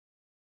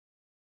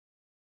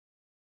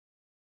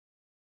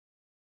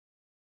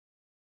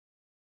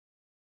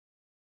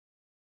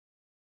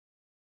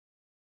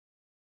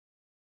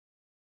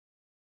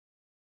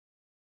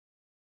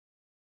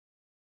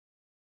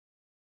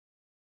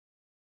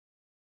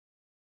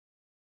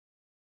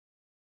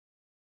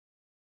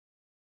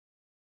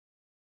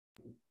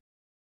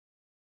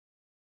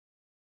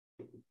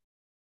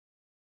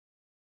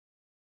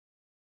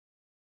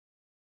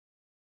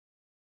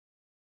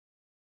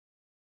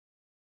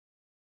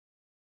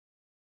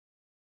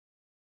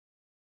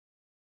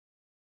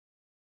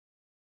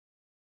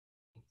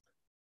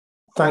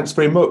Thanks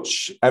very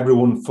much,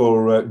 everyone,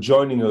 for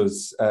joining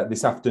us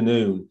this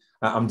afternoon.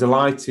 I'm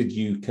delighted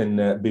you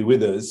can be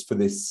with us for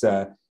this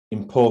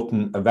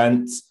important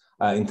event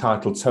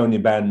entitled Tony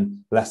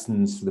Benn,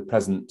 Lessons for the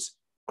Present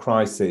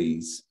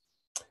Crises.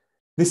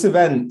 This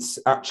event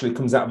actually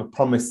comes out of a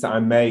promise that I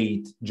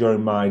made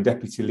during my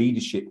deputy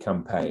leadership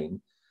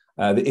campaign,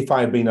 that if I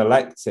had been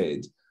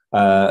elected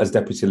as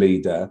deputy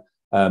leader,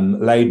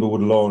 Labour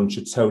would launch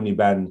a Tony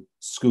Benn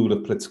School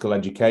of Political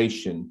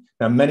Education.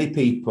 Now, many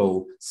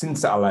people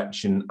since that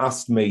election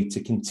asked me to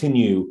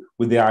continue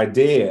with the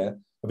idea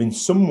of in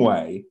some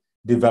way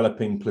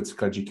developing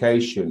political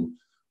education,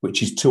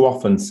 which is too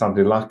often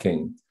sadly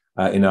lacking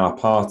in our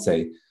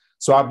party.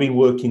 So I've been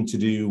working to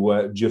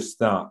do just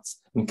that.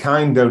 And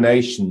kind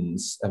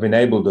donations have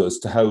enabled us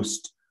to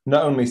host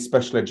not only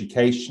special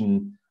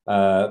education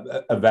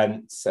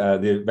events,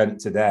 the event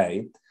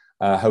today,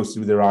 hosted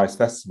with the Rise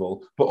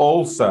Festival, but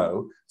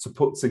also to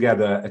put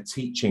together a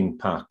teaching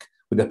pack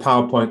with a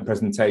PowerPoint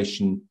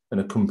presentation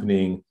and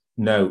accompanying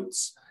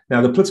notes.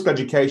 Now, the political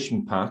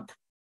education pack,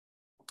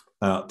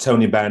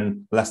 Tony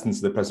Benn,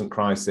 Lessons for the Present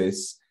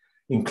Crisis,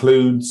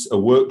 includes a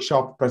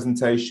workshop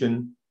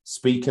presentation,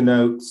 speaker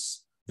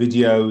notes,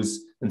 videos,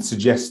 and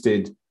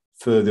suggested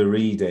further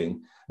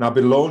reading. And I'll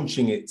be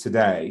launching it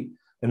today,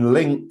 and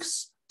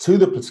links to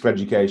the political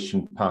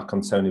education pack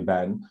on Tony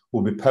Benn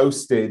will be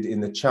posted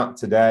in the chat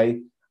today,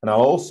 and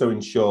I'll also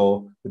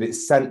ensure that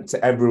it's sent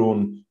to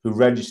everyone who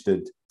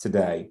registered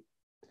today.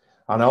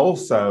 And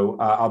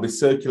I'll be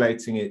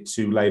circulating it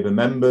to Labour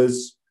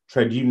members,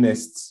 trade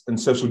unionists and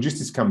social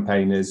justice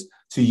campaigners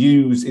to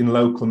use in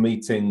local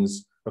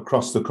meetings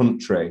across the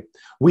country.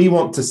 We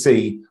want to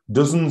see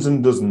dozens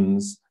and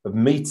dozens of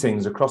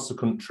meetings across the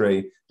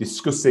country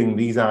discussing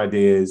these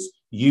ideas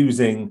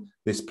using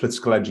this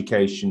political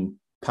education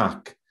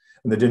pack.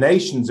 And the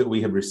donations that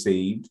we have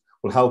received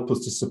will help us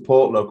to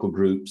support local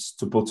groups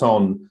to put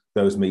on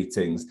those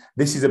meetings.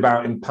 This is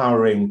about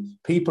empowering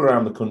people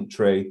around the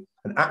country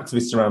and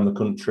activists around the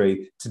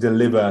country to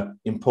deliver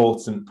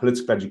important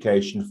political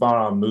education for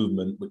our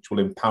movement, which will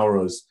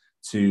empower us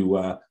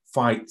to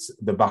fight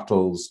the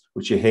battles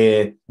which are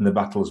here and the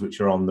battles which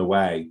are on the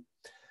way.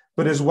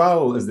 But as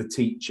well as the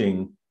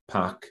teaching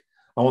pack,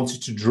 I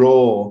wanted to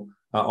draw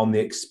on the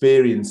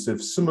experience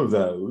of some of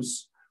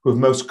those who have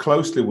most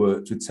closely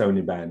worked with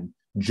Tony Benn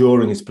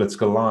during his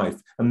political life.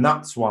 And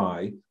that's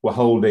why we're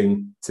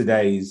holding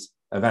today's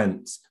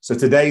event. So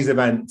today's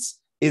event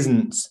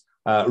isn't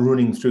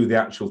running through the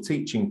actual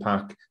teaching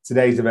pack.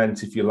 Today's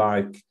event, if you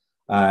like,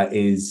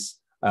 is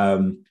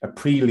a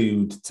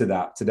prelude to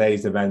that.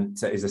 Today's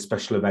event is a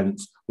special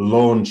event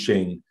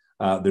launching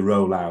the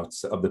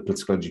rollout of the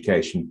political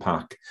education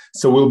pack.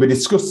 So we'll be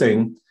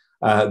discussing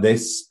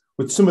this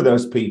with some of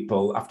those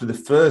people after the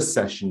first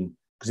session,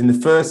 because in the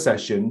first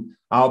session,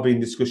 I'll be in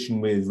discussion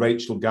with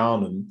Rachel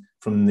Garnham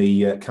from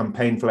the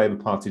Campaign for Labour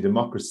Party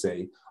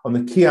Democracy on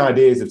the key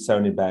ideas of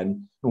Tony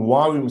Benn and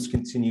why we must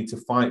continue to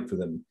fight for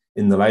them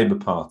in the Labour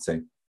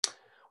Party.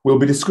 We'll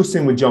be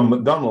discussing with John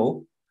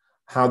McDonnell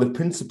how the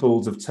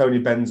principles of Tony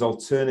Benn's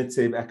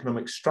alternative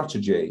economic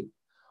strategy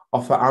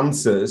offer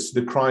answers to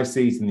the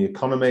crises in the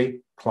economy,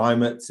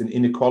 climate and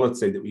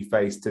inequality that we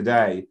face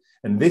today.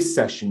 And this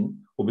session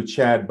will be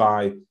chaired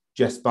by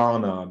Jess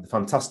Barnard, the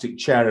fantastic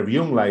chair of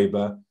Young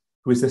Labour,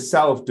 who is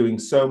herself doing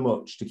so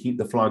much to keep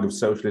the flag of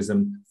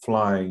socialism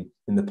flying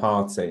in the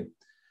party.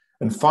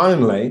 And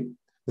finally,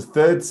 the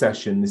third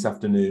session this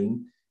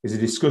afternoon is a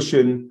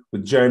discussion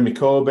with Jeremy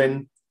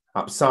Corbyn,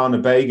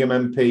 Apsana Begum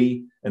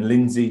MP, and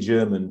Lindsey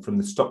from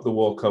the Stop the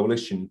War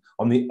Coalition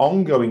on the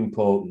ongoing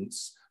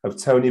importance of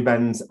Tony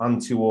Benn's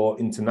anti-war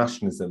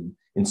internationalism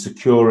in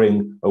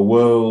securing a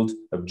world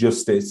of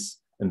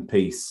justice and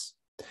peace.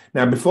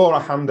 Now, before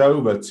I hand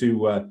over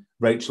to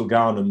Rachel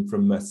Garnham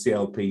from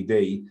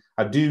CLPD,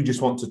 I do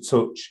just want to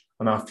touch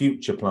on our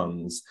future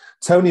plans.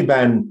 Tony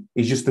Benn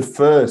is just the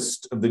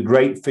first of the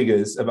great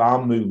figures of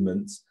our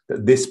movement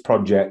that this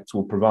project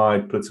will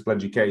provide political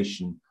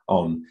education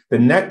on. The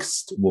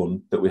next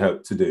one that we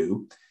hope to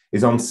do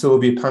is on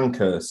Sylvia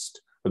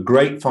Pankhurst, a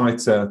great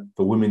fighter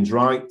for women's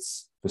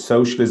rights, for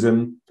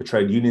socialism, for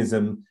trade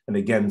unionism, and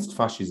against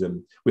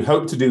fascism. We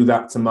hope to do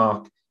that to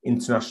mark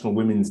International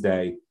Women's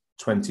Day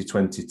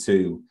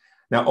 2022.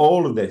 Now,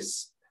 all of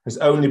this has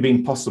only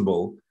been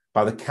possible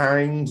by the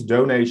kind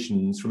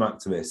donations from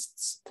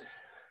activists.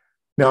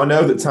 Now, I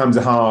know that times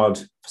are hard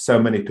for so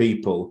many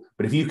people,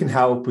 but if you can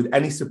help with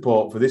any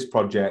support for this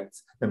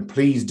project, then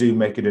please do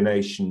make a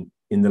donation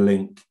in the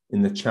link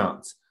in the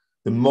chat.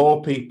 The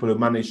more people who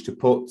manage to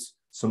put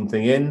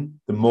something in,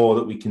 the more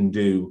that we can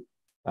do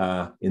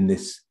in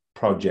this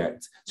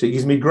project. So it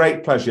gives me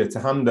great pleasure to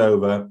hand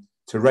over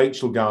to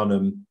Rachel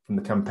Garnham from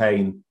the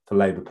Campaign for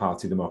Labour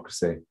Party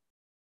Democracy.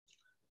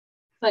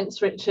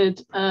 Thanks,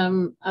 Richard.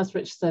 As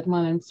Richard said,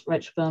 my name's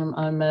Rachel Garnham.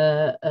 I'm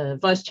a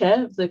Vice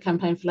Chair of the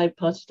Campaign for Labour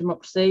Party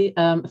Democracy,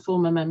 a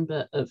former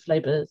member of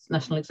Labour's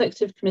National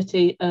Executive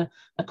Committee, a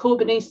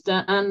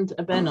Corbynista and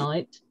a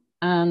Bennite,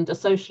 and a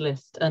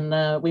socialist.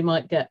 And we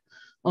might get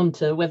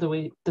onto whether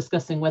we're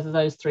discussing whether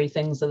those three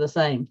things are the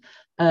same.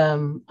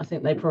 I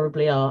think they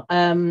probably are.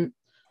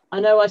 I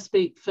know I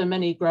speak for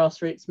many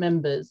grassroots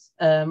members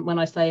when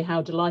I say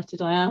how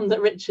delighted I am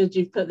that, Richard,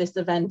 you've put this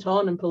event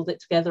on and pulled it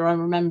together. I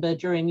remember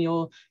during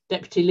your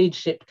deputy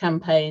leadership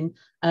campaign,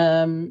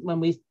 when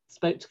we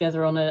spoke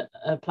together on a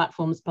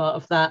platform as part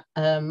of that,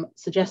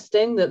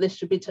 suggesting that this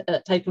should be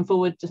taken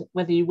forward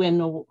whether you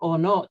win or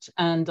not.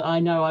 And I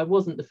know I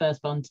wasn't the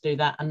first one to do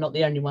that, and not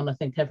the only one. I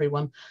think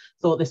everyone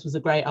thought this was a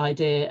great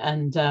idea,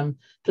 and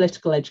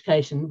political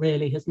education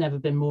really has never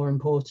been more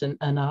important.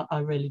 And I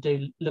really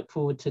do look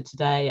forward to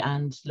today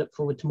and look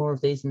forward to more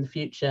of these in the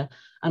future.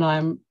 And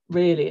I'm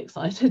really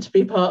excited to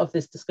be part of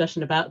this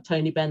discussion about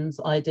Tony Benn's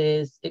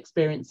ideas,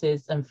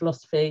 experiences and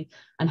philosophy,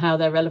 and how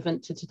they're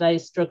relevant to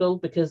today's struggle,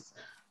 because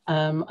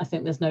I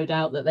think there's no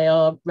doubt that they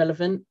are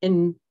relevant.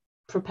 In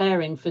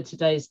preparing for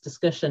today's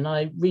discussion,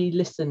 I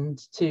re-listened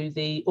to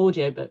the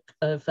audiobook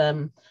of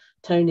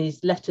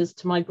Tony's letters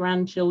to my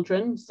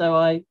grandchildren, so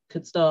I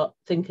could start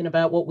thinking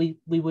about what we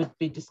would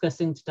be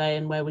discussing today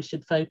and where we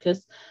should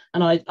focus.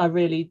 And I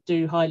really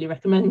do highly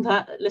recommend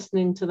that,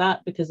 listening to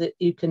that, because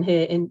you can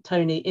hear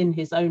Tony in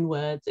his own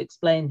words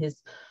explain his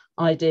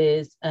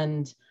ideas,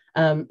 and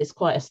it's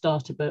quite a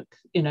starter book.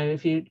 You know,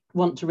 if you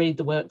want to read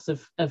the works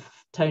of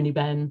Tony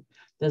Benn,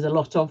 there's a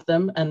lot of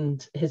them,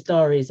 and his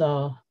diaries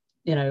are,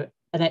 you know,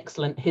 an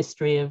excellent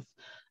history of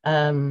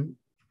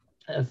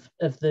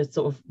the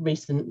sort of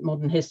recent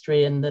modern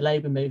history and the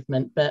labour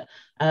movement. But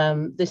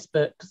this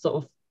book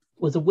sort of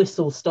was a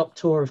whistle-stop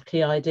tour of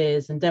key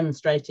ideas and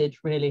demonstrated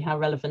really how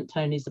relevant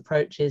Tony's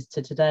approach is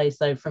to today.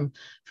 So from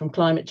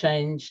climate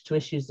change to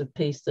issues of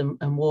peace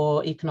and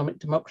war, economic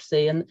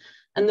democracy, and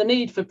the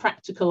need for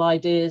practical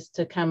ideas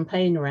to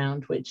campaign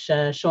around, which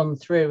shone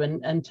through.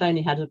 And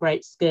Tony had a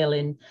great skill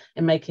in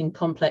making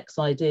complex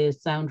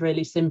ideas sound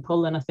really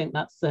simple. And I think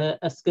that's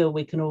a skill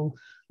we can all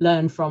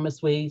learn from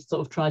as we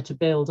sort of try to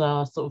build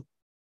our sort of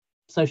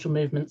social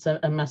movements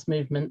and mass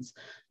movements.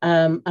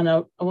 And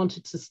I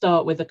wanted to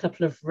start with a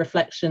couple of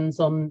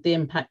reflections on the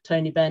impact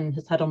Tony Benn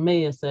has had on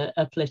me as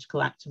a political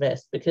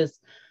activist, because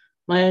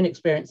my own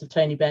experience of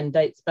Tony Benn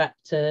dates back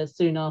to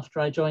soon after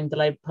I joined the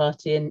Labour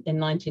Party in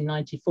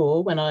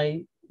 1994, when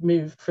I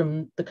moved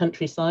from the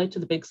countryside to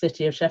the big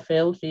city of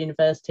Sheffield for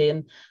university,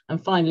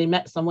 and finally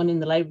met someone in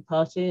the Labour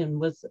Party and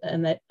was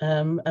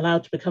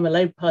allowed to become a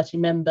Labour Party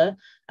member,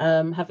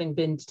 having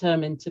been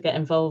determined to get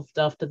involved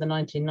after the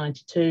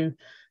 1992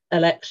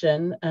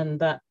 election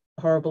and that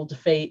horrible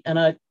defeat. And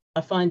I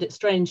find it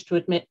strange to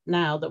admit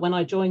now that when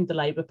I joined the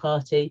Labour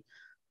Party,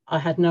 I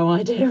had no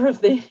idea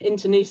of the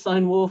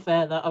internecine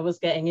warfare that I was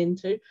getting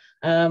into.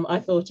 I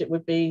thought it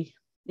would be,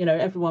 you know,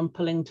 everyone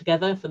pulling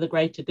together for the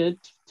greater good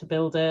to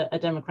build a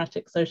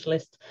democratic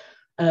socialist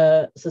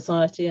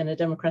society and a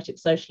democratic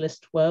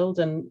socialist world.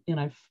 And, you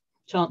know,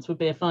 chance would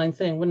be a fine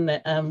thing, wouldn't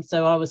it?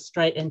 So I was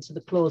straight into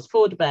the Clause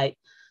 4 debate.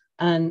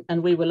 And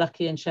we were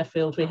lucky in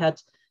Sheffield. We had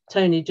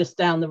Tony just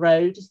down the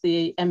road as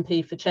the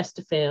MP for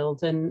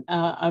Chesterfield. And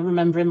I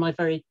remember in my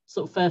very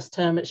sort of first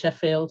term at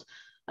Sheffield,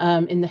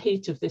 in the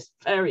heat of this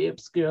very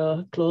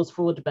obscure Clause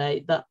 4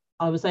 debate, that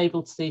I was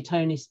able to see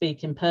Tony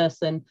speak in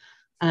person.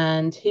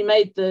 And he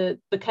made the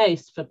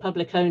case for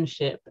public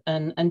ownership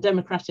and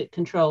democratic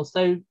control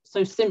so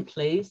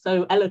simply,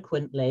 so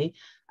eloquently,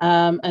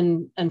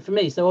 and for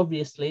me, so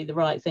obviously the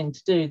right thing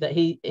to do, that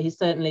he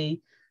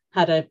certainly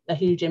had a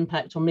huge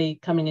impact on me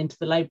coming into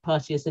the Labour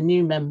Party as a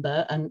new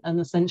member,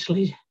 and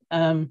essentially,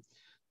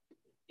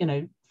 you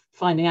know,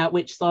 finding out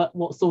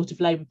what sort of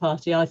Labour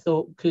Party I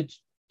thought could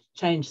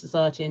change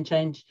society and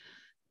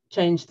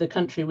change the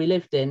country we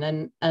lived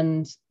in.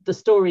 And the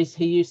stories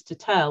he used to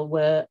tell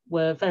were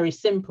very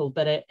simple,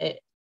 but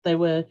they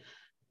were,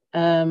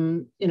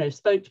 you know,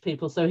 spoke to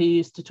people. So he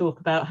used to talk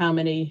about how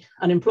many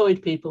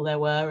unemployed people there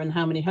were and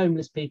how many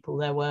homeless people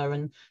there were.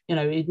 And, you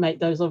know, he'd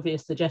make those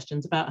obvious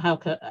suggestions about how,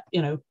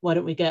 you know, why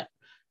don't we get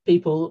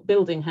people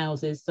building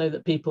houses so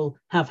that people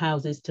have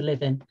houses to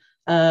live in.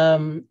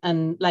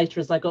 And later,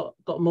 as I got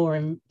more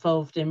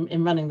involved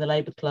in running the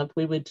Labour Club,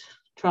 we would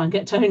try and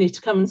get Tony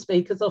to come and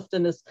speak as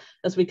often as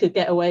we could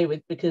get away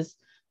with, because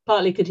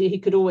partly he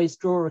could always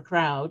draw a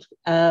crowd,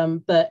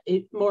 but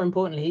more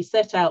importantly, he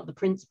set out the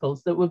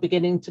principles that were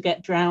beginning to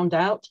get drowned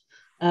out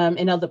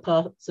in other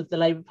parts of the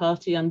Labour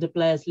Party under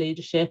Blair's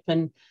leadership.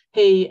 And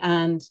he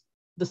and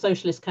the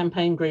Socialist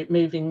Campaign Group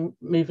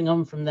moving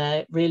on from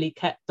there really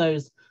kept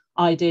those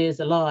ideas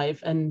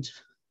alive, and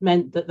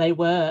meant that they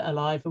were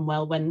alive and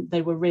well when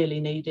they were really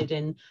needed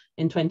in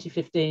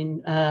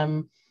 2015,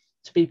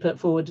 to be put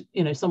forward,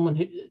 you know,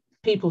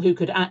 people who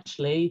could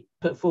actually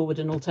put forward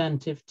an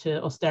alternative to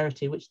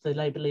austerity, which the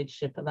Labour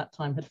leadership at that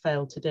time had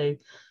failed to do.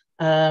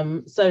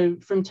 So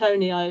from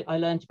Tony, I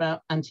learned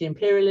about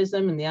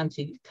anti-imperialism and the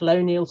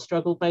anti-colonial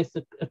struggle, both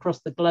across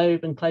the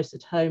globe and closer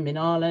to home in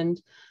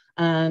Ireland.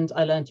 And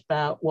I learned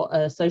about what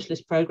a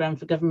socialist programme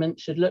for government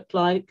should look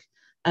like.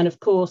 And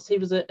of course, he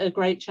was a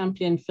great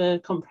champion for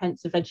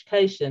comprehensive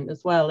education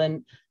as well.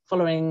 And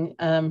following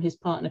his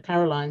partner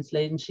Caroline's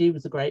lead, and she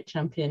was a great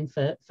champion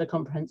for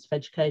comprehensive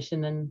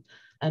education.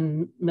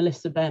 and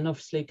Melissa Benn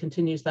obviously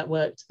continues that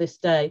work to this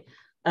day.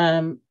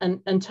 And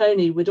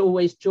Tony would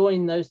always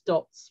join those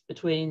dots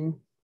between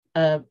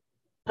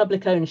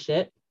public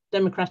ownership,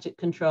 democratic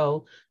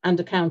control, and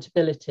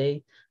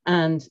accountability.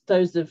 And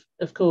those,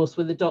 of course,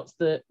 were the dots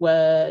that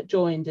were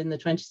joined in the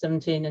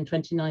 2017 and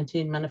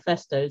 2019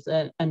 manifestos,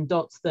 and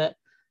dots that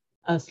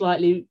are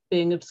slightly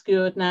being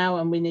obscured now,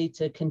 and we need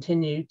to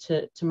continue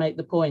to make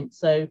the point.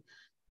 So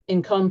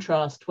in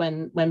contrast,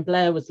 when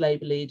Blair was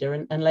Labour leader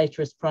and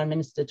later as Prime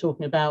Minister,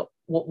 talking about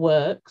what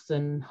works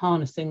and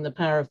harnessing the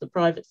power of the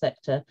private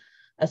sector,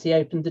 as he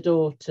opened the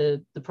door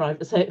to the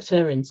private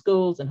sector in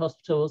schools and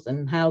hospitals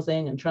and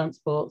housing and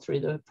transport through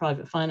the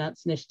Private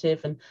Finance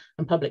Initiative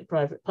and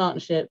public-private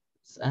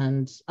partnerships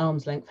and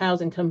arm's length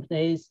housing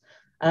companies,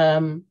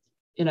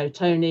 you know,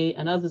 Tony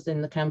and others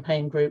in the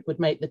campaign group would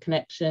make the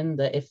connection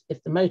that if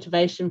the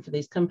motivation for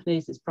these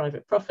companies is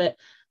private profit,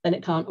 then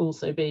it can't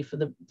also be for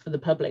the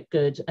public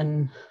good,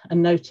 and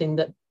noting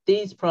that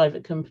these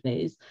private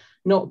companies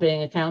not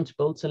being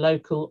accountable to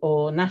local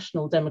or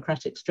national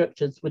democratic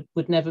structures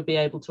would never be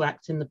able to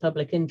act in the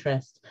public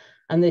interest.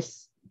 And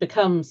this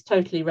becomes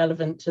totally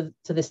relevant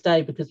to this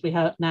day, because we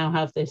now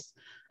have this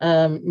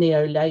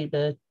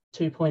neo-Labour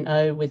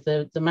 2.0 with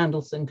the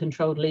Mandelson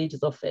Controlled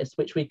Leaders Office,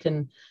 which we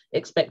can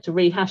expect a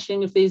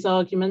rehashing of these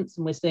arguments.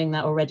 And we're seeing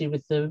that already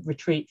with the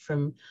retreat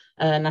from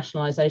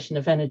nationalisation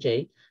of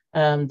energy,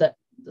 that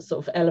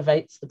sort of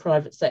elevates the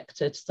private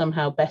sector to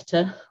somehow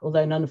better,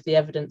 although none of the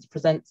evidence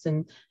presents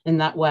in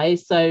that way.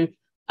 So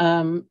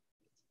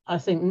I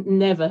think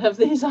never have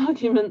these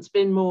arguments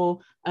been more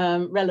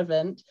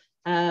relevant.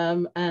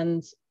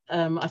 And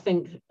I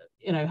think,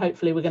 you know,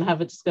 hopefully we're going to have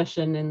a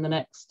discussion in the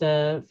next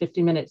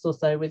 50 minutes or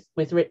so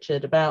with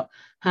Richard about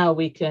how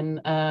we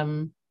can,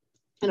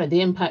 you know,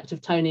 the impact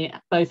of Tony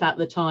both at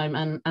the time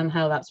and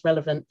how that's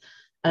relevant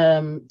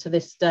to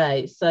this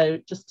day. So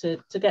just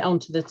to get on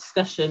to the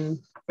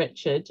discussion,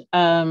 Richard,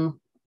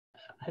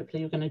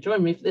 hopefully you're going to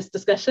join me for this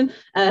discussion.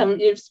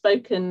 You've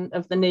spoken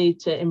of the need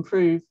to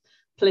improve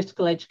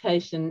political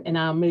education in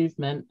our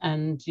movement,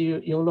 and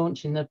you're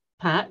launching the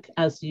PAC,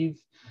 as you've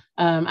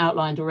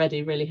outlined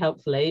already really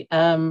helpfully.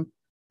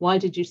 Why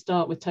did you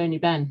start with Tony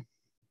Benn?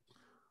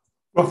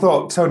 Well, I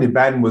thought Tony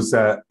Benn was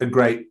a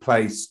great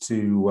place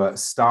to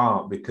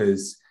start,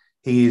 because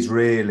he is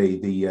really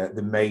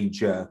the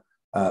major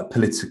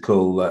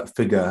political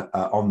figure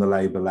on the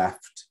Labour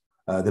left,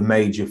 the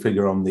major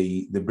figure on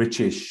the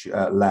British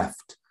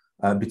left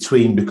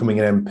between becoming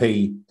an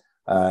MP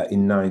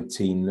in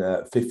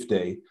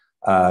 1950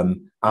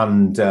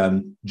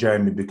 and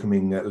Jeremy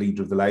becoming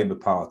leader of the Labour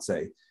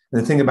Party.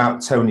 And the thing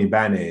about Tony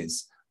Benn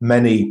is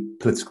many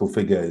political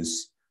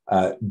figures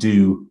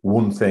do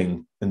one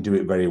thing and do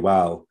it very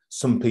well.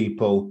 Some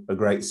people are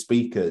great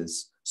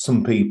speakers.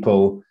 Some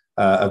people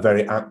are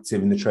very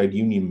active in the trade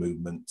union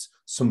movement.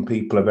 Some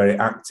people are very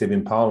active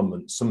in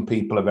Parliament. Some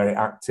people are very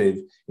active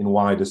in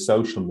wider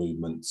social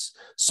movements.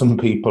 Some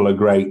people are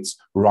great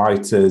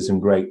writers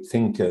and great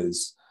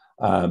thinkers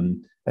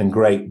and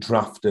great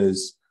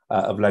drafters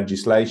of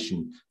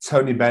legislation.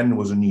 Tony Benn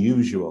was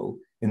unusual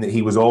in that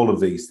he was all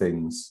of these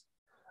things.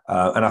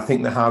 And I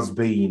think there has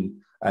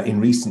been, in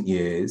recent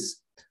years,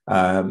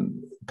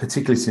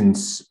 particularly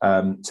since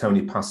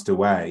Tony passed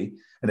away,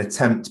 an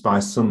attempt by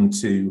some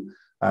to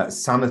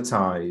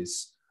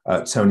sanitise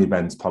Tony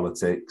Benn's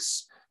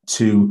politics,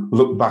 to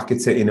look back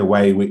at it in a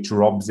way which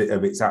robs it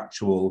of its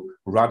actual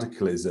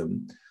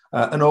radicalism,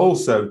 and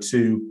also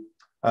to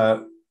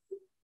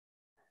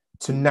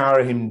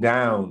narrow him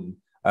down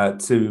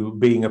to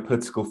being a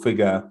political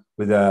figure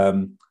with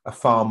a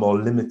far more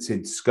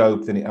limited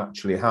scope than it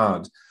actually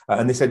had.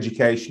 And this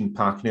education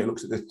pack, it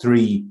looks at the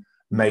three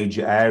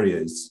major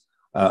areas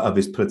of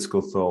his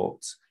political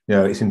thought.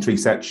 It's in three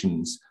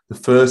sections. The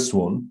first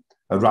one,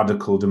 a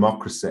radical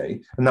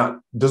democracy, and that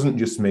doesn't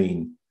just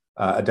mean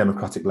a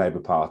democratic Labour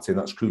Party, and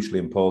that's crucially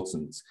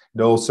important.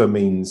 It also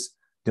means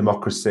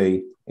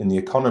democracy in the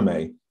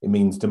economy. It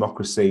means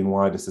democracy in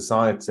wider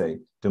society,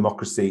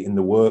 democracy in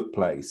the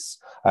workplace,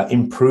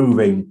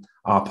 improving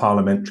our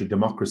parliamentary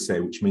democracy,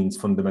 which means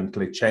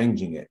fundamentally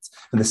changing it.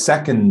 And the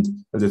second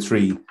of the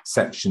three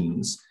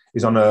sections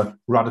is on a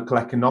radical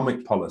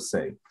economic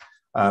policy,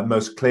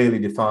 most clearly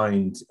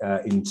defined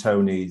in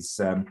Tony's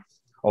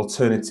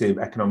alternative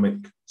economic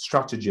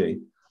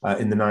strategy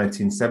in the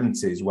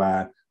 1970s,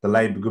 where the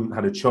Labour government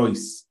had a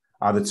choice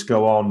either to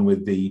go on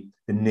with the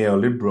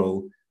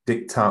neoliberal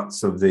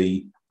diktats of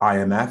the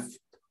IMF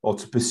or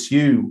to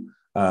pursue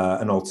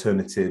an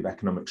alternative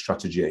economic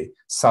strategy.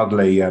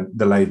 Sadly,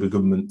 the Labour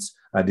government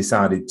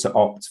decided to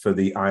opt for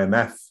the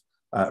IMF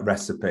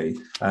recipe,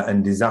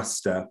 and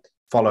disaster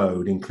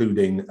followed,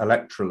 including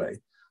electorally.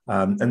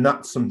 And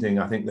that's something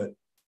I think that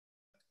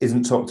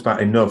isn't talked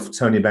about enough.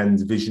 Tony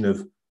Benn's vision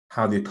of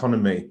how the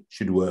economy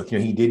should work.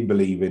 He did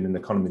believe in an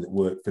economy that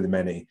worked for the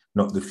many,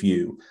 not the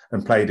few,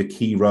 and played a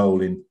key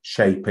role in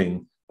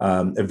shaping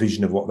a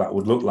vision of what that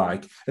would look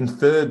like. And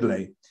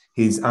thirdly,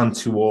 his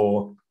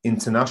anti-war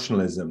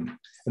internationalism.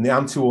 And the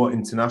anti-war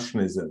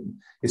internationalism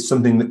is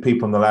something that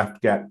people on the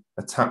left get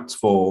attacked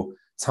for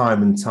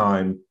time and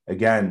time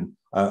again,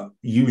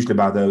 usually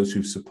by those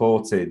who've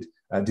supported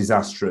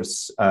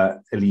disastrous,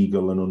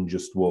 illegal and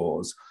unjust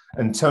wars.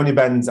 And Tony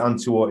Benn's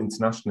anti-war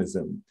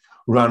internationalism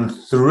ran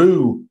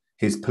through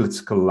his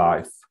political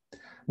life.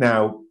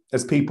 Now,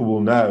 as people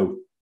will know,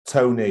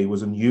 Tony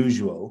was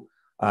unusual.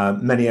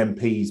 Many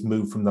MPs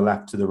moved from the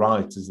left to the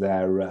right as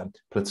their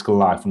political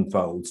life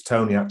unfolds.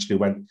 Tony actually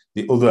went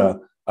the other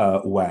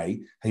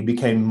way. He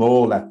became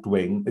more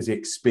left-wing as he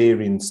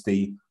experienced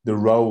the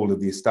role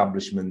of the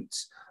establishment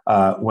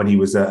when he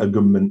was a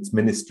government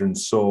minister and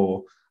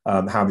saw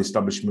how the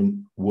establishment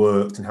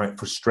worked and how it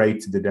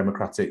frustrated the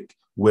democratic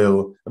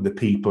will of the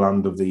people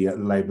and of the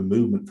Labour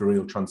movement for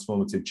real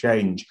transformative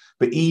change.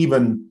 But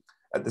even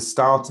at the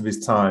start of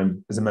his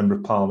time as a Member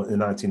of Parliament in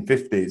the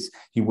 1950s,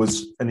 he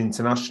was an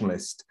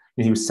internationalist.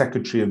 He was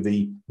secretary of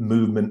the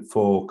Movement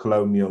for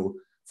Colonial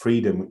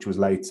Freedom, which was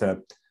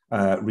later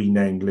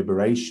renamed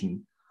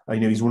Liberation.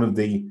 He's one of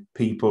the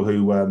people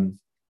who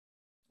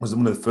was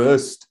one of the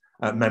first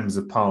members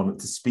of Parliament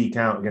to speak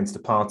out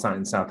against apartheid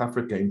in South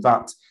Africa. In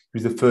fact, he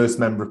was the first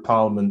Member of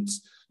Parliament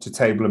to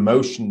table a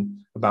motion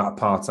about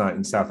apartheid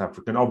in South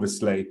Africa. And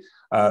obviously,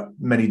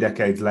 many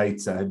decades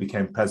later, he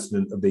became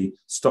president of the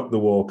Stop the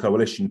War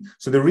Coalition.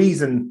 So the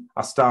reason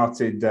I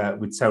started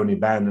with Tony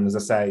Benn, and as I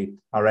say,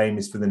 our aim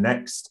is for the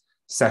next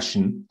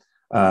session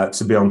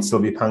to be on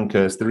Sylvia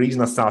Pankhurst. The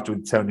reason I started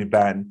with Tony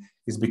Benn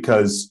is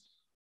because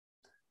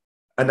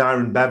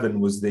Aneurin Bevan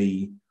was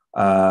the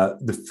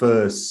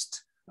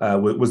first,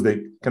 was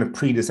the kind of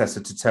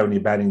predecessor to Tony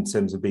Benn in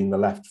terms of being the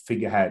left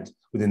figurehead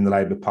within the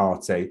Labour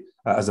Party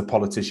as a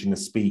politician, a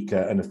speaker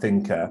and a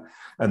thinker.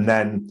 And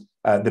then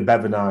the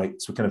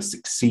Bevanites were kind of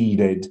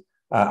succeeded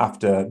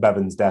after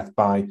Bevan's death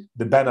by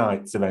the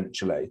Bennites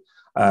eventually.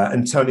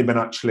 And Tony Benn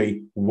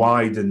actually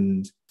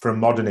widened for a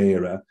modern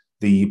era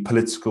the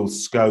political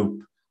scope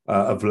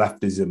of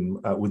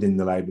leftism within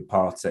the Labour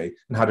Party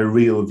and had a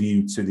real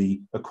view to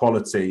the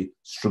equality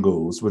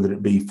struggles, whether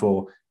it be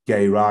for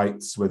gay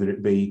rights, whether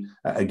it be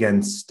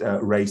against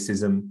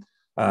racism.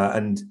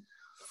 And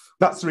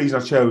that's the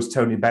reason I chose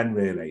Tony Benn,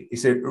 really. He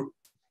said,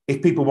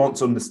 if people want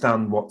to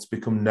understand what's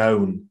become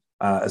known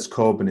as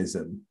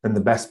Corbynism, then the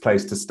best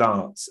place to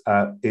start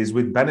is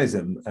with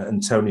Bennism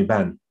and Tony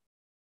Benn.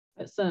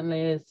 It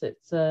certainly is.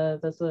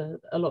 There's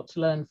a lot to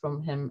learn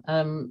from him.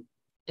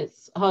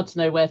 It's hard to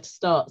know where to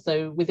start.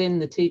 So within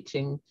the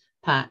teaching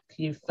pack,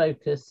 you've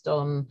focused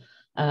on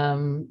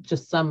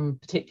just some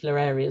particular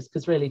areas,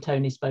 because really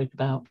Tony spoke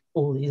about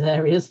all these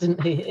areas,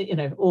 didn't he?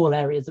 All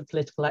areas of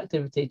political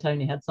activity.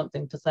 Tony had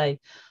something to say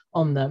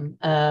on them.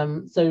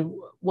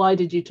 So why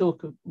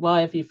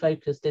have you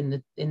focused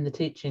in the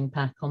teaching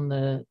pack on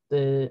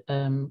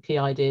the key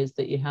ideas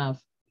that you have?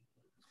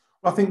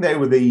 I think they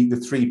were the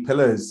three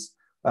pillars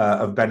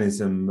of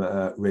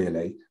Bennism,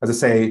 really. As I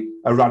say,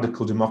 a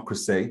radical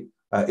democracy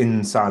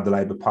inside the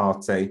Labour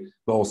Party,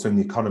 but also in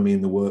the economy,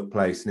 in the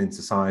workplace and in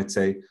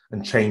society,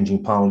 and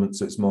changing Parliament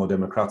so it's more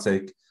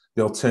democratic,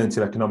 the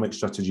alternative economic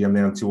strategy and the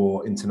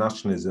anti-war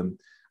internationalism.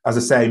 As I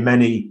say,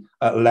 many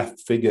left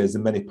figures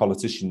and many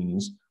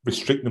politicians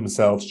restrict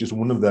themselves to just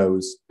one of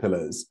those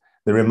pillars.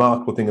 The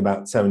remarkable thing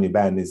about Tony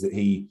Benn is that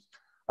he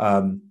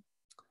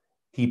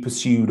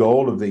pursued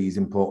all of these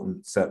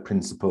important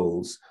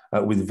principles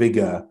with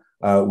vigour,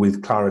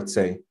 with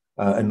clarity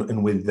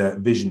and with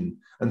vision.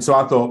 And so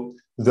I thought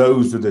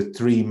those are the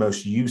three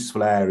most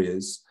useful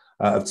areas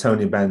of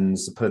Tony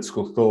Benn's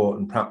political thought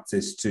and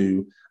practice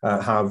to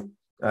have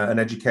an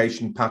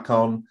education pack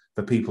on,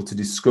 for people to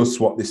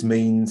discuss what this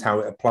means, how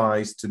it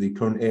applies to the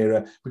current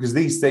era, because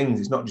these things,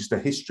 it's not just a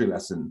history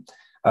lesson.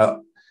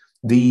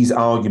 These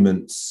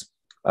arguments,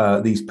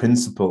 these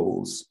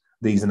principles,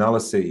 these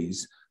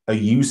analyses are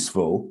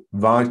useful,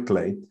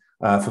 vitally,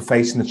 for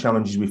facing the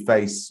challenges we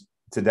face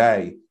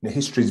today.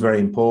 History is very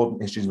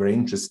important, history is very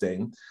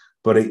interesting,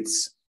 but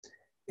it's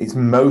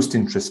most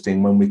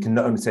interesting when we can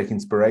not only take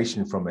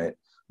inspiration from it,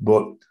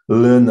 but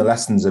learn the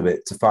lessons of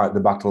it to fight the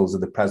battles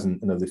of the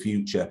present and of the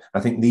future. I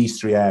think these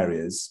three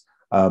areas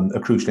are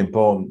crucially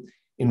important.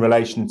 In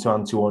relation to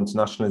anti-war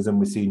internationalism,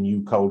 we see a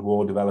new Cold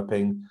War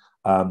developing,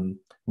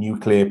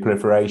 nuclear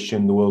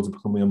proliferation, the world's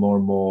becoming a more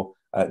and more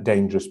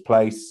dangerous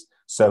place.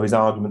 So his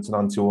arguments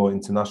on anti-war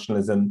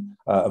internationalism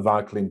are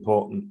vitally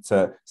important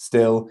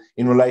still.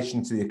 In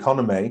relation to the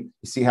economy,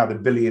 you see how the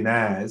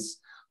billionaires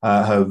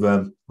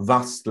have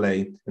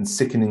vastly and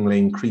sickeningly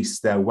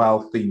increased their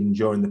wealth even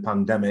during the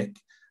pandemic,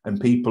 and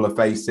people are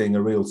facing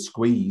a real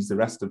squeeze, the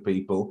rest of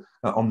people,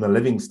 on their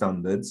living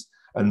standards.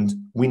 And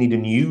we need a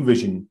new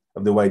vision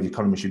of the way the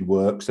economy should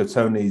work. So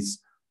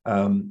Tony's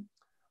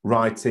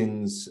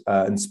writings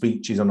and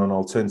speeches on an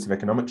alternative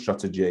economic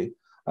strategy,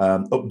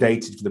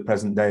 updated for the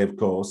present day, of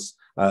course,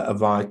 are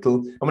vital.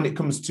 And when it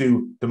comes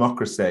to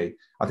democracy,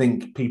 I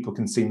think people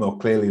can see more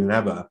clearly than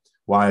ever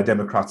why a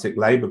democratic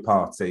Labour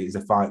Party is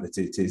a fight that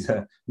it is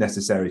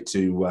necessary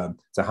to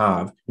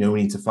have. We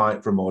need to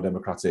fight for a more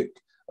democratic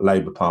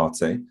Labour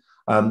Party.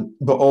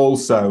 But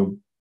also,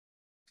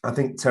 I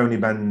think Tony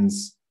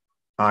Benn's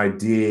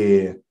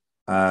idea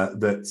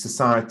that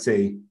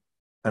society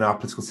and our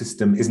political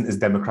system isn't as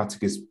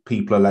democratic as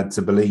people are led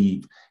to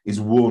believe is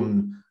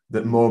one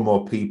that more and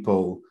more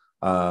people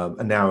are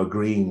now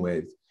agreeing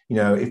with. You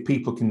know, if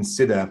people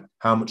consider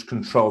how much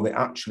control they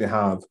actually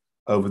have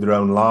over their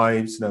own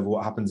lives and over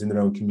what happens in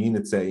their own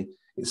community,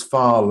 it's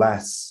far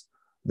less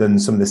than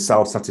some of the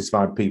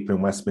self-satisfied people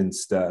in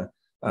Westminster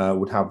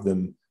would have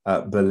them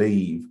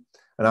believe.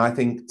 And I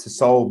think to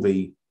solve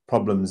the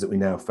problems that we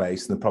now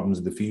face and the problems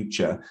of the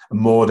future, a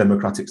more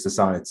democratic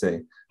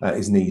society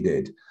is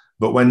needed.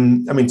 But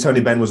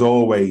Tony Benn was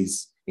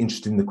always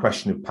interested in the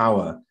question of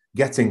power,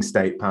 getting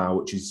state power,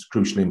 which is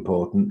crucially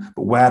important,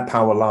 but where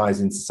power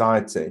lies in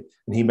society.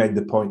 And he made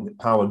the point that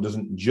power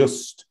doesn't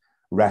just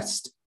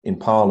rest in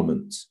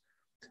Parliament.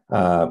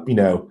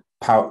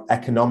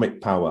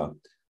 Economic power,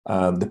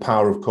 the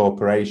power of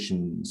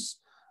corporations,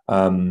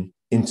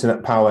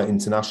 internet power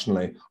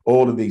internationally,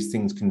 all of these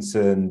things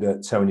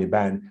concerned Tony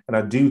Benn. And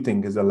I do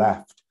think as a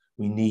left,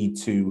 we need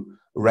to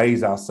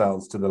raise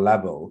ourselves to the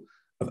level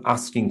of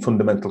asking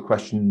fundamental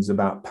questions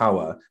about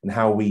power and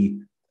how we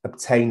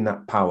obtain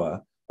that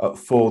power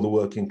for the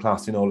working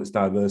class in all its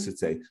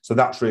diversity. So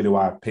that's really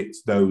why I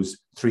picked those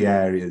three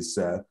areas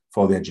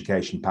for the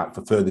Education Pact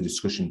for further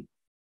discussion.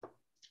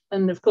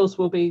 And of course,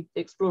 we'll be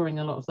exploring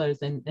a lot of those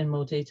in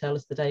more detail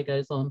as the day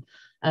goes on.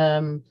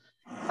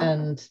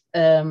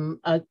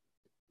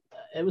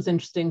 It was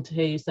interesting to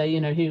hear you say,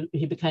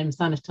 he became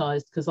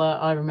sanitised, because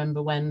I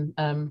remember when,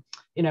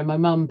 my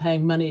mum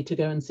paying money to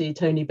go and see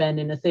Tony Benn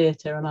in a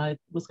theatre, and I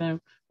was going,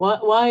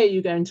 why are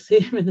you going to see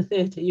him in the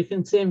theatre? You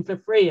can see him for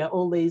free at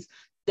all these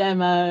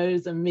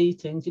demos and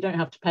meetings. You don't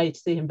have to pay to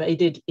see him, but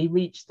he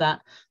reached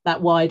that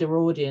wider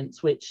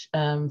audience, which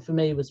for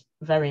me was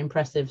very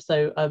impressive.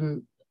 So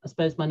I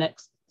suppose my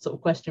next sort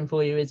of question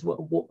for you is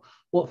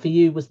what for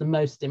you was the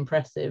most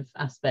impressive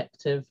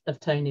aspect of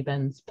Tony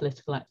Benn's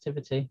political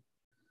activity?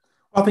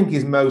 I think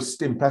his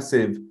most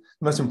impressive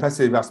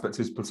aspect of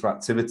his political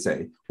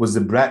activity was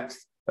the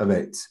breadth of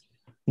it.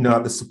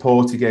 The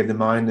support he gave the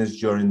miners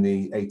during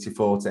the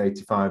 84 to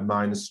 85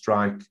 miners'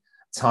 strike,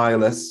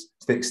 tireless,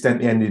 to the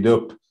extent he ended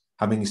up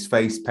having his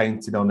face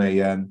painted on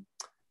a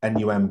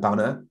NUM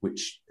banner,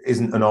 which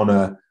isn't an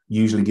honour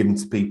usually given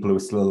to people who are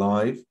still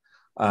alive.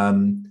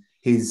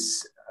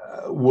 His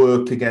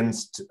work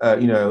against,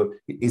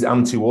 his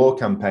anti-war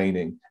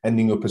campaigning,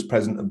 ending up as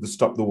president of the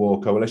Stop the War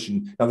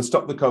Coalition. Now, the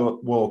Stop the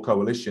War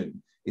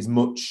Coalition is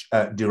much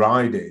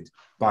derided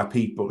by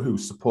people who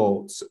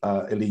support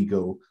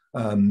illegal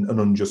and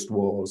unjust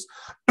wars.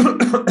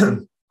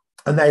 And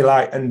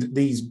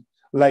these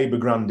Labour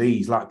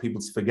grandees like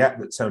people to forget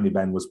that Tony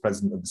Benn was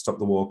president of the Stop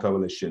the War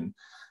Coalition,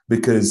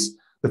 because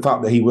the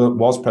fact that he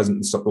was president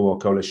of the Stop the War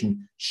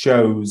Coalition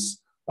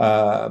shows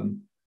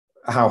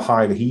how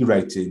highly he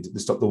rated the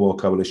Stop the War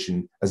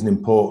Coalition as an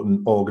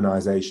important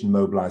organisation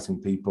mobilising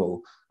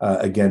people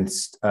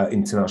against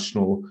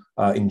international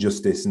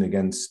injustice and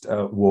against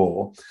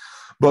war.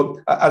 But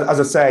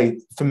as I say,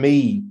 for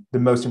me, the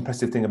most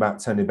impressive thing about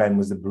Tony Benn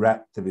was the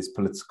breadth of his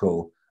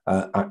political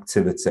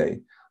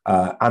activity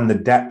and the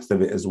depth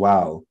of it as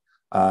well.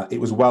 It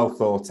was well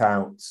thought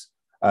out.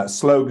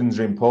 Slogans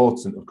are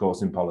important, of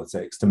course, in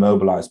politics to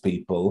mobilise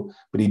people,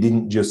 but he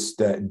didn't just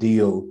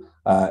deal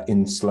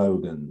in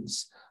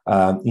slogans.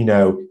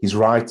 His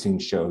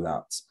writings show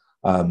that.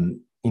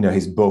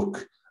 His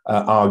book,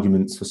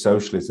 Arguments for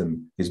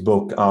Socialism, his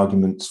book,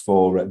 Arguments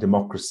for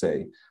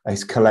Democracy,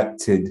 his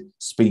collected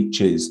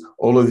speeches,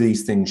 all of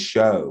these things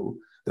show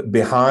that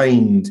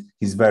behind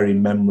his very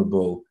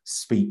memorable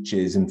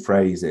speeches and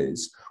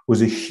phrases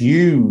was a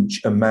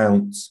huge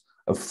amount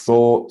of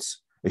thought,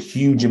 a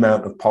huge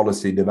amount of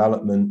policy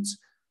development,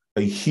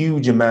 a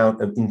huge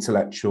amount of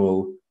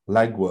intellectual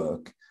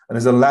legwork. And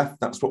as a left,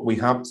 that's what we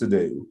have to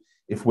do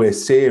if we're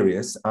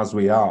serious, as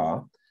we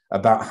are,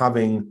 about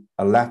having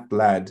a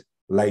left-led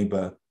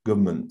Labour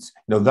government.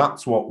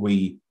 That's what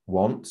we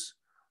want,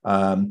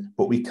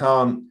 but we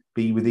can't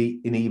be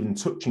in even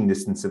touching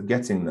distance of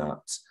getting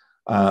that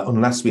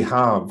unless we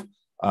have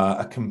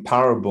a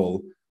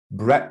comparable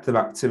breadth of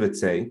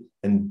activity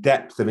and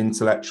depth of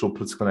intellectual,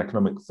 political and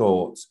economic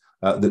thought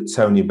that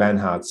Tony Benn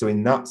had. So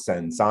in that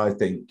sense, I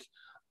think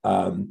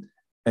an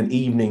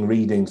evening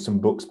reading some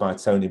books by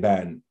Tony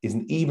Benn is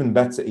an even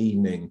better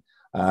evening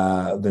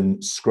than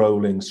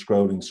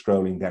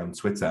scrolling down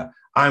Twitter.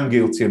 I'm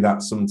guilty of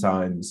that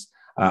sometimes.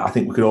 I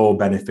think we could all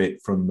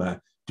benefit from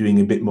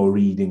doing a bit more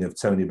reading of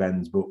Tony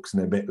Benn's books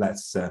and a bit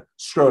less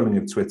scrolling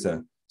of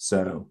Twitter.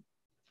 So,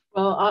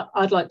 well,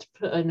 I'd like to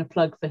put in a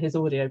plug for his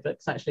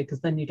audiobooks, actually,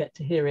 because then you get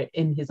to hear it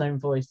in his own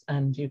voice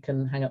and you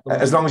can hang up.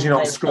 As long as you're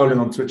not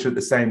scrolling on Twitter at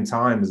the same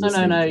time.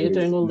 No, you're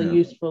doing all the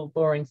useful,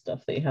 boring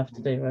stuff that you have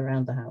to do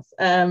around the house.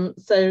 I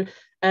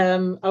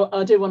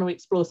do want to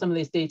explore some of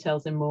these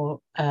details in more,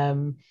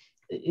 some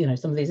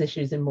of these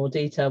issues in more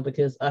detail,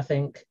 because I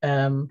think,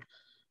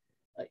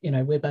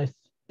 we're both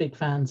big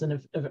fans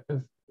and have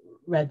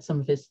read some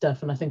of his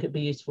stuff, and I think it'd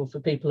be useful for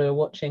people who are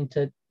watching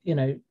to,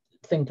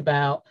 think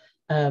about,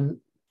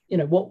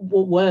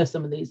 what were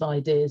some of these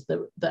ideas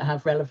that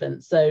have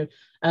relevance. So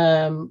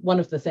one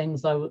of the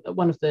things,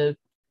 one of the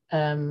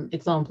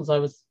examples I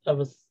was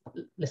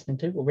listening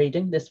to or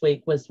reading this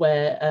week was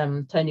where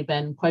Tony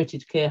Benn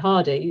quoted Keir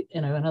Hardie,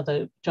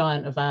 another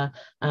giant of our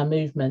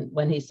movement,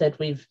 when he said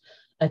we've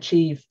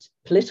achieved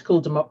political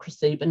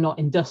democracy but not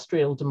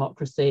industrial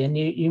democracy. And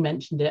you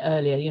mentioned it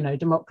earlier,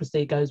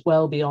 democracy goes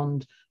well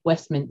beyond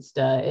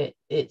Westminster.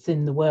 It's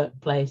in the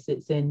workplace,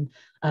 it's in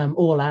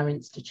all our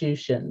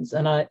institutions.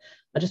 And I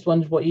just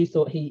wondered what you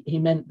thought he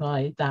meant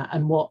by that,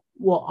 and what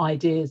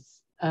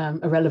ideas are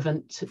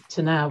relevant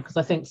to now, because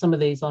I think some of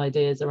these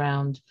ideas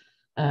around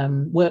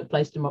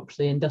workplace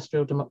democracy,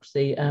 industrial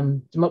democracy,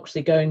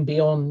 democracy going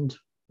beyond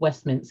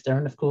Westminster,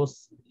 and of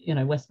course,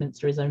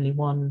 Westminster is only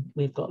one.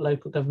 We've got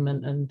local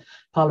government and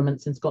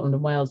parliaments in Scotland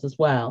and Wales as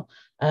well.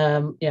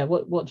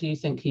 What do you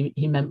think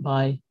he meant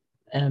by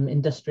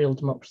industrial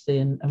democracy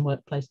and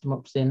workplace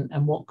democracy,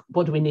 and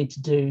what do we need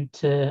to do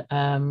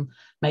to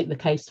make the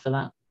case for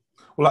that?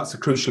 Well, that's a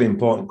crucially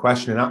important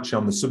question. And actually,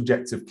 on the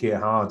subject of Keir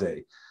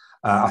Hardie,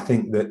 I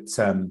think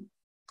that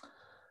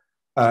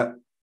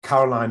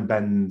Caroline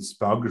Benn's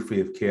biography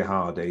of Keir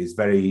Hardie is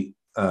very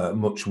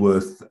much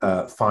worth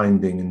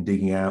finding and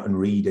digging out and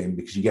reading,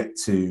 because you get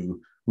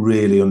to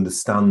really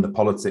understand the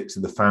politics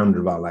of the founder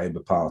of our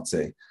Labour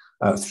Party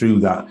through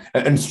that.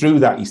 And through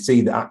that, you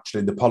see that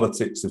actually the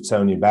politics of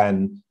Tony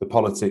Benn, the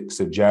politics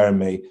of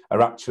Jeremy,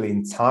 are actually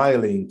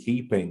entirely in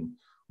keeping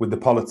with the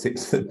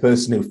politics of the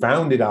person who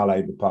founded our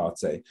Labour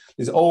Party.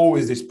 There's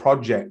always this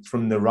project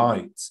from the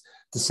right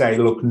to say,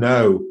 look,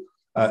 no,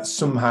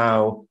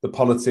 somehow the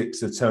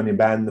politics of Tony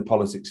Benn, the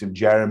politics of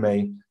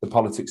Jeremy, the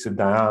politics of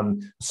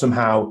Diane,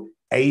 somehow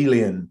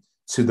alien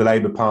to the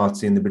Labour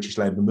Party and the British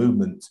Labour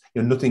movement.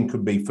 Nothing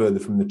could be further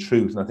from the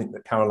truth. And I think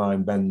that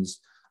Caroline Benn's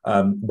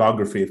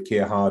biography of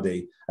Keir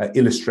Hardie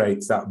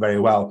illustrates that very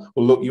well.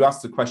 Well, look, you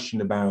asked the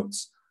question about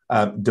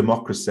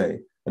democracy.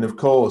 And of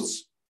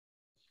course,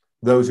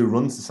 those who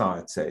run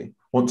society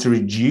want to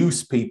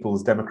reduce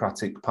people's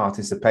democratic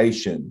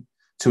participation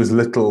to as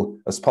little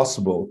as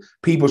possible.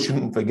 People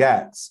shouldn't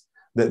forget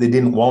that they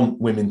didn't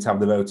want women to have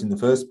the vote in the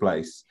first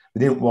place.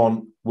 They didn't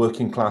want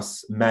working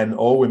class men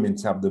or women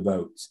to have the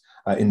vote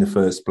in the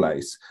first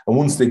place. And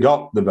once they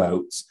got the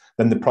votes,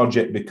 then the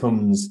project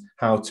becomes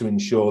how to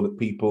ensure that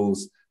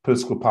people's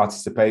political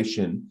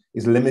participation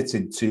is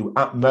limited to,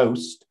 at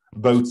most,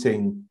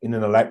 voting in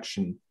an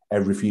election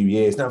every few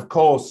years. Now, of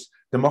course,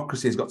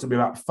 democracy has got to be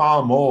about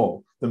far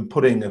more than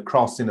putting a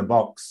cross in a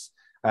box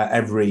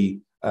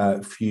every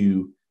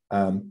few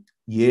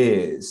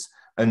years.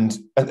 And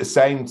at the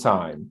same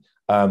time,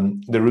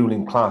 the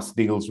ruling class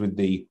deals with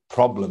the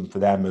problem for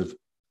them of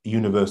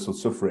universal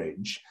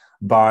suffrage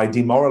by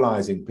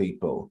demoralising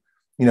people.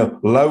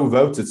 Low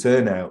voter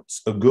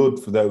turnouts are good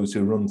for those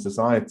who run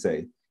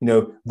society.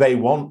 They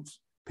want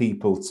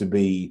people to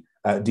be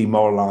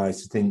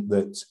demoralised, to think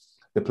that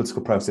the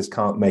political process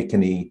can't make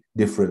any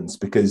difference,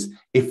 because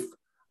if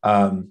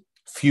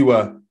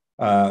fewer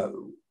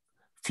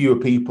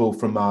people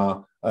from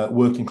our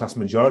working class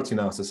majority in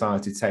our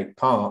society take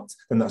part,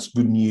 then that's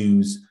good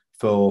news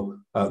for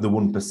the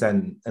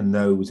 1% and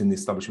those in the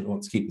establishment who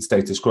want to keep the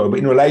status quo. But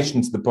in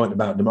relation to the point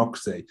about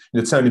democracy,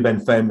 Tony Benn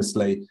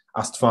famously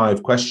asked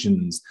 5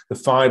 questions. The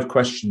 5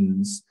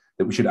 questions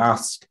that we should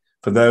ask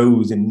for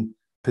those in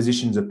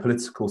positions of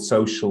political,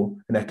 social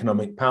and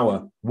economic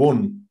power.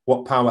 1,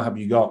 what power have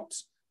you got?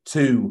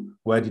 2,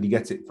 where did you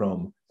get it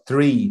from?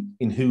 3,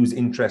 in whose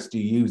interest do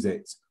you use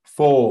it?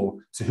 4,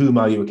 to whom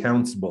are you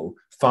accountable?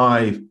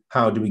 5,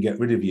 how do we get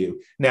rid of you?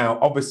 Now,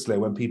 obviously,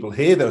 when people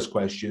hear those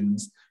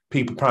questions,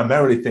 people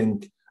primarily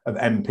think of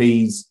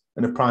MPs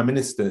and of prime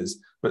ministers.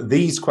 But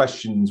these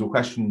questions were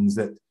questions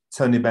that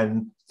Tony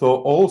Benn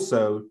thought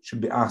also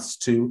should be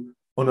asked to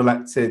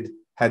unelected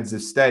heads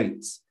of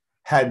states,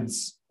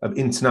 heads of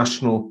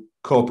international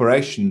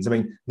corporations. I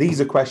mean,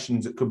 these are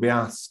questions that could be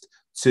asked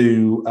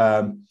to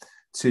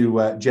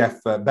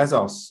Jeff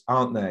Bezos,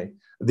 aren't they?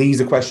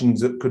 These are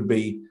questions that could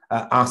be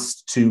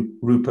asked to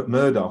Rupert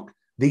Murdoch.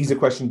 These are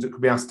questions that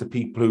could be asked to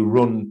people who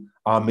run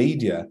our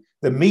media.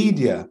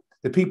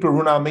 The people who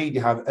run our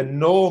media have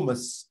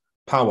enormous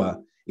power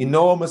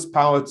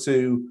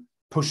to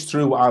push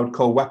through what I would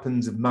call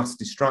weapons of mass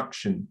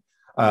distraction,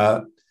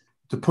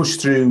 to push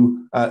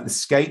through the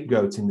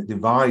scapegoating that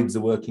divides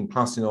the working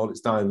class in all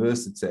its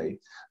diversity,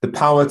 the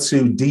power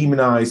to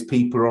demonize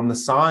people who are on the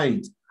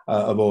side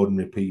of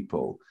ordinary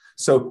people.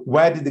 So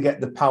where did they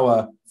get the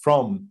power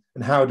from,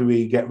 and how do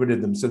we get rid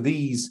of them? So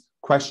these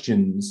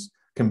questions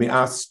can be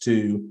asked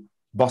to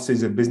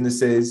bosses of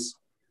businesses,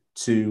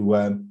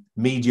 to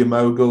media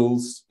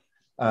moguls,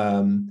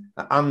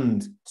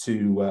 and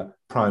to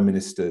prime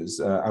ministers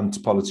and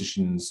to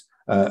politicians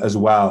as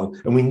well.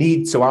 And we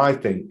need to, I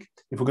think,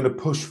 if we're going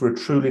to push for a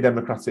truly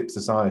democratic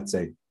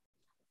society,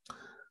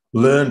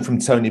 learn from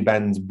Tony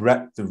Benn's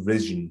breadth of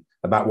vision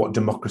about what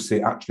democracy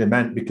actually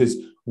meant, because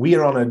we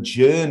are on a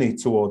journey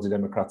towards a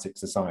democratic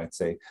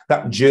society.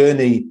 That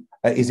journey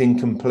is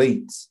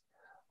incomplete.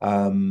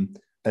 And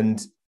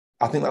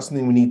I think that's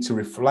something we need to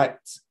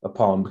reflect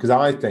upon, because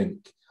I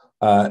think,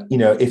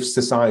 if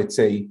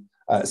society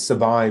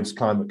survives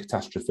climate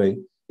catastrophe,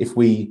 if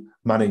we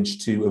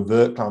manage to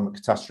avert climate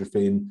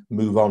catastrophe and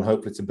move on,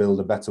 hopefully to build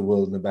a better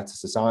world and a better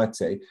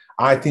society,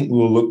 I think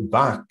we'll look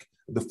back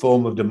at the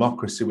form of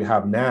democracy we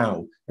have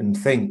now and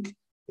think,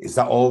 is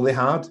that all they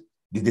had?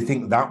 Did they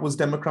think that was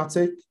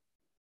democratic?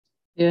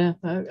 Yeah,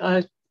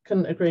 I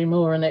couldn't agree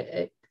more, and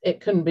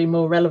it couldn't be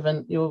more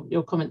relevant,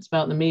 your comments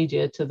about the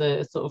media, to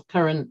the sort of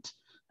current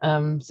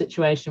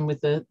situation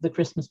with the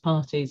Christmas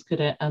parties, could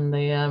it? And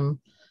the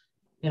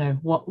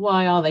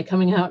why are they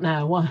coming out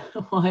now?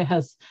 Why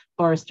has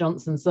Boris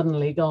Johnson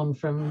suddenly gone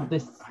from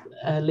this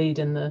lead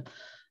in the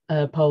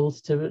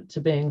polls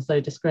to being so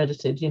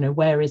discredited?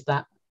 Where is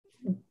that?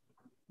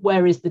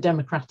 Where is the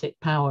democratic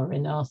power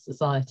in our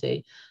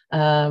society?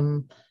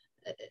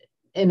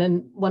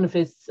 In one of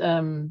his,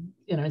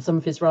 in some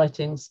of his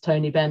writings,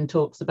 Tony Benn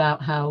talks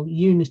about how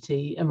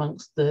unity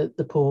amongst the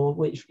poor,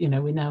 which we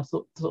now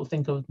sort of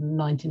think of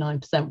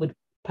 99%, would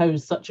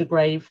pose such a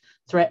grave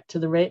threat to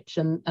the rich,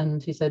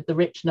 and he said the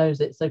rich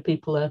knows it, so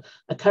people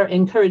are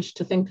encouraged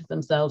to think of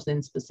themselves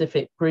in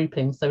specific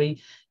groupings. So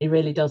he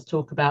really does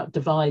talk about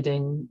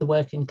dividing the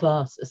working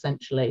class,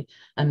 essentially,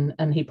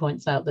 and he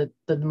points out that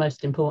the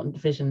most important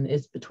division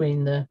is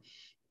between the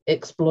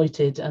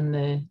exploited and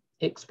the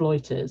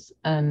exploiters.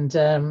 And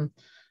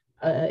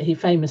he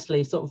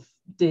famously sort of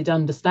did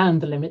understand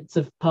the limits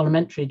of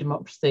parliamentary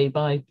democracy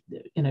by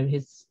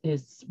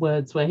his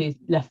words, where he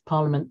left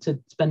Parliament to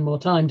spend more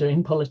time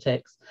doing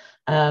politics,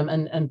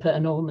 and put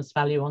enormous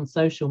value on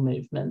social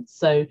movements.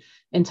 So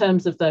in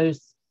terms of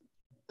those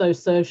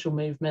social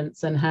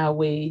movements and how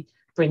we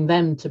bring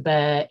them to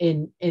bear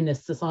in a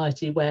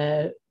society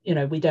where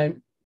we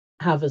don't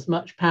have as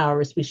much power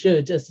as we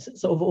should as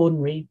sort of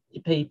ordinary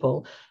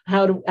people,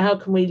 how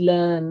can we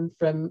learn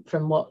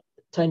from what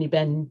Tony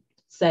Benn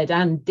said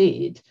and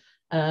did,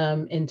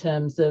 in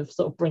terms of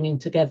sort of bringing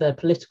together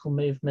political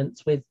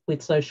movements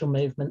with social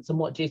movements? And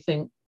what do you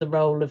think the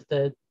role of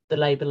the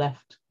Labour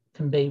left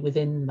can be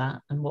within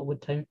that, and what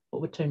would Tony?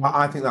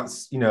 I think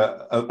that's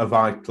a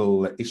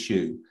vital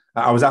issue.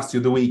 I was asked the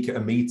other week at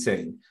a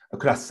meeting,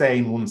 could I say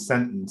in one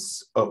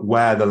sentence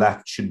where the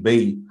left should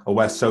be or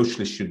where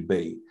socialists should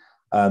be?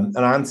 And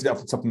I answered it off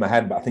the top of my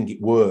head, but I think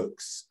it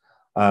works.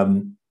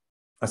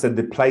 I said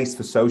the place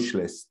for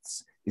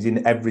socialists is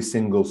in every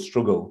single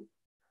struggle,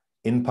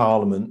 in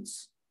Parliament,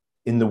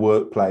 in the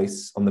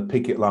workplace, on the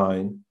picket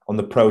line, on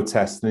the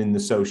protest, and in the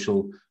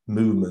social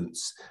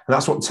movements. And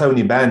that's what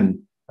Tony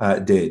Benn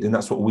did, and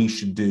that's what we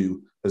should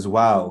do as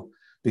well,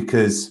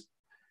 because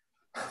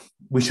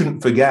we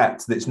shouldn't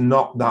forget that it's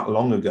not that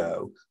long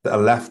ago that a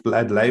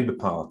left-led Labour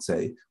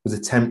Party was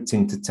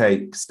attempting to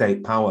take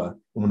state power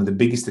in one of the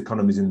biggest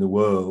economies in the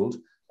world,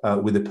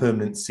 with a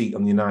permanent seat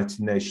on the United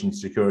Nations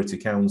Security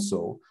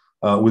Council,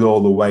 with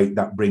all the weight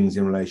that brings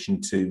in relation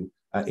to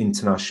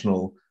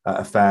international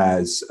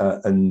affairs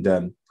and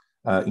the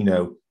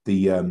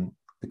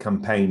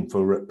campaign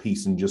for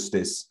peace and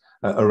justice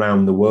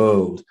around the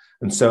world.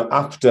 And so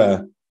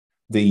after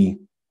the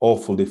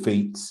awful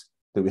defeats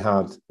that we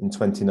had in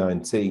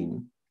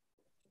 2019,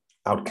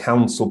 I would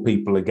counsel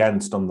people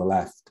against on the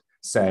left,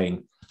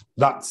 saying,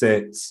 that's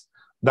it.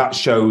 That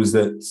shows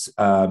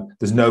that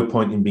there's no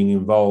point in being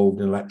involved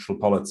in electoral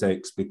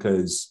politics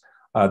because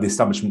the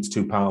establishment's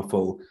too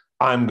powerful.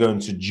 I'm going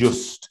to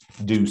just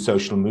do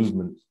social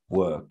movement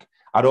work.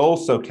 I'd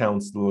also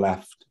counsel the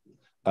left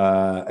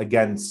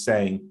against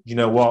saying, you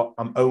know what,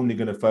 I'm only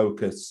going to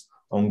focus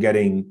on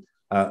getting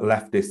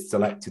leftists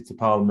elected to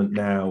Parliament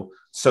now.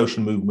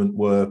 Social movement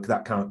work,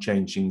 that can't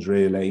change things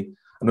really.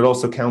 And I'd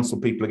also counsel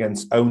people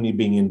against only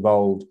being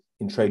involved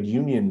in trade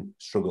union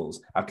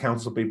struggles. I'd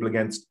counsel people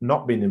against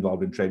not being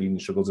involved in trade union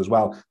struggles as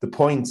well. The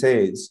point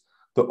is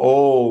that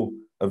all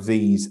of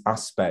these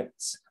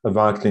aspects are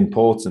vitally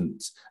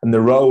important. And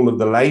the role of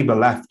the Labour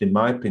left, in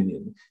my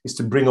opinion, is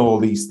to bring all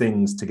these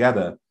things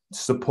together, to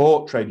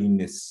support trade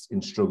unionists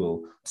in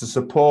struggle, to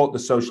support the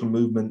social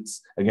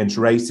movements against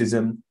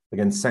racism,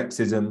 against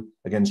sexism,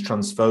 against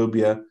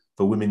transphobia,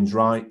 for women's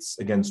rights,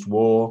 against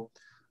war.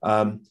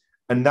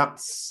 And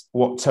that's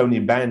what Tony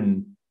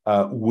Benn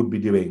would be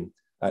doing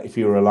if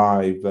he were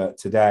alive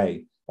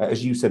today.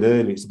 As you said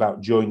earlier, it's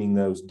about joining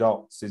those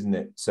dots, isn't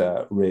it,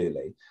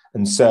 really?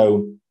 And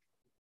so,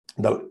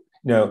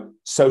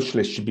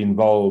 socialists should be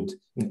involved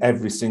in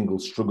every single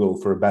struggle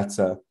for a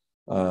better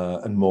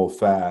and more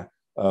fair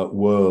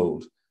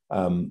world.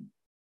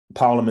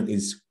 Parliament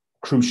is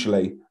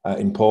crucially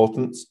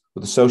important,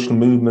 but the social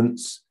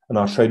movements and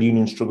our trade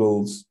union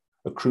struggles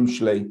are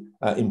crucially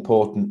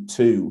important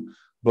too.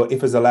 But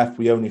if as a left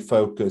we only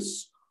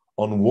focus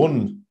on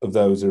one of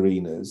those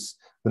arenas,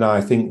 then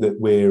I think that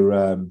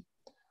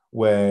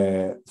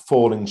we're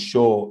falling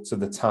short of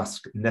the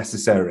task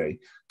necessary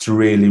to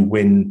really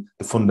win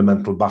the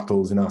fundamental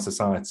battles in our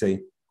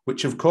society,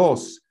 which of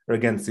course are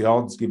against the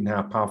odds given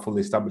how powerful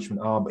the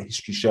establishment are, but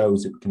history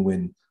shows it can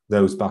win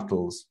those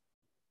battles.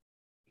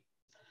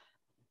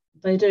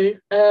 They do.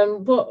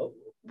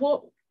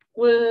 What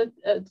were,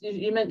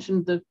 you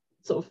mentioned the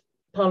sort of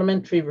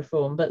parliamentary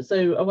reform, but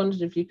so I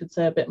wondered if you could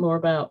say a bit more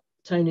about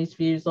Tony's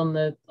views on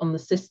the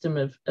system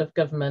of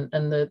government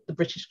and the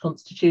British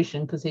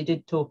Constitution, because he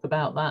did talk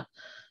about that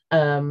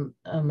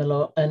a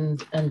lot,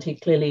 and he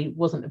clearly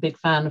wasn't a big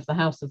fan of the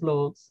House of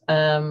Lords.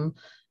 And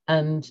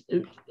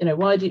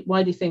why do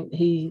you think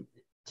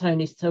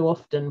Tony so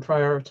often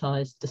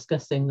prioritised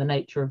discussing the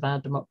nature of our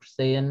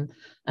democracy, and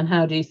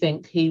how do you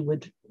think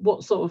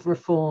what sort of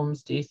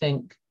reforms do you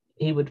think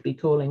he would be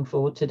calling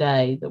for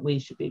today that we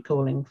should be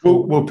calling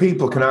for? Well,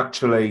 people can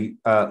actually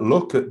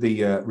look at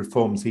the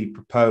reforms he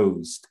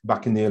proposed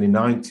back in the early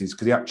 90s,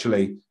 because he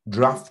actually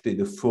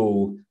drafted a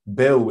full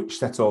bill which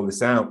set all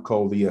this out,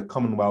 called the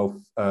Commonwealth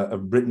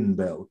of Britain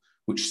Bill,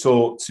 which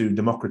sought to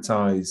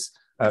democratise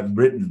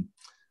Britain.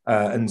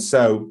 And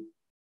so,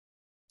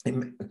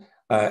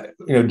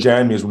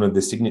 Jeremy is one of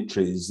the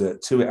signatories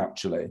to it,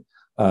 actually,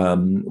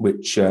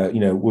 which,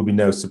 will be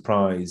no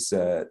surprise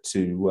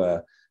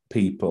to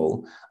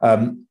people.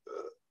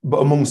 But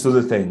amongst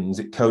other things,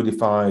 it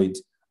codified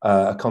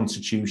a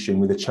constitution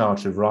with a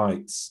Charter of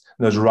Rights.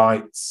 And those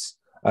rights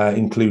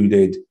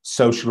included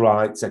social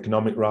rights,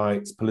 economic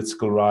rights,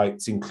 political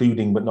rights,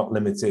 including but not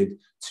limited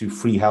to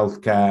free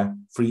healthcare,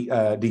 free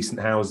decent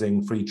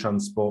housing, free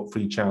transport,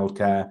 free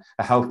childcare,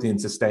 a healthy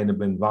and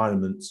sustainable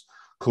environment,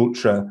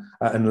 culture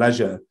and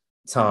leisure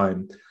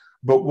time.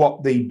 But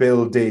what the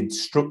bill did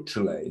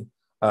structurally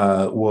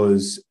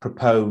was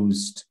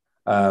proposed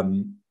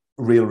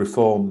real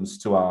reforms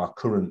to our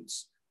current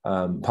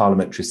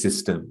parliamentary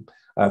system.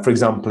 For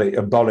example, it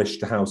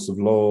abolished the House of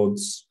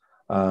Lords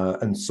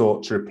and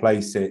sought to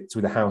replace it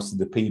with the House of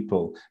the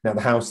People. Now,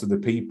 the House of the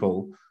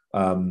People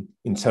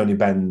in Tony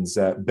Benn's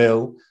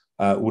bill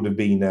would have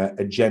been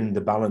a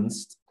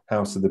gender-balanced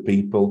House of the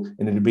People,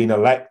 and it had been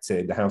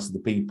elected, the House of the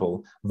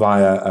People,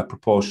 via a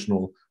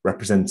proportional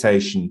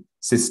representation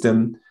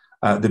system.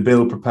 The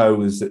bill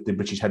proposed that the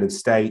British head of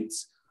state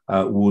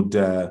would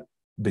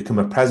become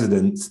a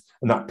president,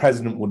 and that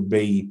president would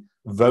be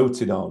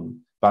voted on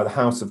by the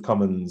House of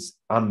Commons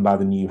and by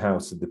the new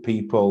House of the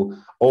People.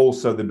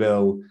 Also, the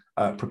bill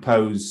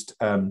proposed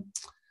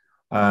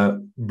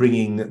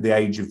bringing the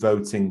age of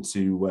voting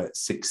to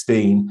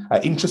 16.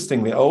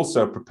 Interestingly, it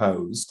also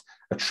proposed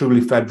a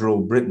truly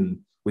federal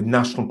Britain with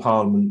national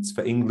parliaments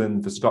for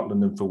England, for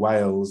Scotland and for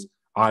Wales,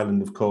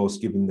 Ireland, of course,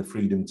 given the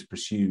freedom to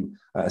pursue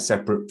a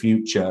separate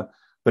future.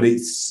 But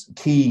it's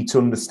key to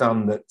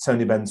understand that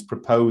Tony Benn's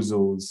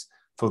proposals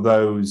for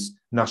those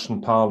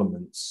national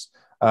parliaments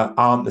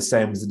aren't the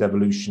same as the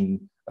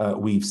devolution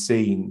we've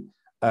seen.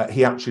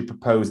 He actually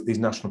proposed that these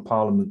national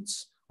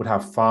parliaments would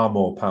have far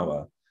more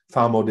power,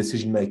 far more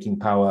decision-making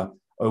power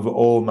over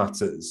all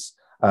matters,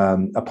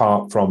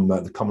 apart from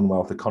the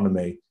Commonwealth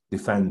economy,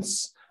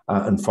 defence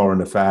and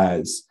foreign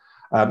affairs.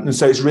 And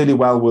so it's really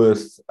well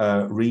worth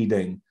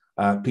reading.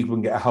 People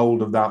can get a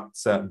hold of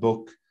that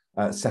book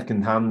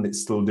secondhand.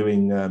 It's still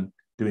doing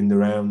the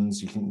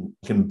rounds. You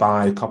can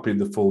buy a copy of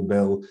the full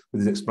bill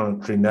with its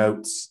explanatory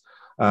notes.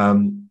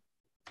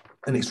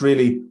 And it's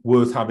really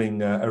worth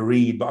having a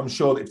read. But I'm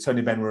sure that if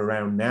Tony Benn were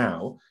around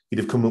now, he'd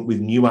have come up with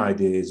new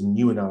ideas and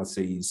new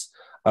analyses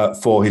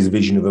for his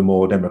vision of a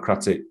more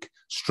democratic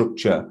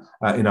structure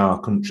in our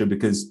country,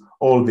 because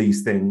all of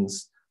these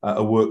things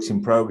are works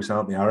in progress,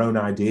 aren't they? Our own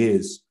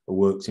ideas are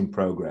works in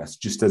progress,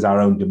 just as our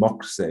own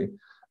democracy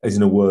is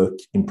in a work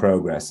in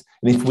progress.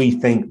 And if we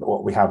think that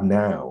what we have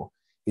now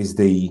is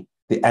the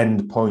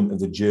end point of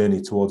the journey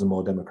towards a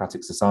more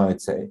democratic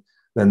society,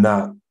 then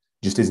that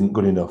just isn't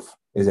good enough,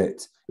 is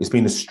it? It's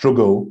been a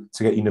struggle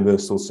to get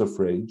universal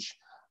suffrage,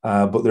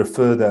 but there are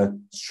further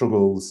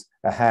struggles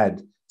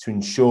ahead to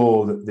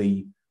ensure that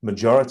the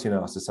majority in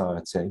our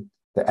society,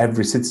 that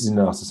every citizen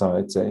in our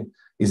society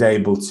is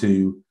able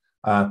to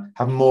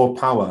have more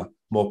power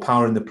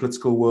in the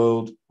political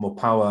world, more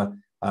power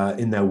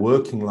in their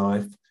working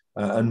life,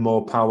 and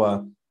more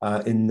power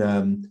in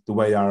the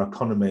way our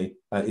economy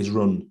is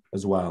run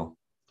as well.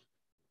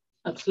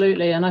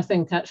 Absolutely. And I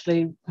think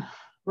actually,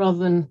 rather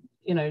than,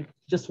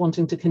 just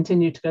wanting to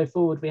continue to go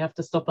forward, we have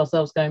to stop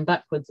ourselves going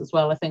backwards as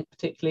well. I think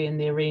particularly in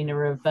the arena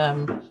of,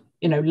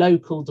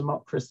 local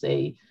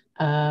democracy,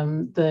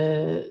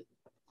 the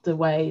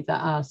way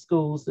that our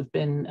schools have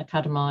been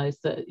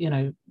academised, that,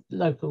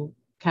 local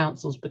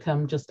councils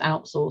become just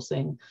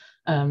outsourcing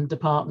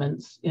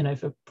departments,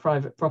 for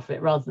private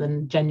profit, rather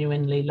than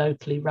genuinely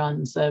locally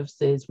run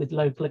services with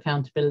local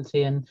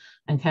accountability and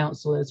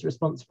councillors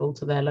responsible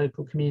to their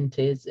local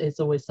communities is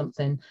always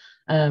something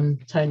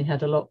Tony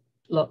had a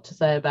lot to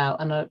say about.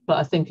 But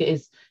I think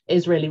it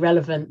is really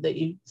relevant that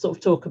you sort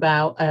of talk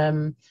about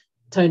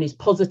Tony's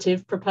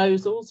positive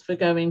proposals for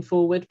going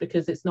forward,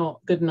 because it's not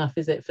good enough,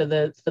 is it, for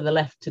the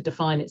left to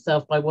define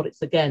itself by what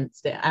it's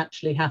against. It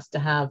actually has to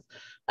have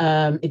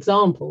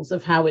examples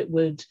of how it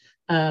would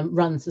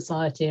run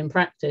society in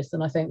practice.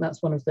 And I think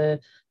that's one of the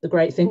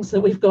great things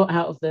that we've got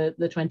out of the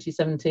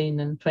 2017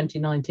 and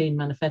 2019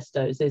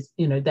 manifestos is,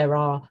 there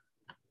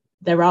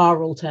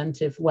are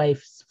alternative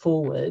ways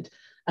forward.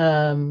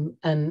 And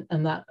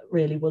that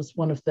really was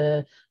one of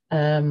the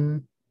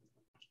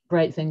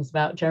great things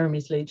about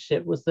Jeremy's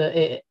leadership, was that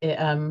it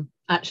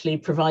actually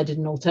provided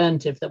an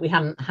alternative that we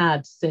hadn't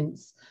had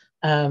since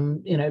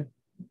Bennism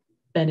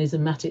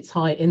at its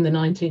height in the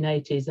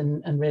 1980s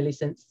and really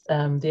since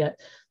the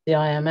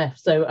IMF.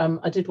 So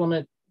I did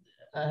want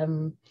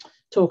to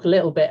talk a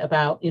little bit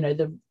about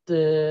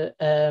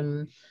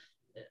the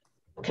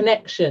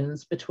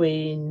connections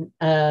between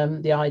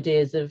the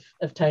ideas of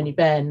Tony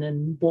Benn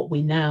and what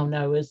we now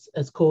know as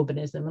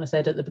Corbynism. And I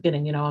said at the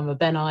beginning, I'm a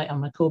Bennite,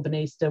 I'm a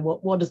Corbynista.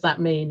 What does that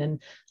mean,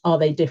 and are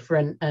they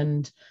different,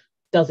 and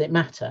does it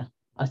matter,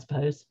 I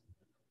suppose?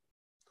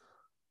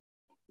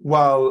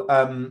 Well,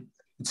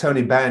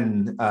 Tony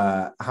Benn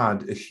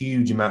had a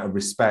huge amount of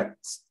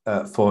respect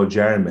for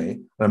Jeremy,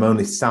 and I'm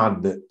only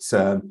sad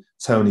that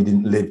Tony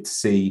didn't live to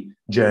see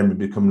Jeremy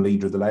become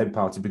leader of the Labour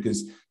Party,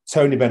 because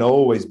Tony Benn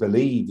always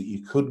believed that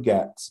you could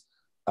get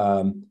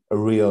a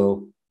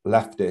real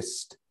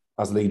leftist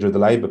as leader of the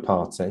Labour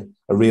Party,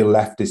 a real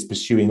leftist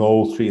pursuing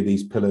all three of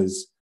these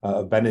pillars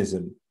of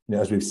Bennism.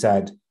 As we've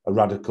said, a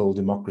radical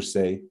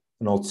democracy,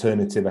 an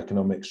alternative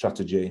economic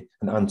strategy,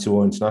 and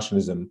anti-war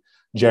internationalism.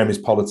 Jeremy's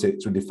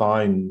politics were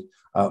defined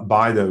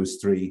by those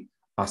three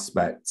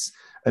aspects.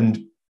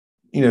 And,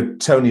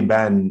 Tony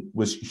Benn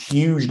was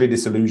hugely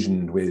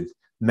disillusioned with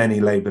many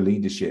Labour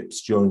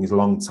leaderships during his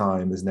long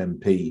time as an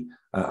MP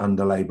and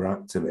a Labour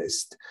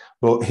activist.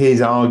 But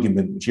his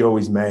argument, which he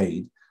always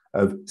made,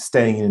 of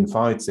staying in and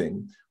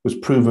fighting, was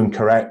proven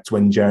correct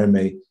when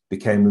Jeremy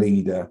became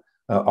leader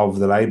of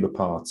the Labour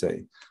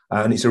Party.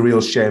 And it's a real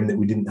shame that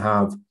we didn't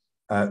have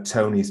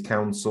Tony's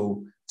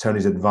counsel,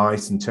 Tony's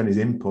advice and Tony's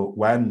input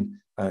when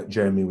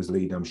Jeremy was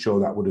leader. I'm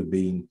sure that would have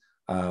been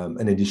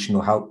an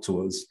additional help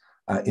to us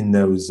in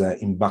those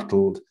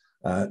embattled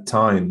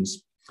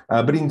times.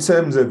 But in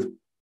terms of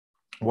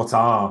what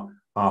are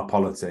our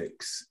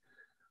politics,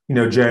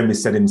 Jeremy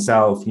said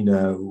himself,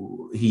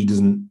 he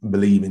doesn't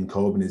believe in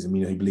Corbynism,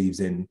 he believes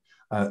in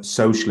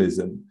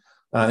socialism.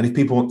 And if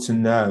people want to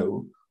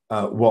know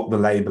what the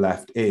Labour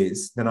left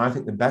is, then I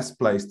think the best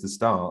place to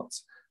start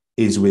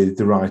is with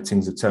the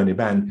writings of Tony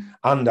Benn.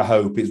 And I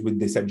hope it's with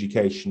this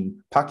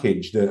education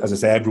package that, as I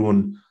say,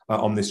 everyone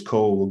on this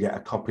call will get a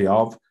copy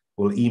of.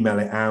 We'll email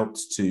it out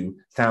to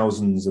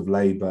thousands of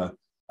Labour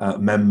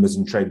members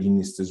and trade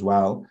unionists as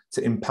well,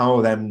 to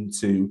empower them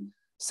to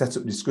set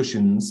up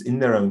discussions in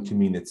their own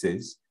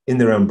communities, in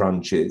their own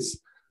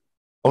branches,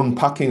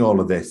 unpacking all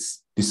of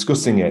this,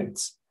 discussing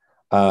it,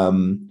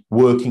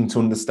 working to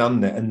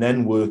understand it, and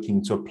then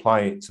working to apply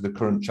it to the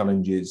current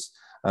challenges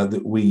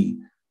that we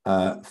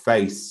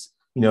face.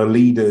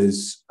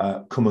 Leaders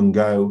come and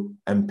go,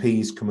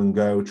 MPs come and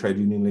go, trade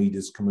union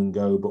leaders come and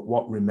go, but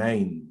what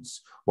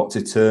remains, what's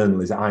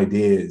eternal, is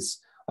ideas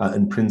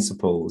and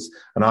principles.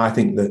 And I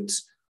think that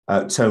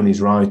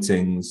Tony's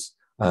writings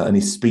and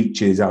his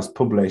speeches as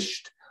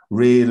published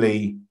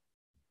really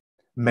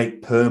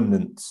make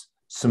permanent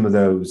some of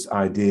those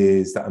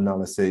ideas, that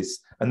analysis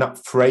and that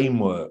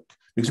framework,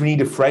 because we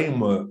need a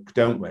framework,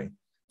 don't we,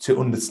 to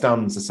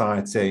understand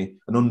society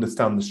and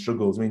understand the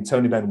struggles. I mean,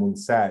 Tony Benn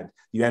once said,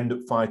 you end up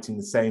fighting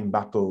the same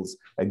battles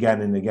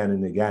again and again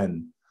and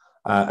again.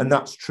 And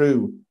that's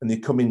true, and they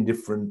come in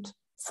different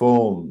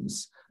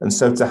forms. And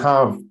so to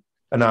have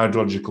an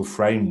ideological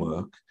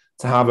framework,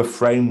 to have a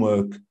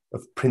framework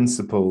of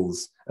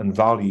principles and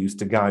values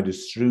to guide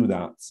us through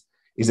that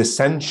is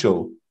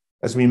essential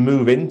as we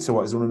move into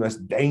what is one of the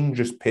most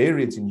dangerous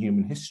periods in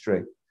human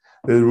history.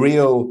 The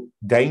real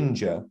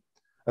danger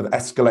of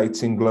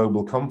escalating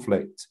global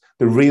conflict,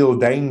 the real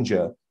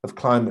danger of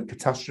climate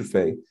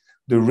catastrophe,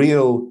 the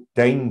real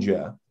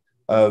danger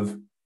of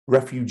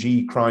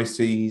refugee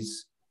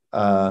crises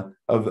on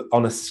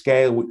a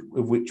scale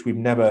of which we've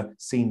never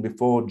seen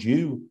before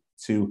due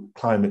to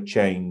climate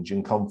change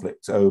and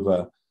conflict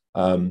over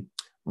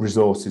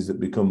resources that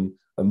become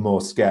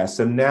more scarce.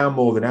 So now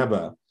more than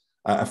ever,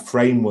 a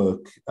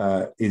framework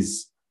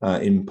is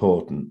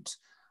important.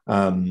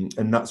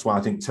 And that's why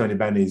I think Tony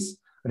Benn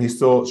and his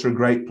thoughts are a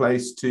great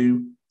place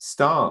to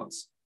start.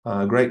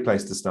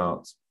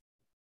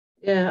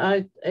 Yeah,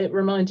 it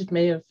reminded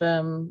me of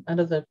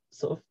another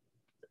sort of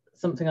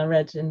something I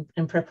read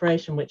in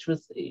preparation, which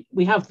was,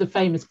 we have the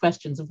famous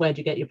questions of where do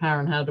you get your power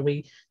and how do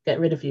we get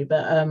rid of you?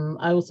 But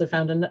I also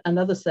found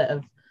another set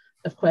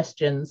of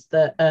questions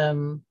that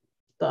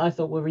I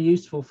thought were a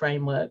useful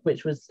framework,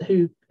 which was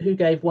who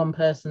gave one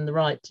person the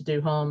right to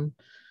do harm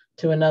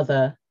to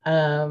another?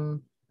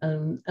 And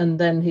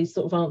then he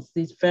sort of answered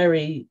these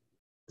very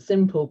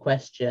simple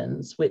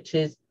questions, which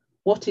is,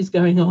 what is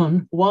going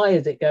on? Why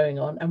is it going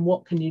on? And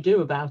what can you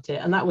do about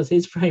it? And that was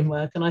his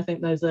framework. And I think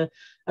those are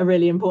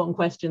really important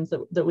questions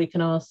that we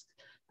can ask,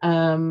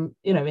 in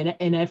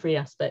every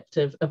aspect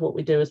of what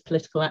we do as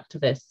political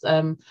activists.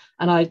 And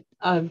I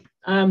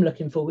am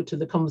looking forward to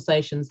the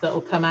conversations that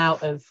will come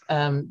out of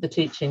the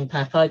teaching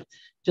pack. I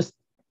just,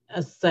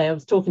 as I say, I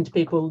was talking to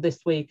people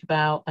this week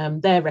about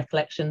their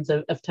recollections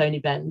of Tony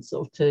Benn,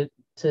 sort of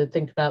to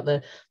think about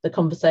the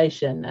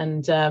conversation,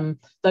 and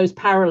those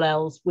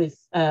parallels with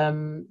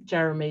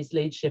Jeremy's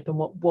leadership and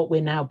what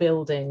we're now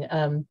building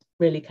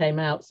really came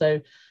out. So,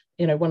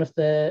 one of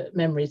the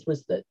memories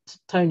was that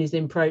Tony's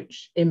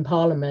approach in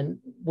Parliament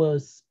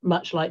was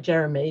much like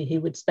Jeremy. He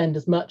would spend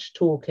as much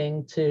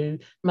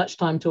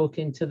time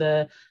talking to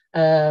the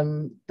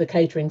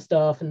catering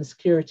staff and the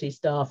security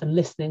staff and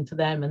listening to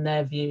them and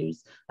their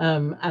views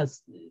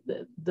as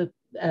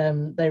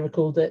they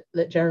recall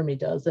that Jeremy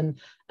does,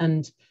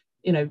 and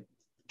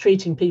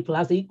treating people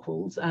as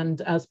equals and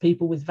as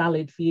people with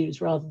valid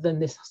views rather than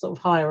this sort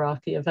of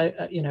hierarchy of only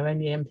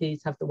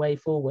MPs have the way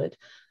forward.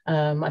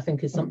 I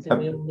think is something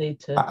we all need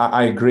to.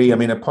 I agree. I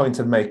mean, a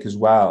point I'd make as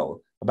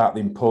well about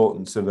the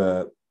importance of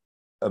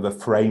a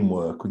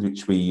framework with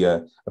which we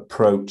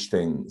approach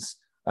things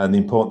and the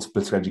importance of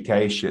political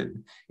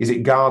education is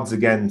it guards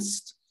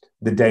against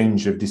the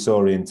danger of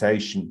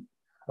disorientation.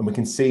 And we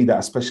can see that,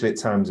 especially at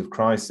times of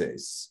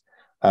crisis,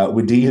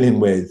 we're dealing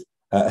with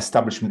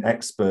establishment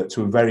experts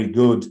who are very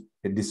good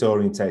at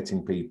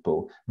disorientating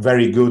people,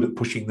 very good at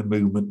pushing the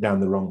movement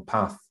down the wrong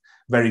path,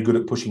 very good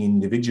at pushing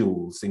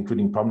individuals,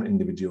 including prominent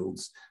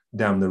individuals,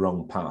 down the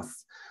wrong path.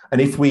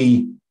 And if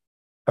we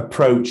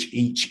approach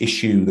each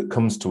issue that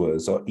comes to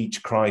us or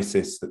each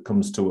crisis that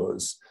comes to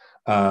us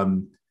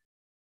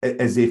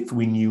as if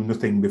we knew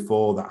nothing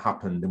before that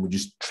happened and we're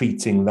just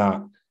treating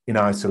that in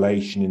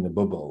isolation in the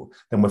bubble,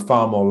 then we're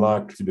far more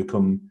likely to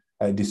become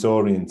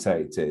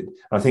disorientated.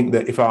 I think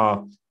that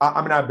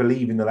I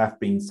believe in the left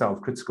being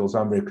self-critical, so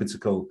I'm very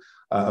critical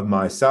of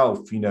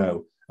myself, and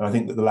I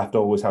think that the left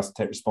always has to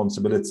take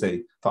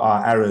responsibility for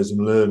our errors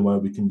and learn where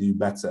we can do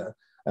better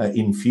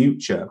in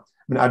future. I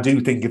mean, I do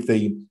think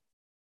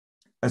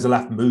as a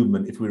left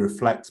movement, if we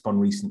reflect upon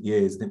recent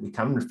years, I think we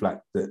can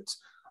reflect that,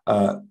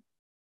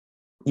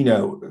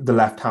 the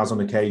left has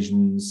on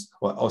occasions,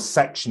 or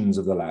sections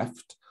of the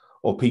left,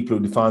 or people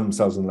who define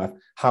themselves on the left,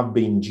 have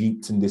been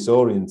duped and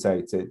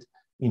disorientated,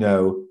 and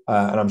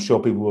I'm sure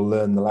people will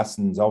learn the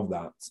lessons of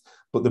that.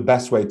 But the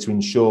best way to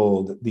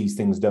ensure that these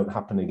things don't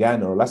happen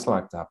again or are less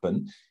likely to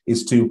happen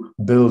is to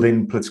build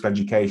in political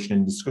education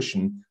and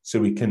discussion so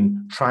we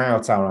can try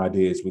out our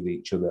ideas with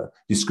each other,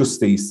 discuss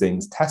these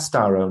things, test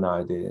our own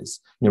ideas,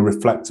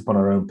 reflect upon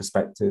our own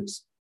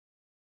perspectives.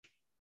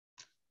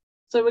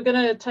 So we're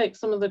going to take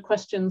some of the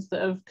questions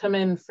that have come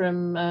in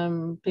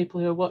from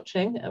people who are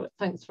watching.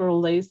 Thanks for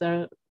all these.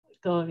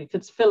 God, you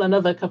could fill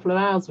another couple of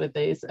hours with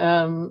these.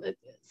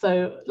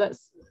 So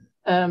let's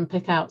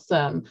pick out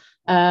some.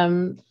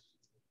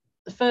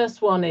 The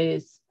first one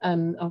is,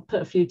 and I'll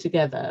put a few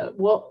together.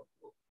 What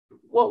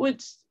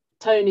would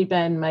Tony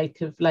Benn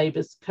make of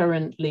Labour's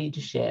current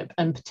leadership,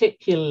 and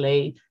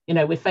particularly,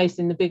 we're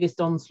facing the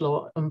biggest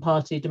onslaught on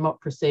party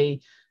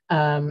democracy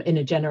in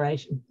a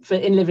generation,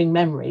 in living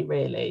memory,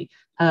 really.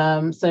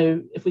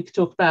 So if we could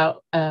talk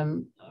about,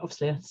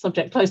 obviously a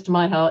subject close to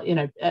my heart,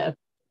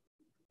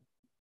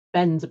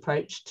 Benn's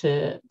approach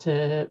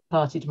to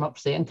party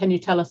democracy. And can you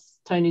tell us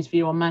Tony's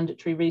view on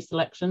mandatory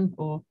reselection,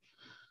 or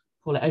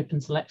call it open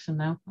selection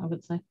now, I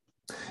would say?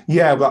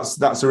 Yeah,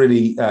 that's a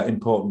really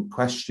important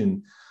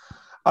question.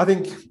 I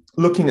think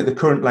looking at the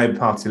current Labour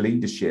Party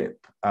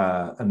leadership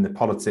and the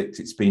politics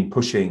it's been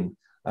pushing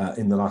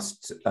in the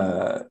last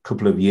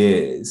couple of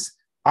years,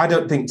 I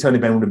don't think Tony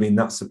Benn would have been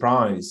that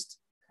surprised.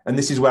 And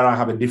this is where I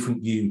have a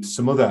different view to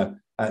some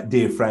other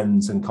dear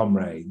friends and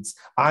comrades.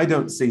 I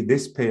don't see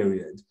this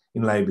period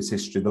in Labour's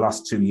history, the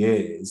last 2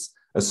 years,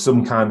 as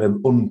some kind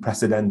of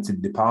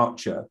unprecedented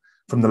departure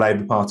from the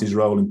Labour Party's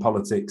role in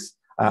politics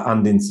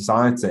and in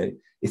society.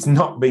 It's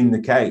not been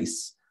the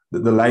case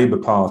that the Labour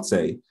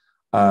Party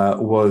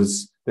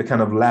was the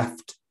kind of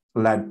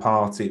left-led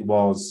party it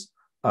was,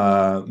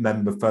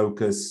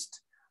 member-focused,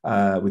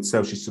 with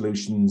social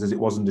solutions as it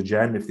was under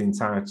Jeremy for the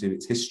entirety of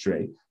its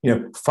history.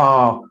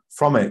 Far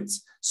from it.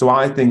 So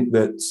I think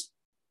that,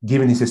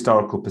 given his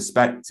historical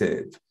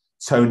perspective,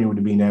 Tony would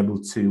have been able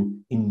to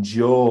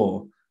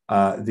endure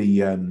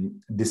the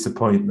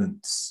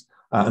disappointments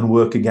and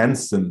work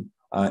against them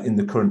in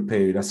the current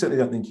period. I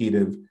certainly don't think he'd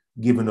have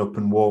given up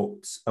and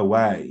walked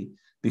away,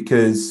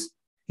 because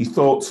he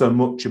thought so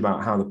much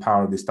about how the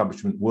power of the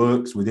establishment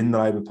works within the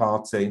Labour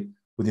Party,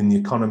 within the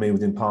economy,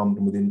 within Parliament,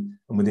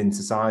 and within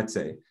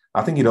society.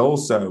 I think it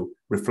also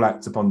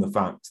reflects upon the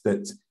fact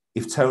that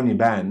if Tony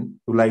Benn,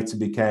 who later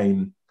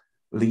became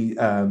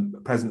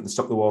president of the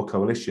Stop the War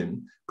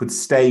Coalition, could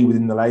stay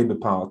within the Labour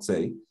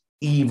Party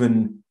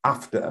even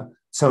after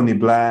Tony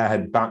Blair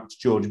had backed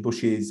George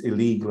Bush's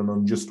illegal and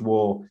unjust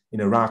war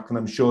in Iraq, and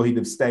I'm sure he'd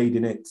have stayed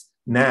in it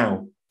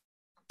now.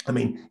 I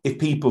mean, if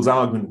people's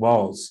argument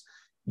was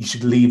you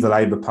should leave the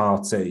Labour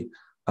Party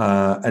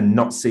and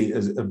not see it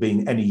as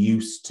being any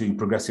use to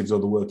progressives or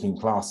the working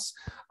class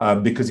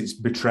because it's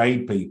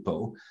betrayed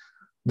people,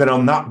 then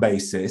on that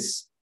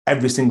basis,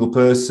 every single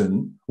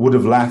person would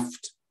have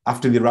left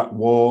after the Iraq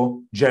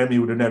war. Jeremy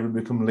would have never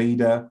become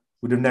leader,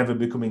 would have never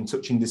become in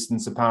touching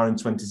distance of power in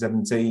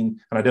 2017,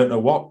 and I don't know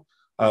what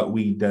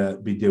we'd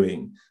be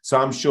doing. So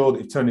I'm sure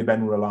that if Tony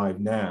Benn were alive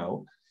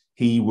now,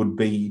 he would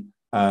be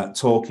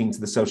talking to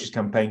the Socialist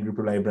Campaign Group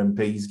of Labour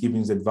MPs, giving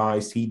his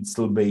advice. He'd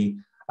still be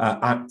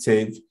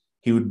active.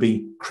 He would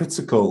be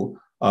critical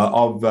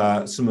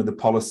of some of the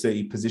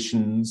policy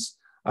positions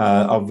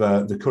of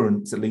the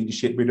current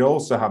leadership, but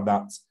also have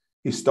that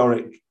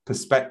historic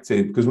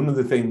perspective, because one of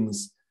the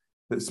things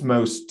that's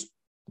most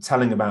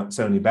telling about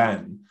Tony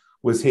Benn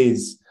was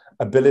his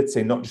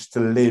ability not just to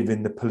live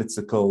in the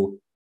political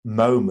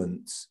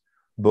moment,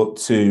 but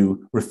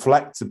to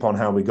reflect upon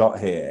how we got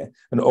here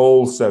and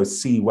also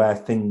see where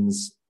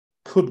things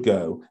could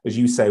go. As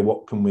you say,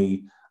 what can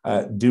we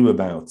do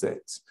about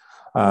it?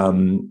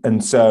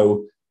 And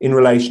so in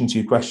relation to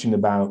your question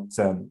about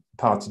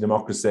party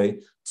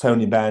democracy,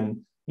 Tony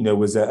Benn,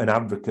 was an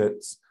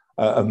advocate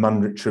of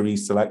mandatory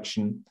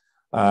selection.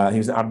 He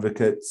was an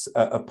advocate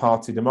of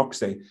party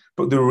democracy.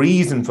 But the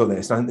reason for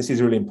this, I think this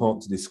is really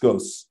important to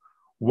discuss,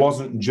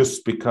 wasn't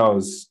just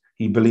because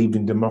he believed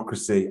in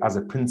democracy as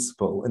a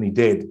principle, and he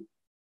did.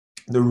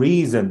 The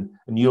reason,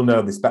 and you'll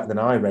know this better than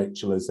I,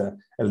 Rachel, as a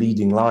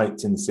leading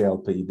light in the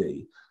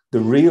CLPD, the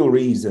real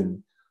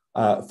reason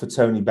for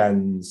Tony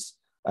Benn's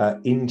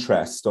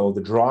interest, or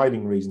the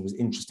driving reason, was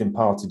interest in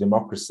party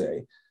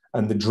democracy,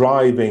 and the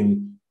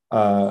driving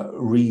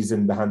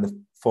reason behind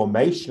the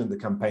formation of the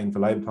Campaign for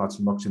Labour Party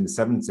Democracy in the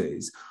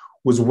 70s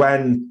was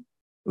when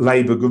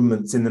Labour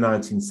governments in the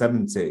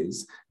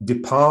 1970s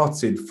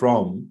departed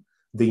from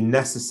the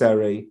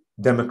necessary,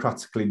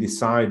 democratically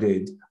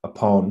decided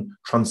upon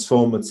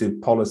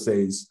transformative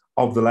policies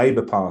of the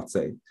Labour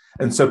Party.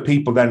 And so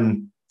people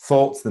then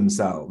thought to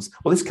themselves,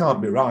 well, this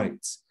can't be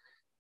right.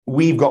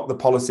 We've got the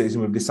policies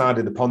and we've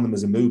decided upon them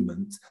as a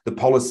movement, the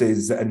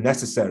policies that are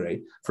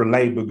necessary for a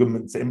Labour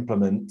government to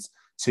implement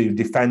to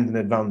defend and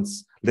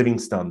advance living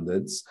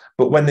standards.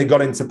 But when they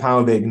got into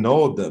power, they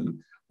ignored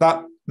them.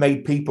 That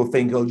made people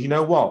think, oh, you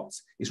know what?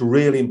 It's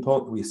really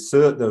important that we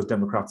assert those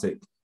democratic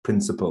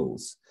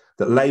principles,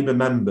 that Labour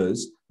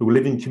members who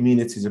live in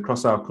communities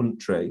across our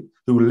country,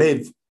 who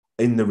live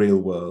in the real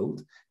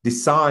world,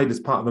 decide as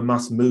part of a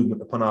mass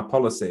movement upon our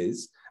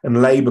policies,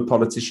 and Labour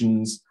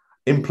politicians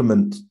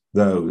implement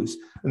those.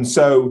 And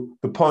so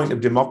the point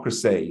of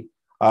democracy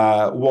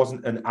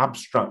wasn't an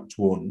abstract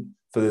one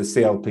for the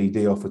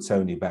CLPD or for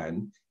Tony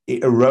Benn.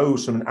 It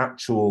arose from an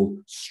actual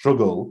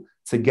struggle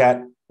to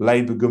get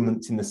Labour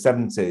governments in the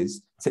 70s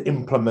to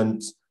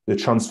implement the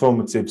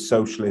transformative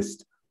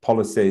socialist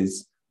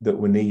policies that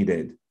were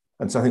needed.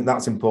 And so I think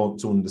that's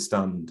important to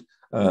understand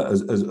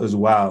as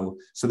well,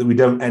 so that we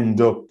don't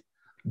end up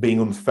being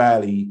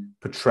unfairly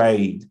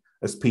portrayed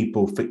as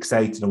people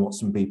fixated on what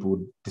some people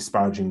would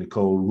disparagingly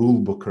call rule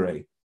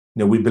bookery.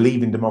 We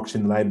believe in democracy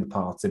in the Labour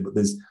Party, but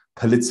there's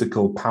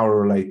political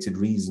power-related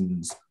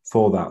reasons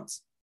for that.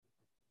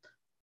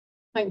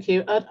 Thank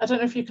you. I don't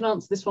know if you can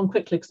answer this one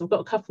quickly, because I've got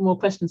a couple more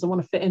questions I want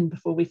to fit in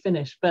before we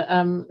finish. But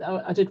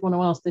I did want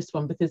to ask this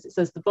one, because it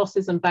says the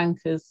bosses and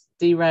bankers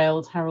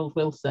derailed Harold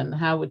Wilson.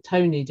 How would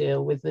Tony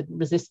deal with the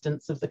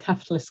resistance of the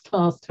capitalist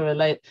class to a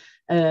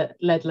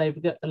led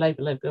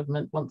Labour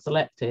government once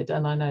elected?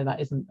 And I know that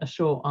isn't a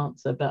short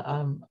answer, but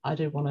I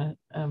do want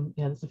to,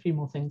 there's a few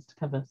more things to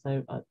cover.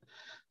 So I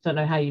don't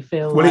know how you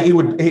feel. Well,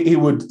 he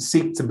would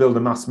seek to build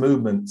a mass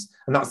movement,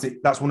 and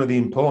that's one of the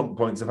important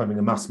points of having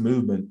a mass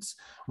movement.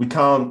 We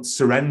can't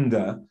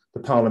surrender the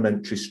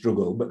parliamentary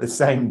struggle, but at the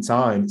same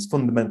time, it's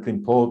fundamentally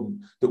important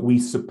that we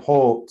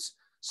support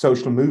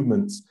social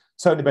movements.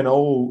 Tony Benn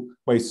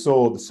always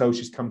saw the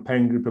Socialist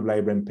Campaign Group of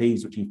Labour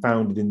MPs, which he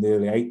founded in the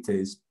early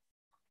 80s,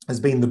 as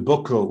being the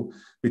buckle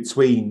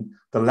between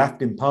the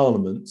left in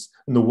Parliament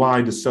and the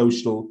wider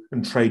social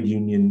and trade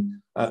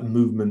union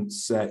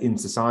movements in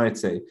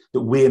society,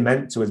 that we're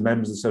meant to, as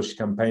members of the Social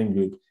Campaign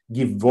Group,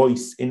 give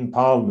voice in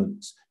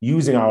Parliament,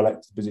 using our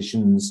elected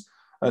positions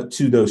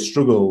to those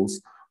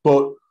struggles.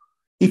 But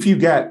if you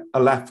get a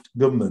left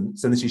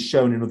government, and this is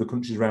shown in other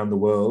countries around the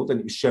world, and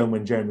it was shown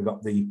when Jeremy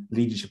got the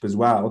leadership as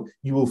well,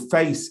 you will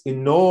face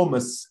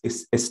enormous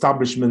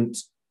establishment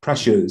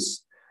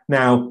pressures.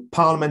 Now,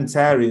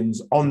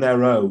 parliamentarians on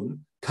their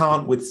own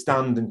can't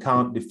withstand and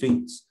can't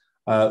defeat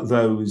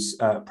those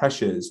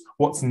pressures.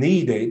 What's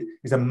needed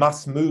is a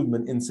mass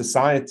movement in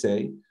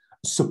society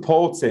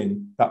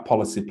supporting that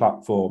policy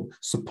platform,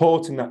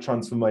 supporting that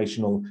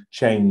transformational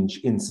change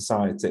in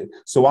society.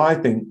 So I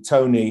think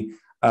Tony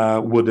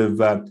would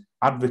have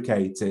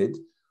advocated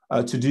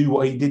to do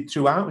what he did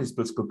throughout his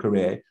political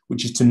career,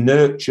 which is to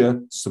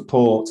nurture,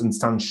 support, and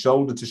stand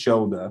shoulder to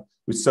shoulder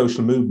with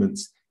social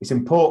movements. It's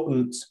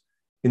important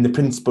in the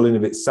principle in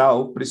of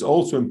itself, but it's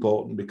also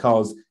important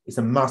because it's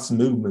a mass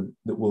movement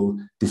that will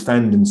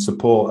defend and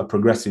support a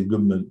progressive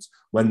government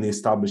when the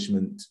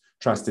establishment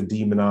tries to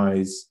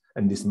demonise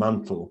and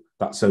dismantle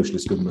that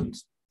socialist government.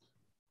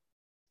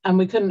 And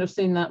we couldn't have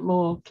seen that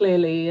more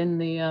clearly in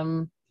the,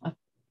 I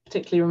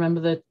particularly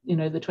remember the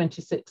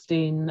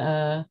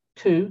 2016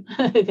 coup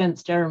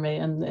against Jeremy,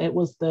 and it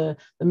was the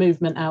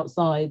movement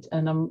outside.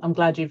 And I'm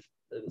glad you've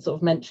sort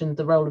of mentioned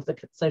the role of the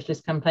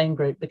Socialist Campaign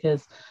Group,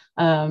 because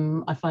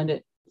I find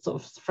it sort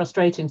of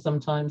frustrating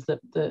sometimes that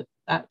the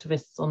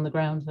activists on the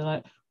ground are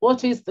like,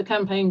 what is the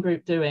campaign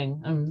group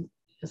doing? And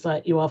it's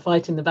like, you are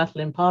fighting the battle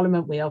in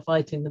Parliament, we are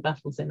fighting the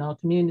battles in our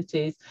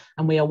communities,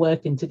 and we are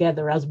working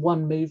together as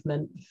one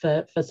movement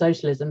for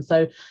socialism.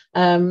 So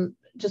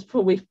just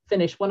before we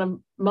finish, one of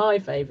my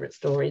favourite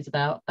stories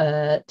about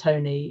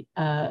Tony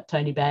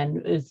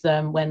Benn is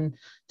when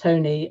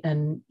Tony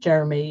and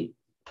Jeremy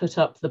put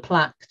up the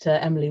plaque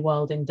to Emily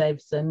Wilding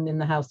Davison in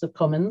the House of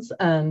Commons,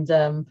 and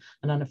an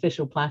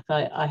unofficial plaque,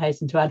 I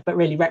hasten to add, but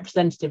really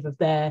representative of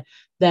their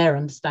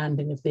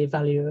understanding of the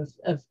value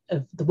of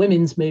the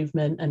women's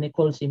movement and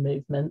equality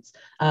movements.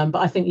 But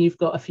I think you've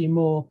got a few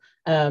more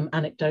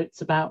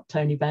anecdotes about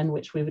Tony Benn,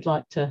 which we would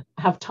like to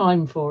have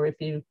time for,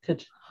 if you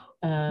could.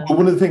 Well,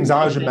 one of the things I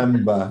always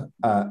remember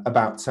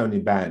about Tony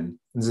Benn,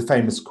 there's a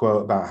famous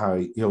quote about how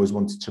he always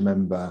wanted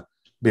to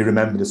be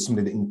remembered as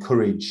somebody that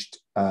encouraged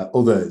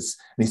others,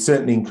 and he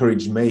certainly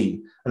encouraged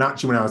me. And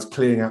actually, when I was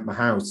clearing out my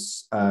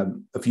house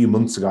a few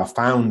months ago, I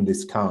found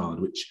this card,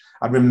 which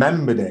I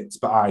remembered it,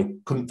 but I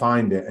couldn't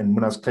find it. And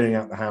when I was clearing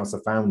out the house, I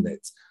found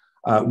it.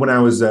 When I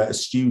was a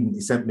student,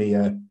 he sent me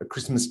a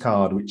Christmas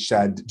card which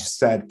just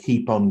said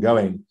 "Keep on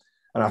going,"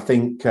 and I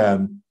think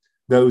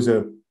those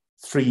are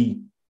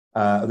three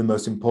of the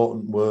most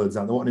important words.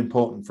 And what an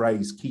important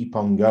phrase! Keep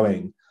on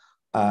going.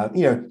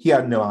 He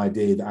had no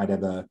idea that I'd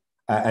ever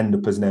end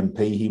up as an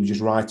MP. He was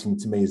just writing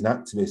to me as an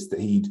activist that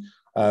he'd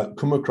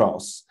come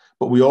across.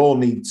 But we all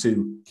need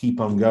to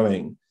keep on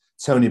going.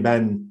 Tony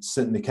Benn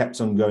certainly kept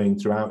on going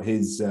throughout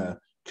his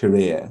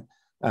career,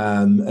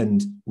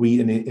 and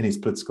in his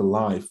political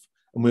life.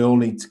 And we all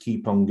need to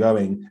keep on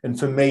going. And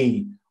for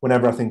me,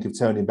 whenever I think of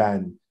Tony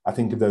Benn, I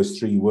think of those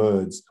three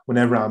words.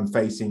 Whenever I'm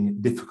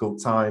facing difficult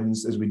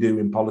times, as we do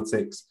in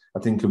politics,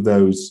 I think of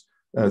those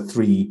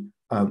three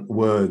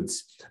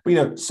words.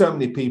 But, so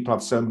many people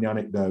have so many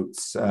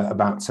anecdotes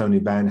about Tony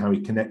Benn, how he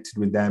connected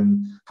with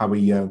them, how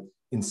he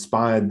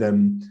inspired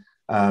them.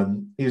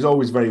 He was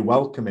always very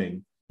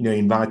welcoming. He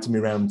invited me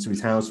around to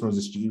his house when I was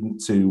a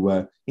student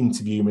to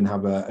interview him and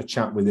have a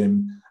chat with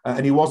him.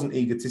 And he wasn't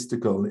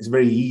egotistical. And it's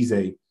very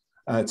easy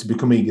to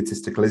become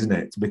egotistical, isn't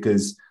it?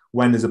 Because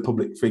when, as a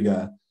public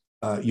figure,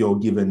 you're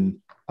given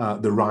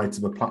the right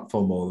of a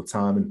platform all the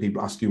time and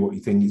people ask you what you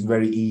think, it's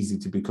very easy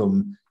to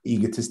become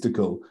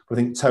egotistical. But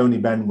I think Tony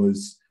Benn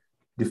was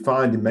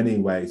defined in many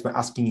ways by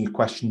asking you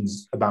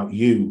questions about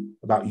you,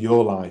 about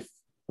your life,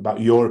 about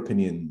your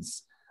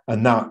opinions.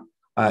 And that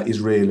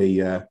is really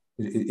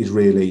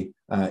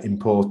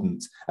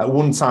important. At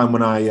one time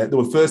when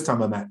the first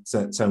time I met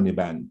Tony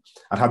Benn,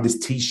 I'd had this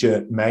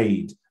T-shirt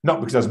made, not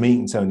because I was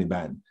meeting Tony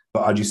Benn,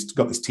 but I just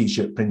got this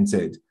T-shirt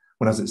printed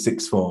when I was at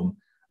sixth form.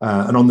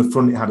 And on the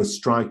front, it had a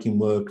striking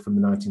work from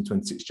the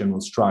 1926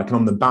 general strike. And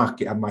on the back,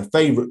 it had my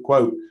favourite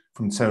quote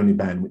from Tony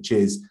Benn, which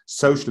is,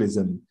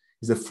 "Socialism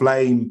is a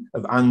flame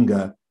of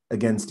anger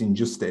against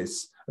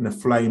injustice and a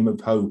flame of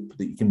hope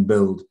that you can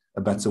build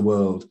a better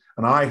world."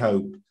 And I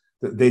hope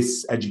that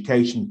this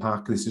education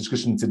pack, this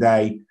discussion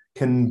today,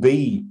 can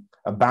be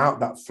about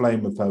that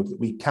flame of hope, that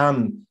we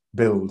can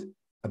build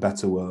a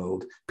better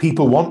world.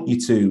 People want you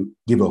to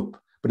give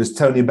up. But as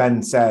Tony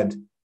Benn said,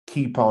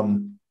 keep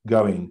on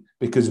going,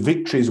 because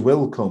victories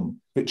will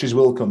come. Victories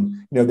will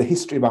come. The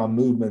history of our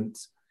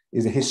movement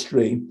is a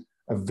history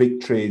of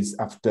victories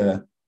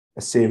after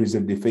a series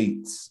of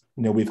defeats.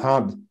 We've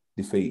had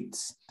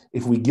defeats.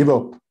 If we give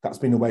up, that's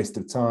been a waste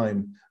of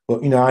time.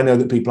 But, I know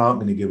that people aren't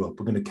going to give up.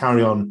 We're going to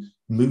carry on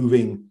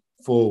moving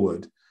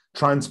forward,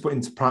 trying to put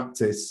into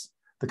practice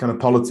the kind of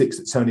politics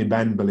that Tony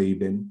Benn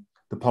believed in,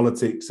 the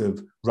politics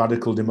of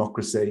radical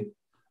democracy,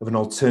 of an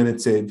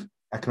alternative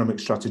economic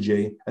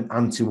strategy and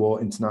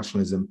anti-war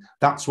internationalism.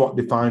 That's what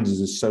defines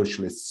us as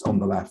socialists on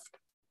the left.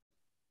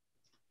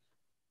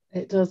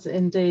 It does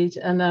indeed.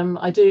 And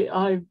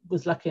I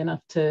was lucky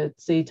enough to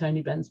see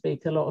Tony Benn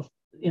speak a lot of,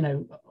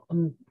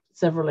 on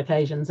several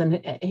occasions.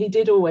 And he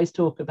did always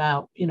talk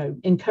about,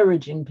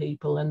 encouraging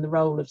people and the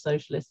role of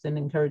socialists in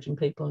encouraging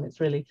people. And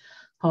it's really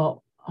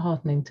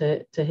heartening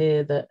to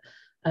hear that,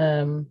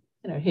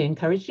 he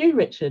encouraged you,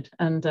 Richard,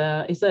 and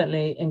he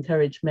certainly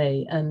encouraged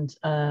me. And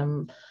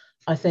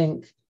I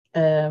think,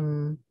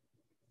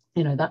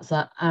 that's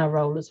our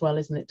role as well,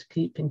 isn't it, to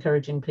keep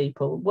encouraging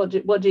people. What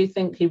do you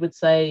think he would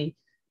say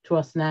to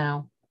us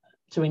now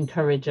to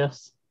encourage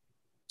us?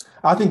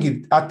 I think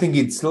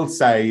he'd still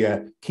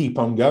say, keep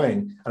on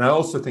going. And I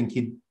also think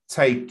he'd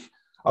take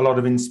a lot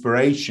of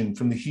inspiration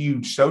from the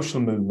huge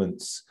social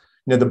movements,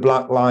 the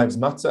Black Lives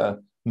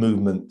Matter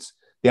movement,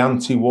 the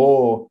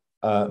anti-war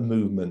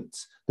movement,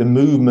 the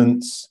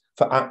movements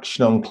for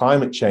action on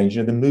climate change,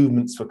 the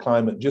movements for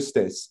climate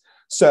justice.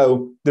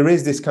 So there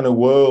is this kind of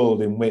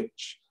world in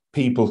which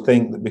people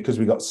think that because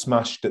we got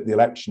smashed at the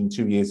election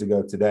 2 years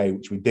ago today,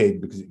 which we did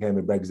because it became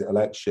a Brexit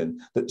election,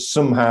 that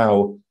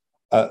somehow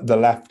the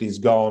left is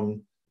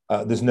gone,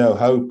 there's no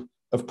hope.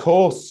 Of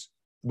course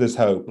there's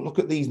hope. Look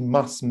at these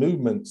mass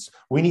movements.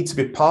 We need to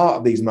be part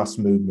of these mass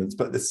movements,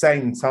 but at the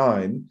same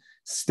time,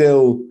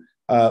 still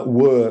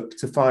work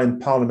to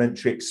find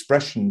parliamentary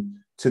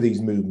expression to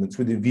these movements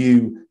with a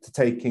view to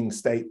taking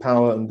state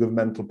power and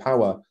governmental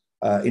power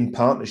in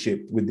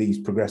partnership with these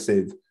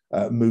progressive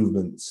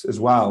movements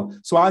as well.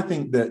 So I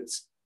think that,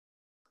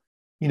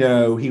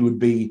 he would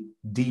be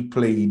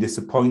deeply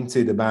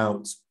disappointed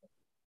about,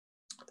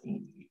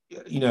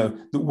 the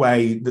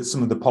way that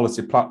some of the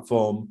policy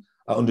platform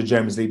under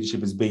Jeremy's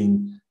leadership has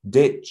been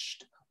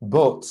ditched.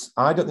 But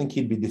I don't think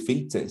he'd be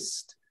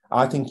defeatist.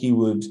 I think he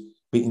would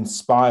be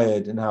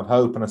inspired and have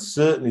hope. And I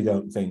certainly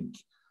don't think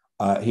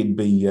he'd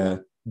be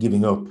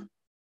giving up.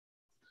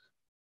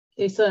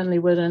 He certainly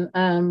wouldn't.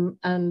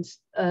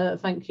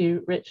 Thank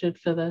you, Richard,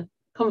 for the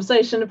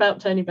conversation about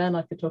Tony Benn.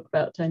 I could talk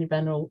about Tony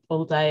Benn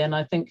all day, and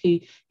I think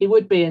he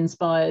would be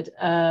inspired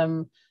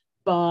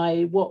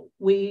by what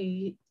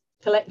we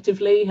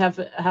collectively have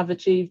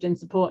achieved in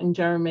supporting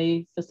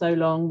Jeremy for so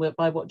long,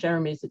 by what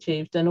Jeremy's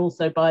achieved, and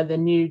also by the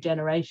new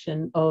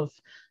generation of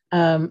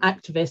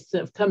activists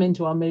that have come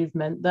into our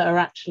movement that are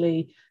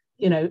actually,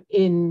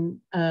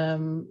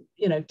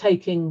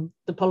 taking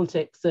the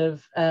politics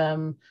of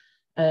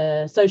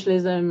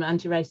socialism,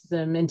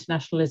 anti-racism,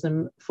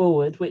 internationalism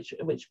forward, which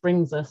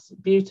brings us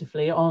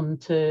beautifully on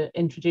to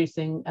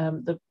introducing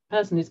the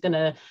person who's going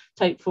to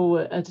take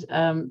forward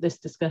this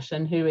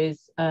discussion, who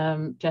is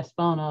Jess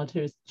Barnard,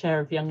 who is chair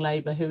of Young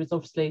Labour, who is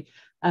obviously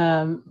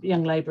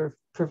Young Labour have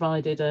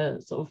provided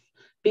a sort of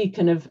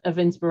beacon of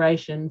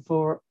inspiration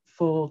for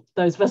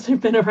those of us who've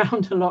been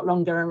around a lot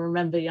longer and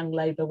remember Young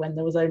Labour when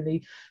there was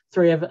only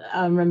three of it.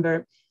 I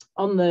remember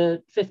on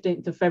the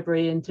 15th of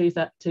February in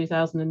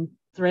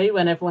 2003,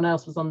 when everyone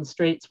else was on the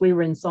streets, we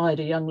were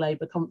inside a Young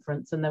Labour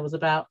conference, and there was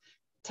about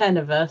 10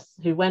 of us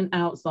who went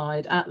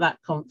outside at that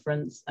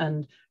conference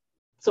and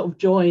sort of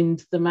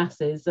joined the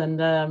masses, and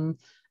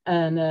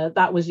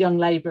that was Young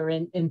Labour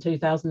in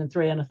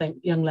 2003, and I think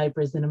Young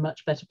Labour is in a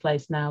much better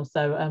place now.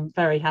 So I'm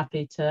very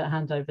happy to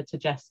hand over to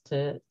Jess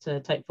to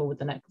take forward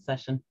the next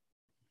session.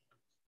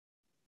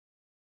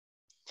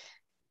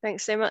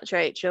 Thanks so much,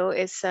 Rachel.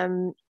 It's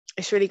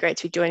really great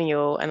to be joining you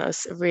all, and it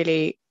was a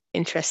really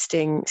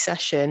interesting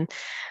session.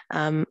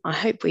 I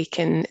hope we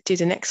can do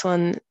the next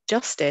one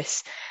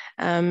justice.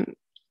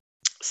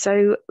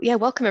 So yeah,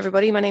 welcome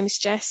everybody. My name is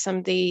Jess.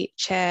 I'm the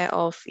chair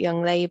of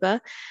Young Labour.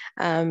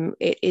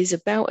 It is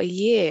about a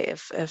year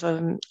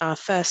of our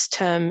first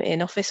term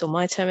in office, or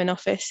my term in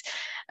office.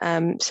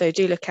 So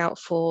do look out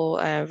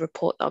for a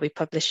report that I'll be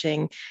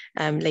publishing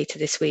later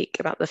this week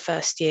about the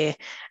first year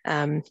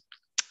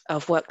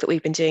of work that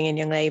we've been doing in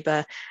Young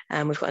Labour.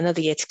 We've got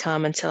another year to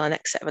come until our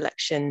next set of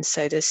elections,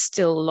 so there's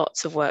still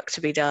lots of work to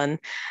be done,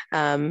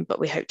 but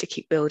we hope to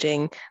keep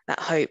building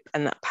that hope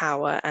and that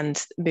power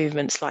and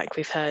movements like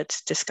we've heard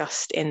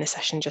discussed in the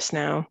session just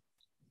now.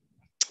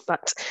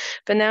 But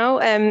for now,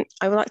 I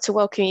would like to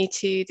welcome you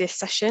to this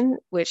session,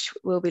 which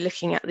will be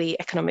looking at the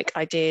economic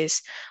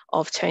ideas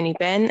of Tony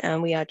Benn,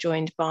 and we are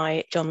joined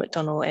by John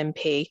McDonnell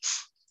MP.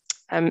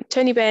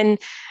 Tony Benn,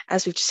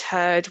 as we've just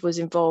heard, was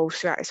involved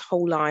throughout his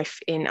whole life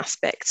in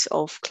aspects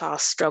of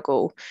class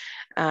struggle.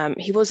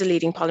 He was a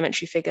leading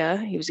parliamentary figure,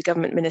 he was a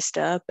government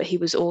minister, but he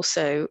was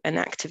also an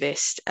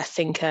activist, a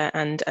thinker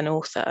and an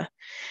author.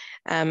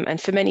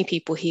 And for many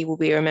people, he will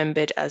be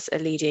remembered as a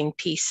leading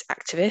peace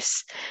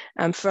activist,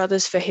 for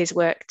others for his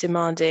work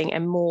demanding a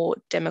more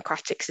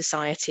democratic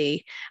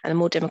society and a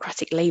more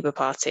democratic Labour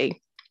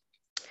Party.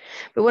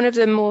 But one of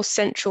the more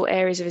central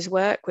areas of his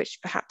work, which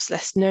perhaps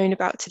less known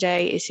about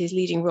today, is his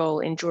leading role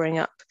in drawing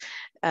up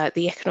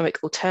the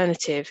economic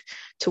alternative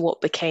to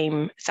what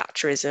became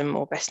Thatcherism,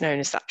 or best known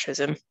as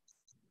Thatcherism.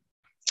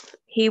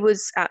 He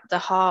was at the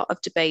heart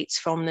of debates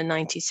from the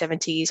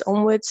 1970s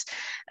onwards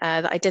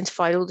that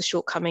identified all the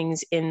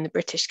shortcomings in the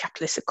British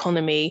capitalist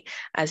economy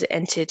as it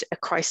entered a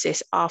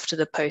crisis after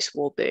the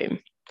post-war boom.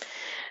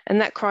 And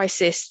that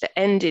crisis that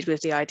ended with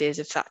the ideas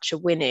of Thatcher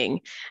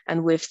winning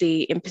and with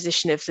the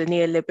imposition of the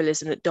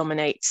neoliberalism that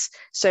dominates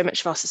so much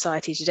of our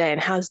society today and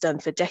has done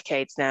for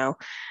decades now.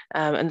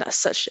 And that's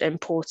such an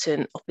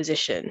important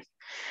opposition.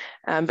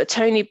 But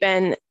Tony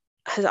Benn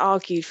has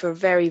argued for a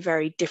very,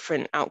 very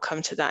different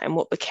outcome to that in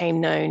what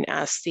became known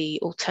as the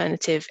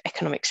Alternative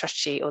Economic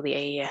Strategy, or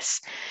the AES.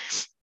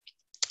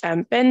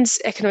 Benn's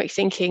economic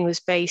thinking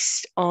was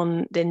based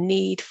on the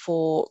need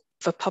for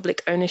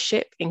public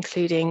ownership,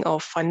 including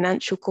of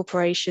financial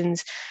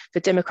corporations, for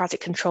democratic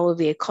control of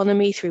the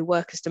economy through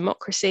workers'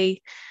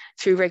 democracy,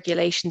 through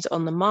regulations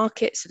on the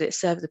market so that it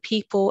serves the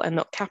people and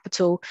not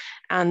capital,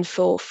 and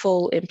for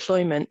full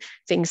employment,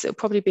 things that will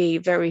probably be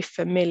very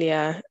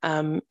familiar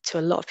to a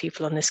lot of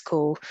people on this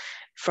call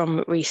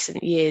from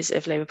recent years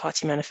of Labour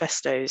Party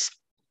manifestos.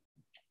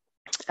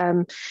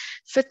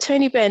 For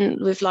Tony Benn,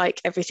 with like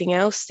everything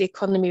else, the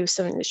economy was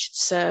something that should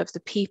serve the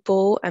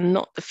people and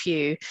not the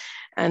few.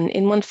 And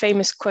in one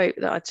famous quote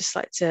that I'd just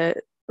like to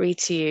read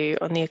to you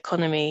on the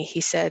economy,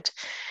 he said,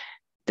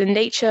 "The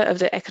nature of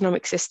the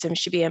economic system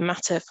should be a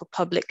matter for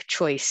public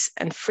choice,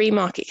 and free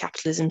market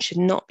capitalism should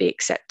not be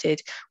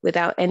accepted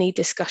without any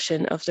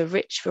discussion of the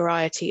rich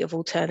variety of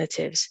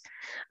alternatives.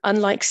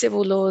 Unlike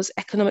civil laws,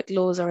 economic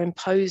laws are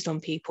imposed on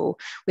people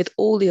with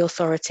all the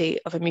authority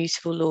of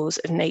immutable laws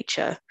of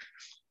nature.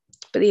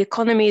 But the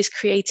economy is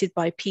created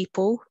by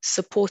people,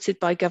 supported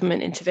by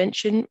government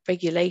intervention,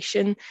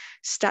 regulation,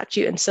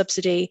 statute and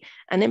subsidy,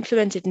 and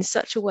implemented in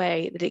such a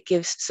way that it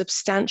gives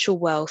substantial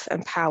wealth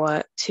and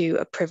power to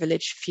a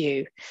privileged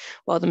few,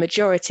 while the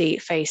majority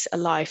face a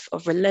life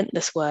of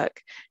relentless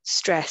work,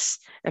 stress,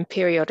 and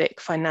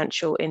periodic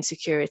financial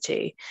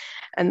insecurity.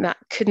 And that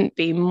couldn't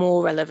be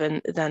more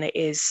relevant than it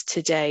is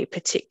today,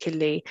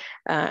 particularly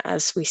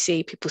as we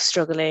see people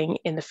struggling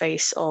in the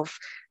face of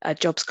a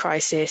jobs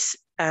crisis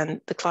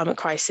and the climate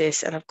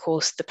crisis, and of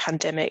course the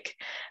pandemic,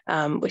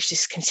 which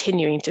is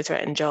continuing to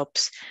threaten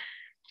jobs.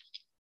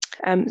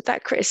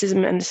 That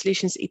criticism and the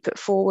solutions that he put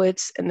forward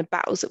and the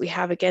battles that we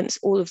have against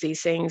all of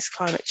these things,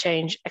 climate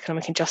change,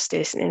 economic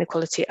injustice and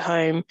inequality at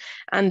home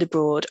and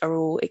abroad, are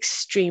all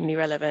extremely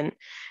relevant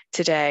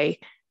today.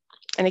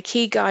 And a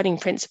key guiding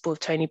principle of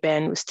Tony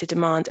Benn was to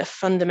demand a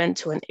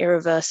fundamental and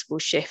irreversible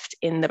shift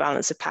in the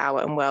balance of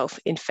power and wealth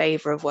in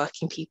favour of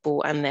working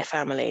people and their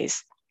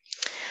families.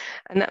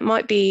 And that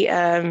might be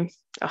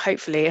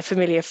hopefully a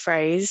familiar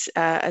phrase,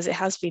 as it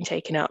has been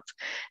taken up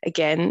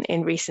again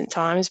in recent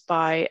times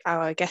by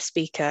our guest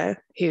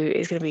speaker, who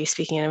is going to be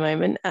speaking in a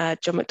moment,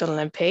 John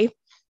McDonnell MP.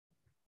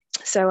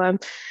 So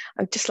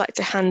I'd just like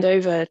to hand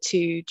over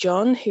to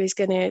John, who is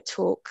going to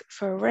talk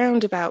for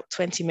around about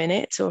 20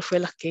 minutes, or if we're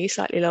lucky,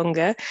 slightly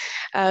longer,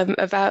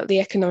 about the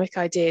economic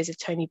ideas of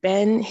Tony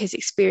Benn, his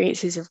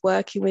experiences of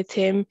working with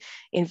him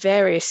in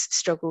various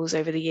struggles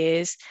over the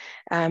years,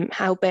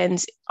 how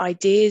Benn's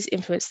ideas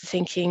influenced the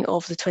thinking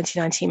of the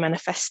 2019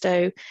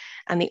 manifesto,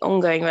 and the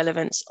ongoing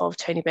relevance of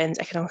Tony Benn's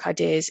economic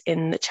ideas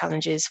in the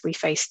challenges we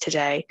face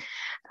today.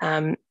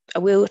 I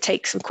will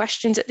take some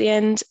questions at the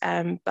end,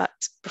 but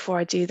before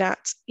I do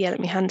that, let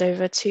me hand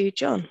over to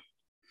John.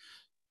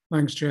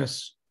 Thanks,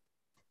 Jess.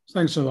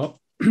 Thanks a lot.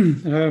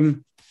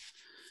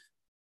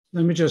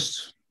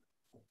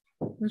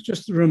 Let's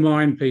just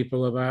remind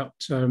people about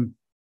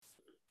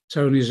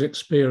Tony's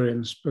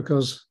experience,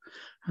 because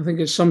I think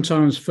it's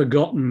sometimes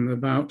forgotten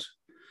about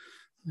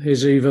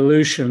his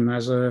evolution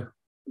as a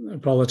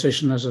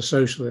politician, as a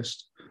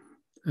socialist.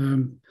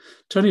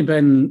 Tony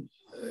Benn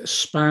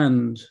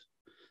spanned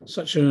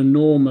such an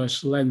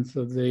enormous length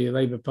of the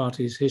Labour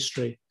Party's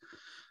history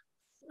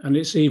and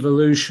its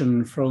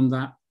evolution from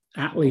that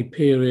Attlee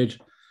period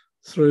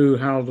through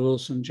Harold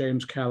Wilson,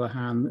 James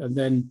Callaghan, and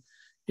then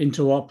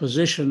into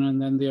opposition,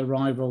 and then the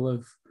arrival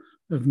of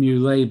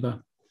New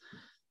Labour.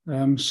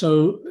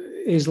 So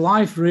his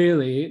life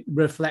really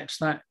reflects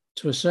that,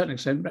 to a certain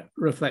extent,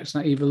 reflects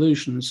that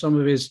evolution. Some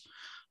of his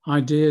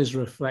ideas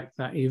reflect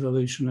that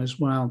evolution as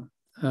well.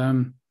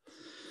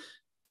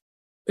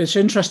 It's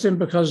interesting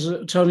because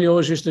Tony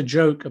always used to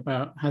joke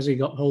about, as he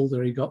got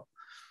older,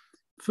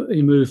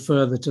 he moved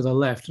further to the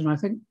left, and I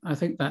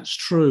think that's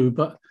true.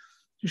 But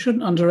you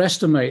shouldn't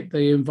underestimate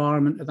the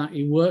environment that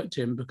he worked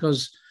in,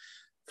 because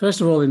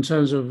first of all, in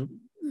terms of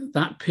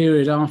that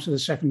period after the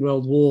Second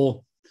World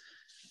War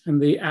and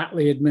the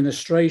Attlee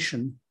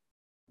administration,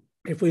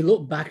 if we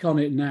look back on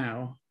it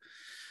now,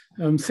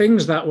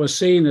 things that were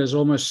seen as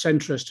almost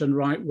centrist and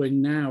right-wing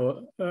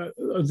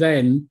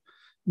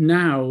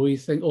now we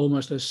think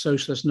almost as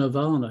socialist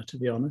nirvana, to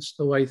be honest,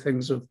 the way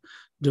things have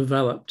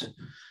developed.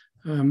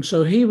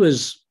 So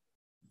his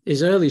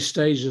early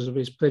stages of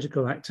his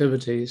political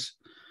activities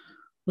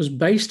was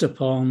based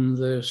upon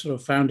the sort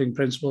of founding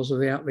principles of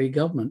the Attlee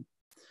government,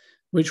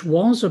 which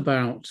was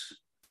about,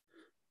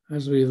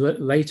 as we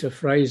later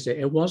phrased it,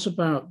 it was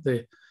about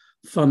the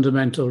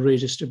fundamental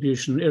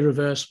redistribution,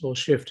 irreversible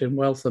shift in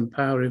wealth and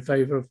power in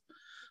favour of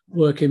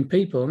working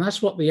people. And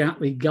that's what the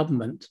Attlee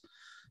government,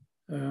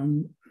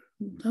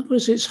 that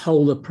was its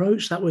whole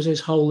approach, that was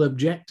its whole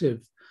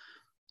objective.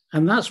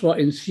 And that's what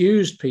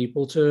enthused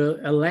people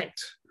to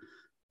elect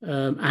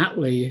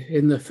Attlee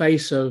in the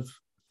face of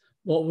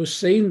what was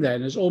seen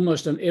then as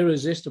almost an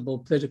irresistible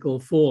political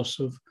force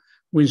of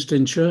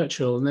Winston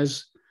Churchill. And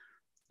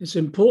it's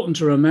important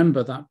to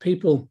remember that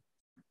people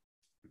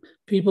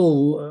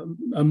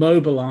are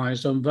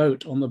mobilized and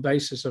vote on the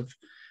basis of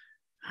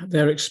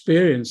their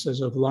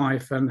experiences of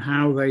life and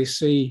how they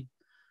see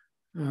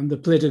the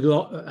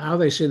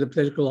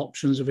political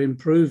options of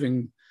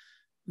improving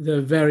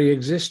their very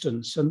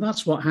existence. And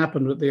that's what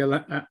happened with the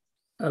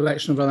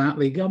election of an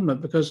Attlee government,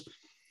 because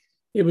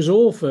it was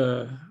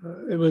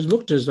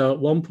looked as though at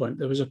one point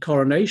there was a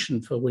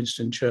coronation for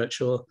Winston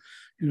Churchill,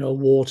 a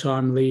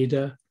wartime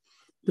leader,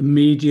 the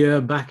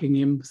media backing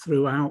him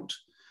throughout,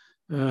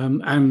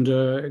 and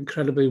an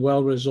incredibly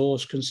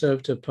well-resourced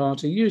Conservative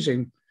Party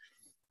using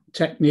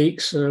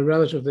techniques,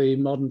 relatively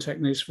modern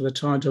techniques for the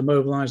time, to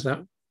mobilise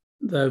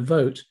their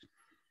vote.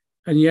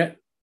 And yet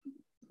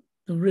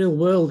the real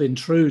world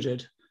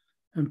intruded,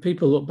 and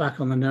people look back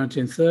on the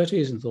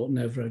 1930s and thought,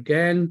 never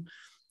again.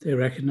 They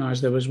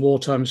recognised there was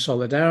wartime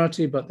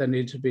solidarity, but there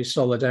needed to be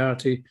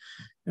solidarity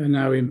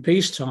now in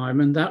peacetime,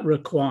 and that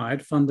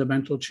required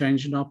fundamental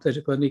change in our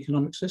political and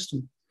economic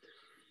system.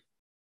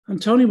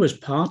 And Tony was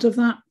part of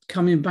that,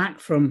 coming back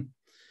from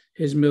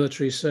his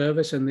military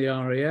service in the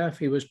RAF.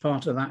 He was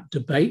part of that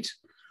debate,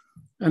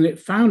 and it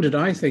founded,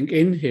 I think,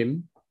 in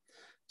him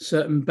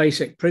certain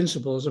basic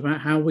principles about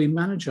how we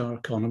manage our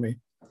economy,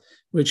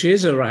 which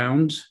is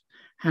around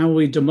how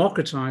we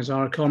democratize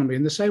our economy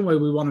in the same way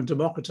we want to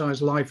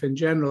democratize life in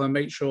general and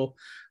make sure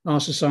our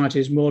society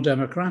is more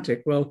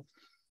democratic. Well,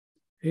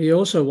 he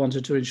also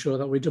wanted to ensure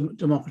that we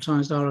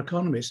democratized our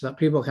economy so that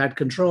people had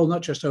control,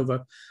 not just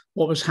over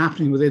what was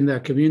happening within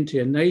their community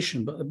and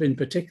nation, but in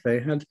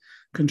particular had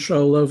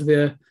control over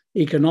their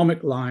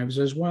economic lives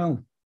as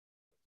well.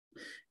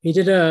 He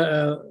did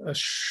a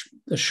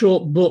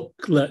short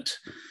booklet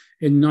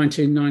in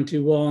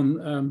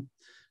 1991,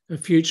 A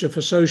Future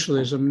for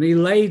Socialism, and he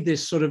laid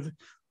this sort of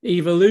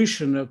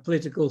evolution of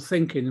political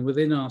thinking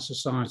within our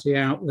society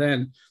out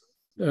then.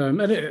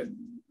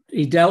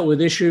 He dealt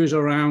with issues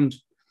around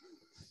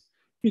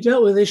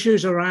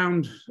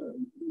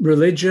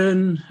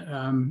religion,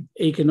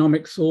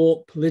 economic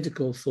thought,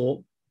 political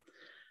thought,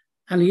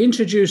 and he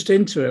introduced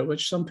into it,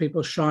 which some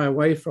people shy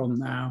away from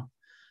now,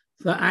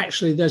 that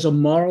actually there's a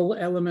moral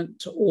element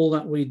to all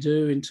that we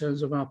do in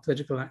terms of our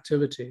political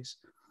activities.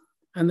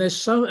 And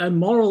there's a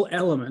moral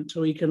element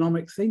to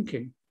economic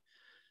thinking.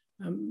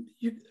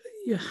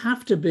 You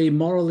have to be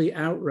morally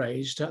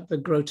outraged at the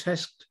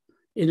grotesque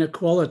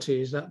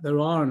inequalities that there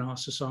are in our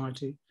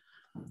society.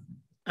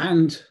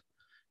 And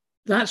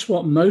that's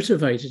what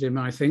motivated him,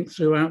 I think,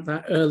 throughout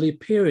that early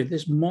period,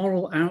 this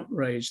moral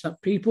outrage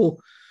that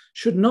people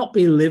should not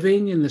be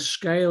living in the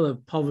scale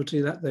of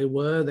poverty that they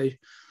were.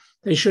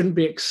 They shouldn't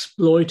be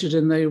exploited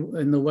in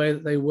the way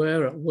that they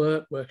were at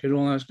work, working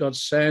all as God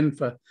sent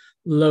for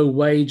low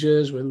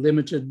wages with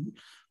limited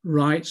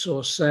rights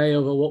or say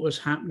over what was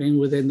happening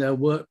within their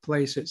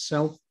workplace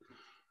itself.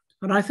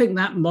 And I think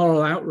that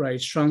moral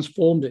outrage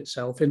transformed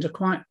itself into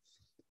quite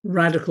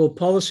radical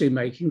policy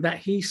making that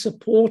he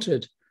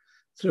supported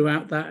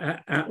throughout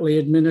that Attlee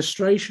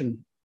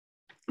administration,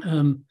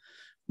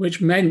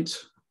 which meant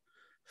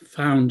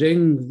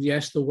founding,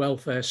 yes, the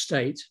welfare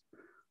state,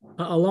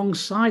 but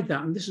alongside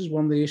that, and this is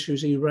one of the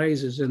issues he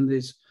raises in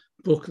this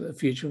book, The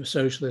Future of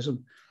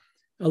Socialism,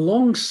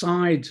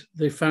 alongside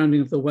the founding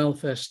of the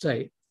welfare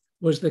state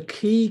was the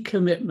key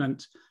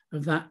commitment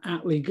of that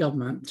Attlee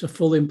government to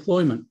full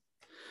employment.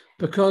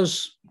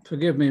 Because,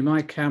 forgive me,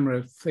 my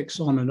camera flicks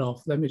on and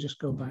off. Let me just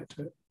go back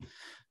to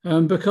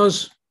it.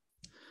 Because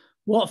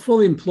what full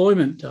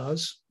employment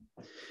does,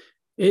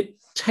 it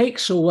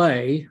takes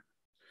away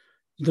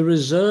the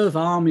reserve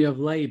army of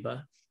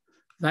labor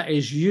that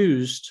is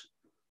used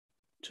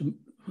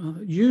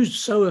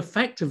so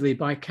effectively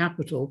by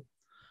capital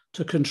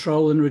to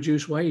control and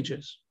reduce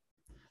wages.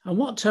 And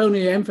what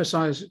Tony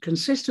emphasized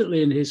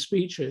consistently in his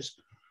speeches,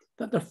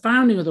 that the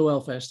founding of the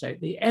welfare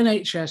state, the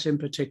NHS in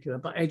particular,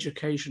 but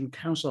education,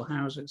 council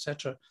house,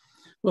 etc.,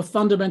 were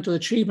fundamental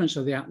achievements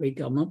of the Attlee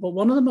government. But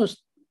one of the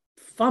most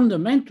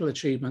fundamental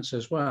achievements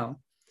as well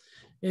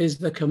is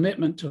the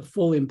commitment to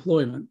full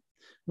employment,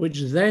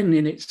 which then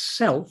in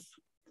itself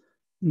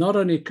not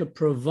only could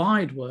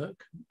provide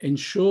work,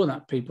 ensure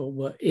that people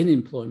were in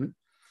employment,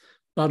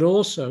 but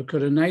also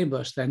could enable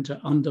us then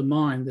to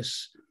undermine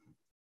this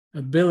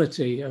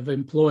ability of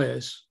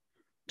employers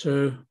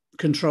to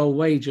control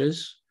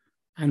wages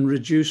and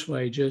reduce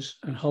wages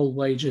and hold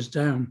wages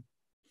down.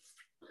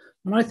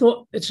 And I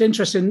thought it's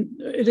interesting,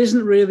 it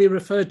isn't really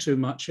referred to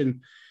much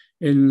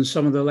in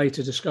some of the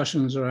later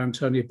discussions around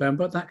Tony Benn,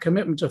 but that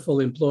commitment to full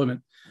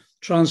employment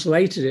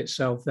translated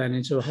itself then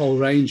into a whole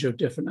range of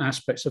different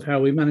aspects of how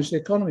we manage the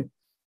economy.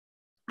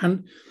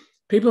 And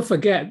people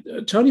forget,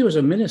 Tony was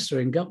a minister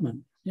in government.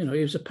 You know,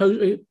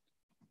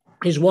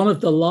 he's one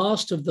of the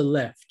last of the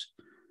left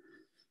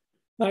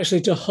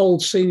actually to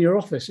hold senior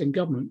office in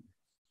government.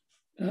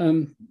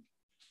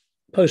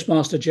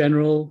 Postmaster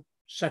General,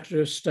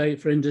 Secretary of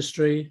State for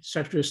Industry,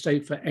 Secretary of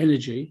State for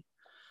Energy.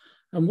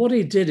 And what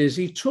he did is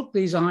he took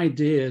these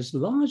ideas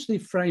largely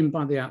framed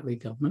by the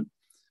Attlee government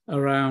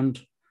around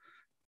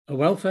a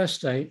welfare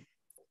state,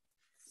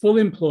 full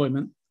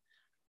employment,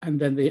 and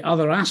then the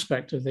other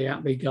aspect of the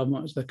Attlee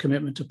government was the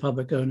commitment to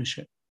public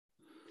ownership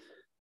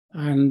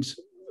and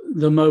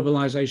the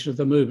mobilization of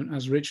the movement,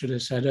 as Richard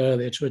has said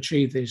earlier, to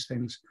achieve these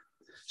things.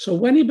 So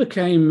when he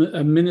became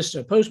a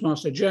minister,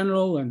 Postmaster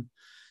General and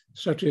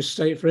Secretary of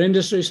State for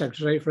Industry,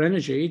 Secretary of State for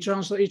Energy,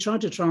 he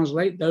tried to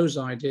translate those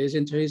ideas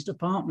into his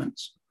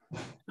departments.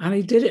 And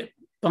he did it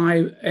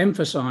by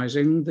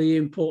emphasizing the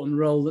important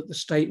role that the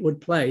state would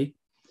play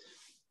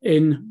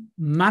in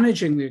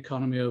managing the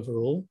economy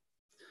overall,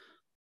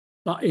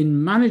 but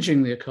in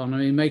managing the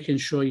economy, making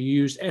sure you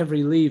used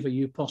every lever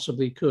you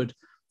possibly could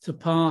to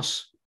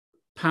pass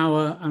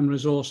power and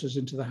resources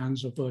into the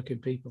hands of working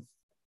people.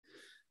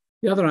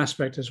 The other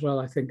aspect as well,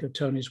 I think, of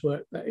Tony's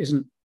work that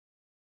isn't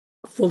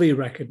fully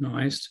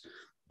recognized,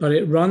 but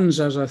it runs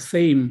as a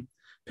theme,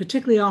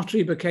 particularly after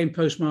he became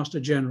Postmaster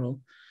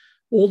General,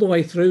 all the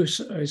way through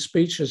his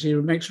speeches, he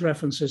makes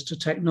references to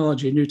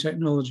technology, new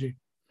technology.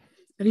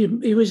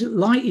 And he was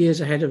light years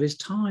ahead of his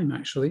time,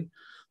 actually.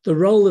 The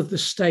role of the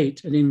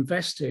state in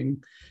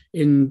investing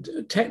in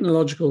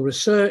technological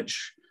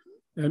research,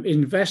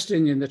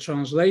 investing in the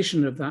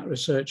translation of that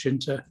research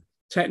into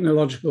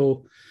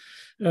technological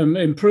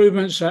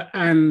improvements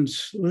and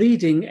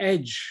leading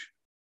edge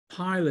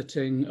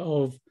piloting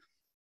of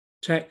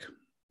tech,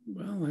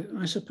 well,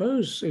 I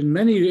suppose in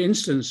many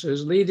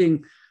instances,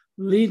 leading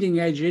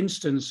edge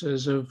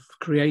instances of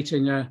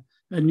creating a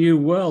new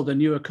world, a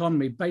new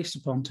economy based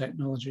upon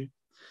technology.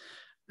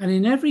 And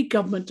in every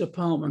government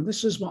department,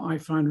 this is what I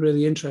find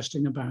really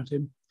interesting about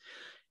him,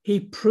 he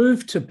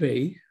proved to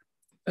be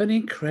an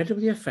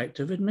incredibly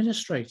effective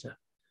administrator.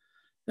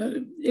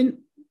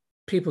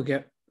 People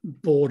get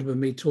bored with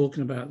me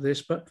talking about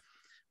this, but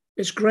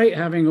it's great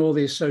having all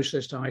these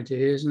socialist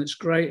ideas, and it's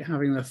great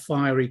having the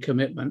fiery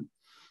commitment,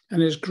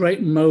 and it's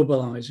great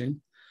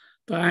mobilizing.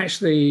 But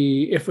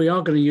actually, if we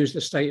are going to use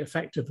the state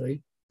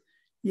effectively,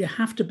 you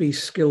have to be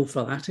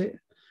skillful at it.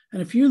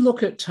 And if you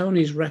look at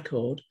Tony's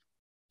record,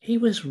 he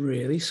was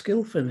really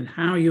skillful in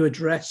how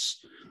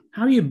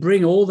you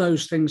bring all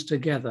those things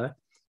together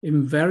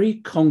in very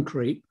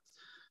concrete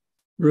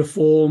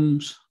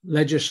reforms,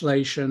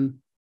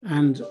 legislation,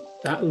 and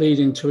that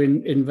leading to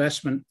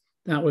investment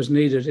that was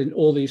needed in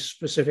all these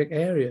specific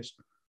areas.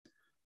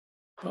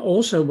 But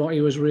also what he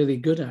was really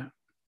good at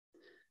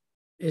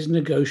is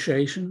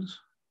negotiations.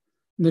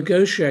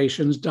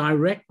 Negotiations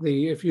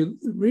directly, if you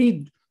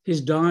read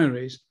his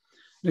diaries,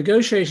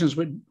 negotiations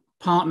with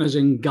partners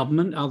in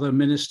government, other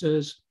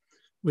ministers,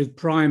 with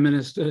prime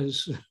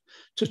ministers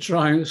to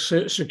try and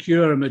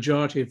secure a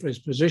majority for his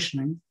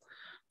positioning.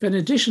 But in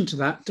addition to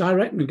that,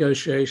 direct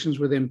negotiations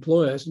with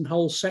employers and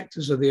whole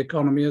sectors of the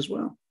economy as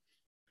well.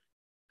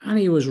 And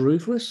he was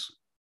ruthless.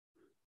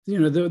 You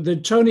know, the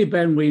Tony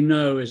Benn we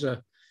know is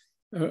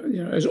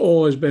has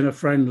always been a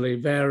friendly,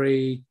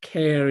 very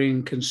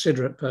caring,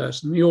 considerate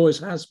person. He always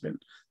has been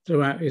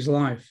throughout his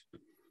life.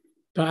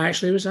 But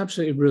actually, he was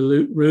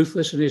absolutely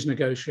ruthless in his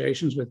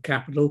negotiations with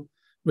capital,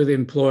 with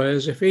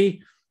employers. If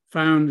he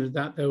found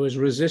that there was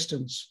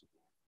resistance,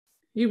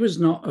 he was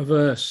not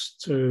averse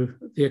to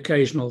the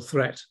occasional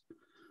threat,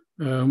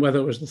 whether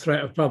it was the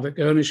threat of public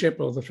ownership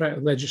or the threat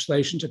of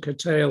legislation to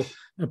curtail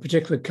a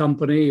particular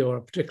company or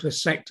a particular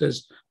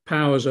sector's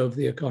powers over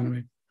the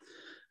economy.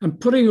 And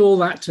putting all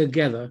that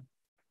together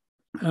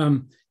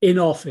in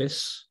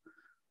office,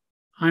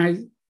 I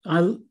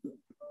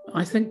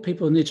think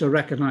people need to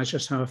recognize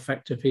just how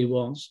effective he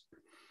was.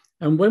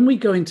 And when we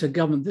go into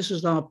government, this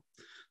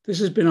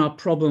has been our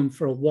problem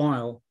for a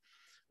while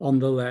on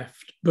the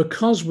left,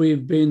 because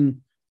we've been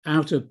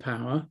out of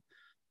power,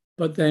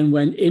 but then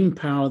when in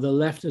power, the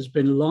left has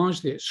been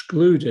largely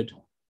excluded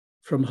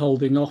from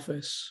holding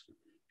office.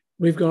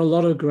 We've got a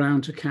lot of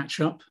ground to catch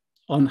up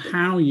on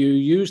how you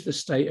use the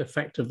state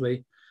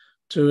effectively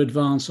to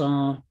advance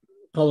our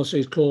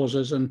policies,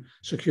 causes, and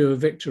secure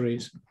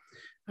victories.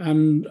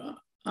 And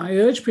I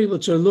urge people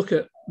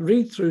to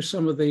read through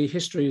some of the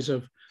histories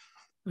of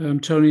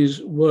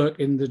Tony's work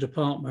in the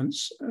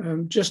departments,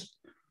 just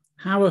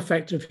how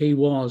effective he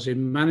was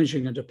in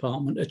managing a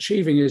department,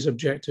 achieving his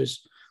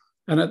objectives,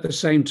 and at the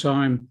same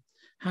time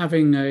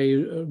having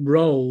a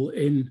role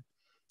in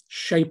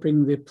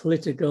shaping the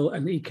political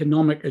and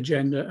economic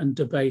agenda and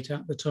debate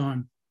at the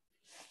time.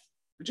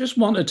 I just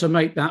wanted to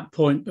make that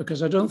point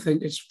because I don't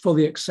think it's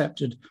fully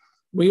accepted.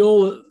 We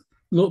all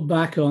look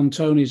back on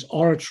Tony's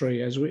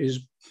oratory as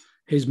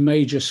his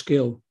major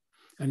skill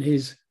and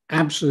his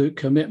absolute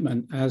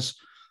commitment as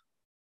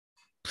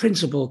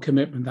principal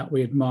commitment that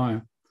we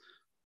admire.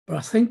 But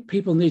I think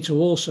people need to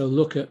also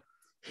look at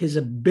his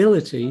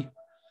ability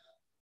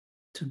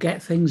to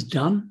get things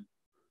done,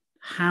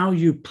 how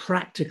you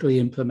practically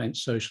implement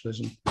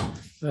socialism.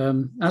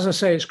 As I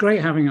say, it's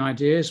great having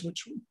ideas,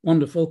 which is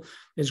wonderful.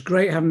 It's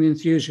great having the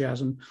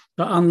enthusiasm,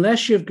 but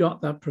unless you've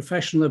got that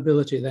professional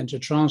ability then to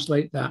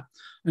translate that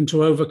and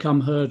to overcome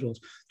hurdles,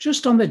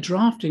 just on the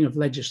drafting of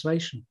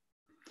legislation,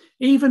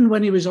 even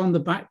when he was on the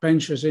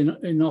backbenches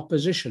in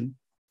opposition,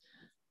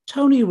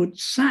 Tony would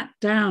sat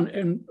down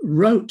and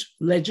wrote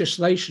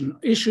legislation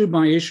issue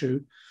by issue,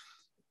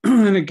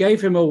 and it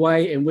gave him a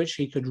way in which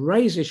he could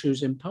raise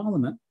issues in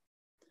Parliament.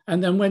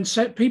 And then when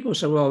people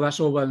say, well, that's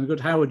all well and good,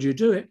 how would you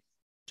do it?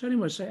 Tony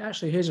would say,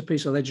 actually, here's a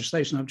piece of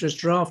legislation I've just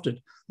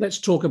drafted. Let's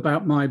talk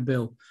about my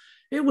bill.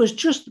 It was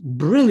just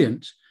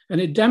brilliant.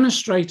 And it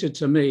demonstrated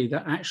to me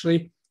that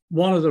actually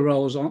one of the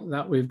roles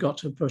that we've got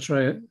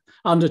to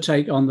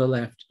undertake on the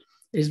left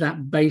is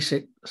that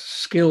basic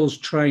skills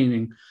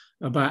training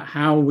about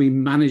how we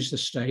manage the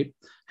state,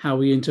 how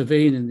we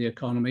intervene in the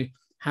economy,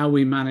 how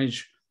we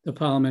manage the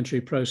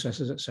parliamentary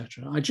processes,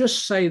 etc. I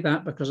just say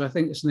that because I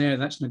think it's an area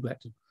that's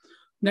neglected.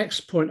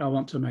 Next point I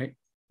want to make.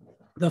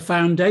 The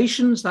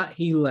foundations that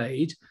he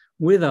laid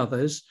with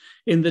others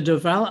in the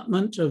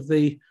development of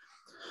the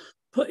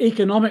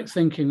economic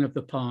thinking of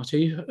the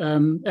party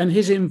and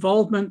his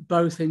involvement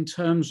both in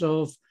terms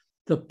of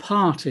the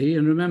party,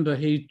 and remember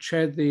he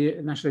chaired the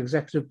National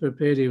Executive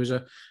Period, he was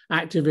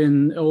active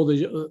in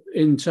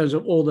terms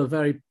of all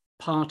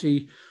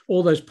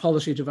those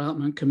policy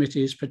development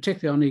committees,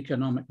 particularly on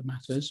economic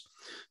matters,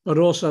 but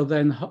also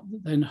then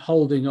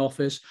holding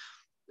office,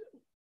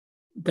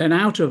 then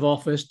out of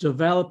office,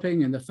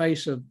 developing in the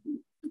face of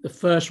the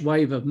first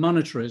wave of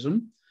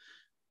monetarism,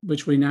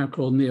 which we now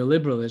call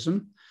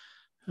neoliberalism,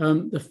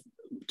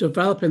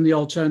 developing the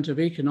alternative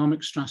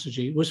economic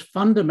strategy was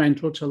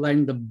fundamental to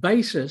laying the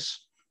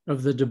basis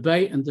of the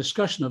debate and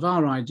discussion of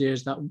our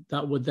ideas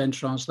that would then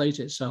translate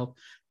itself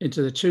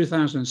into the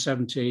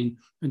 2017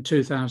 and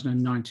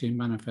 2019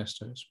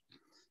 manifestos.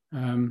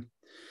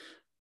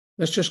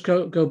 Let's just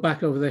go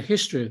back over the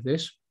history of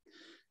this.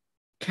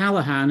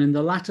 Callaghan, in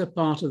the latter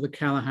part of the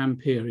Callaghan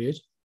period,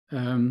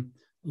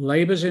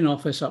 Labour's in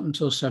office up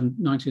until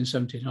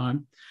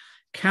 1979.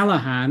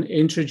 Callaghan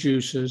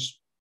introduces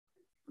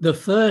the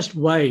first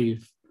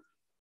wave,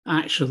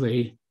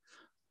 actually,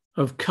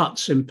 of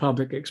cuts in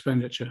public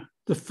expenditure.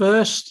 The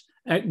first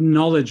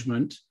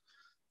acknowledgement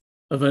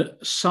of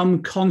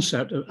some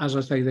concept of, as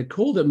I say, they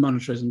called it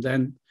monetarism,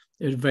 then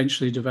it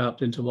eventually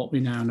developed into what we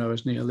now know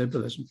as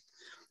neoliberalism.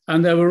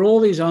 And there were all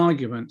these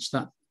arguments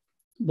that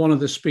one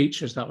of the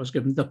speeches that was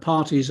given, the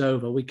party's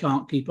over, we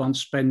can't keep on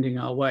spending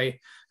our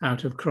way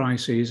out of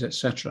crises,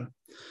 etc.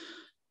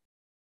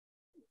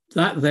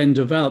 That then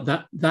developed,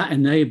 that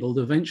enabled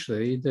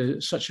eventually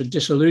such a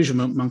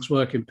disillusionment amongst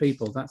working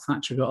people that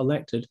Thatcher got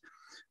elected,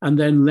 and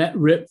then let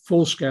rip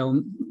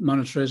full-scale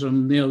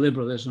monetarism,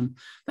 neoliberalism,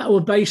 that were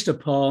based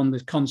upon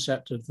the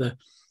concept of the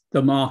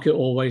market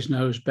always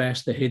knows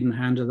best, the hidden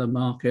hand of the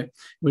market. It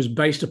was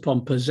based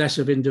upon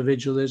possessive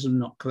individualism,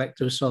 not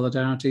collective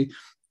solidarity,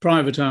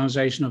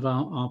 privatization of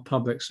our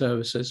public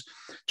services,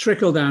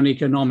 trickle-down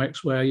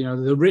economics where, you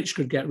know, the rich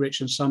could get rich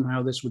and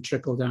somehow this would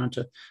trickle down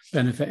to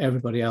benefit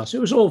everybody else.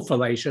 It was all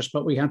fallacious,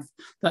 but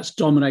that's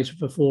dominated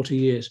for 40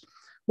 years.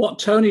 What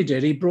Tony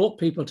did, he brought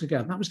people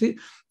together. That was the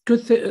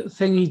good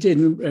thing he did.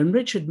 And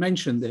Richard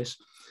mentioned this.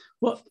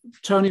 What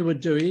Tony would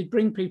do, he'd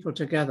bring people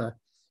together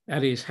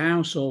at his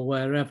house or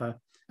wherever,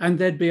 and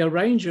there'd be a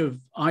range of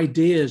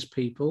ideas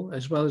people,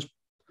 as well as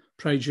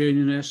trade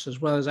unionists, as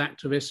well as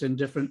activists in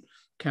different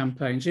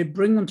campaigns. He'd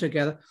bring them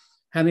together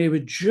and he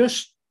would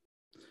just,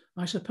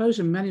 I suppose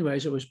in many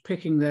ways it was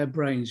picking their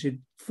brains.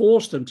 He'd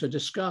force them to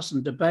discuss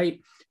and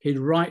debate. He'd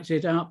write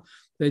it up.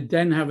 They'd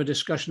then have a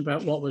discussion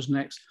about what was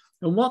next.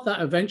 And what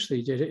that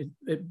eventually did,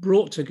 it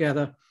brought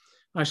together,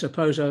 I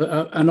suppose,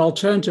 an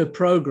alternative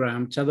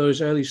program to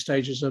those early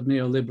stages of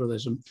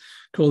neoliberalism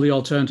called the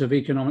alternative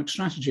economic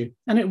strategy.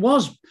 And it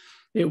was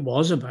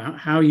about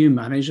how you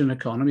manage an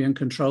economy and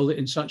control it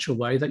in such a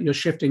way that you're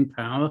shifting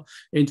power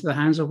into the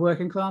hands of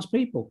working class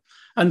people.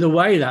 And the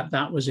way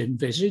that was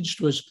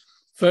envisaged was,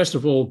 first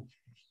of all,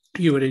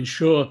 you would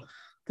ensure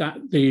that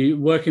the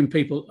working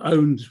people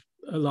owned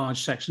a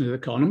large section of the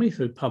economy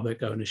through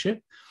public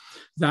ownership,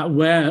 that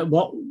where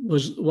what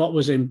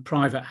was in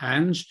private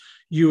hands,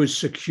 you would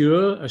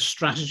secure a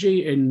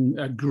strategy in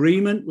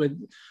agreement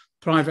with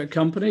private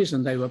companies,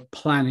 and they were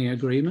planning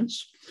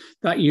agreements,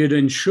 that you'd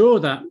ensure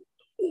that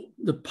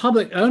the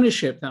public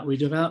ownership that we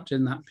developed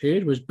in that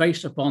period was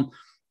based upon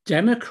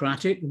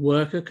democratic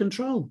worker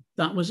control.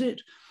 That was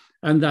it.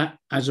 And that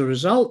as a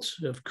result,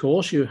 of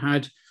course, you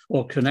had,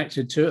 or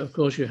connected to it, of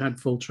course, you had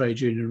full trade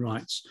union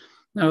rights.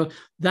 Now,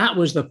 that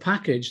was the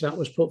package that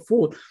was put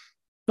forward.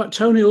 But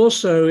Tony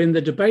also, in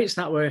the debates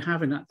that we're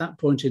having at that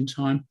point in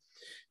time,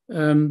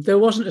 there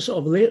wasn't a sort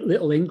of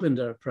little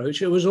Englander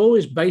approach. It was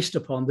always based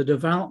upon the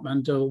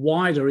development of a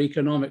wider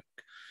economic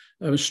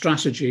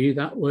strategy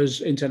that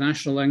was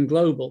international and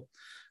global.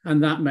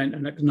 And that meant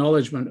an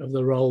acknowledgement of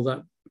the role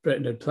that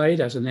Britain had played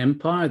as an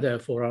empire.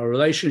 Therefore, our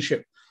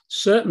relationship,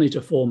 certainly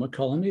to former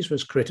colonies,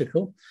 was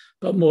critical.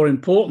 But more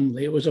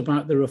importantly, it was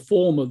about the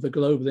reform of the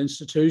global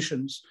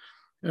institutions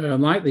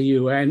like the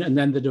UN, and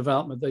then the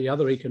development of the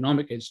other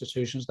economic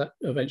institutions that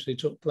eventually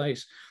took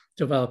place,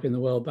 developing the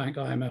World Bank,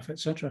 IMF,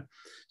 etc.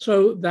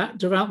 So that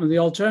development, the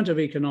alternative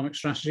economic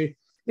strategy,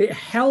 it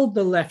held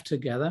the left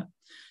together.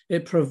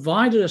 It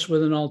provided us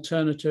with an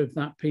alternative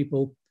that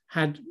people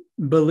had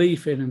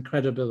belief in and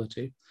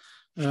credibility.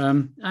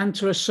 And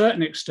to a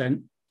certain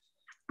extent,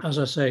 as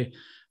I say,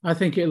 I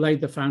think it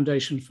laid the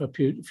foundation for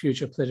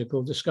future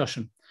political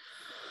discussion.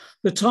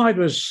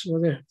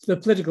 The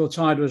political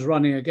tide was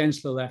running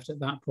against the left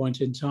at that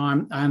point in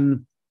time.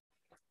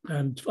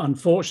 And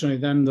unfortunately,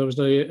 then there was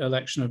the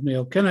election of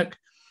Neil Kinnock.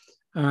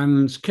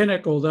 And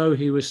Kinnock, although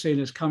he was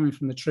seen as coming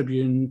from the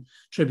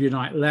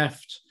Tribunite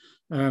left,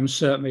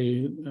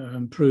 certainly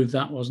proved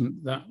that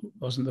wasn't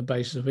the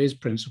basis of his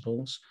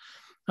principles.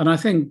 And I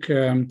think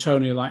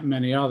Tony, like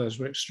many others,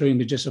 were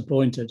extremely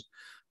disappointed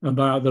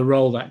about the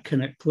role that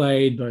Kinnock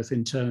played, both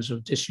in terms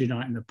of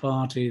disuniting the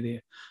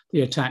party,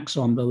 the attacks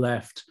on the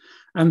left,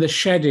 and the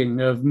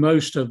shedding of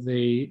most of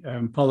the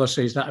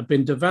policies that had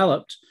been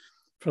developed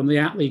from the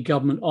Attlee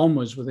government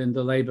onwards within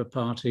the Labour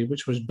Party,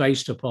 which was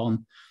based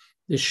upon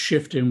this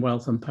shift in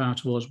wealth and power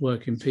towards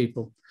working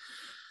people.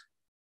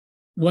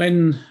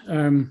 When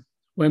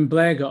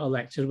Blair got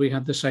elected, we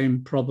had the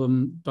same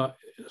problem, but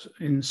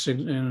in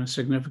a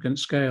significant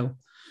scale.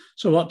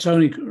 So what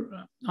Tony,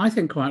 I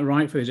think quite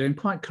rightfully did, and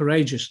quite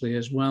courageously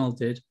as well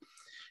did,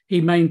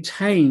 he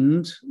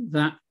maintained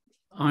that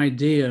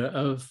idea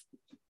of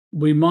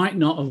we might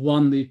not have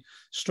won the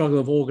struggle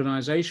of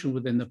organisation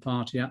within the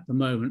party at the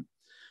moment,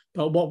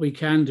 but what we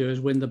can do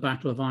is win the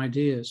battle of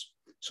ideas.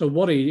 So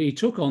what he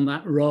took on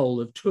that role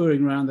of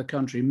touring around the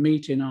country,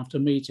 meeting after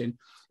meeting,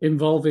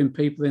 involving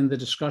people in the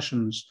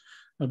discussions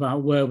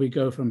about where we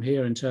go from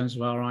here in terms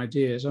of our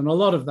ideas. And a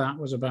lot of that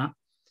was about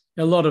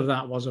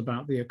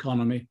the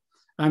economy.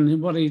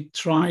 And what he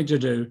tried to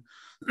do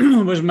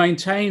was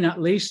maintain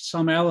at least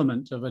some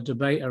element of a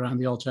debate around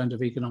the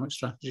alternative economic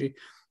strategy,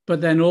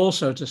 but then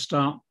also to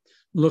start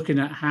looking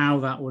at how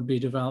that would be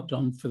developed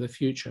on for the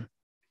future.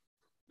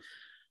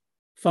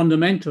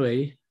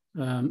 Fundamentally,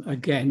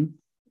 again,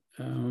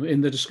 in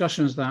the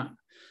discussions that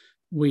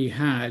we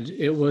had,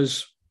 it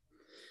was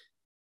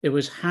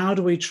how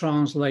do we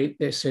translate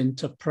this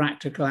into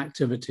practical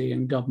activity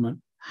in government?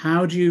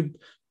 How do you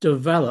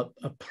develop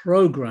a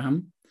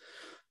program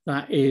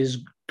that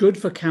is good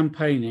for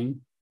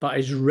campaigning, but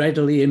is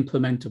readily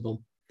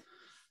implementable?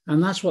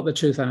 And that's what the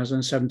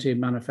 2017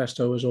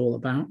 manifesto was all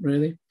about,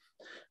 really.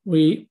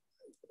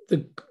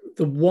 The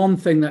one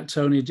thing that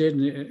Tony did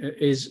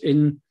is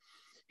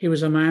he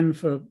was a man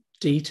for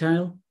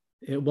detail.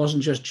 It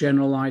wasn't just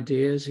general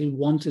ideas. He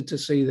wanted to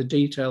see the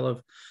detail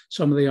of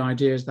some of the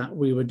ideas that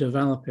we were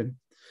developing.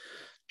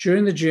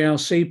 During the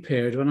GLC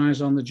period, when I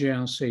was on the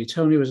GLC,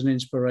 Tony was an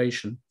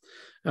inspiration.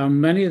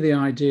 Many of the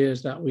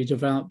ideas that we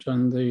developed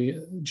on the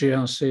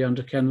GLC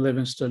under Ken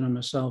Livingstone and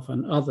myself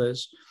and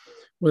others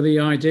were the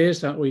ideas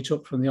that we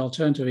took from the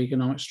alternative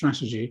economic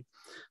strategy,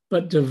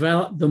 but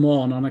developed them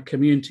on a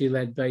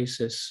community-led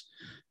basis.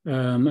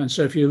 And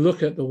so if you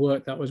look at the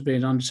work that was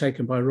being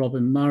undertaken by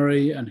Robin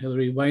Murray and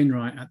Hilary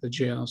Wainwright at the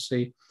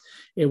GLC,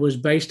 it was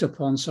based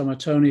upon some of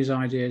Tony's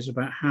ideas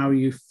about how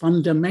you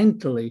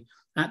fundamentally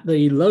at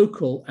the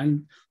local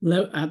and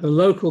at the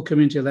local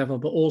community level,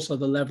 but also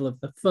the level of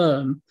the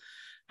firm,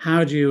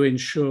 how do you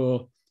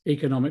ensure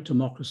economic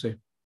democracy?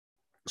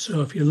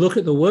 So if you look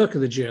at the work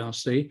of the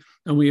GLC,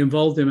 and we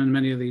involved them in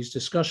many of these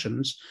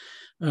discussions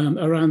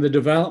around the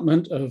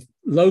development of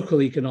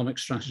local economic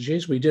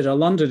strategies. We did a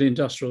London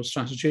industrial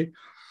strategy,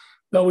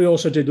 but we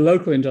also did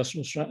local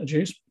industrial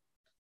strategies.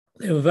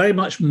 They were very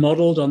much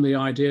modeled on the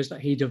ideas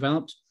that he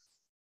developed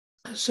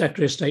as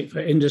Secretary of State for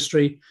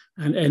Industry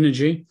and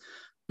Energy.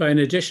 But in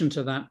addition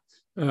to that,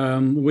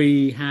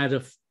 we had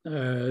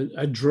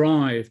a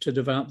drive to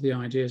develop the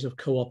ideas of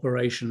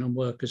cooperation and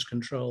workers'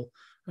 control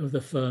of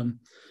the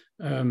firm.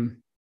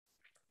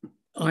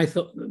 I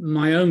thought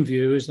my own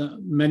view is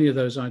that many of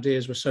those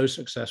ideas were so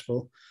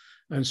successful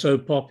and so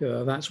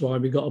popular, that's why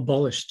we got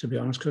abolished, to be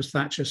honest, because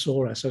Thatcher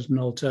saw us as an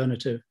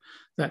alternative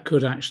that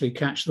could actually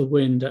catch the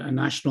wind at a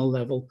national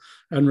level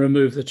and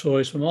remove the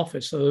Tories from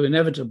office. So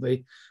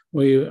inevitably,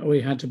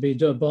 we had to be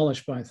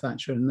abolished by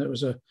Thatcher, and it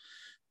was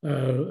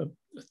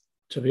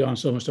to be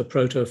honest, almost a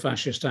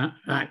proto-fascist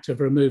act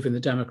of removing the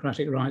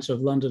democratic rights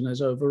of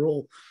Londoners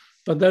overall.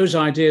 But those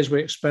ideas we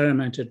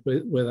experimented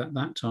with at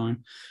that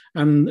time.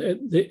 And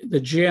the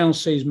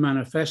GLC's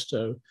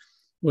manifesto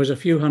was a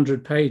few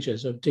hundred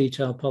pages of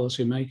detailed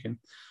policy making.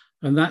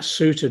 And that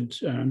suited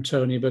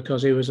Tony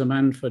because he was a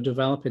man for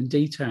developing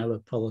detail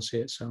of policy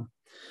itself.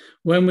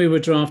 When we were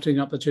drafting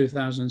up the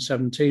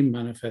 2017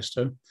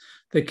 manifesto,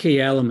 the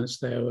key elements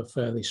there were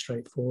fairly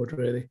straightforward,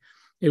 really.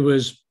 It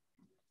was,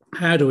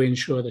 how do we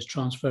ensure this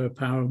transfer of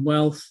power and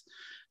wealth?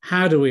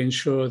 How do we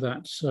ensure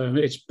that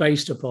it's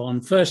based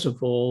upon, first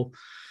of all,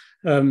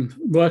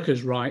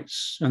 workers'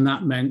 rights? And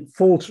that meant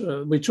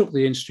we took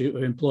the Institute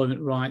of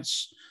Employment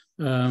Rights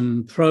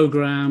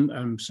program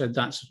and said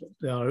that's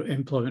our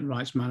employment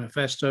rights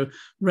manifesto,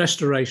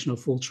 restoration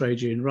of full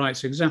trade union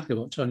rights, exactly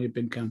what Tony had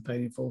been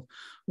campaigning for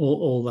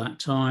all that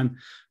time,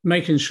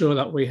 making sure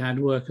that we had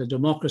worker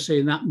democracy,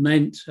 and that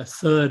meant a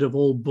third of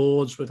all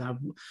boards would have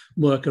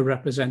worker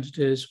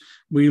representatives.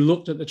 We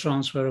looked at the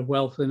transfer of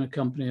wealth in a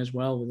company as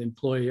well, with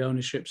employee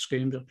ownership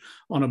schemes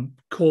on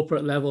a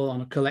corporate level,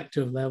 on a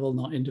collective level,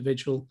 not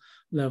individual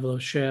level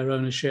of share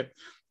ownership.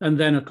 And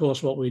then, of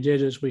course, what we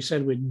did is we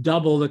said we'd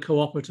double the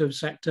cooperative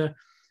sector.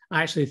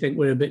 I actually think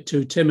we're a bit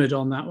too timid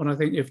on that one. I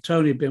think if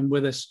Tony had been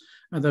with us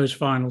at those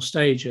final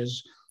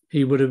stages,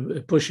 he would have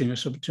been pushing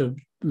us to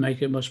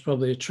make it most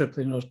probably a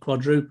tripling or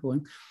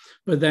quadrupling.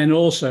 But then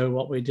also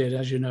what we did,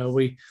 as you know,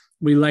 we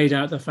laid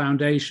out the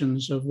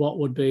foundations of what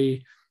would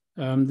be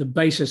the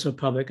basis of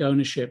public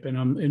ownership in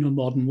a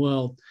modern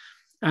world.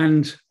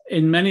 And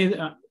in many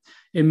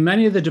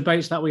of the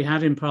debates that we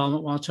had in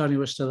Parliament while Tony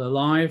was still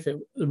alive,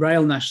 the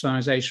rail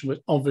nationalisation was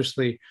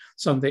obviously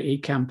something he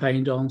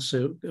campaigned on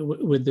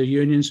with the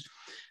unions.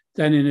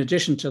 Then in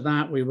addition to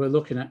that, we were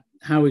looking at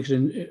how we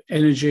could,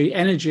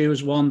 energy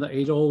was one that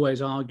he'd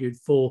always argued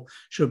for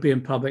should be in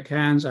public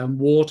hands, and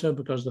water,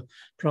 because the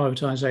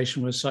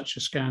privatisation was such a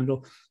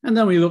scandal. And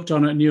then we looked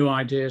on at new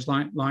ideas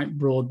like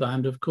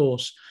broadband, of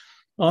course.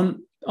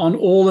 On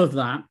all of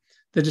that,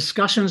 the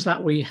discussions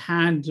that we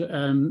had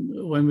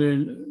when we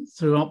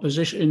were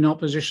in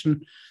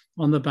opposition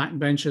on the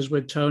backbenches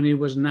with Tony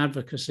was an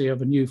advocacy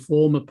of a new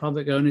form of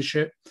public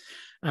ownership.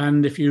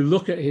 And if you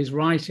look at his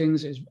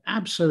writings, it's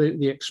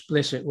absolutely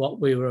explicit what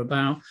we were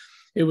about.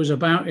 It was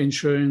about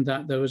ensuring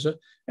that there was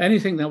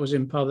anything that was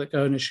in public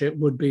ownership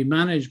would be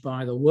managed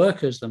by the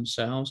workers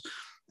themselves,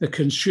 the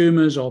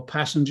consumers or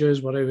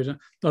passengers, whatever,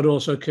 but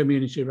also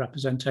community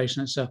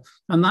representation itself.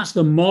 And that's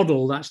the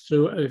model that's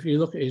through, if you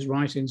look at his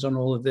writings on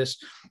all of this,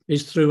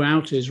 is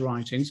throughout his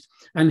writings.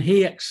 And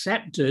he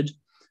accepted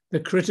the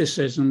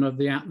criticism of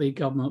the Attlee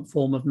government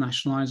form of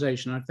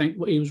nationalisation. I think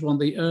he was one of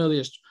the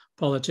earliest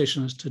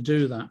politicians to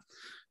do that,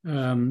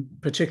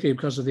 particularly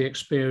because of the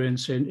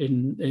experience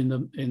in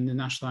the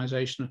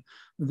nationalisation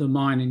of the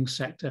mining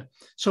sector.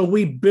 So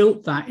we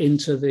built that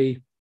into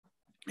the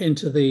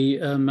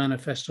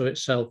manifesto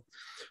itself.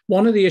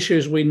 One of the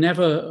issues we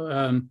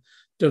never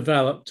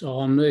developed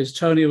on is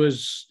Tony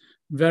was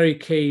very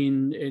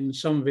keen in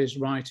some of his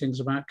writings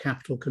about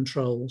capital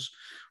controls.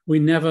 We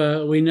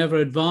never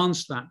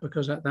advanced that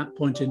because at that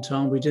point in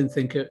time we didn't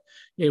think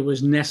it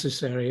was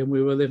necessary, and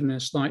we were living in a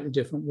slightly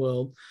different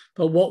world.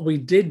 But what we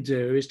did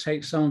do is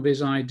take some of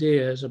his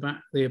ideas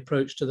about the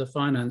approach to the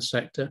finance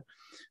sector,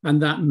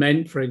 and that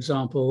meant, for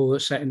example,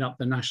 setting up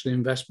the National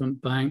Investment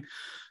Bank,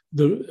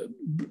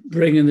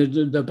 bringing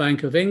the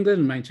Bank of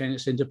England, maintain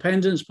its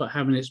independence, but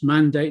having its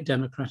mandate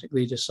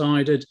democratically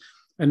decided.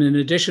 And in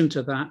addition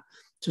to that,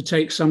 to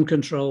take some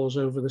controls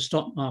over the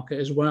stock market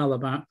as well,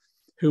 about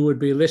who would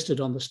be listed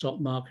on the stock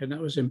market. And that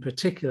was in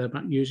particular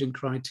about using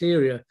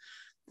criteria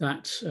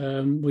that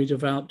we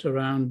developed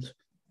around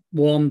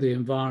 1, the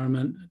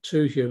environment,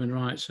 2, human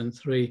rights, and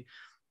 3,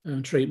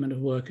 treatment of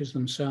workers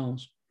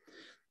themselves.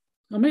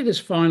 I'll make this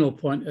final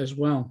point as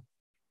well.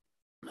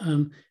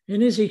 In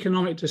his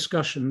economic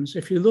discussions,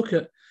 if you look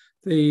at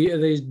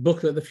the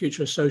booklet, The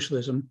Future of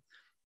Socialism,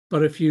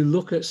 but if you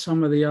look at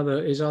some of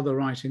his other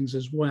writings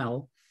as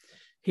well,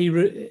 he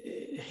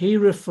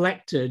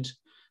reflected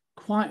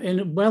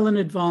quite well in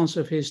advance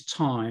of his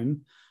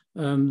time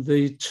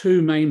the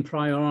 2 main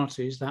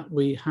priorities that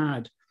we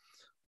had.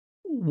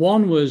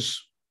 One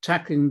was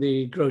tackling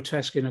the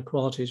grotesque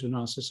inequalities in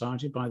our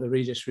society by the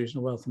redistribution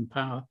of wealth and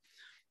power.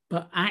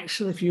 But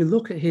actually, if you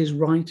look at his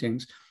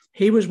writings,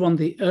 he was one of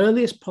the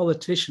earliest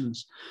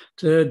politicians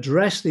to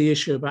address the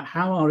issue about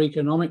how our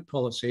economic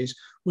policies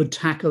would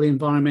tackle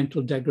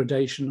environmental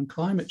degradation and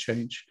climate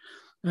change.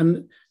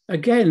 And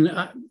again,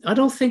 I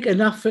don't think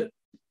enough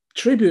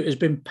tribute has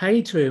been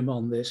paid to him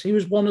on this. He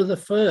was one of the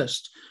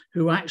first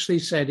who actually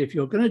said, if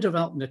you're going to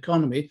develop an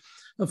economy,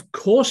 of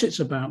course it's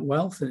about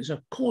wealth, and it's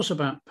of course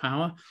about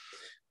power,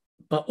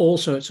 but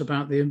also it's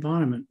about the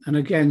environment. And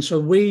again, so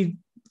we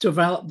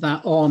developed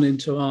that on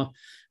into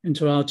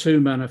our 2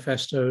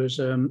 manifestos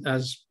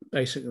as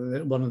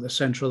basically one of the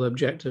central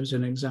objectives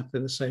in exactly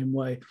the same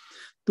way.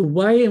 The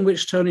way in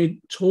which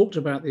Tony talked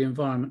about the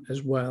environment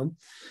as well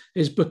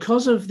is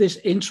because of this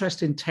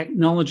interest in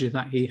technology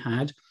that he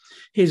had.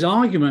 His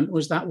argument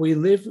was that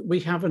we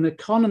have an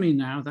economy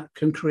now that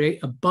can create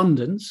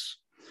abundance,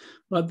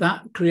 but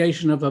that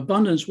creation of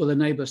abundance will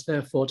enable us,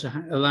 therefore,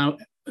 to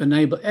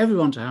enable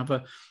everyone to have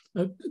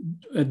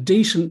a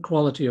decent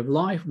quality of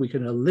life. We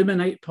can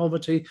eliminate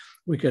poverty.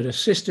 We could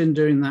assist in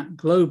doing that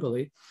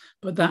globally,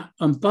 but that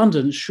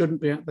abundance shouldn't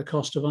be at the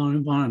cost of our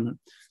environment.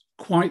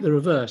 Quite the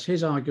reverse.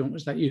 His argument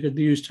was that you could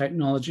use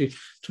technology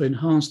to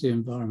enhance the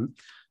environment.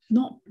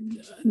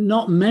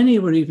 Not many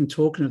were even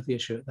talking of the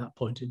issue at that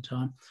point in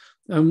time.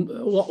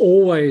 What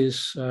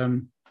always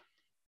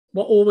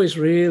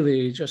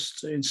really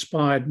just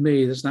inspired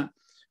me is that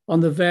on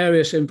the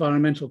various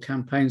environmental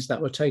campaigns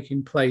that were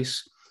taking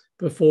place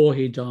before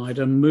he died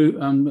and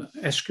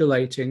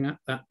escalating at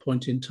that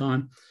point in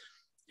time,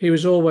 he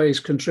was always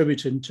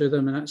contributing to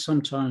them, and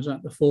sometimes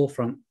at the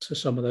forefront to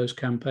some of those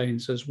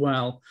campaigns as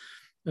well.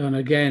 And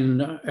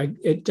again,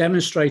 it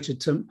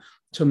demonstrated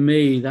to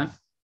me that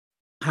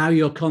how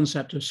your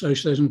concept of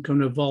socialism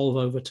can evolve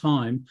over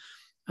time.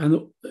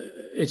 And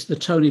it's the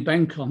Tony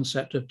Benn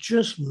concept of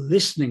just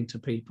listening to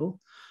people,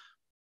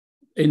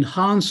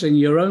 enhancing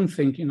your own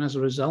thinking as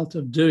a result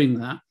of doing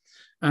that.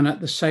 And at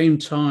the same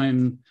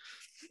time,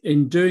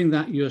 in doing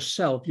that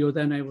yourself, you're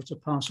then able to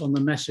pass on the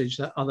message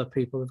that other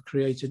people have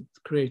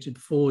created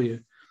for you.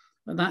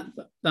 And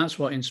that's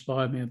what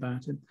inspired me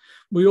about him.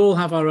 We all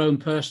have our own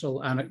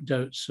personal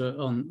anecdotes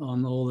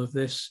on all of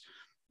this,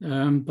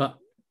 but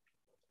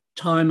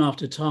time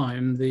after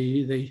time,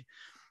 the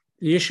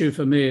issue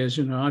for me is,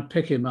 I'd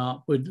pick him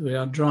up,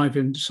 I'd drive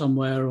him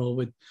somewhere, or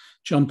we'd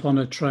jump on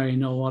a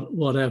train or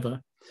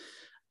whatever.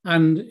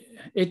 And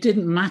it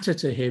didn't matter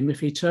to him if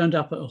he turned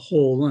up at a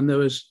hall and there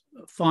was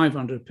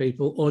 500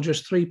 people or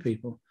just 3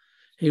 people.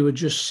 He would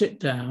just sit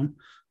down,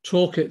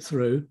 talk it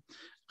through,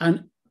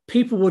 and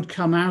people would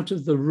come out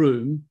of the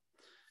room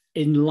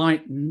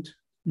enlightened,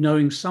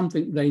 knowing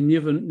something they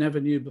never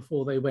knew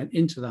before they went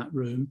into that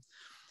room,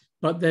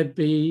 but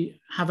they'd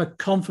have a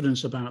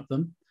confidence about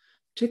them.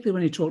 Particularly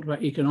when he talked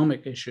about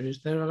economic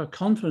issues, they have a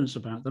confidence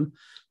about them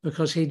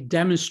because he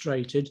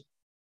demonstrated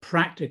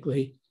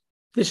practically,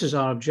 this is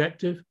our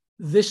objective,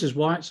 this is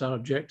why it's our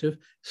objective,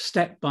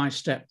 step by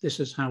step, this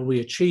is how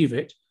we achieve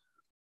it.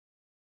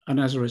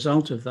 And as a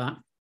result of that,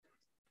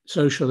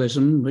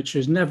 socialism, which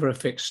is never a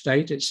fixed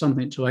state, it's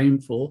something to aim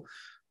for,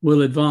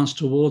 will advance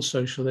towards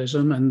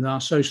socialism, and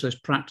our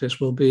socialist practice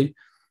will be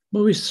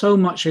so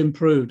much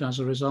improved as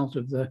a result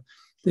of the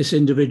this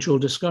individual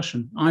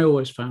discussion. I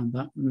always found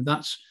that, and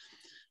that's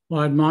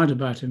what I admired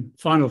about him.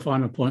 Final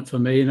point for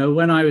me,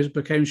 when I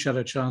became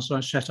Shadow Chancellor,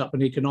 I set up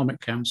an economic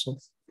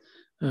council,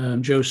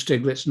 Joe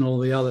Stiglitz and all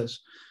the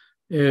others.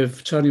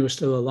 If Tony was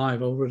still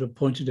alive, I would have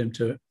appointed him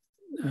to it,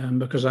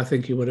 because I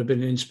think he would have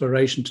been an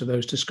inspiration to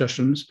those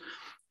discussions.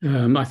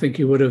 I think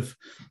he would have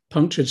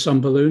punctured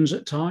some balloons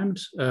at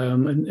times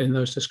in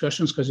those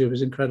discussions, because he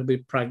was incredibly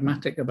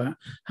pragmatic about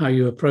how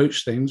you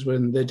approach things,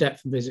 when the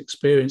depth of his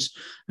experience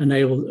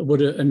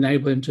would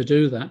enable him to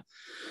do that.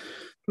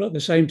 But at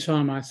the same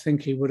time, I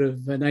think he would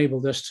have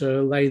enabled us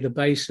to lay the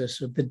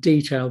basis of the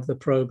detail of the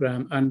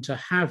programme, and to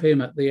have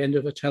him at the end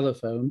of a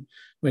telephone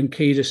when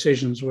key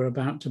decisions were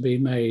about to be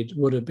made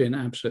would have been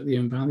absolutely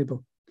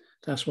invaluable.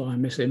 That's why I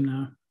miss him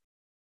now.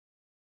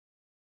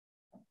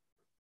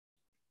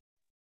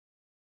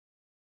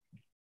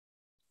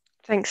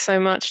 Thanks so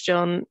much,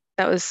 John.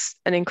 That was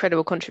an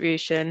incredible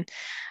contribution.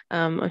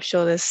 I'm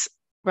sure there's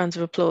rounds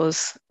of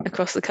applause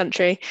across the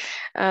country.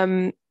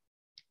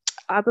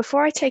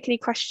 Before I take any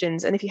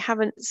questions, and if you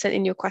haven't sent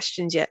in your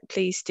questions yet,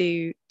 please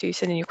do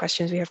send in your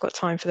questions. We have got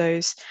time for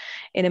those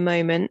in a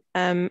moment.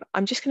 I'm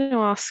just going to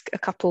ask a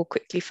couple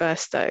quickly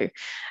first, though.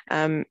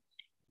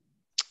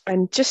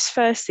 And just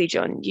firstly,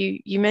 John,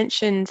 you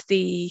mentioned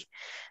the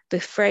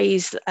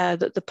phrase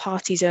that the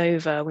party's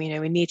over. We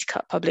need to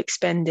cut public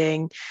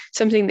spending,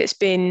 something that's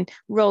been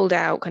rolled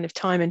out kind of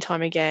time and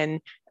time again,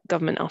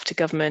 government after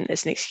government,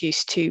 as an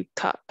excuse to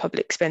cut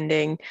public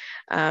spending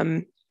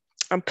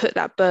and put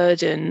that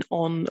burden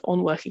on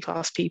working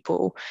class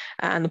people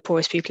and the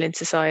poorest people in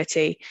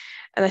society.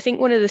 And I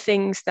think one of the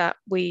things that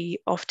we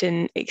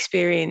often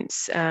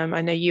experience,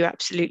 I know you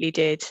absolutely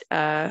did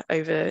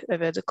over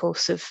the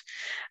course of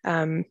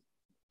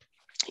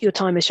your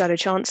time as Shadow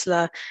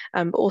Chancellor,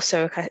 but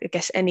also I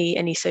guess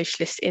any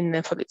socialist in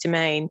the public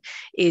domain,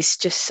 is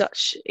just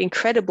such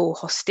incredible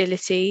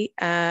hostility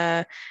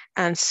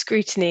and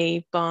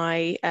scrutiny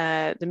by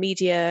the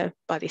media,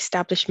 by the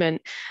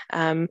establishment,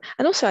 and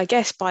also I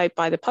guess by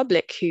the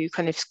public, who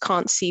kind of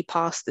can't see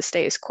past the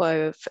status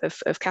quo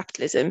of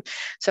capitalism.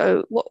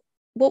 So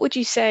what would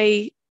you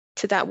say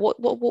to that? What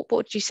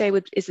would you say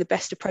is the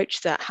best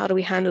approach to that? How do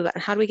we handle that,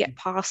 and how do we get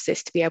past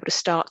this to be able to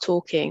start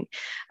talking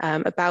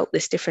about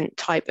this different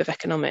type of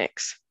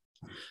economics?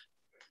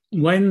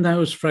 When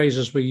those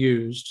phrases were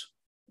used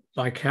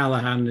by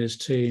Callaghan and his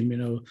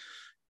team,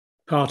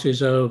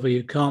 party's over,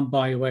 you can't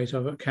buy your way out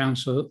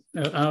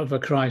of a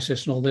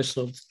crisis, and all this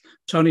sort of,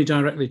 Tony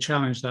directly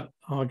challenged that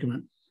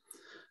argument,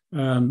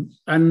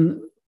 and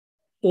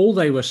all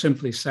they were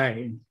simply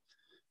saying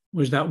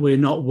was that we're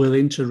not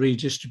willing to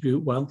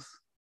redistribute wealth.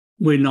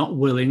 We're not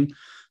willing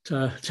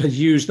to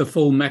use the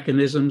full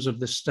mechanisms of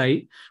the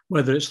state,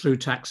 whether it's through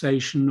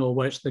taxation or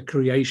whether it's the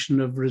creation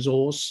of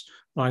resource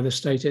by the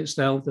state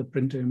itself, the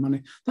printing of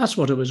money. That's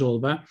what it was all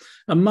about.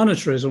 And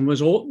monetarism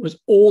was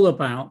all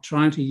about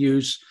trying to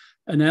use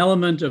an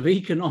element of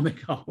economic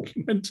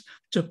argument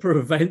to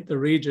prevent the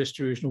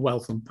redistribution of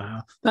wealth and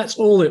power. That's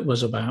all it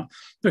was about,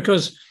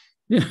 because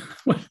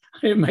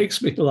it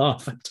makes me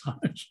laugh at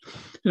times.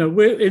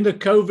 We're in the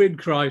COVID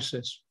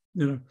crisis,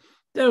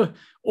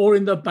 or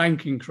in the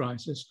banking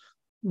crisis.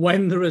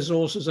 When the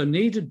resources are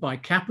needed by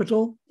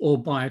capital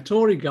or by a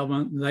Tory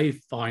government, they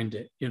find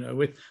it.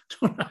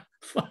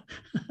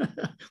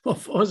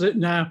 What was it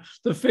now?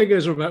 The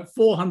figures are about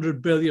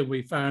 400 billion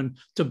we found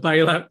to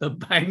bail out the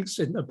banks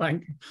in the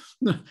bank.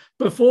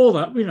 Before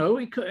that,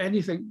 we could,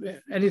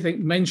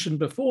 anything mentioned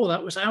before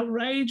that was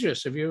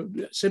outrageous. If you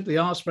simply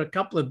asked for a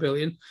couple of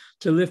billion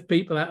to lift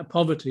people out of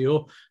poverty,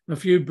 or a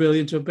few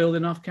billion to build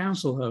enough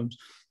council homes.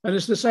 And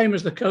it's the same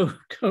as the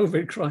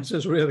COVID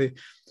crisis, really.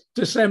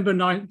 December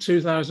 9,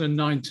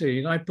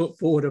 2019, I put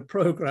forward a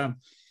programme.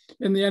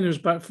 In the end, it was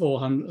about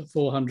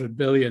 400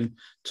 billion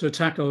to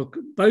tackle,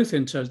 both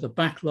in terms of the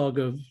backlog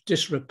of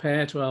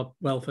disrepair to our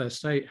welfare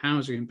state,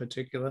 housing in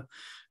particular,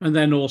 and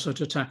then also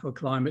to tackle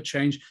climate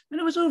change. And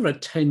it was over a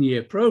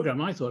 10-year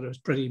programme. I thought it was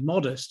pretty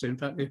modest. In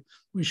fact,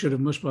 we should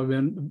have most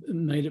probably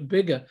made it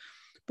bigger.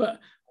 But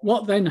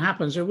what then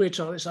happens if we're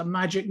told it's a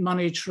magic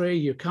money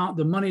tree,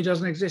 the money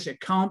doesn't exist, it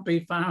can't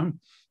be found.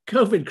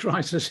 COVID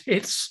crisis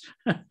hits.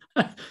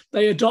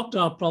 They adopt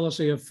our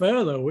policy of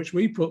furlough, which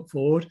we put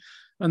forward,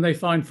 and they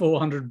find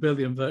 400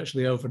 billion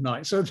virtually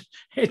overnight. So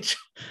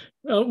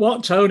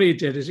what Tony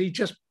did is he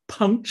just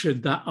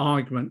punctured that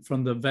argument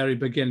from the very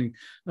beginning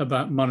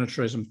about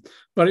monetarism.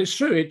 But it's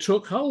true, it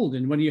took hold.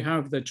 And when you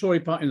have the Tory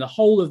party and the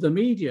whole of the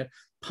media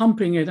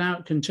pumping it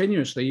out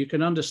continuously, you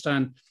can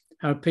understand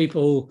how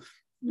people,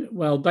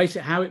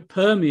 basically how it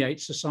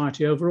permeates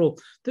society overall.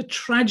 The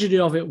tragedy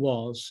of it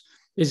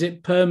is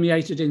it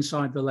permeated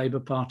inside the Labour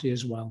Party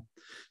as well.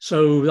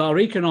 So our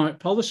economic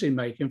policy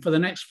making for the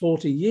next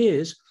 40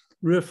 years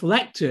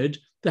reflected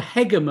the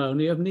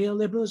hegemony of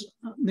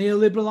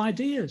neoliberal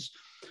ideas.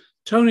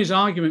 Tony's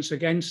arguments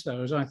against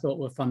those, I thought,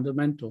 were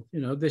fundamental.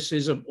 This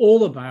is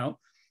all about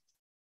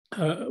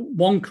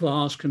one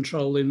class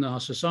controlling our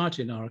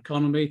society and our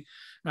economy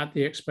at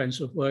the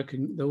expense of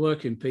the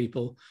working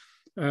people.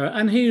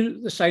 And he,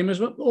 the same as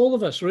all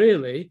of us,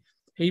 really,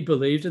 he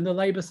believed in the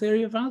labour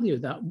theory of value,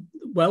 that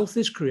wealth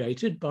is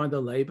created by the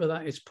labour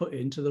that is put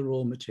into the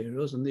raw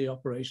materials and the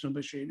operational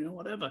machinery or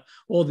whatever,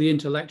 or the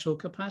intellectual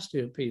capacity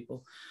of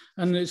people.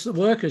 And it's the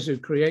workers who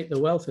create the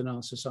wealth in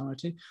our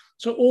society.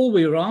 So all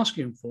we were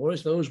asking for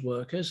is those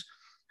workers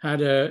had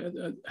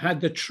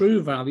the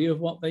true value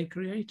of what they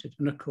created.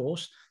 And of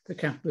course, the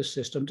capitalist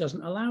system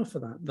doesn't allow for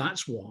that.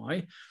 That's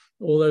why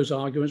all those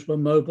arguments were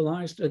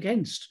mobilized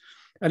against.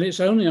 And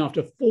it's only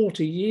after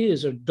 40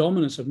 years of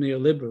dominance of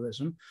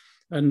neoliberalism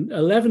and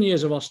 11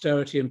 years of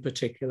austerity in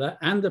particular,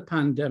 and the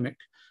pandemic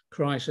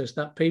crisis,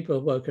 that people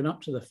have woken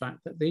up to the fact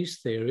that these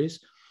theories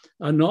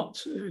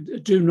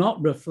do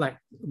not reflect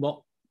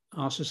what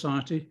our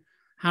society,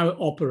 how it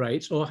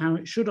operates or how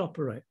it should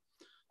operate.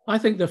 I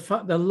think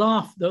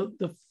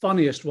the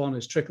funniest one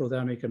is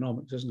trickle-down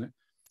economics, isn't it?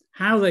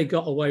 How they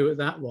got away with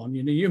that one.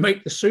 You know, you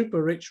make the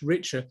super rich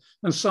richer,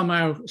 and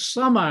somehow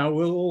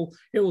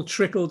it will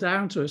trickle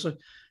down to us. So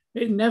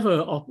it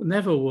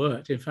never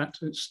worked. In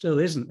fact, it still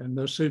isn't, and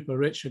the super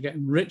rich are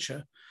getting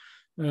richer,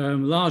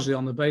 largely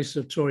on the basis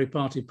of Tory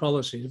party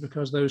policies,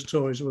 because those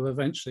Tories will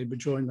eventually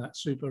join that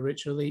super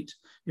rich elite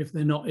if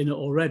they're not in it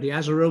already,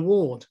 as a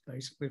reward,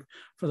 basically,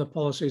 for the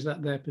policies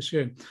that they're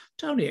pursuing.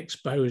 Tony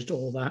exposed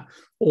all that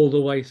all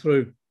the way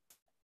through.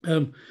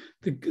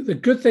 The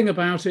good thing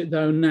about it,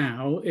 though,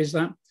 now is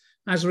that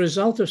as a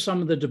result of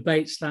some of the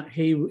debates that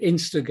he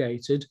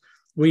instigated,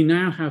 we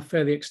now have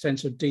fairly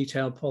extensive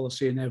detailed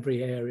policy in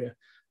every area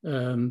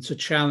to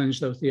challenge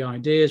the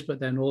ideas, but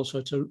then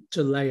also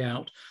to lay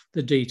out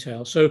the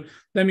detail. So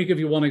let me give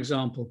you one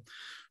example.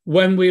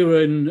 When we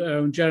were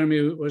in,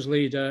 Jeremy was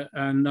leader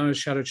and I was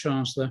Shadow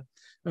Chancellor,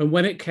 and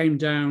when it came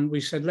down,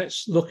 we said,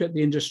 let's look at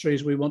the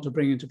industries we want to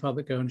bring into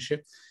public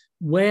ownership.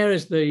 Where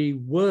is the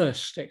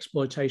worst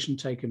exploitation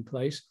taking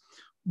place?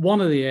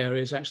 One of the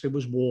areas actually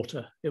was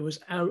water. It was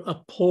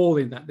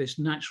appalling that this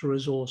natural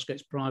resource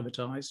gets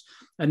privatized.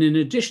 And in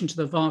addition to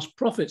the vast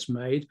profits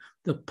made,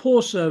 the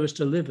poor service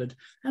delivered,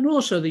 and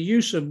also the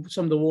use of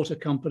some of the water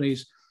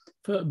companies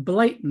for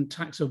blatant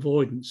tax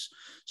avoidance.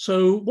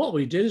 So what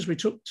we did is we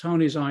took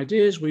Tony's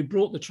ideas, we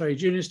brought the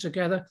trade unions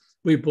together,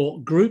 we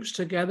brought groups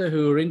together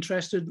who were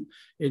interested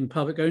in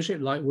public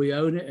ownership, like We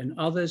Own It and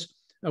others,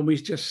 and we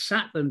just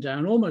sat them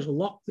down, almost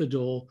locked the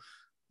door,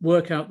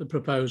 work out the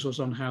proposals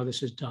on how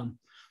this is done.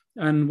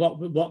 And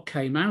what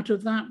came out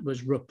of that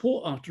was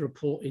report after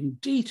report in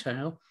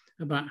detail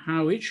about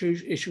how each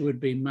issue would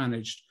be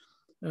managed.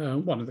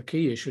 One of the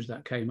key issues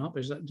that came up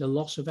is that the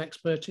loss of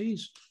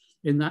expertise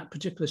in that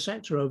particular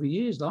sector over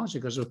years,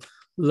 largely because of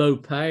low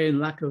pay and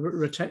lack of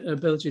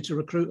ability to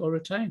recruit or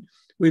retain.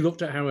 We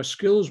looked at how a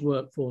skills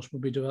workforce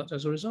would be developed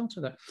as a result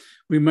of that.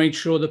 We made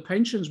sure the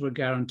pensions were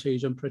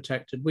guaranteed and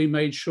protected. We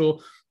made sure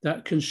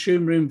that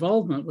consumer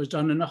involvement was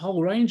done in a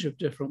whole range of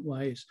different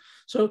ways.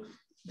 So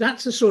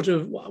that's the sort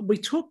of, we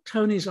took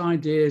Tony's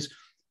ideas,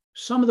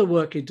 some of the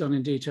work he'd done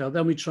in detail,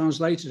 then we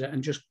translated it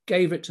and just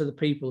gave it to the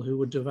people who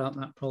would develop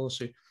that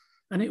policy.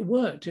 And it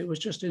worked. It was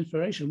just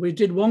inspiration. We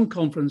did one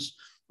conference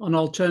on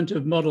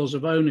alternative models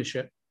of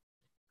ownership,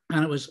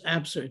 and it was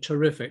absolutely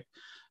terrific.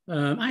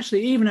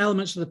 Actually, even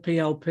elements of the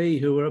PLP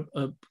who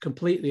were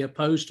completely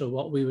opposed to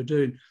what we were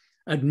doing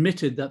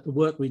admitted that the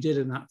work we did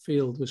in that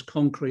field was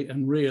concrete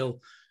and real.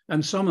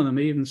 And some of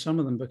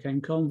them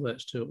became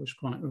converts to it, which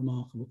was quite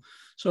remarkable.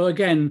 So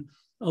again,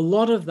 a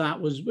lot of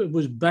that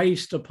was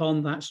based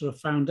upon that sort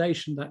of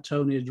foundation that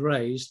Tony had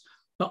raised,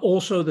 but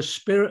also the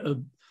spirit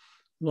of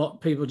what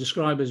people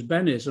describe as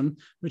Bennism,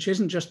 which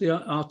isn't just the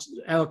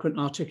eloquent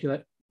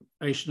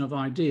articulation of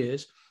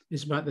ideas,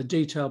 it's about the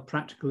detailed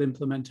practical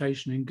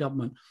implementation in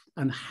government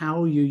and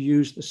how you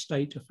use the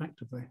state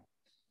effectively.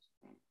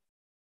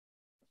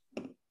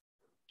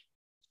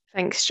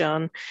 Thanks,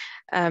 John.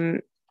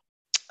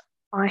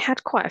 I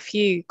had quite a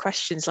few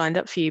questions lined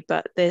up for you,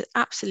 but there's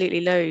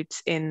absolutely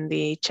loads in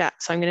the chat.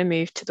 So I'm going to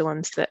move to the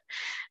ones that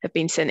have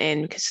been sent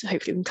in, because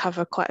hopefully we can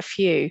cover quite a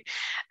few.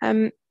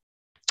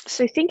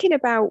 So thinking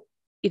about,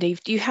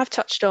 you have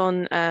touched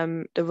on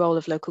the role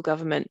of local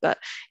government, but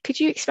could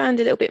you expand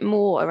a little bit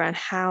more around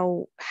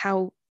how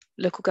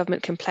local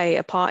government can play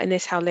a part in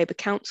this, how Labour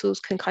councils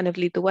can kind of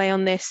lead the way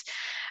on this?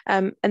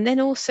 And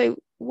then also,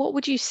 what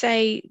would you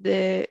say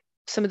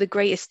some of the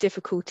greatest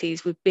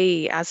difficulties would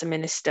be as a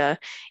minister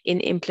in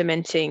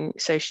implementing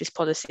socialist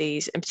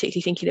policies, and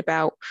particularly thinking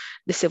about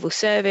the civil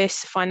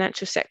service,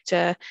 financial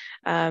sector,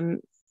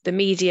 the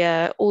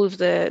media, all of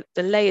the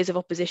layers of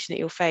opposition that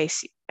you'll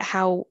face?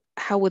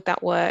 How would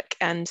that work,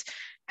 and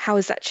how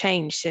has that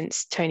changed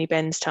since Tony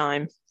Benn's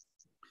time?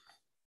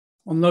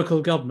 On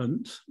local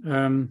government,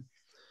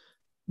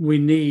 we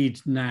need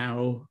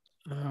now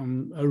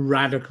a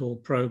radical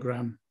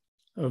programme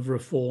of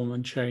reform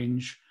and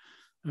change.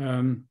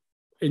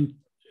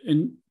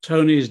 In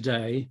Tony's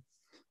day,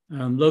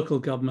 local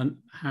government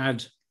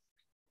had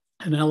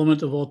an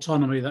element of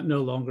autonomy that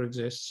no longer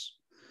exists,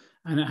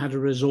 and it had a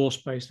resource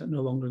base that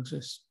no longer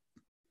exists.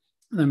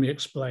 Let me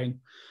explain.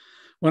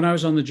 When I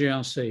was on the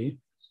GRC,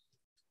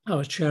 I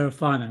was chair of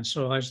finance,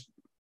 so I was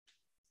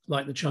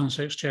like the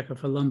Chancellor Exchequer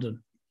for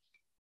London.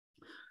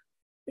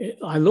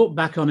 I look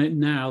back on it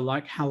now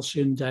like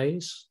halcyon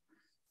days.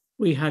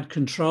 We had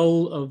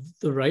control of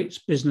the rates,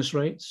 business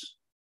rates.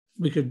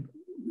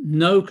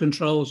 No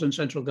controls in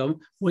central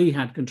government. We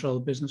had control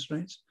of business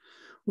rates.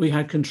 We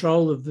had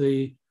control of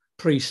the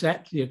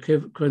precept, the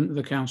equivalent of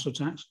the council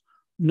tax.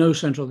 No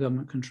central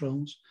government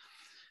controls.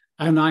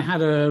 And I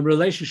had a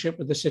relationship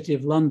with the City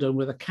of London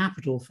with a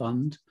capital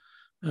fund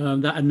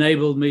that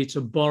enabled me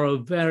to borrow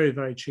very,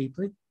 very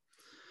cheaply,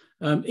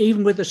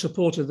 even with the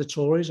support of the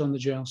Tories on the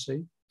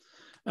GLC.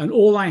 And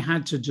all I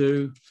had to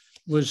do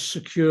was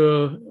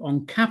secure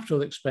on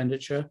capital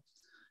expenditure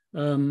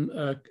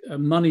a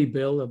money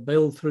bill, a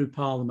bill through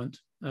Parliament.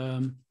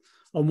 On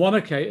one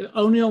occasion,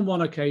 only on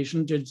one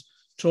occasion did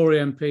Tory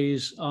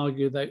MPs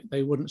argue that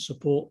they wouldn't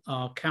support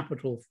our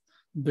capital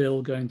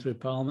bill going through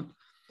Parliament.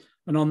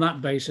 And on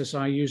that basis,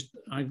 I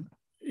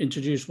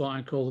introduced what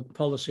I call the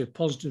policy of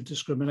positive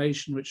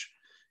discrimination, which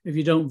if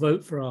you don't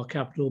vote for our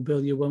capital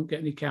bill, you won't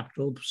get any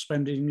capital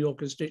spending in your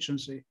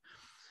constituency.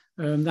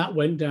 That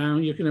went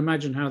down. You can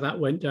imagine how that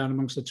went down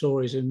amongst the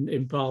Tories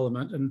in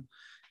Parliament, and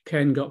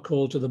Ken got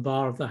called to the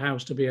bar of the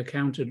House to be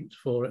accounted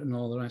for it and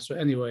all the rest of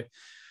it. Anyway,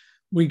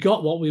 we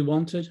got what we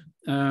wanted.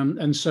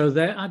 And so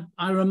there,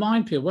 I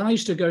remind people, when I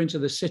used to go into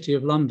the City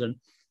of London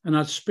and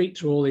I'd speak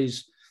to all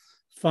these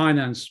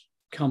finance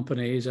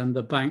companies and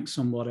the banks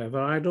and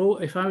whatever,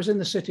 if I was in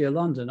the City of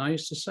London, I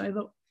used to say,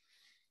 look,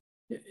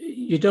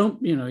 you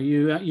don't,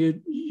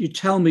 you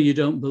tell me you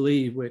don't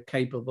believe we're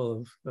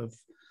capable of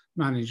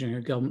managing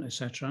a government,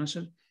 etc. I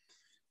said,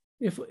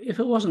 if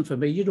it wasn't for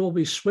me, you'd all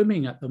be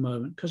swimming at the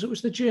moment, because it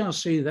was the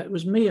GLC, that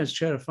was me as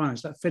chair of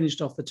finance that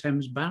finished off the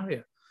Thames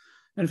barrier.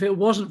 And if it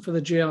wasn't for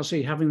the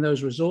GLC having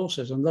those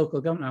resources and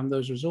local government having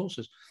those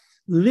resources,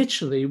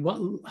 literally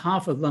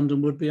half of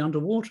London would be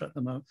underwater at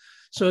the moment.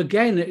 So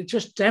again, it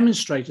just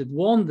demonstrated,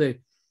 one, the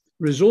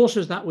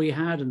resources that we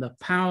had and the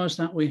powers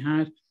that we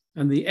had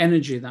and the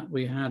energy that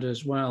we had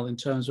as well, in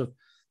terms of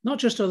not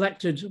just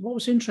elected. What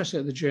was interesting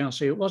at the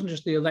GLC, it wasn't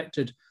just the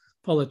elected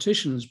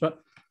politicians, but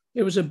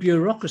it was a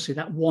bureaucracy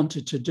that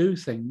wanted to do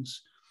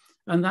things.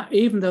 And that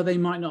even though they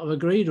might not have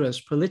agreed with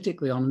us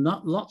politically on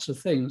lots of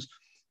things,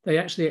 they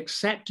actually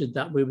accepted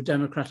that we were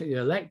democratically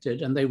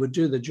elected and they would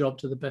do the job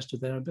to the best of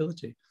their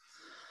ability.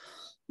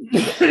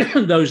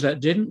 Those that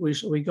didn't,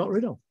 we got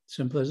rid of.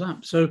 Simple as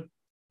that. So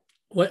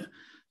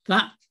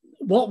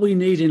what we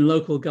need in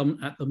local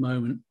government at the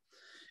moment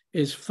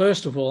is,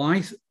 first of all,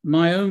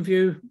 my own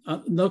view,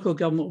 local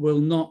government will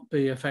not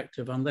be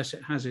effective unless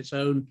it has its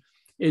own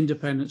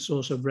independent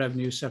source of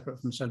revenue separate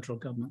from central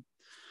government.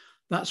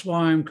 That's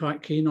why I'm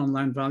quite keen on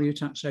land value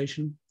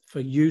taxation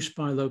for use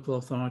by local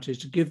authorities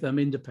to give them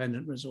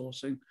independent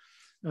resourcing.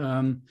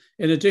 In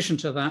addition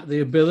to that,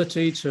 the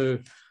ability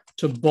to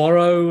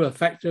borrow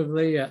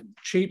effectively at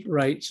cheap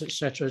rates,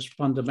 etc., is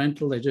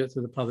fundamental. They do it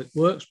through the Public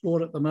Works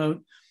Board at the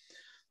moment.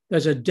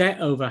 There's a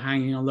debt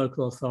overhanging on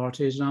local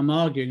authorities, and I'm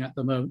arguing at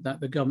the moment that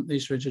the government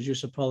needs to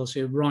introduce a policy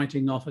of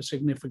writing off a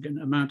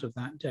significant amount of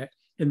that debt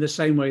in the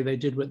same way they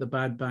did with the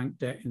bad bank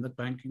debt in the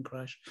banking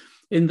crash.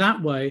 In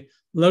that way,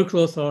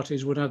 local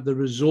authorities would have the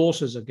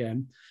resources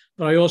again,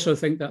 but I also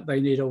think that they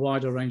need a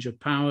wider range of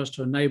powers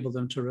to enable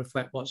them to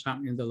reflect what's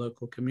happening in the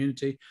local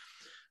community.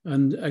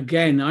 And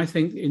again, I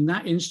think in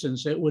that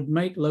instance, it would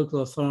make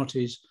local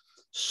authorities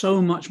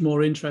so much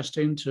more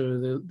interesting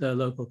to the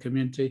local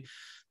community.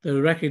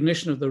 The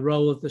recognition of the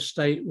role of the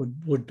state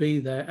would be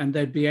there, and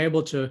they'd be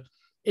able to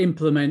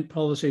implement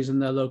policies in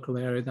their local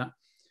area that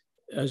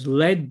is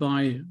led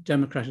by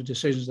democratic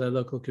decisions of their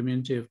local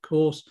community, of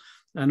course,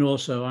 and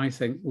also, I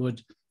think,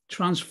 would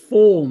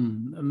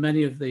transform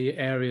many of the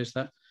areas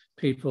that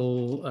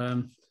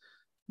people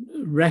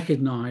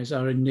recognise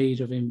are in need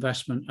of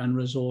investment and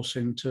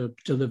resourcing to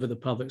deliver the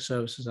public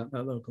services at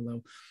that local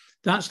level.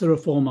 That's the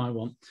reform I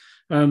want.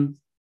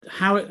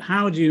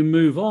 How do you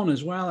move on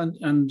as well?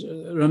 And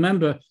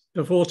remember,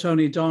 before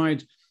Tony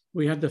died,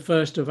 we had the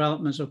first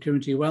developments of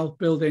community wealth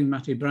building,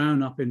 Matty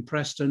Brown up in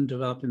Preston,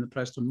 developing the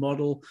Preston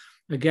model.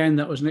 Again,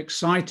 that was an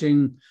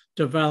exciting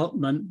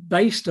development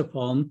based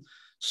upon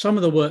some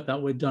of the work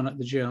that we'd done at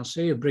the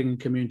GLC of bringing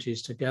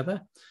communities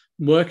together,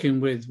 working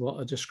with what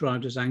are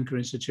described as anchor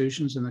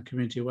institutions in the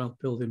community wealth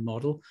building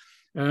model,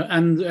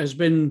 and has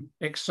been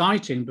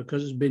exciting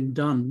because it's been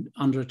done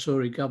under a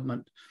Tory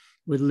government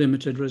with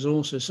limited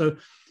resources. So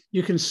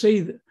you can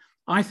see that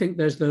I think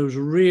there's those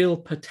real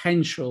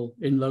potential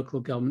in local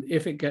government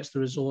if it gets the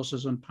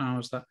resources and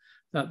powers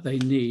that they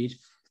need,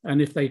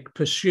 and if they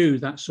pursue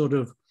that sort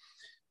of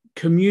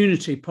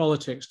community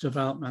politics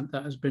development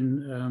that has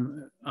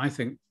been, I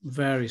think,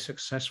 very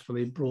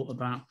successfully brought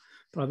about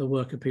by the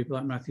work of people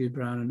like Matthew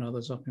Brown and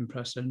others up in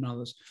Preston and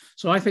others.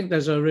 So I think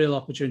there's a real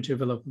opportunity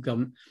for local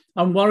government.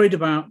 I'm worried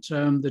about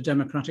the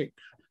democratic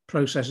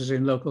processes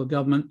in local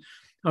government.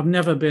 I've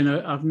never been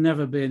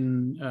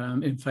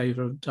in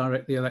favour of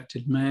directly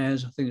elected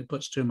mayors. I think it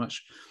puts too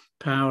much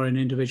power in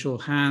individual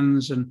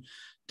hands and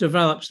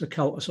develops the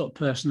cult of sort of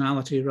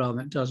personality rather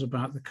than it does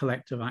about the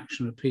collective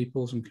action of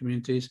peoples and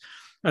communities.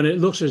 And it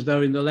looks as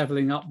though in the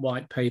Levelling Up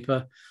white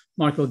paper,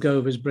 Michael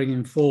Gove is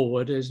bringing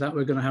forward is that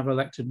we're going to have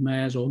elected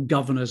mayors, or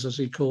governors, as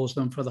he calls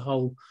them, for the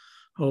whole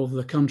of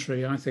the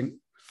country. I think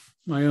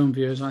my own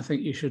view is I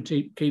think you should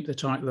keep the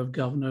title of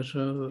governor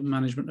to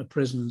management of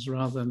prisons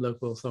rather than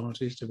local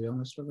authorities, to be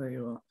honest. But there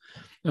you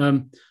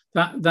are.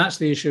 That's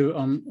the issue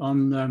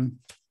on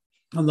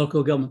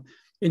local government.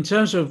 In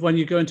terms of when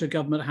you go into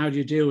government, how do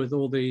you deal with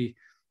all the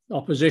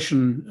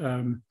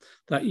opposition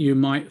that you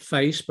might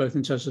face, both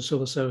in terms of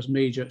civil service,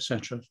 media,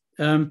 etc.?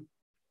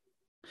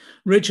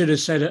 Richard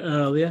has said it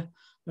earlier.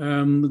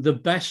 The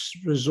best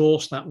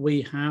resource that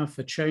we have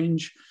for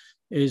change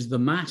is the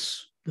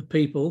mass, the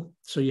people.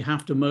 So you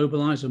have to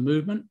mobilize a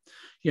movement.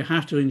 You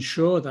have to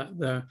ensure that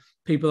the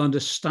people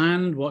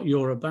understand what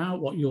you're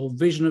about, what your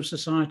vision of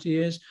society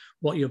is,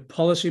 what your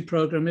policy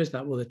program is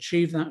that will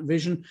achieve that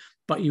vision.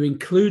 But you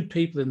include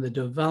people in the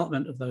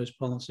development of those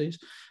policies,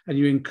 and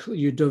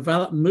you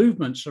develop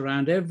movements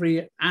around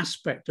every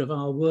aspect of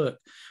our work,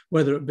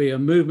 whether it be a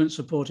movement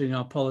supporting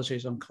our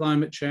policies on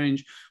climate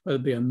change, whether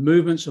it be a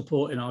movement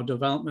supporting our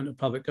development of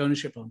public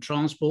ownership on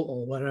transport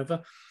or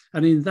wherever.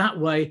 And in that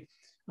way,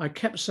 I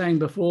kept saying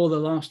before the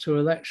last two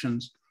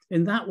elections,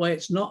 in that way,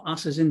 it's not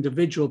us as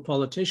individual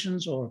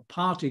politicians or a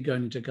party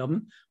going into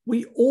government.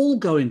 We all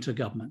go into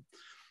government.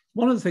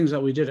 One of the things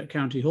that we did at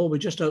County Hall, we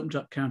just opened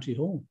up County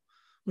Hall.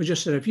 We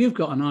just said, if you've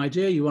got an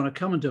idea, you want to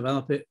come and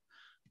develop it,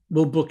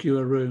 we'll book you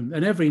a room.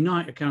 And every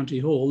night at County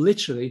Hall,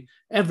 literally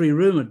every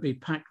room would be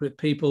packed with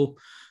people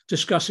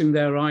discussing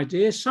their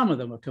ideas. Some of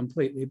them are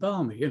completely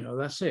balmy,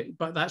 that's it.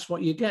 But that's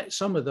what you get.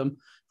 Some of them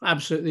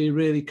absolutely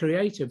really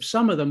creative.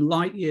 Some of them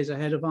light years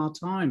ahead of our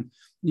time.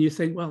 And you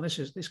think, well,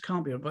 this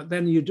can't be. But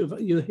then you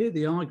hear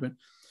the argument.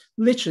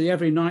 Literally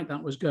every night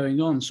that was going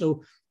on.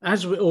 So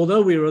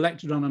although we were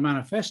elected on a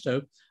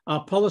manifesto,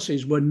 our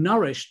policies were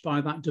nourished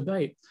by that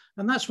debate.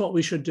 And that's what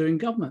we should do in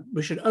government.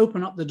 We should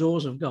open up the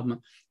doors of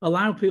government,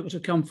 allow people to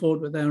come forward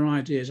with their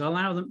ideas,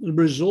 allow them,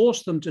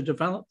 resource them to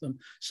develop them,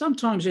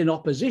 sometimes in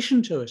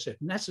opposition to us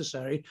if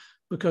necessary,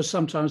 because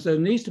sometimes there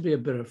needs to be a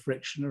bit of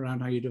friction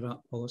around how you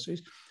develop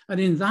policies. And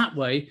in that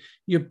way,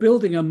 you're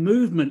building a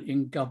movement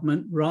in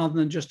government rather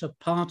than just a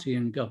party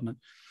in government.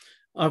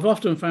 I've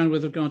often found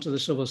with regard to the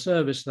civil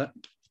service that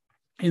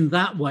in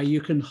that way,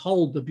 you can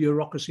hold the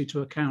bureaucracy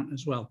to account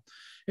as well.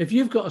 If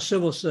you've got a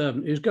civil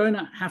servant who's going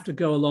to have to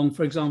go along,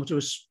 for example, to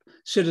a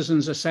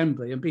citizens'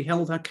 assembly and be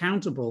held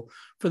accountable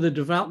for the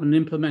development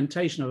and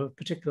implementation of a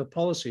particular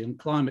policy on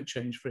climate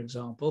change, for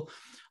example,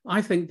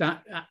 I think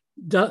that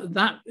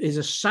is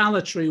a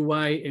salutary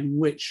way in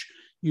which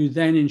you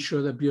then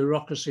ensure the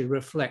bureaucracy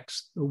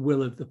reflects the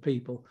will of the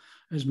people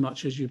as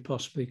much as you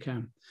possibly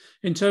can.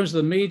 In terms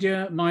of the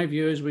media, my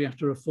view is we have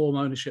to reform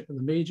ownership of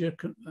the media.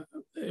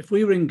 If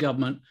we were in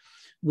government,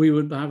 we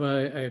would have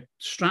a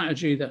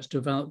strategy that's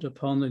developed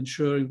upon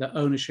ensuring that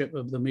ownership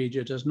of the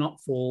media does not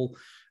fall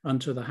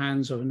into the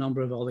hands of a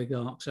number of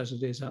oligarchs as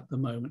it is at the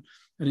moment.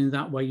 And in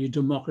that way, you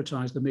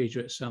democratize the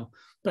media itself.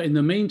 But in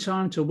the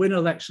meantime, to win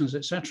elections,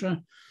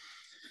 etc.,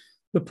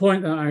 the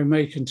point that I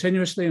make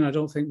continuously, and I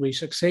don't think we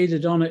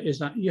succeeded on it, is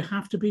that you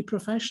have to be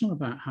professional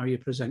about how you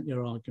present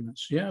your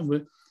arguments. Yeah,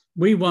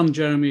 we won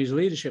Jeremy's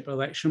leadership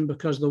election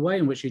because the way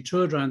in which he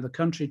toured around the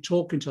country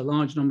talking to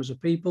large numbers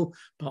of people,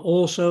 but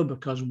also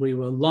because we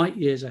were light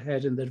years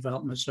ahead in the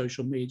development of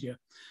social media.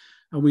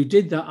 And we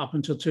did that up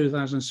until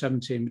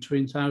 2017.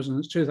 Between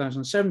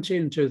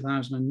 2017 and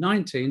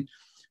 2019,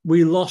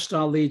 we lost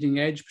our leading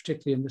edge,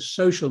 particularly in the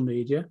social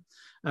media.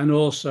 And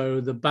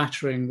also the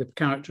battering, the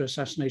character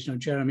assassination of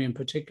Jeremy in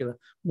particular,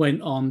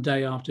 went on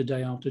day after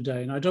day after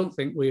day. And I don't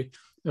think we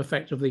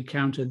effectively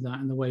countered that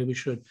in the way we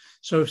should.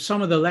 So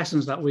some of the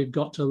lessons that we've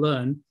got to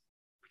learn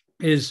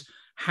is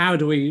how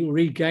do we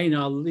regain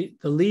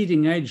the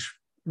leading edge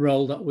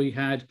role that we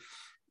had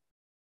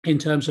in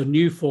terms of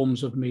new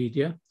forms of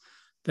media.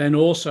 Then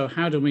also,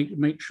 how do we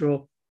make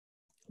sure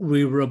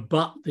we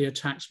rebut the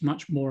attacks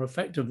much more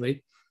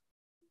effectively?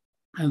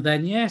 And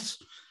then, yes,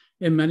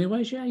 in many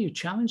ways, yeah, you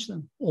challenge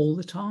them all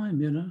the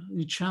time,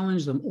 you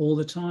challenge them all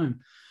the time.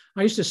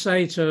 I used to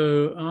say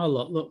to our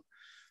lot, look,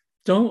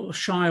 don't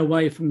shy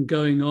away from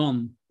going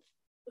on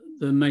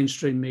the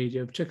mainstream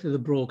media, particularly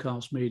the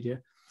broadcast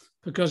media,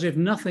 because if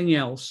nothing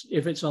else,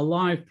 if it's a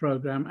live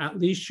program, at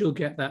least you'll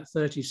get that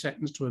 30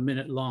 seconds to a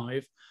minute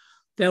live.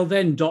 They'll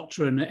then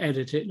doctor and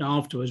edit it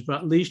afterwards, but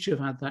at least you've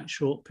had that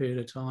short period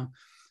of time.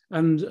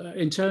 And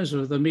in terms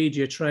of the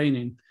media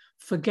training,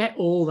 forget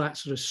all that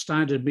sort of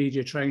standard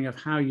media training of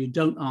how you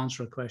don't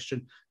answer a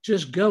question.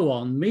 Just go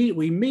on.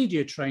 We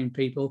media train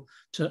people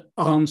to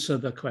answer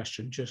the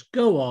question. Just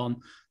go on.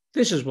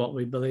 This is what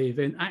we believe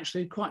in.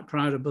 Actually, quite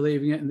proud of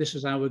believing it, and this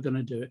is how we're going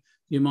to do it.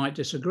 You might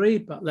disagree,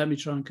 but let me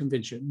try and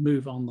convince you.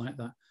 Move on like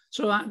that.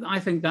 So I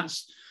think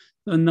that's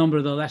a number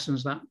of the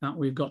lessons that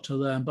we've got to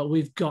learn. But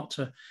we've got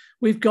to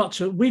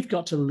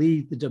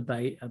lead the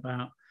debate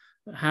about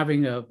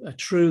having a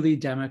truly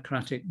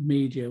democratic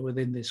media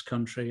within this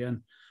country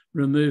and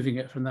removing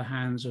it from the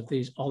hands of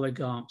these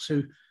oligarchs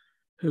who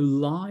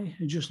lie,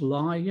 who just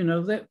lie.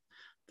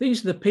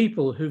 These are the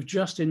people who've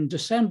just in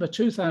December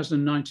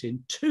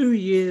 2019, 2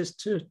 years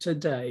to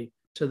today,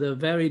 to the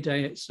very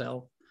day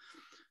itself,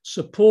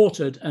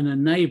 supported and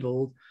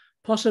enabled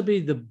possibly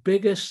the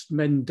biggest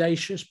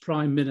mendacious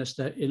prime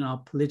minister in our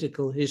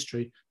political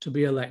history to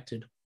be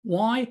elected.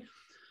 Why?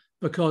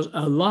 Because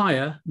a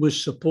liar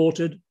was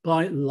supported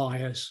by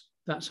liars.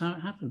 That's how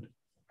it happened.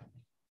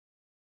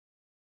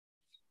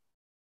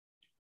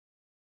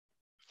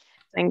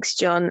 Thanks,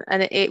 John.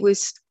 And it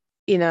was,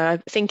 you know,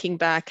 thinking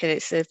back, and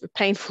it's a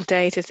painful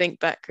day to think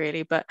back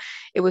really, but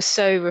it was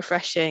so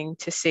refreshing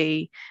to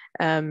see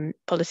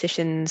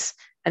politicians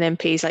and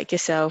MPs like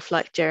yourself,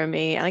 like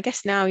Jeremy, and I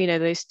guess now, you know,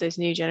 those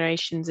new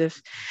generations of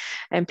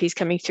MPs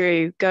coming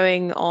through,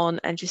 going on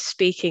and just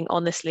speaking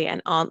honestly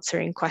and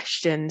answering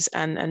questions,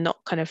 and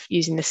not kind of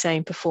using the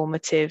same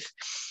performative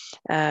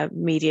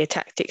media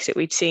tactics that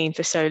we'd seen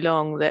for so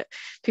long that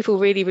people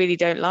really, really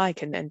don't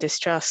like and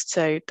distrust.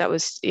 So that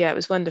was, yeah, it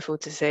was wonderful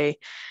to see.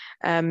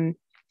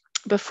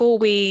 Before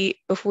we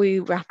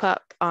wrap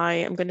up, I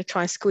am going to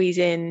try and squeeze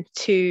in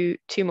two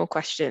more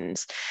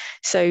questions.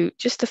 So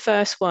just the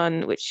first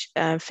one, which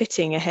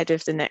fitting ahead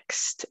of the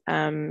next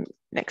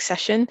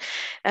session.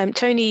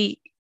 Tony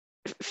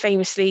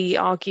famously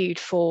argued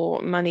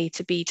for money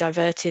to be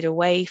diverted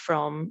away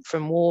from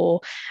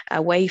war,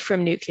 away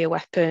from nuclear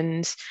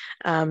weapons,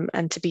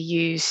 and to be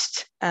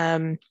used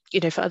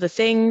for other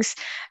things.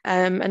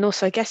 And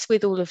also, I guess,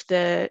 with all of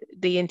the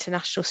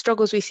international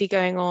struggles we see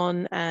going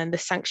on and the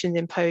sanctions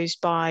imposed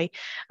by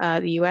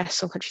the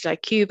US on countries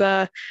like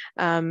Cuba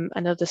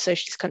and other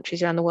socialist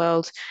countries around the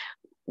world,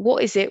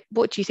 what do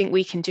you think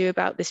we can do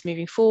about this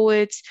moving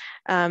forwards?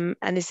 And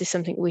is this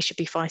something we should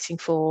be fighting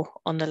for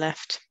on the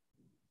left?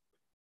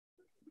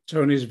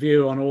 Tony's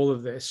view on all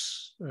of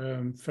this,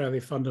 fairly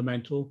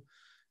fundamental,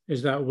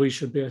 is that we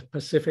should be a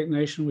Pacific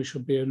nation. We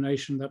should be a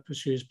nation that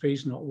pursues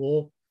peace, not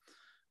war.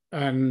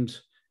 And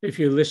if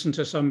you listen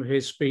to some of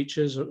his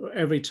speeches,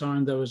 every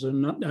time there was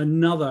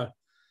another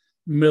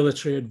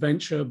military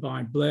adventure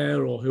by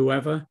Blair or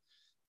whoever,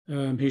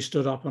 he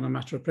stood up on a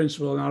matter of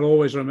principle. And I'll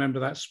always remember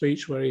that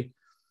speech where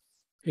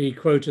he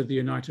quoted the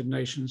United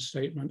Nations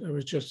statement. It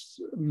was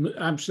just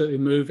absolutely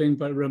moving,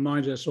 but it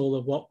reminded us all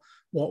of what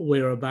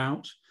we're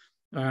about.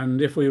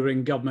 And if we were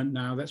in government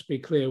now, let's be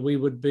clear, we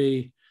would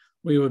be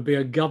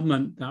a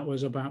government that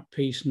was about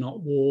peace,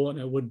 not war. And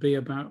it would be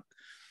about,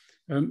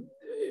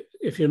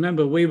 if you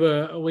remember, we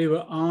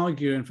were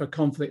arguing for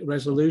conflict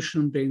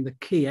resolution being the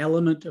key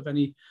element of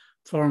any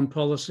foreign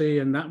policy,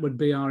 and that would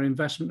be our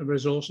investment of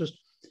resources.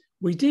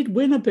 We did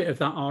win a bit of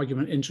that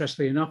argument,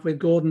 interestingly enough, with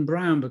Gordon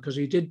Brown, because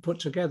he did put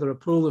together a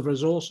pool of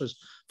resources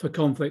for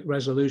conflict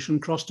resolution,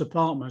 cross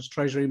departments,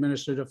 Treasury,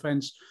 Ministry of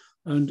Defence,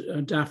 and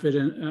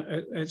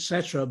DAFID,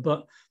 etc.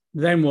 But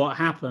then what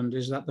happened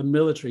is that the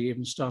military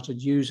even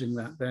started using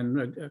that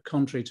then,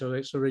 contrary to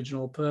its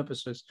original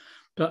purposes.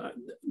 But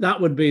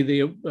that would be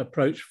the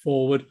approach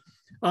forward.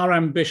 Our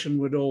ambition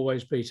would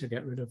always be to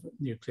get rid of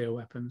nuclear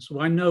weapons.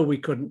 So I know we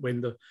couldn't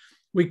win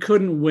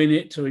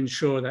it to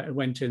ensure that it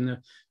went in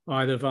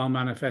either of our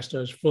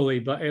manifestos fully,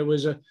 but it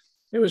was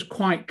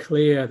quite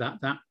clear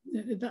that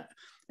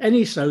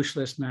any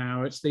socialist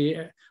now,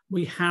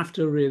 we have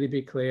to really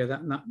be clear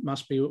that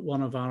must be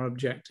one of our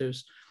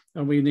objectives,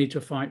 and we need to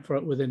fight for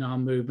it within our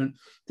movement.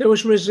 There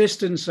was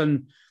resistance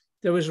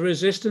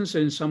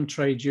in some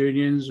trade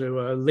unions who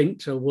are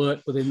linked to work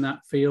within that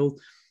field.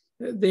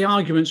 The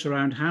arguments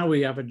around how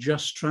we have a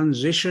just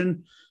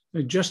transition,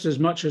 just as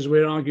much as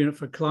we're arguing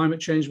for climate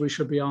change, we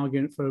should be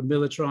arguing for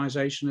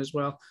militarization as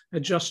well, a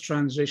just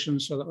transition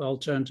so that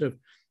alternative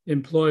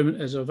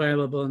employment is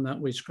available and that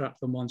we scrap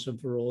them once and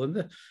for all.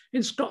 And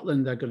in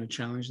Scotland, they're going to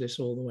challenge this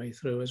all the way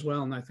through as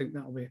well. And I think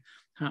that will be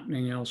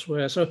happening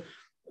elsewhere. So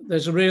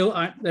there's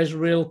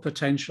real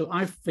potential.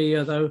 I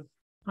fear, though,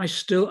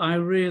 I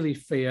really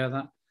fear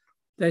that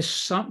there's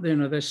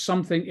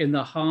something in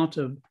the heart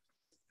of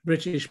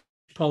British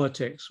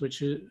politics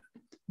which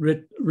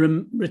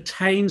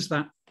retains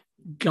that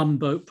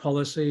gunboat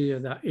policy, or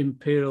that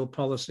imperial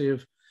policy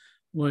of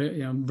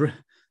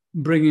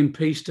bringing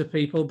peace to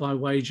people by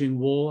waging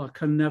war. I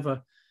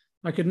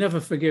could never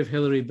forgive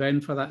Hilary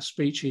Benn for that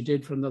speech he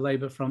did from the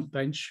Labour front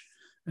bench,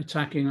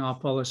 attacking our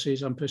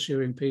policies on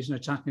pursuing peace and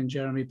attacking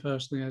Jeremy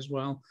personally as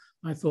well.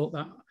 I thought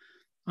that,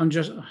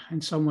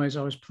 in some ways,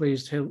 I was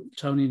pleased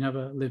Tony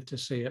never lived to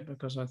see it,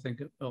 because I thought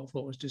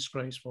it was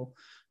disgraceful.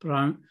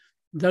 But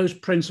those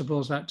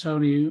principles that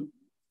Tony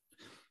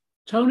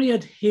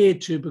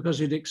adhered to because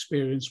he'd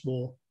experienced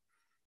war.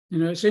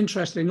 It's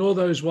interesting, all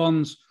those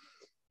ones.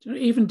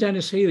 Even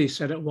Dennis Healy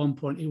said at one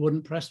point he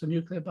wouldn't press the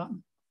nuclear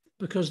button,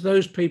 because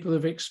those people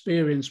who've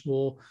experienced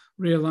war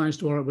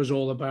realized what it was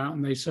all about,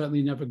 and they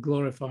certainly never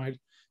glorified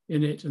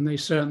in it. And they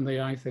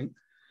certainly, I think,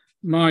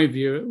 my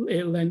view,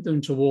 it lent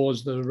them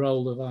towards the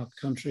role of our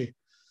country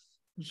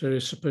to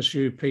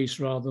pursue peace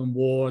rather than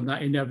war, and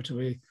that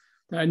inevitably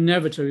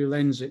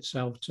lends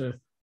itself to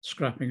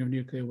scrapping of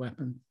nuclear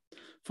weapons.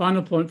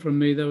 Final point from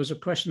me, there was a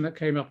question that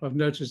came up, I've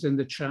noticed in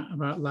the chat,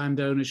 about land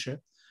ownership.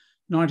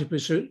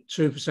 92%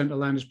 of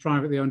land is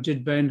privately owned.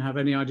 Did Ben have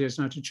any ideas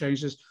how to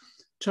change this?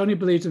 Tony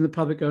believed in the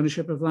public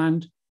ownership of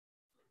land.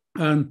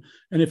 And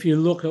if you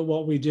look at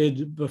what we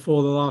did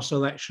before the last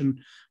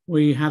election,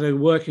 we had a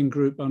working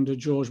group under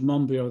George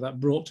Monbiot that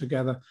brought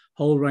together a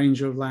whole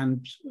range of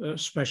land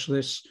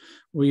specialists.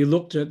 We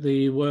looked at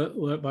the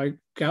work by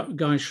Guy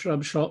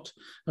Shrubshot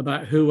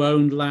about who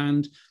owned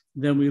land.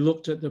 Then we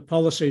looked at the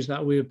policies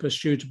that we would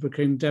pursue to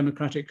become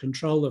democratic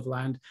control of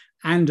land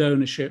and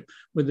ownership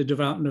with the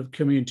development of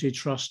community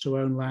trust to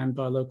own land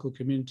by local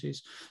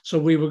communities. So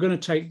we were going to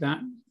take that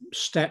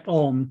step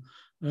on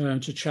to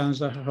challenge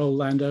the whole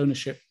land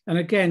ownership. And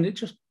again, it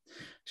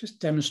just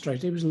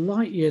demonstrated he was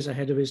light years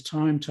ahead of his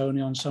time,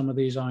 Tony, on some of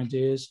these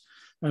ideas.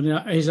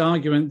 And his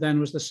argument then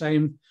was the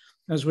same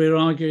as we're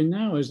arguing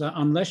now, is that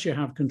unless you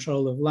have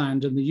control of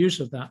land and the use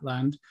of that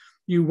land,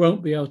 you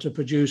won't be able to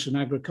produce an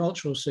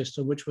agricultural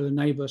system which will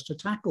enable us to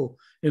tackle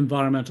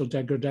environmental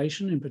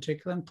degradation in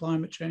particular and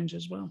climate change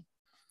as well.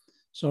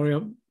 Sorry,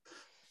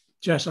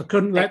 Jess, I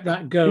couldn't let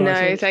that go.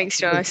 No, thanks,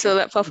 John. I saw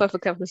that pop up a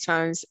couple of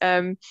times.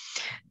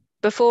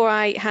 Before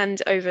I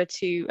hand over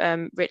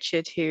to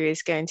Richard, who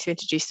is going to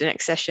introduce the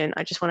next session,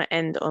 I just want to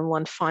end on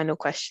one final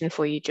question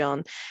for you,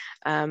 John.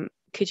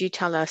 Could you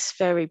tell us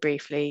very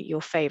briefly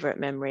your favourite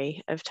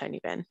memory of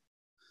Tony Benn?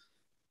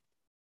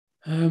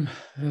 There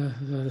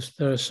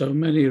are so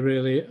many,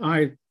 really.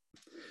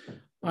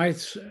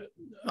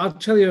 I'll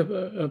tell you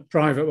a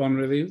private one,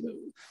 really.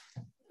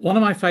 One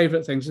of my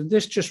favourite things, and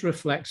this just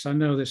reflects, I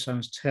know this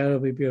sounds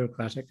terribly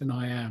bureaucratic, and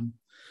I am.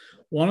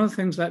 One of the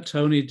things that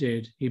Tony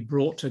did, he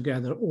brought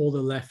together all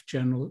the left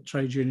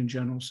trade union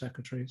general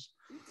secretaries.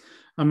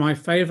 And my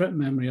favourite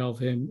memory of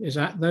him is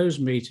at those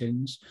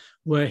meetings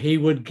where he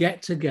would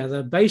get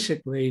together,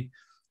 basically,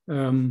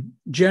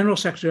 general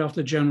secretary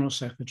after general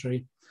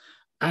secretary,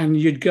 and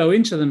you'd go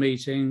into the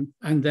meeting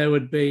and there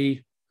would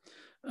be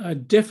a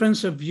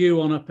difference of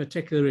view on a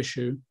particular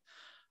issue.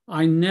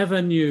 I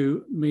never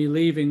knew me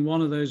leaving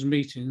one of those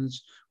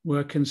meetings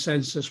where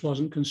consensus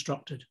wasn't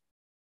constructed.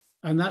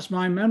 And that's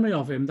my memory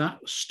of him, that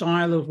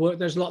style of work.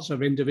 There's lots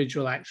of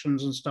individual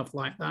actions and stuff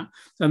like that,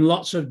 and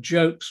lots of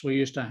jokes we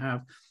used to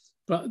have.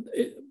 But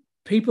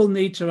people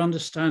need to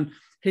understand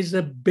his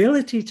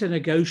ability to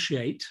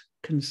negotiate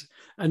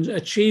and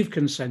achieve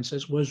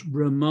consensus was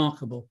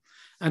remarkable.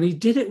 And he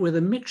did it with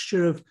a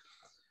mixture of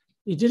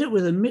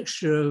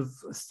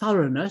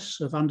thoroughness,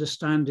 of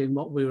understanding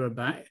what we were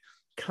about,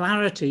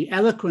 clarity,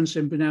 eloquence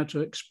in being able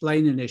to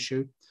explain an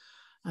issue,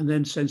 and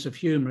then sense of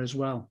humour as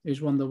well.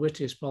 He's one of the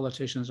wittiest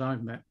politicians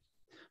I've met.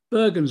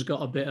 Burgon's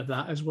got a bit of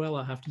that as well,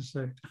 I have to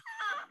say.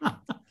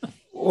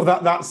 Well,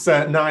 that's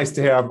nice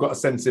to hear. I've got a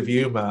sense of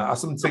humour. I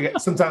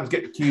sometimes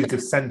get accused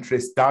of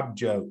centrist dad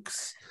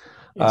jokes,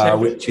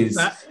 which is...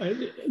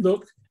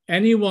 Look,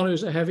 anyone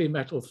who's a heavy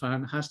metal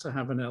fan has to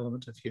have an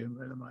element of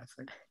humour in them, I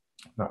think.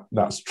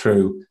 That's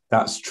true.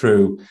 That's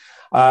true.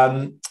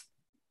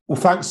 Well,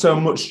 thanks so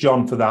much,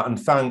 John, for that. And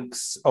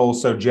thanks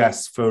also,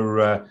 Jess,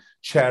 for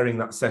chairing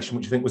that session,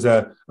 which I think was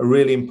a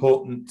really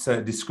important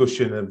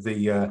discussion of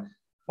the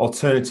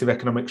alternative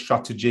economic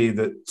strategy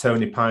that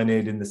Tony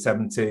pioneered in the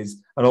 70s,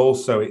 and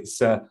also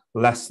its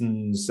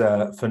lessons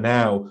for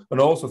now. And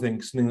also I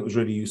think something that was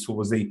really useful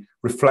was the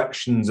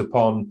reflections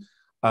upon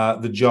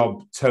the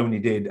job Tony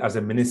did as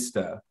a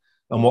minister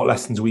and what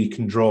lessons we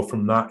can draw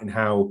from that and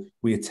how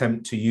we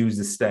attempt to use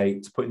the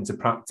state to put into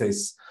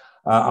practice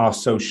our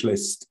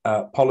socialist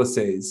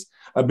policies.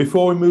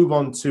 Before we move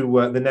on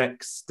to the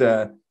next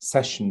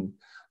session,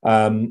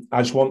 I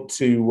just want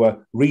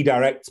to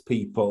redirect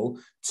people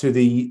to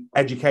the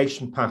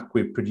education pack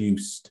we've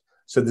produced.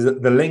 So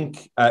the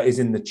link is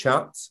in the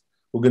chat.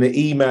 We're going to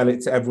email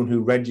it to everyone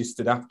who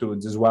registered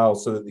afterwards as well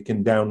so that they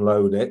can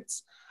download it.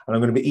 And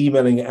I'm going to be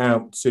emailing it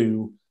out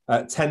to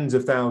tens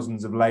of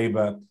thousands of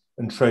Labour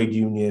and trade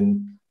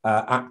union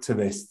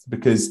activists,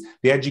 because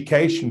the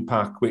education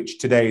pack, which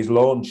today is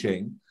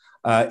launching,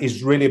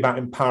 is really about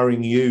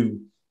empowering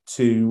you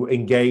to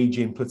engage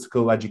in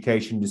political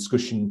education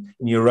discussion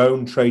in your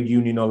own trade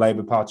union or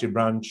Labour Party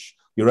branch,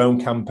 your own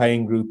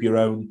campaign group, your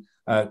own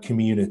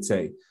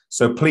community.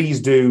 So please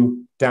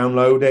do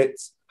download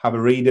it, have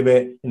a read of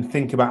it, and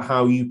think about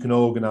how you can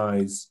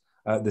organise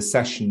the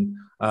session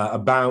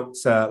about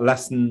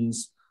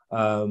lessons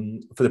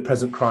for the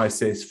present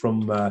crisis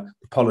from the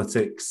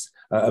politics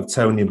of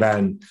Tony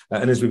Benn.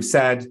 And as we've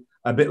said,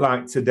 a bit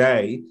like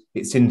today,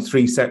 it's in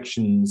three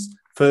sections.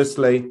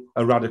 Firstly,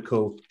 a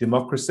radical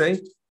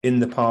democracy in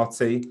the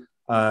party,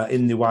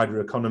 in the wider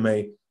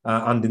economy,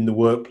 and in the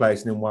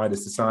workplace and in wider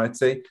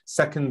society.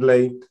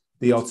 Secondly,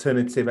 the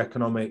alternative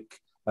economic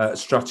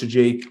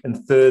strategy.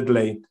 And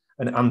thirdly,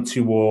 an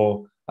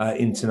anti-war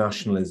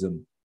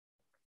internationalism.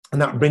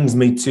 And that brings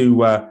me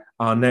to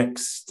our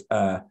next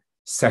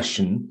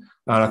session.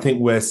 And I think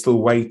we're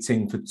still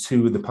waiting for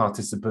two of the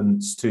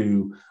participants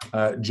to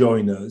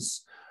join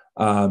us.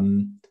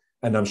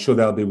 And I'm sure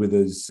they'll be with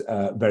us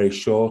very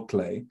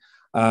shortly.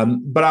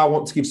 But I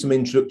want to give some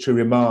introductory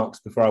remarks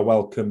before I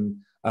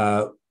welcome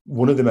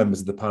one of the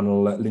members of the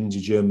panel, Lindsey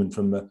German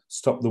from the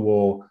Stop the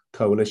War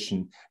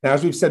Coalition. Now,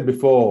 as we've said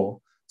before,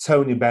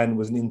 Tony Benn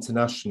was an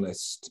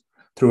internationalist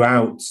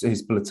throughout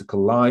his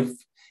political life.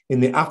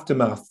 In the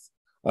aftermath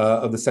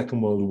of the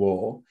Second World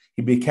War.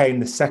 He became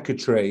the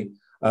secretary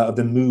of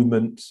the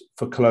Movement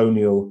for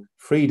Colonial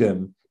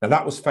Freedom. Now,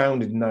 that was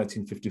founded in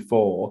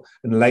 1954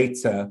 and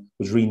later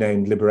was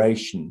renamed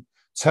Liberation.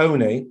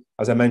 Tony,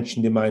 as I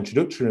mentioned in my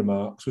introductory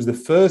remarks, was the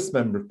first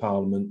Member of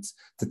Parliament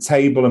to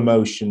table a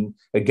motion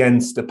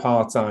against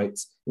apartheid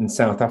in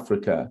South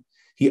Africa.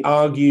 He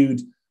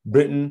argued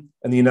Britain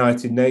and the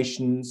United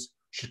Nations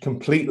should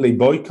completely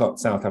boycott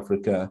South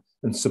Africa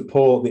and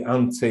support the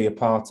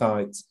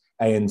anti-apartheid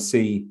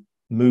ANC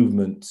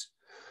movement.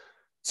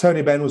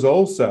 Tony Benn was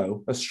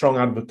also a strong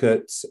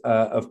advocate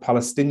of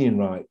Palestinian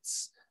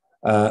rights.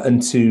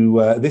 And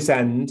to this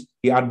end,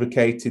 he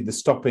advocated the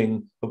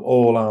stopping of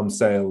all arms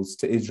sales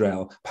to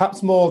Israel.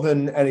 Perhaps more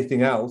than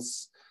anything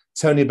else,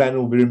 Tony Benn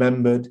will be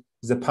remembered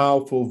as a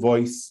powerful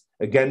voice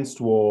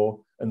against war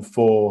and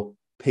for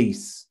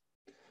peace.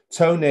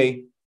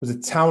 Tony was a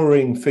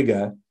towering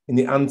figure in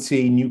the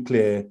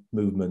anti-nuclear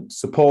movement,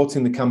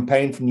 supporting the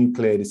campaign for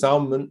nuclear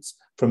disarmament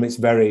from its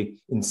very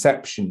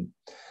inception.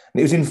 And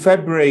it was in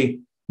February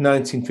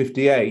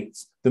 1958,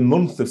 the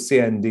month of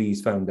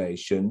CND's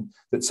foundation,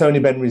 that Tony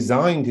Benn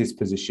resigned his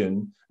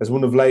position as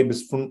one of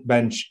Labour's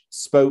frontbench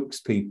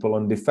spokespeople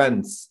on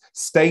defence,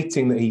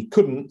 stating that he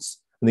couldn't,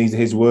 and these are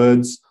his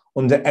words,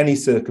 under any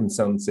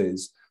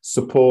circumstances,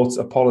 support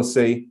a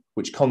policy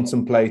which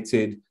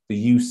contemplated the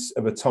use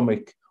of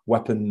atomic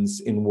weapons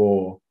in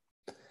war.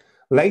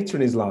 Later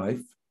in his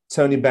life,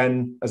 Tony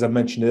Benn, as I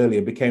mentioned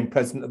earlier, became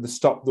president of the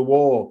Stop the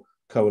War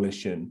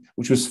coalition,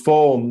 which was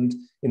formed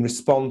in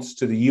response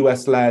to the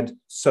US-led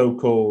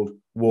so-called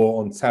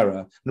war on terror.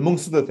 And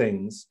amongst other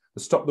things,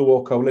 the Stop the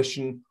War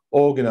coalition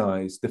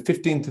organised the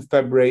 15th of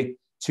February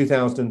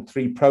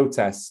 2003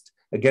 protest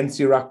against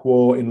the Iraq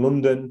war in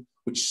London,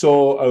 which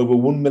saw over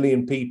 1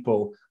 million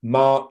people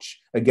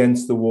march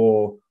against the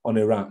war on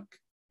Iraq.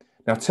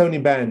 Now, Tony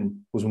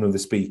Benn was one of the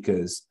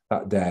speakers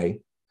that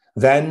day.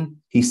 Then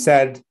he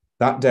said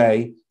that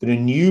day that a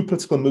new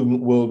political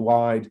movement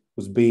worldwide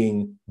was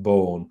being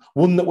born,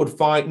 one that would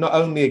fight not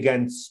only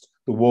against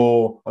the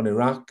war on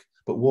Iraq,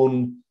 but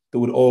one that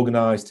would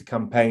organise to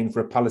campaign for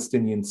a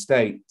Palestinian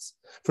state,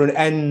 for an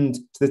end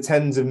to the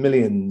tens of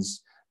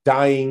millions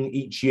dying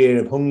each year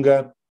of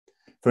hunger,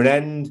 for an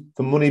end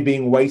for money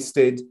being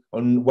wasted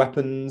on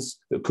weapons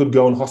that could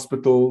go on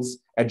hospitals,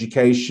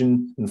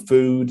 education and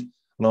food,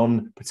 and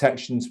on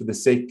protections for the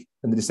sick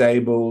and the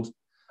disabled,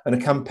 and a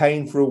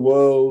campaign for a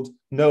world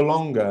no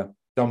longer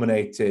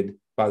dominated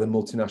by the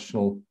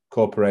multinational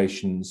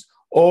corporations.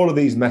 All of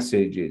these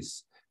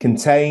messages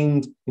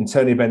contained in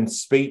Tony Benn's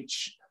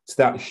speech to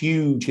that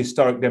huge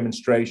historic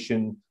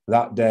demonstration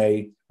that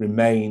day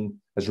remain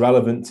as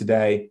relevant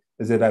today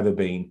as they've ever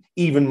been,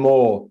 even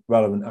more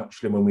relevant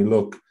actually when we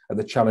look at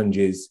the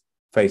challenges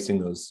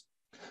facing us.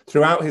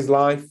 Throughout his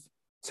life,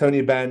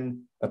 Tony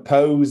Benn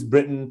opposed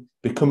Britain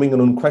becoming an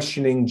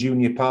unquestioning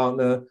junior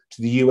partner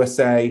to the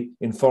USA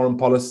in foreign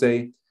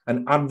policy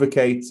and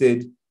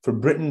advocated for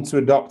Britain to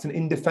adopt an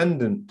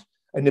independent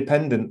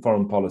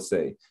foreign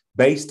policy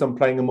based on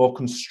playing a more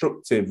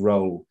constructive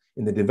role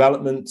in the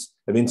development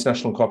of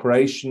international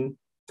cooperation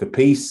for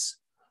peace,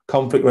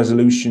 conflict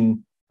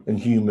resolution, and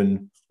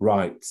human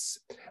rights.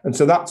 And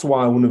so that's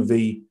why one of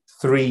the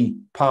 3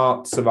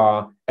 parts of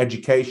our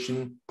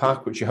education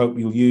pack, which I hope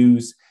you'll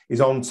use, is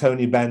on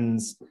Tony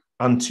Benn's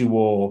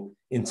anti-war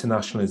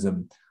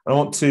internationalism. And I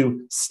want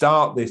to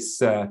start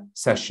this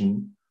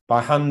session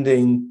by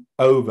handing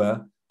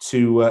over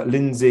to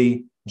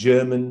Lindsey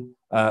German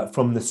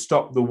from the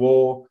Stop the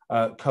War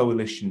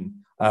coalition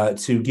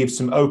to give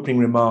some opening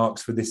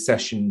remarks for this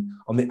session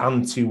on the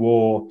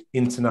anti-war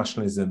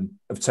internationalism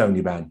of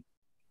Tony Benn.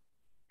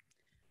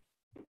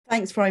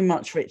 Thanks very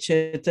much,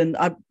 Richard. And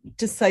I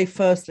just say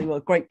firstly, what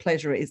a great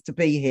pleasure it is to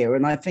be here.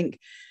 And I think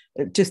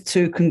just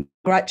to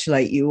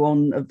congratulate you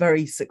on a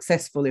very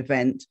successful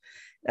event,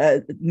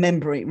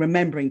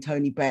 remembering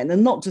Tony Benn,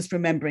 and not just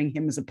remembering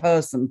him as a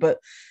person, but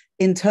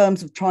in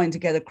terms of trying to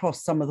get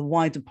across some of the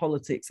wider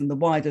politics and the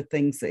wider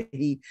things that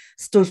he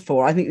stood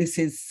for. I think this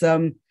is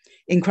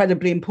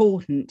incredibly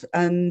important.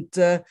 And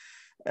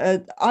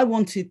I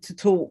wanted to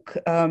talk,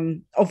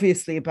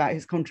 obviously, about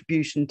his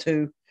contribution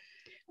to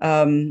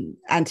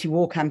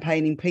anti-war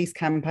campaigning, peace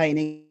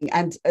campaigning,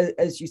 and,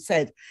 as you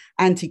said,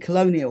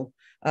 anti-colonial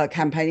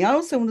campaigning. I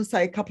also want to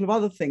say a couple of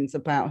other things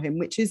about him,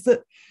 which is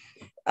that,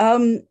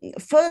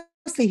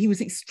 firstly, he was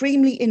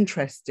extremely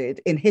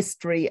interested in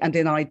history and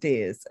in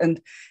ideas,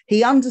 and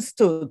he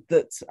understood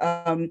that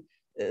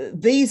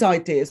these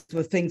ideas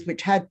were things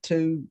which had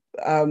to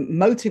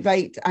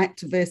motivate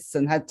activists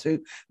and had to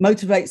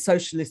motivate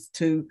socialists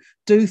to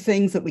do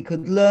things, that we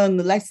could learn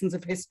the lessons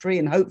of history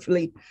and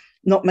hopefully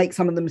not make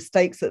some of the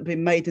mistakes that have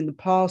been made in the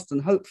past,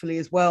 and hopefully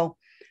as well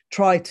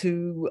try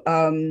to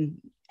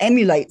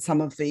emulate some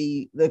of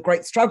the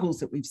great struggles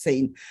that we've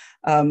seen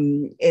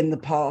in the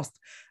past.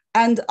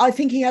 And I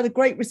think he had a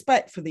great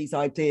respect for these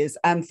ideas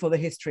and for the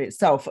history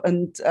itself.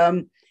 And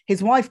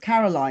his wife,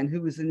 Caroline,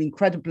 who was an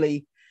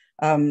incredibly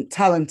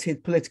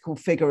talented political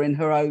figure in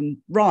her own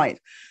right,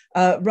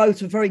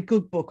 wrote a very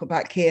good book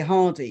about Keir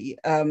Hardie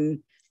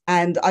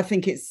And I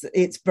think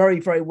it's very,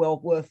 very well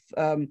worth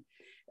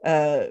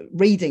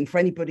reading for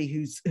anybody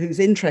who's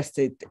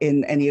interested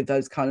in any of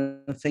those kind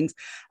of things.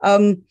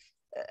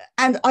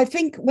 And I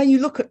think when you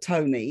look at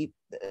Tony,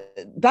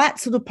 that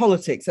sort of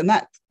politics and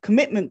that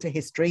commitment to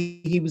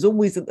history, he was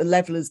always at the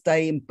Levellers'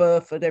 Day in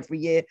Burford every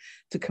year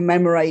to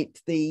commemorate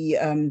the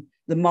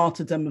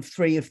martyrdom of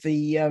three of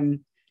the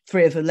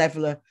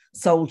Leveller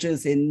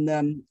soldiers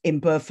in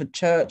Burford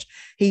Church.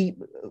 He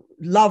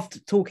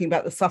loved talking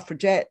about the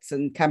suffragettes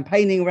and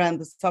campaigning around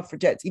the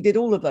suffragettes. He did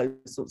all of those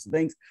sorts of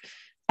things.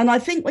 And I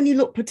think when you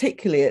look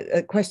particularly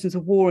at questions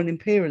of war and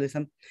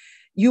imperialism,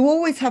 you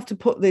always have to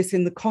put this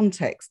in the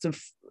context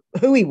of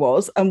who he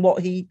was and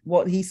what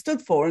he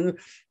stood for. And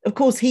of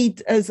course, he,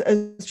 as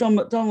John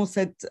McDonnell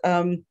said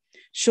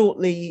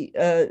shortly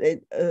a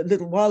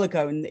little while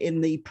ago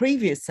in the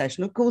previous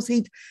session, of course,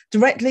 he'd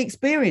directly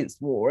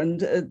experienced war.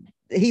 And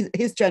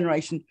his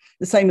generation,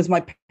 the same as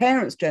my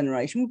parents'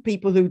 generation, were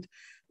people who'd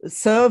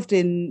served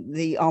in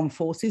the armed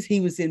forces. He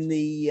was in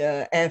the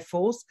Air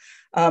Force,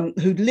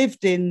 who'd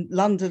lived in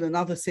London and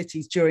other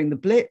cities during the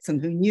Blitz,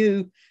 and who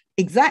knew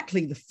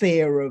exactly the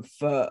fear of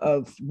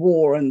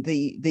war and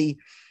the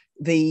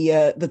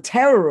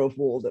terror of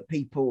war that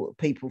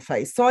people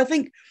face. So I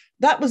think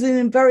that was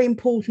a very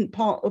important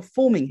part of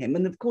forming him.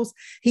 And of course,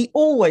 he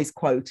always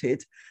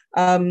quoted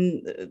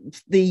the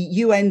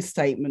UN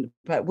statement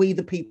about we,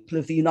 the people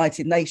of the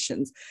United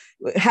Nations,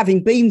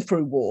 having been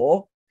through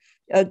war,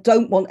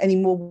 don't want any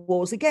more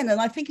wars again.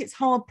 And I think it's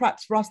hard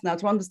perhaps for us now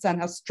to understand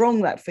how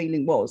strong that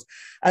feeling was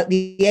at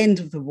the end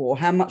of the war,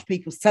 how much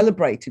people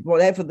celebrated,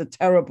 whatever the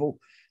terrible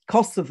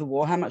costs of the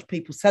war, how much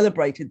people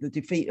celebrated the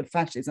defeat of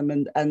fascism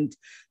and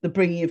the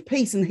bringing of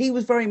peace. And he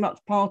was very much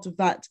part of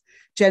that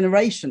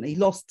generation. He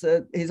lost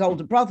his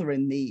older brother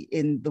in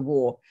the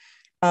war.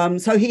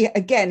 So he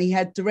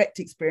had direct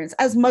experience,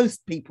 as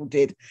most people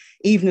did,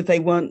 even if they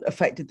weren't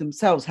affected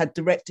themselves, had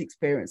direct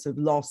experience of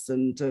loss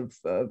and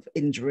of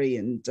injury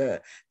and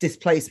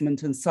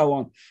displacement and so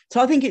on. So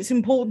I think it's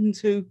important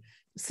to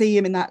see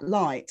him in that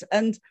light.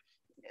 And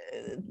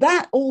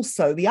that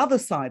also, the other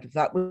side of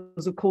that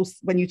was, of course,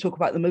 when you talk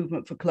about the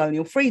movement for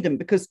colonial freedom,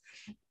 because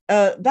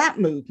that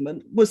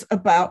movement was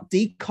about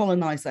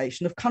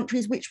decolonization of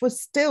countries which were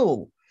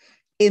still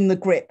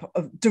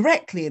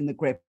directly in the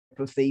grip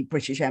of the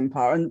British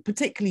Empire, and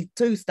particularly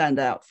two stand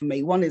out for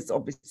me. One is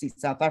obviously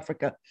South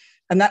Africa,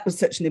 and that was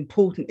such an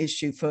important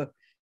issue for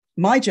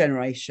my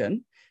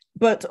generation,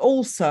 but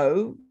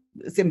also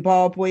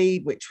Zimbabwe,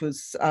 which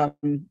was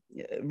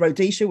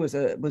Rhodesia was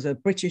a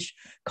British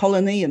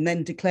colony and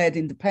then declared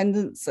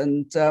independence,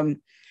 and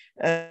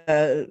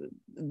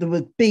there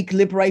were big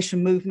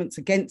liberation movements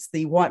against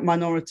the white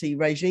minority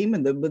regime,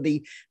 and there were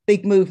the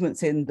big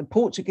movements in the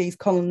Portuguese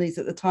colonies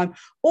at the time.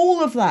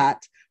 All of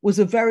that was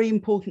a very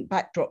important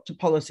backdrop to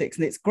politics,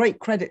 and it's great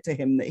credit to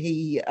him that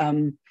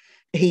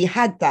he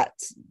had that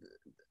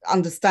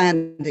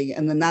understanding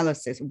and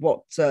analysis of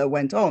what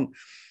went on.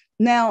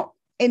 Now,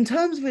 in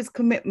terms of his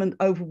commitment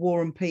over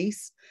war and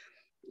peace,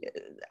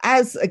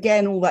 as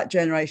again all that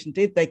generation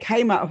did, they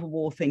came out of a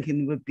war thinking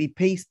there would be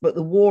peace, but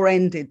the war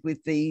ended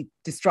with the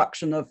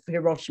destruction of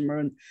Hiroshima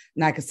and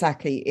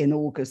Nagasaki in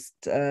August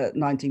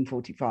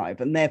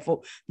 1945, and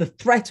therefore the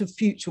threat of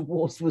future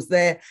wars was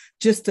there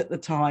just at the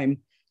time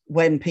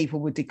when people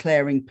were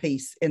declaring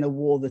peace in a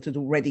war that had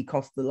already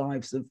cost the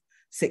lives of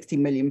 60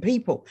 million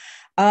people.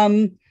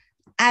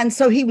 And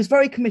so he was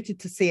very committed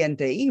to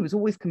CND. He was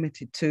always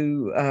committed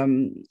to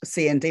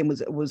CND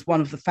and was one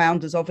of the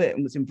founders of it,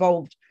 and was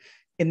involved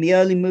in the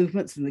early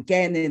movements and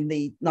again in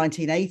the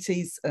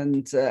 1980s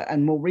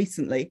and more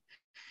recently.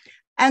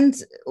 And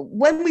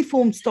when we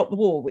formed Stop the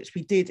War, which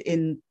we did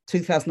in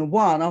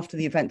 2001 after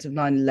the event of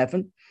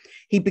 9/11,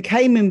 he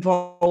became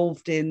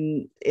involved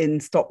in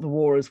Stop the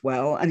War as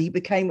well. And he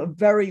became a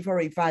very,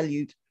 very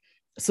valued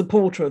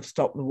supporter of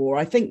Stop the War.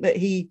 I think that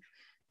he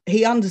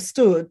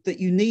understood that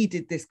you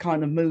needed this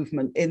kind of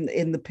movement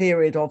in the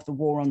period of the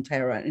war on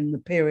terror, in the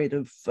period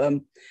of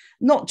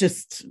not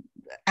just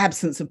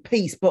absence of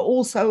peace, but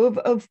also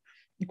of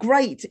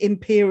great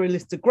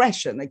imperialist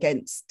aggression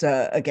against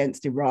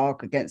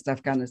Iraq, against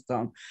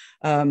Afghanistan,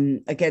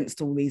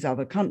 against all these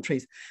other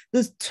countries.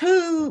 There's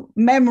two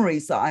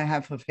memories that I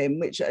have of him,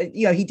 which,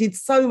 he did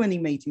so many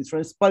meetings for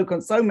us, spoke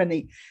on so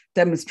many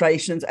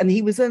demonstrations, and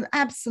he was an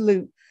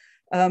absolute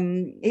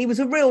he was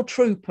a real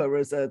trooper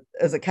as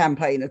a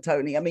campaigner,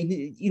 Tony. I mean,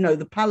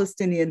 the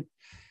Palestinian,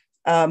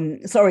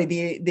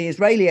 the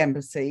Israeli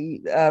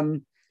embassy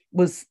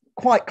was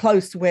quite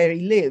close to where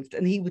he lived,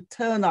 and he would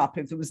turn up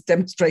if there was a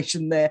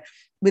demonstration there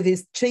with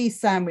his cheese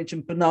sandwich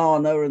and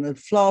banana and a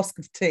flask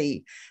of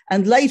tea.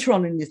 And later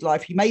on in his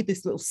life, he made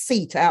this little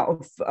seat out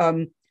of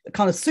a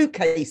kind of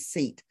suitcase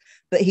seat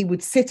that he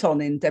would sit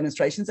on in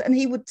demonstrations, and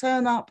he would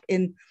turn up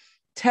in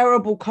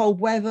terrible cold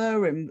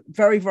weather and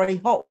very, very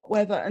hot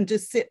weather and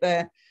just sit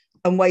there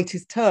and wait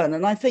his turn.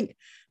 And I think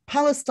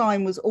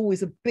Palestine was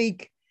always a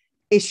big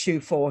issue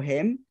for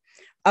him.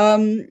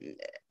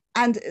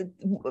 And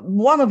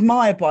one of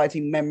my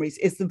abiding memories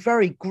is the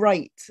very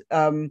great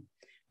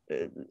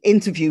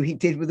interview he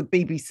did with a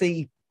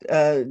BBC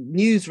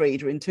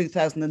newsreader in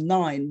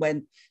 2009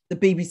 when the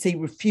BBC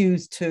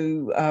refused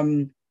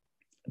to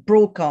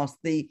broadcast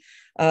the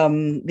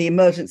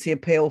emergency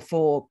appeal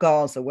for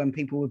Gaza when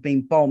people were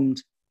being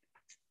bombed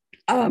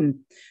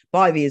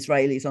by the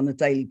Israelis on a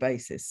daily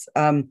basis.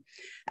 And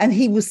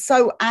he was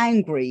so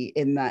angry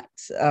in that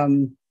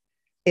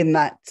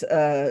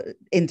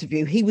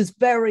interview. He was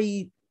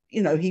very,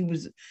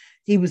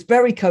 he was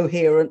very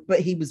coherent, but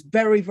he was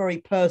very, very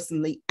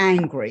personally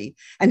angry.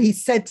 And he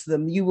said to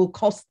them, "You will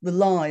cost the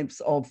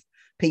lives of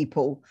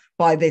people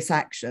by this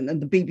action."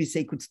 And the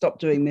BBC could stop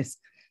doing this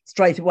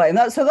straight away. And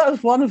that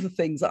was one of the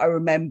things that I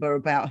remember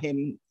about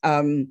him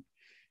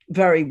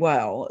very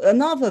well.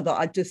 Another that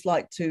I'd just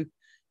like to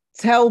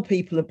tell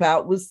people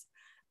about was,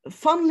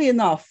 funnily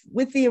enough,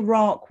 with the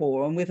Iraq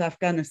War and with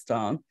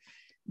Afghanistan,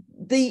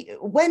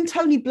 when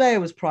Tony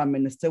Blair was Prime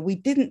Minister, we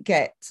didn't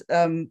get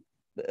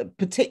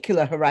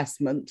particular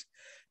harassment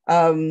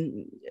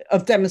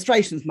of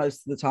demonstrations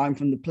most of the time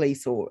from the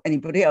police or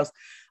anybody else.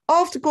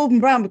 After Gordon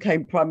Brown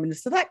became Prime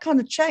Minister, that kind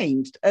of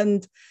changed.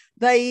 And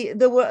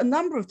there were a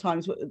number of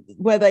times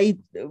where they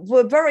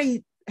were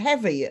very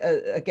heavy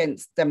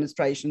against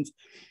demonstrations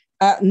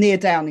near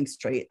Downing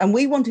Street. And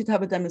we wanted to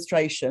have a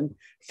demonstration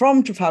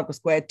from Trafalgar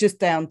Square just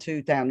down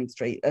to Downing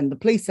Street. And the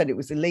police said it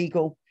was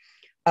illegal.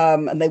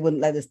 And they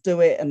wouldn't let us do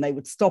it, and they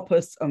would stop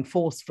us and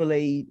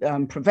forcefully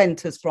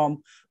prevent us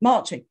from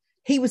marching.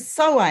 He was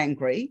so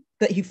angry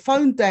that he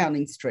phoned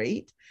Downing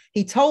Street.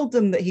 He told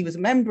them that he was a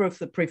member of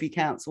the Privy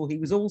Council. He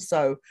was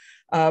also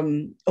a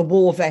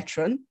war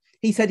veteran.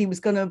 He said he was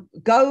going to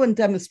go and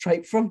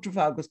demonstrate from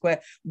Trafalgar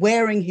Square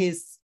wearing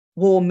his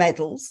war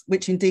medals,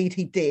 which indeed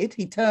he did.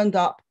 He turned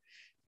up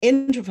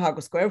in Trafalgar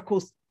Square. Of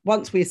course,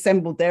 once we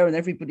assembled there and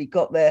everybody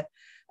got there,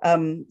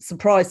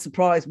 surprise,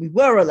 surprise, we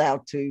were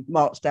allowed to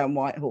march down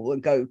Whitehall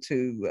and go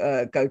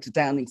to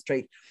Downing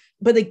Street.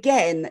 But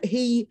again,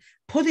 he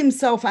put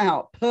himself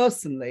out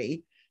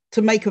personally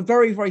to make a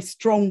very, very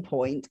strong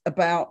point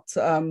about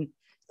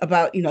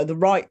the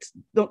right,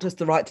 not just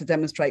the right to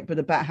demonstrate, but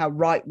about how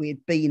right we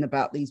had been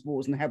about these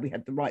wars and how we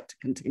had the right to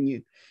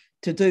continue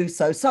to do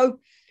so. So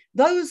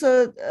those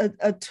are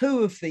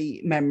two of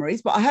the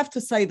memories. But I have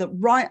to say that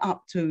right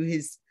up to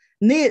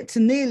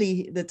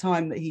nearly the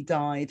time that he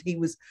died,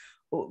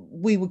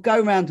 we would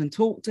go around and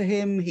talk to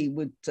him. He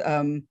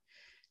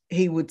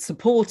would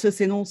support us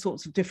in all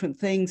sorts of different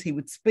things. He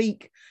would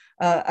speak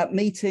at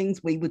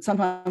meetings. We would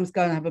sometimes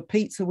go and have a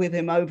pizza with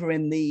him over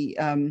in the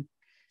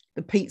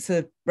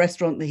pizza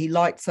restaurant that he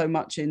liked so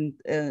much in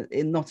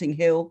Notting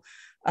Hill,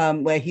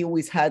 where he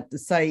always had the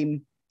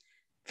same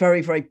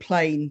very, very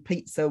plain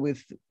pizza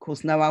with, of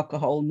course, no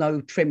alcohol,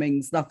 no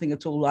trimmings, nothing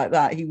at all like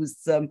that. He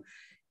was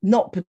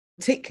not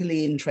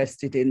particularly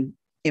interested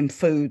in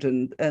food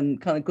and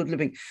kind of good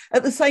living.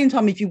 At the same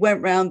time, if you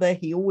went round there,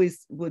 he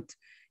always would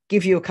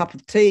give you a cup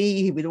of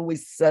tea. He would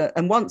always,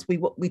 and once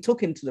we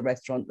took him to the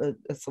restaurant,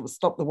 a sort of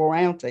stop the war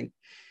outing,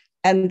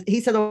 and he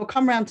said, "I'll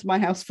come round to my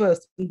house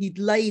first." And he'd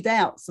laid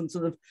out some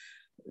sort of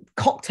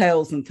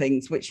cocktails and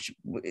things, which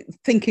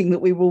thinking that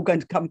we were all going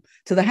to come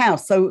to the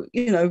house. So,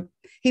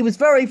 he was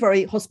very,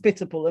 very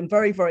hospitable and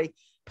very, very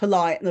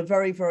polite and a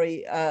very,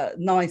 very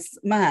nice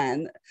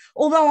man.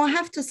 Although I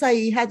have to say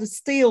he had a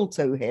steel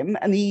to him,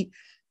 and he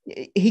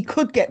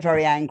could get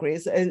very angry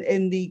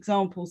in the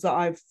examples that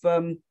I've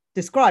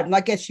described. And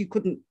I guess you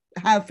couldn't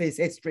have his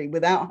history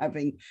without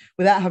having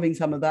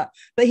some of that.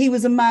 But he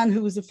was a man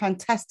who was a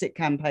fantastic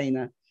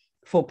campaigner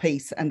for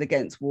peace and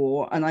against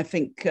war. And I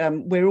think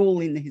we're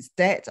all in his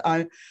debt.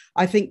 I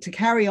think to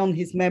carry on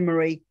his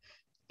memory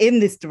in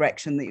this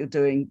direction that you're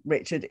doing,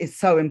 Richard, is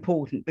so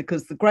important,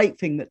 because the great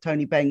thing that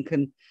Tony Benn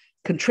can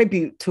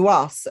contribute to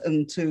us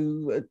and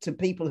to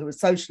people who are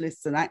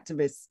socialists and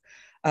activists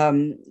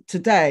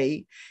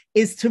today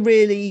is to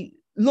really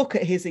look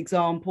at his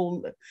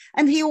example.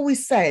 And he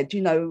always said,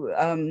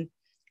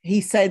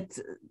 he said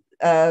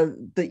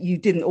that you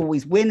didn't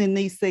always win in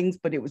these things,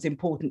 but it was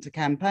important to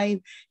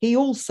campaign. He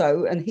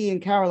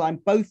and Caroline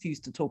both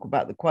used to talk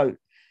about the quote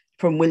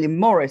from William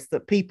Morris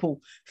that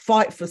people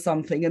fight for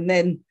something and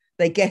then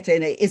they get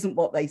in, it isn't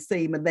what they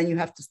seem, and then you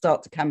have to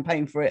start to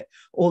campaign for it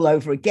all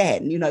over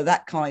again.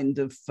 That kind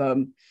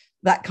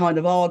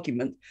of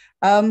argument.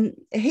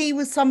 He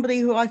was somebody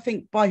who I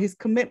think, by his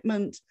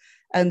commitment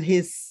and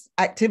his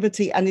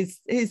activity and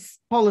his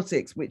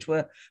politics, which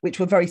were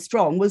very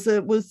strong, was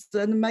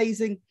an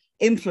amazing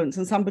influence,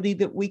 and somebody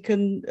that we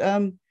can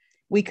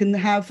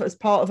have as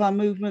part of our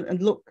movement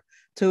and look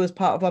to as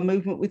part of our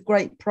movement with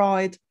great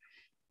pride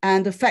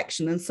and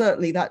affection. And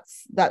certainly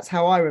that's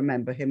how I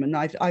remember him. And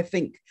I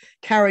think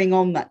carrying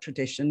on that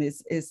tradition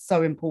is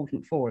so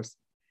important for us.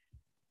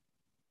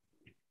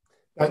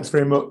 Thanks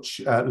very much,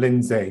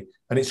 Lindsey.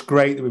 And it's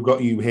great that we've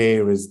got you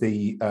here as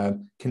the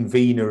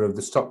convener of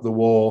the Stop the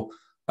War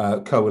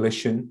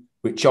coalition,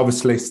 which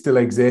obviously still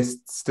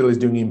exists, still is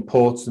doing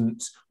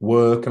important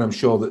work. And I'm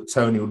sure that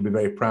Tony would be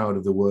very proud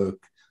of the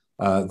work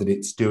that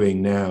it's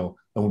doing now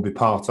and would be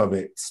part of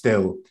it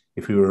still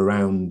if we were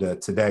around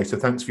today. So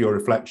thanks for your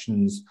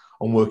reflections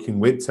on working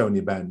with Tony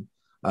Benn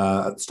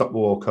at the Stop the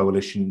War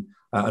Coalition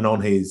and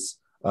on his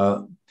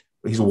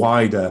his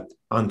wider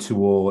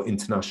anti-war,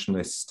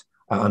 internationalist,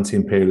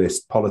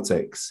 anti-imperialist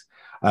politics.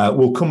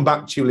 We'll come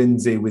back to you,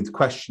 Lindsey, with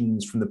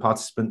questions from the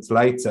participants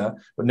later,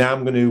 but now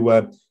I'm going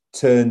to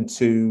turn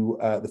to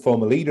the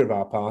former leader of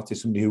our party,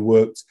 somebody who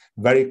worked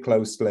very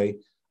closely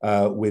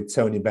with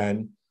Tony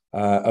Benn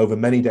over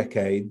many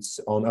decades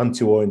on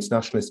anti-war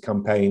internationalist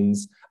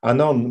campaigns and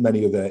on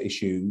many other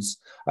issues,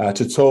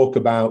 to talk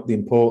about the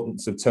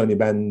importance of Tony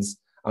Benn's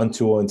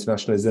anti-war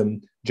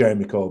internationalism,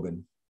 Jeremy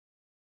Corbyn.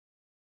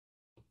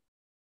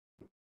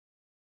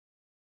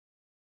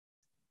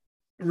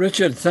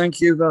 Richard,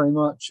 thank you very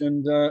much.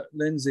 And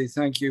Lindsey,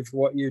 thank you for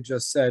what you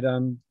just said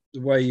and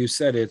the way you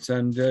said it.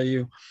 And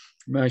you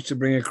managed to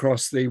bring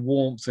across the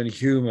warmth and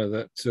humour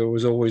that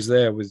was always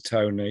there with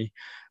Tony.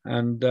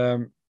 And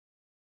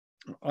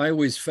I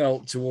always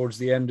felt towards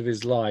the end of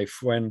his life,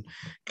 when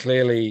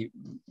clearly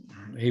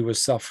he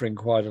was suffering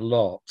quite a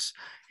lot,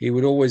 he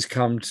would always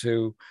come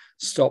to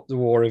stop the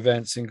war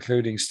events,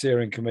 including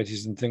steering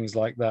committees and things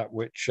like that,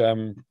 which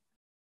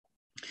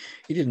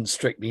he didn't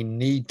strictly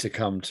need to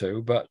come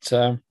to, but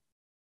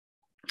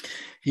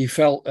he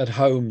felt at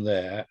home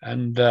there.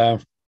 And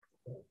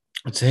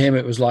to him,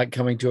 it was like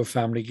coming to a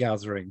family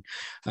gathering.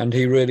 And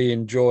he really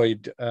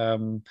enjoyed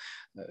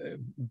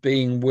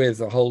being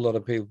with a whole lot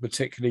of people,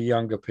 particularly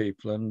younger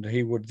people. And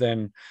he would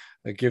then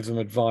give them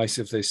advice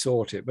if they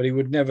sought it. But he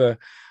would never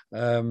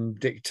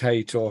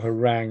dictate or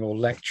harangue or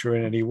lecture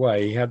in any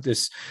way. He had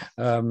this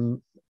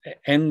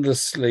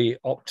endlessly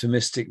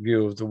optimistic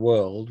view of the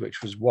world,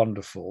 which was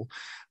wonderful,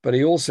 but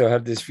he also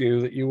had this view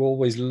that you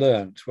always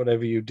learnt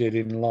whatever you did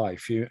in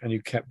life, and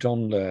you kept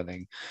on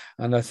learning.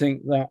 And I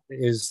think that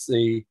is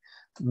the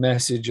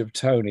message of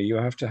Tony. You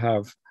have to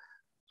have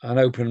an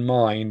open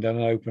mind and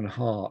an open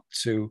heart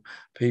to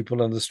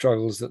people and the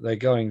struggles that they're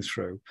going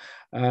through.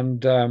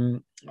 And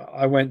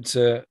I went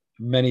to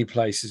many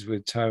places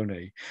with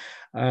Tony,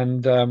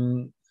 and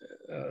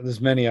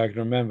there's many I can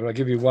remember. I'll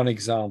give you one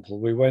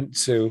example. We went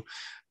to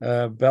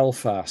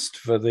Belfast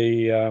for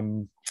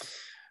the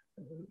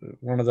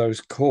one of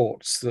those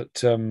courts that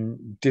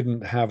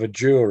didn't have a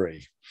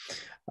jury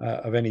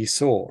of any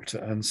sort,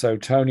 and so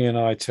Tony and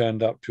I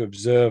turned up to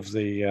observe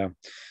the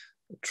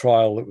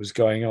trial that was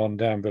going on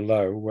down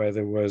below, where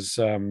there was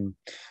some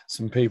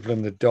people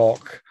in the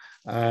dock,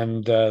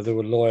 and there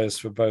were lawyers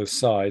for both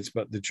sides,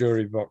 but the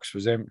jury box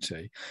was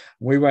empty.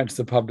 We went to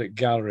the public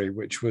gallery,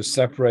 which was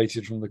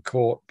separated from the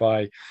court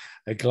by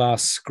a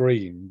glass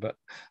screen, but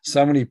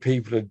so many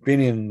people had been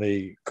in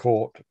the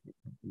court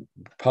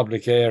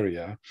public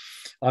area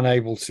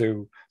unable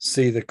to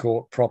see the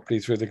court properly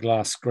through the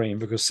glass screen,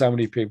 because so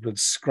many people had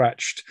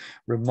scratched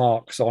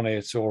remarks on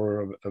it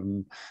or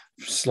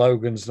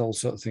slogans and all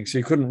sorts of things. So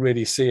you couldn't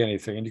really see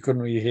anything, and you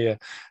couldn't really hear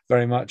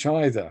very much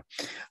either.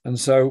 And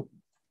so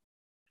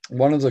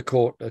one of the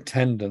court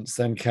attendants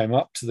then came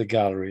up to the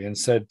gallery and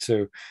said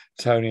to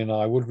Tony and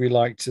I, would we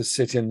like to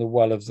sit in the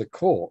well of the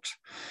court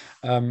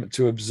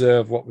to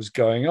observe what was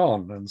going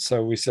on? And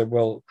so we said,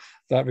 well,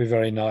 that'd be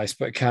very nice,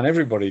 but can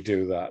everybody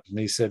do that? And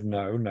he said,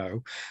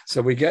 no.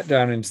 So we get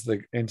down into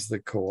the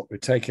court, we're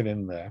taken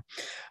in there,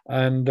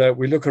 and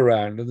we look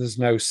around and there's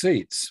no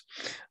seats.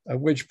 At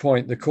which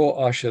point the court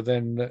usher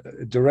then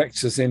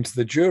directs us into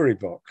the jury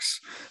box.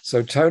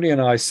 So Tony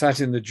and I sat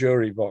in the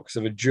jury box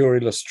of a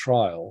juryless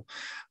trial,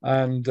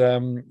 and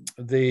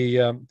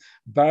the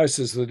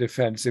barristers of the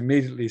defence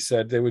immediately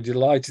said they were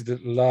delighted that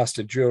at last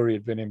a jury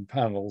had been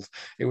impanelled.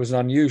 It was an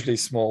unusually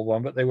small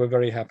one, but they were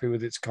very happy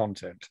with its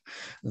content.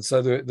 And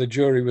so the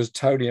jury was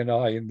Tony and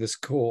I in this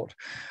court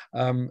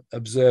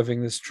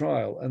observing this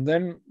trial. And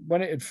then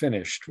when it had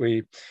finished,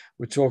 we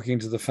were talking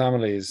to the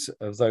families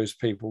of those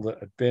people that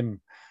had been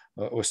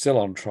or still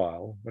on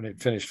trial when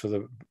it finished for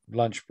the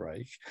lunch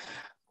break.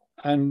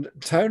 And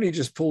Tony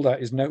just pulled out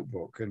his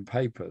notebook and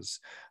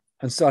papers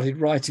and started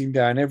writing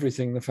down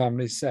everything the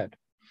families said.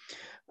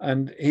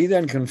 And he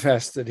then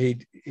confessed that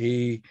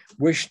he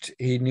wished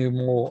he knew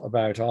more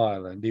about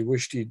Ireland. He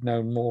wished he'd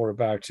known more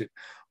about it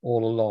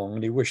all along,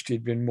 and he wished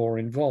he'd been more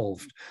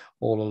involved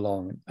all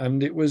along.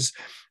 And it was,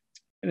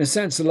 in a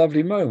sense, a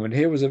lovely moment.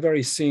 Here was a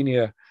very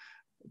senior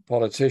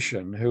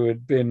politician who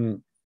had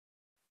been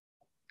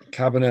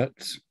cabinet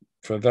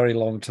for a very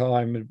long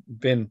time, had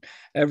been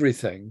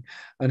everything.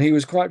 And he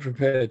was quite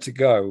prepared to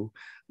go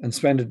and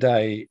spend a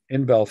day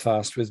in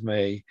Belfast with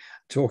me,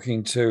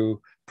 talking to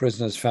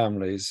prisoners'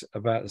 families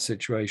about the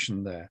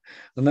situation there.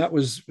 And that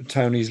was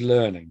Tony's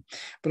learning.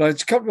 But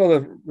a couple of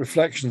other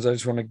reflections I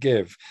just want to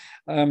give.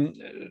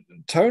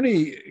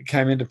 Tony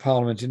came into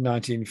Parliament in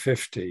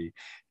 1950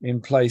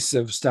 in place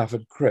of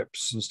Stafford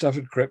Cripps. And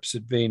Stafford Cripps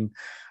had been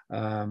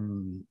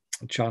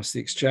Chancellor of the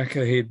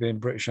Exchequer. He'd been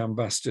British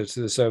ambassador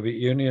to the Soviet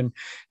Union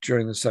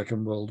during the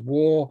Second World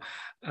War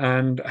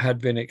and had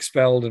been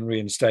expelled and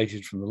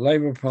reinstated from the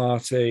Labour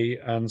Party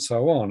and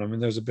so on. I mean,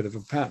 there's a bit of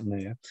a pattern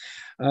here.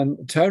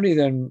 And Tony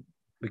then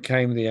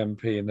became the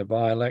MP in the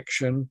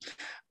by-election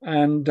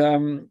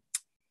and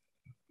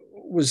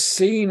was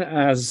seen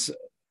as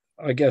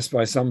I guess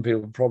by some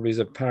people probably as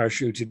a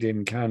parachuted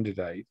in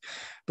candidate,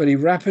 but he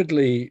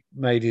rapidly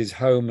made his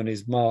home and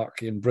his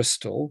mark in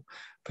Bristol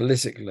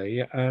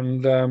politically,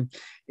 and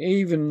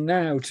even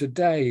now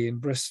today in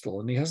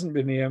Bristol, and he hasn't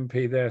been the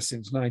MP there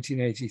since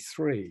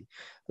 1983,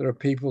 there are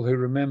people who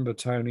remember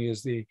Tony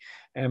as the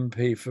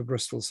MP for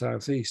Bristol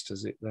South East,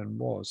 as it then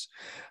was.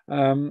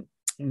 And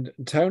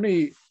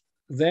Tony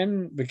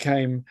then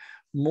became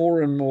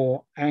more and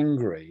more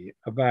angry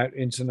about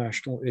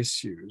international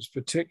issues,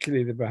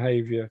 particularly the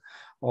behaviour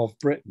of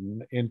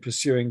Britain in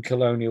pursuing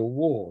colonial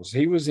wars.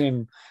 He was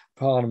in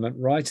Parliament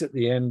right at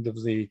the end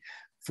of the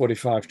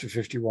 45 to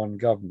 51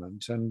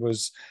 government, and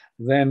was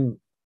then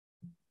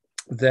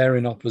there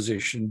in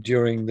opposition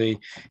during the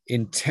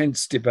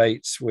intense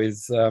debates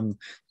with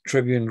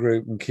Tribune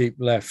Group and Keep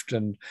Left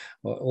and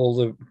all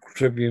the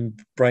Tribune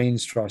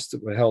Brains Trusts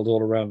that were held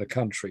all around the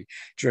country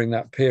during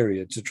that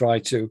period to try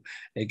to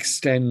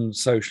extend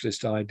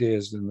socialist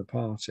ideas in the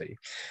party.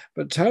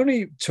 But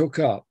Tony took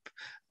up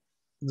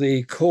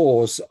the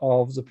cause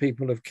of the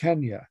people of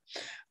Kenya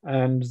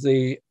and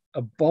the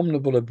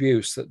abominable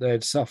abuse that they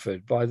had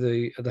suffered by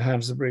the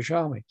hands of the British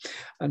Army.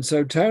 And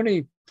so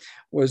Tony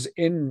was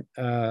in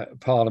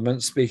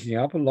Parliament speaking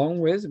up, along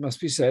with, it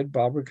must be said,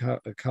 Barbara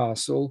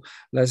Castle,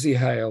 Leslie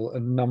Hale,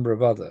 and a number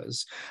of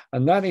others.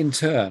 And that in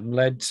turn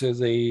led to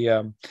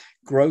the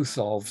growth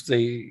of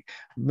the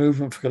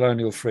Movement for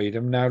Colonial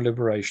Freedom, now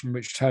Liberation,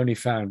 which Tony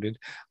founded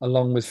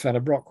along with Fenner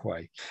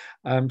Brockway.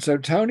 So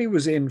Tony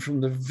was in from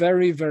the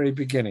very, very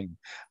beginning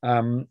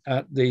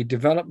at the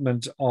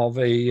development of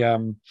a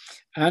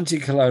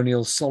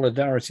anti-colonial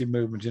solidarity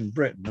movement in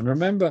Britain. And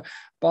remember,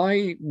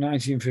 by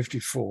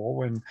 1954,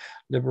 when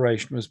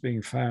Liberation was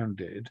being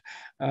founded,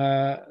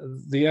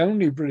 the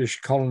only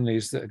British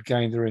colonies that had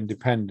gained their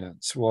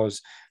independence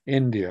was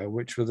India,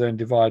 which were then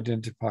divided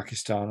into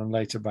Pakistan and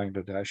later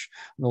Bangladesh,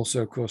 and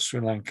also, of course,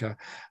 Sri Lanka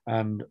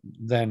and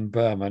then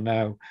Burma,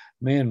 now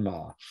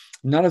Myanmar.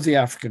 None of the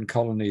African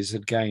colonies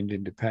had gained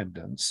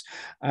independence,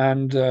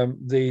 and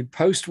the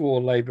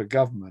post-war Labour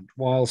government,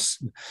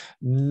 whilst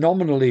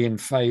nominally in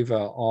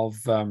favour of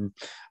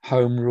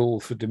home rule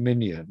for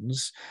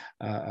dominions,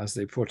 as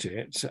they put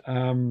it,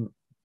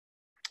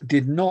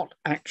 did not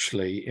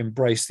actually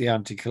embrace the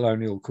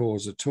anti-colonial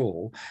cause at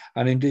all,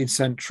 and indeed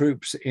sent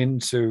troops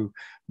into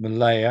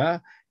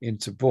Malaya,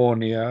 into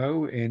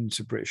Borneo,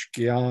 into British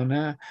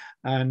Guiana,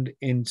 and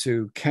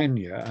into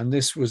Kenya. And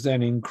this was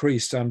then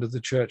increased under the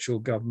Churchill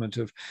government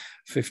of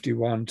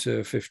 51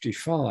 to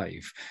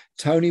 55.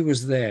 Tony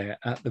was there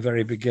at the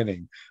very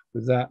beginning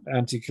with that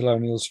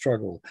anti-colonial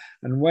struggle.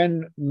 And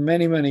when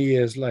many, many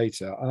years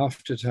later,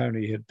 after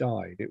Tony had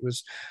died, it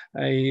was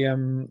a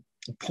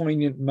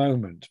poignant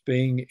moment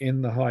being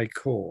in the High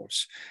Court,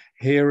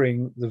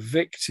 hearing the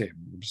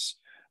victims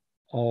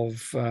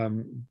of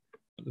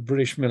the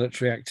British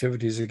military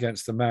activities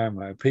against the Mau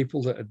Mau,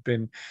 people that had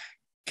been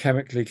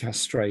chemically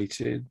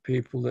castrated,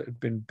 people that had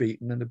been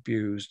beaten and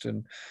abused,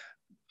 and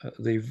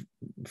the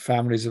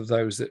families of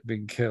those that had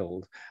been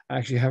killed,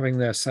 actually having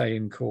their say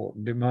in court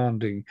and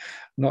demanding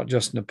not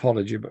just an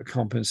apology, but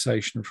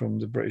compensation from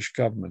the British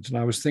government. And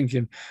I was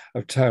thinking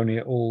of Tony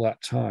at all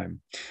that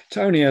time.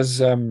 Tony,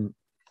 as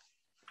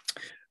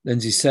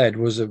Lindsey said,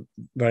 was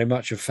very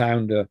much a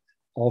founder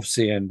of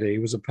CND,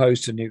 was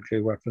opposed to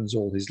nuclear weapons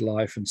all his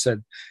life, and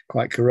said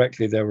quite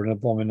correctly they were an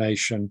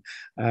abomination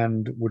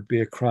and would be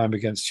a crime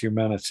against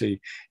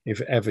humanity if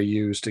ever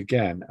used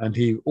again. And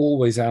he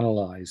always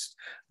analysed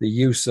the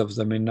use of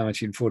them in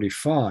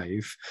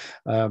 1945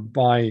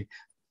 by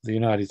the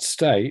United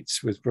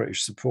States with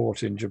British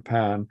support in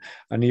Japan,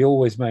 and he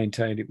always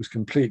maintained it was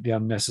completely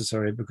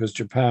unnecessary because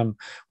Japan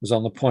was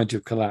on the point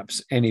of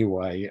collapse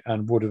anyway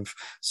and would have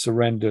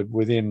surrendered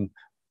within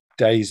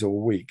days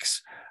or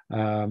weeks.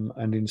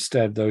 And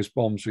instead those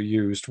bombs were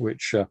used,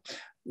 which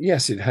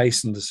yes, it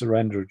hastened the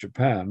surrender of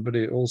Japan, but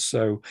it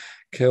also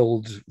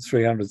killed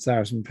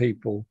 300,000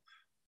 people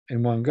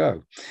in one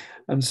go.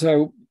 And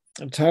so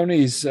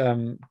Tony's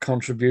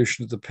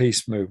contribution to the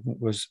peace movement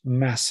was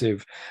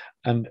massive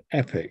and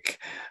epic.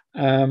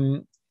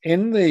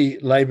 In the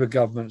Labour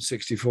government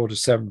 64 to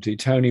 70,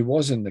 Tony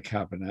was in the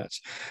cabinet.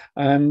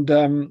 And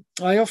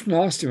I often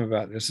asked him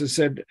about this. I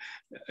said,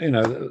 you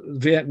know,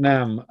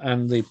 Vietnam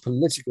and the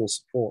political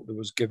support that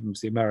was given to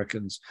the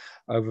Americans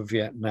over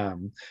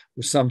Vietnam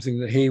was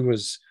something that he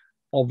was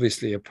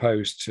obviously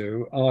opposed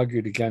to,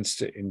 argued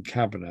against it in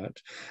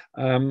cabinet.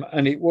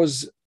 And it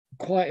was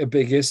quite a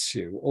big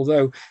issue,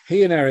 although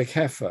he and Eric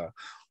Heffer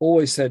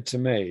always said to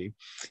me,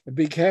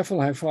 be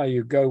careful how far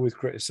you go with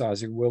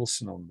criticising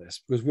Wilson on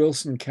this, because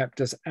Wilson kept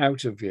us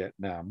out of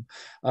Vietnam,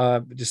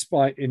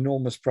 despite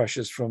enormous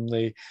pressures from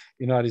the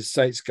United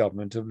States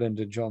government of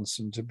Lyndon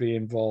Johnson to be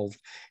involved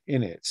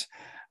in it.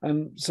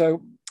 And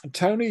so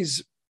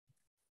Tony's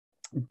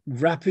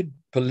rapid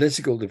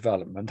political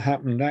development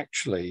happened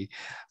actually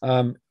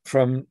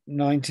from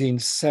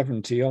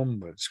 1970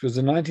 onwards, because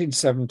the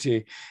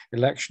 1970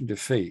 election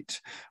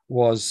defeat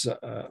was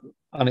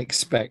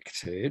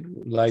unexpected.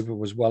 Labour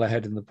was well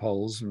ahead in the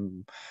polls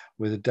and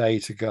with a day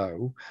to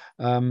go.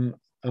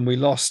 and we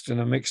lost in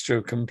a mixture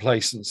of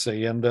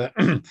complacency and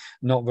a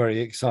not very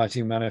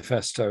exciting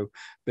manifesto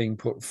being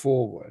put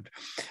forward.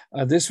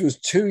 This was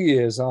 2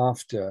 years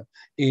after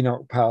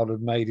Enoch Powell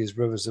had made his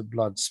Rivers of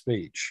Blood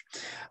speech.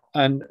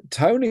 And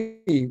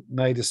Tony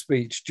made a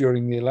speech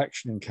during the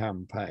election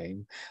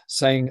campaign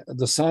saying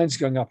the signs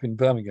going up in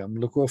Birmingham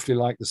look awfully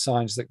like the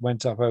signs that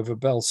went up over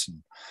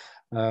Belsen,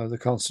 the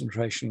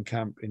concentration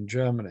camp in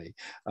Germany,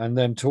 and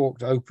then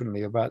talked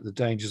openly about the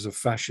dangers of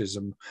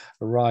fascism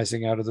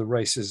arising out of the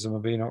racism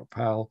of Enoch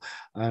Powell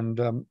and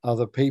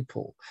other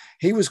people.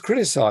 He was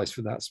criticised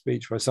for that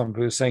speech by some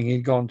people saying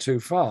he'd gone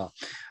too far.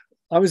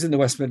 I was in the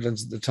West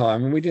Midlands at the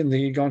time, and we didn't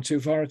think he'd gone too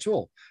far at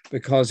all,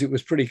 because it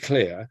was pretty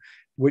clear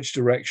which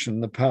direction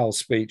the Powell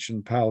speech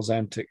and Powell's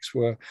antics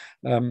were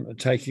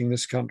taking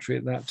this country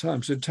at that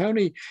time. So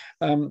Tony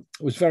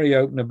was very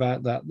open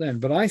about that then,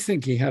 but I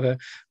think he had a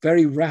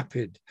very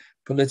rapid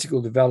political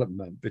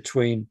development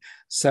between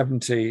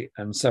 70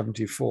 and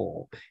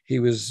 74. He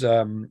was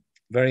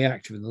very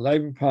active in the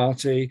Labour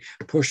Party,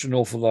 pushed an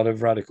awful lot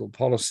of radical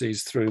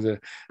policies through the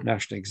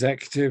National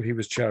Executive. He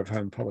was chair of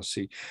Home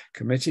Policy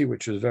Committee,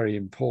 which was a very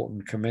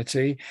important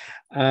committee.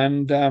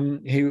 And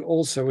he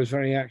also was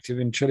very active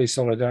in Chile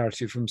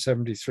Solidarity from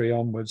 73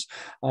 onwards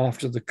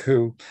after the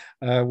coup,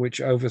 which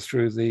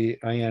overthrew the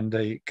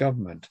Allende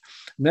government.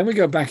 And then we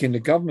go back into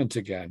government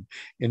again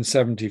in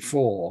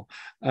 74.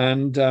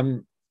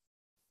 And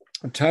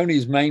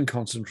Tony's main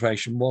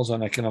concentration was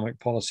on economic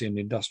policy and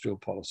industrial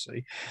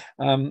policy,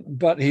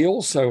 but he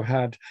also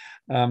had,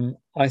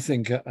 I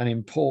think, an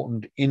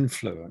important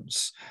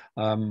influence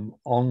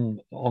on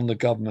the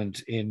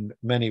government in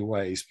many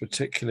ways,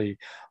 particularly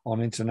on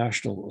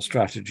international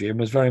strategy, and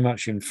was very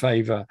much in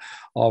favour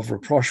of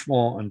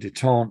rapprochement and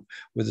détente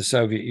with the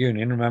Soviet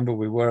Union. Remember,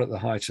 we were at the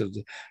height of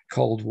the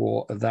Cold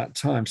War at that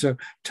time. So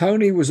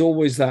Tony was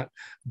always that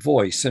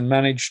voice and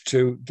managed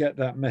to get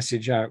that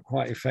message out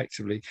quite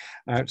effectively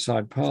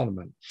outside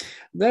Parliament.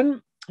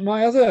 Then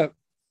my other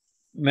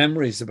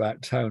memories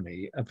about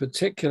Tony,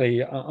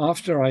 particularly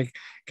after I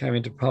came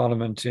into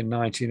Parliament in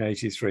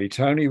 1983.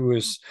 Tony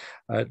was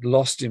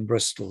lost in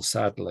Bristol,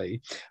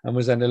 sadly, and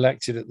was then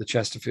elected at the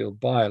Chesterfield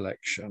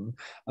by-election,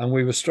 and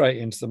we were straight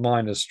into the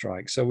miners'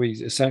 strike. So we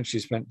essentially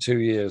spent 2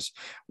 years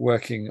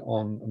working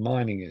on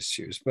mining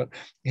issues. But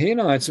he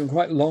and I had some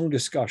quite long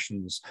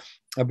discussions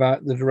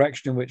about the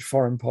direction in which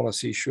foreign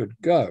policy should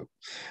go.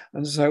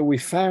 And so we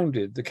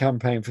founded the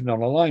Campaign for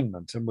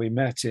Non-Alignment, and we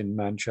met in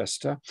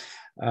Manchester,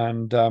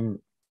 and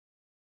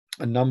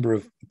a number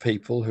of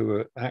people who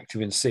were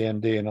active in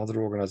CND and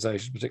other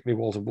organizations, particularly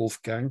Walter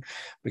Wolfgang,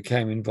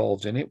 became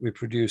involved in it. We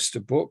produced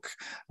a book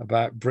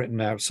about Britain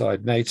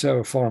outside NATO,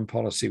 a foreign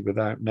policy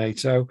without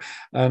NATO.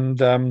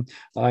 And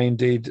I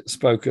indeed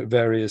spoke at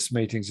various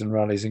meetings and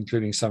rallies,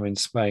 including some in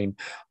Spain,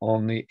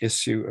 on the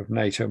issue of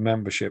NATO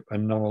membership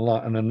and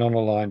a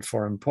non-aligned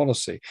foreign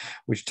policy,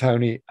 which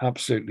Tony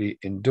absolutely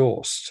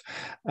endorsed.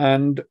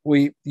 And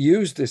we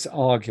used this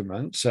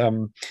argument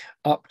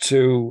up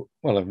to,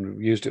 well, I've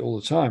used it all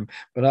the time,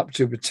 but up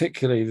to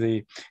particularly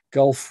the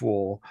Gulf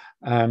War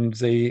and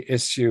the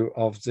issue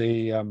of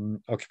the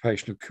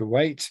occupation of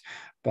Kuwait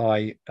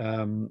by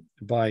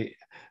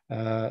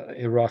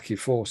Iraqi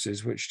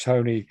forces, which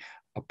Tony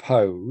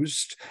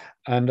opposed.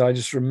 And I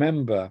just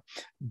remember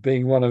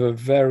being one of a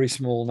very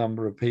small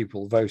number of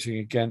people voting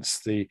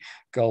against the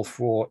Gulf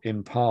War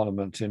in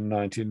Parliament in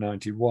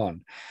 1991.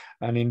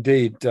 And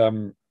indeed,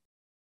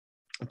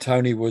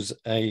 Tony was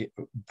a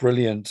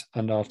brilliant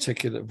and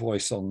articulate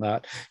voice on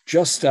that,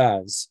 just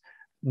as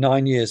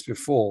 9 years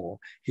before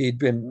he'd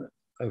been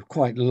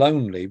quite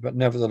lonely, but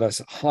nevertheless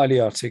a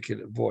highly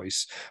articulate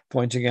voice,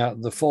 pointing out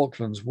that the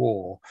Falklands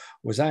War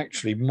was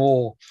actually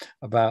more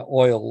about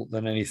oil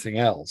than anything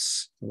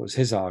else, was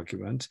his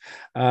argument,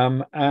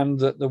 and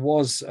that there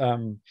was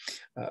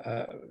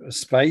a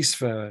space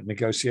for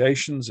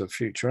negotiations of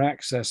future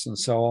access and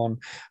so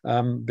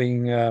on,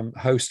 being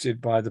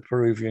hosted by the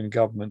Peruvian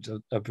government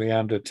of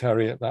Leandro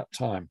Terry at that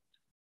time.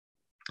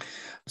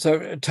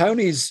 So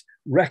Tony's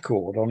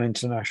record on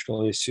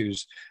international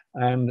issues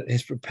and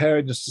his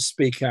preparedness to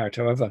speak out,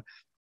 however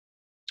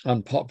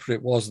unpopular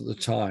it was at the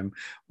time,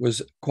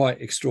 was quite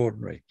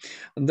extraordinary.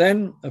 And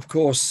then, of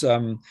course,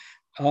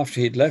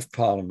 after he'd left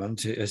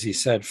Parliament, as he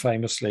said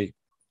famously,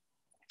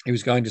 he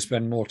was going to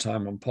spend more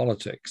time on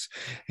politics.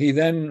 He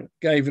then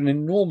gave an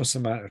enormous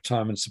amount of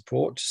time and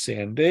support to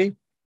CND,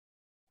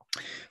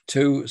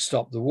 to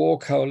Stop the War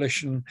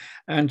Coalition,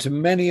 and to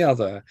many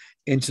other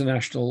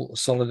international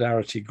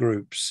solidarity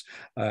groups,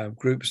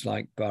 groups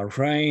like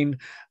Bahrain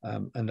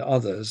and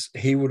others.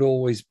 He would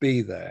always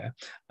be there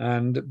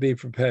and be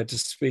prepared to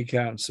speak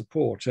out and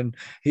support. And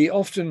he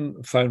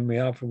often phoned me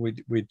up and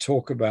we'd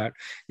talk about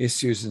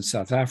issues in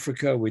South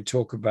Africa, we'd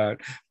talk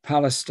about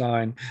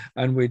Palestine,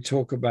 and we'd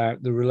talk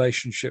about the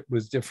relationship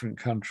with different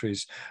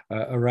countries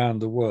around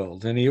the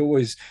world. And he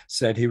always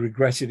said he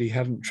regretted he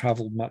hadn't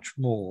traveled much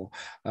more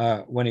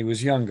when he he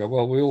was younger.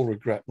 Well, we all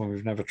regret when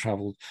we've never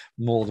travelled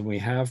more than we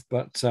have,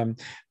 but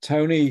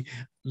Tony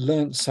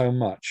learnt so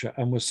much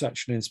and was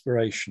such an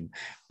inspiration.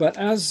 But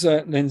as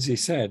Lindsey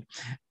said,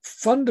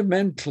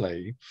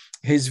 fundamentally,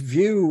 his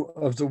view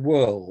of the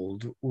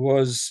world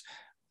was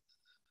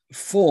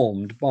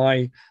formed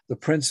by the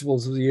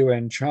principles of the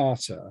UN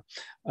Charter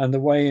and the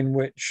way in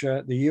which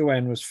the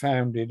UN was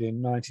founded in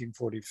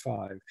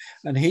 1945.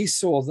 And he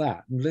saw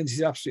that, and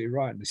Lindsey's absolutely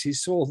right in this, he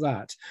saw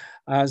that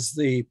as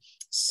the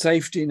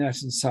safety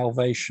net and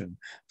salvation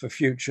for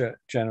future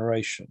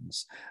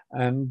generations.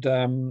 And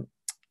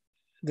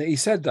he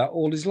said that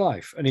all his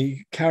life, and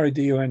he carried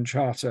the UN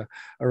Charter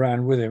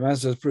around with him,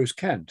 as does Bruce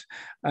Kent.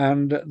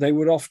 And they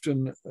would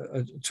often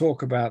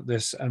talk about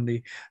this and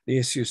the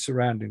issues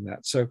surrounding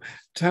that. So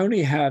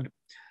Tony had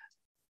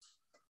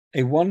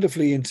a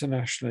wonderfully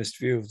internationalist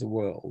view of the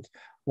world,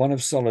 one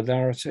of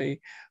solidarity,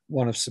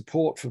 one of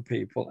support for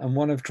people, and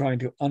one of trying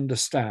to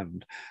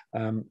understand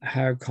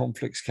how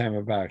conflicts came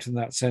about and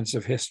that sense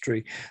of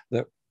history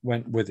that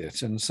went with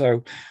it. And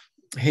so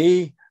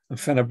he and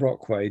Fenner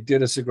Brockway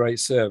did us a great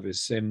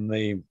service in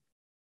the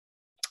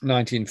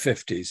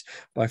 1950s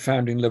by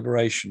founding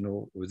Liberation,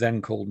 or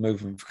then called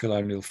Movement for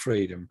Colonial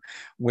Freedom,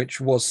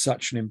 which was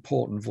such an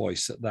important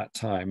voice at that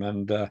time.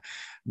 And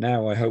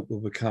now I hope will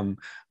become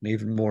an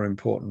even more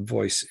important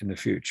voice in the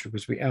future,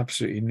 because we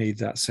absolutely need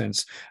that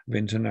sense of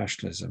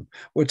internationalism.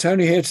 Were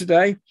Tony here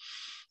today,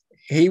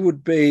 he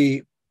would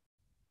be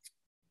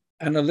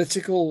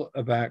analytical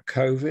about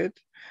COVID.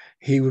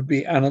 He would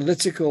be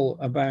analytical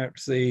about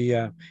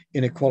the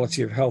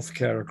inequality of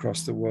healthcare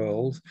across the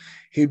world.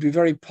 He'd be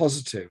very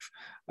positive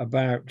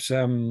about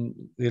the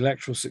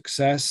electoral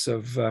success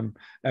of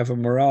Evo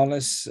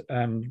Morales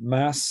and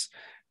Mas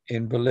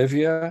in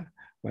Bolivia,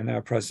 where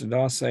now President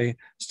Arce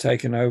has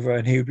taken over.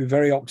 And he would be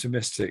very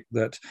optimistic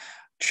that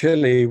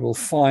Chile will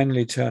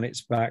finally turn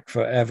its back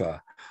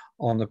forever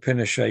on the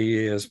Pinochet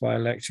years by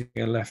electing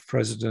a left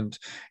president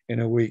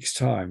in a week's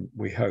time,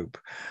 we hope.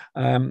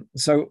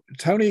 So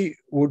Tony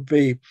would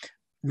be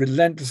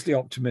relentlessly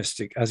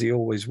optimistic, as he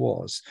always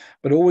was,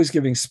 but always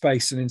giving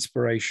space and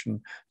inspiration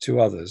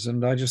to others.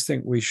 And I just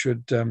think we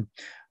should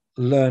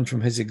learn from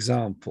his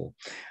example.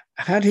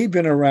 Had he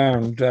been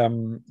around,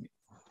 or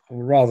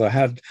rather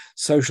had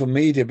social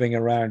media been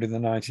around in the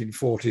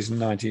 1940s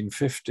and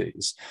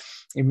 1950s,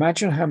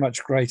 imagine how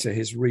much greater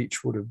his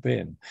reach would have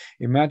been.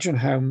 Imagine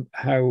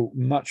how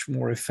much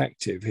more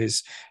effective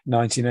his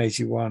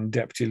 1981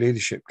 deputy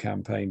leadership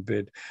campaign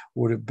bid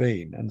would have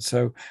been. And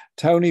so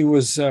Tony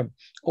was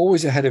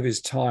always ahead of his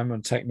time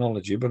on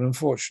technology, but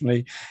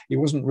unfortunately he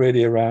wasn't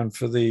really around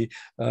for the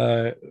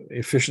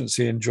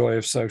efficiency and joy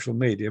of social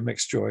media,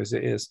 mixed joy as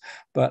it is.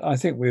 But I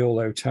think we all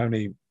owe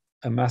Tony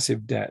a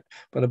massive debt.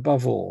 But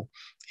above all,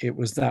 it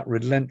was that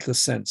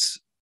relentless sense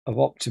of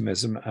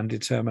optimism and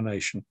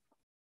determination.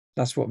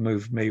 That's what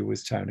moved me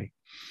with Tony.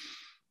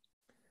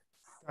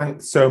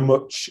 Thanks so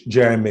much,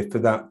 Jeremy, for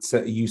that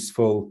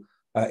useful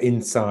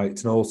insight,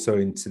 and also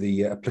into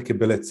the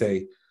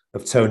applicability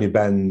of Tony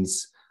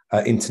Benn's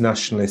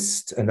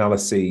internationalist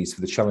analyses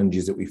for the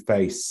challenges that we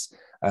face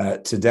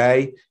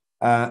today.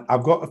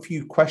 I've got a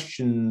few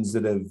questions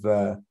that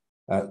have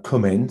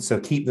come in, so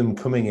keep them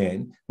coming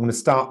in. I'm going to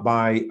start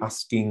by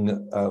asking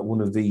one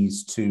of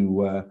these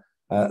to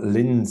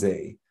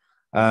Lindsey.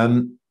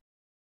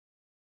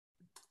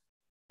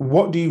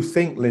 What do you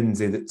think,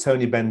 Lindsey, that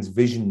Tony Benn's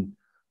vision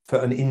for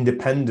an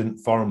independent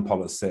foreign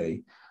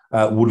policy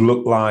would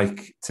look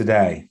like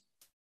today?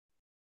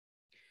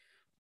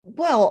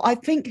 Well, I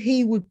think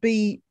he would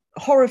be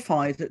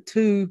horrified at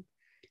two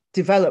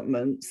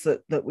developments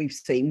that we've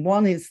seen.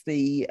 One is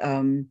the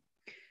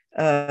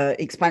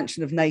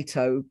expansion of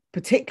NATO,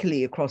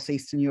 particularly across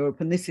Eastern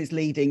Europe, and this is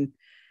leading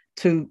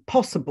to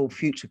possible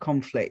future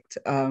conflict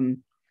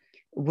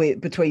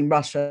between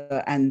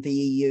Russia and the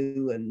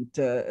EU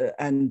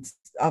and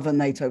other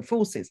NATO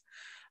forces.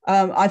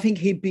 I think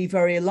he'd be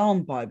very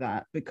alarmed by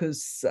that,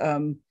 because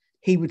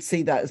he would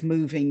see that as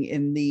moving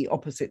in the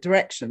opposite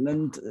direction.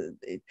 And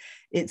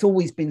it's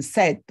always been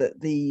said that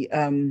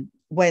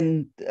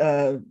when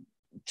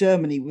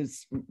Germany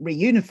was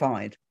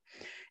reunified,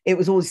 it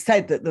was always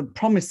said that the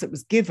promise that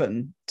was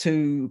given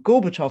to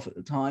Gorbachev at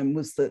the time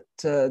was that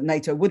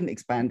NATO wouldn't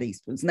expand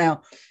eastwards.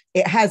 Now,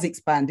 it has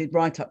expanded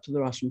right up to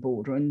the Russian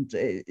border, and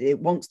it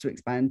wants to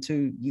expand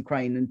to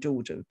Ukraine and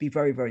Georgia. It would be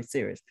very, very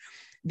serious.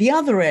 The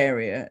other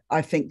area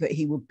I think that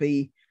he would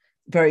be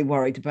very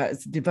worried about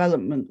is the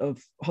development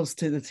of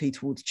hostility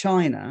towards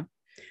China,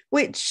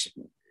 which,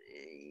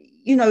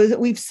 you know, that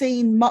we've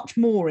seen much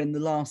more in the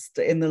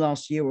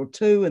last year or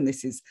two, and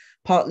this is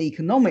partly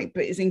economic,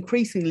 but is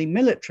increasingly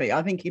military.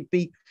 I think he'd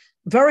be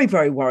very,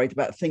 very worried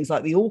about things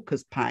like the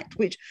AUKUS Pact,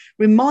 which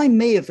remind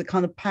me of the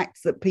kind of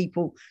pacts that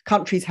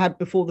countries had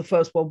before the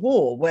First World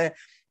War, where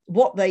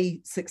what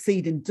they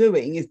succeed in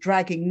doing is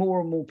dragging more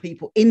and more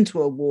people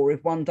into a war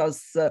if one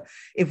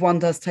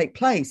does take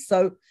place.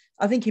 So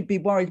I think he'd be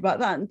worried about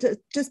that. And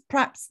just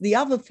perhaps the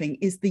other thing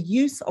is the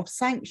use of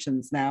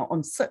sanctions now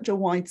on such a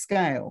wide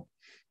scale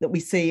that we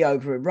see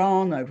over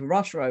Iran, over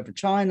Russia, over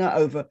China,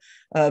 over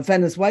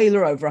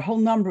Venezuela, over a whole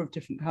number of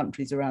different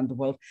countries around the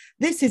world.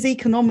 This is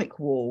economic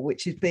war,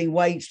 which is being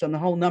waged on a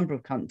whole number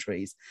of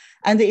countries.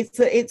 And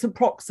it's a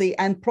proxy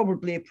and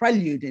probably a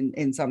prelude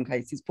in some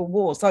cases for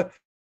war. So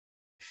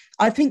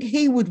I think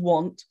he would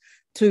want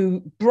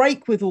to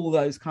break with all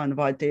those kind of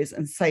ideas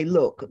and say,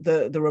 look,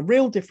 there are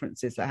real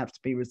differences that have to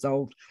be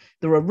resolved.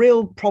 There are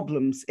real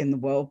problems in the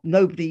world.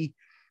 Nobody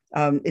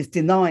is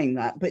denying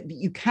that, but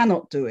you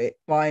cannot do it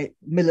by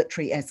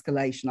military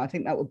escalation. I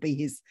think that would be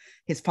his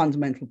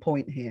fundamental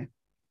point here.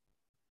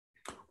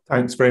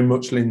 Thanks very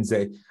much,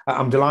 Lindsey.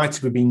 I'm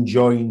delighted we've been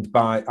joined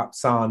by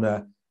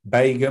Apsana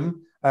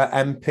Begum,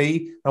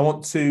 MP. I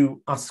want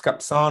to ask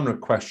Apsana a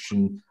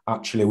question,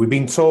 actually. We've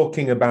been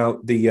talking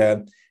about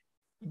the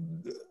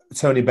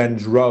Tony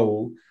Benn's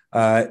role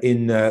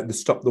in the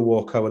Stop the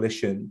War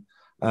coalition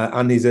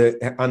and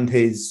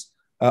his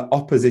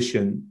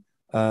opposition,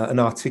 an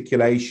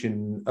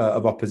articulation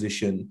of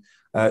opposition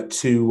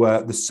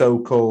to the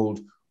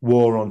so-called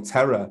war on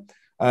terror.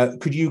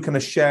 Could you kind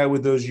of share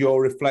with us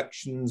your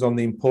reflections on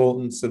the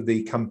importance of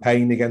the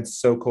campaign against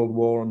the so-called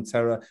war on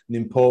terror and the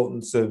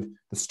importance of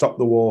the Stop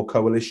the War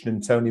coalition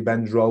and Tony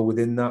Benn's role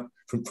within that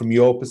from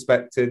your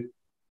perspective?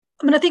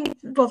 I mean, I think,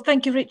 well,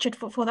 thank you, Richard,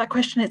 for that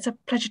question. It's a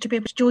pleasure to be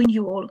able to join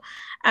you all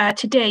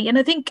today. And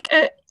I think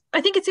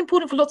it's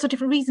important for lots of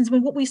different reasons. I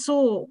mean, what we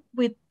saw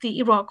with the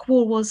Iraq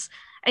war was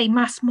a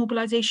mass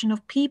mobilization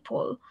of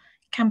people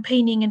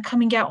campaigning and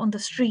coming out on the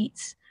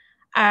streets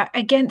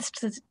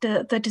against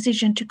the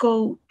decision to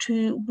go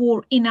to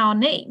war in our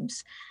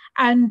names.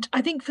 And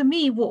I think for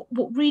me, what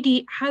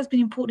really has been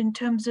important in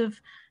terms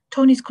of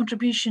Tony's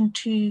contribution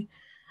to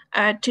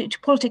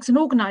politics and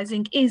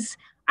organizing is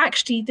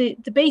actually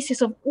the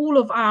basis of all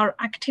of our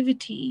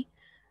activity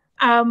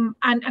and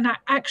our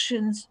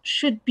actions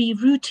should be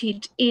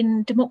rooted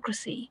in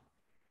democracy.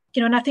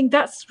 And I think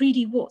that's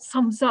really what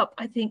sums up,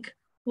 I think,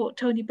 what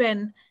Tony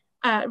Benn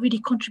really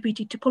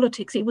contributed to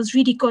politics. It was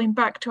really going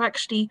back to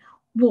actually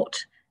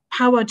what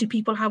power do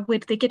people have, where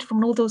do they get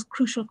from, all those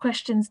crucial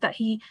questions that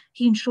he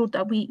ensured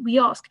that we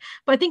ask.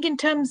 But I think in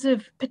terms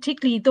of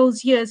particularly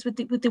those years with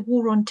the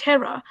war on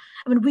terror,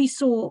 I mean, we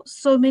saw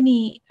so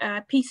many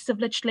pieces of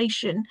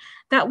legislation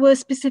that were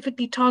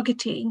specifically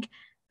targeting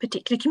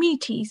particular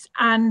communities,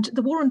 and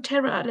the war on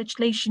terror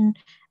legislation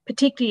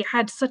particularly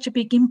had such a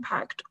big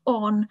impact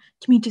on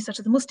communities such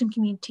as the Muslim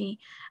community,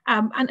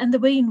 and the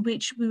way in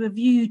which we were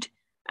viewed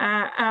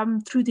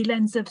through the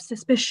lens of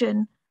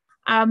suspicion,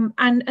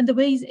 and the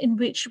ways in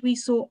which we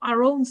saw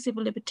our own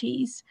civil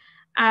liberties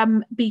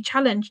be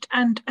challenged.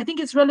 And I think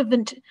it's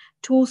relevant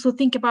to also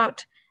think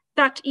about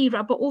that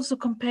era, but also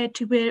compared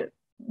to where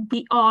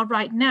we are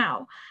right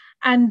now.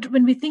 And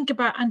when we think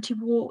about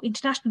anti-war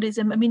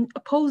internationalism, I mean,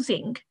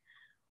 opposing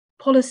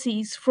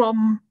policies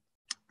from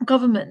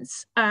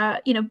governments,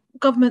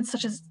 governments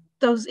such as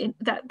those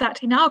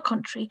that in our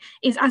country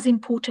is as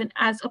important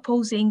as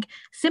opposing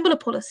similar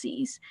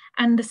policies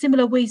and the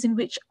similar ways in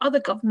which other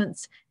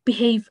governments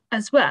behave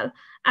as well.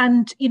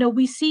 And,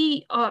 we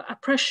see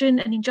oppression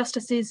and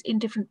injustices in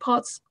different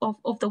parts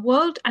of the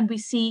world, and we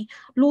see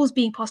laws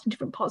being passed in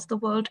different parts of the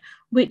world,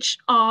 which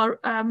are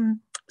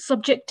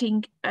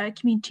subjecting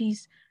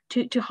communities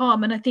to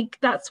harm. And I think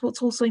that's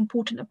what's also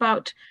important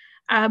about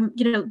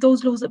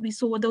those laws that we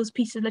saw, those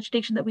pieces of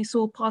legislation that we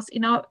saw passed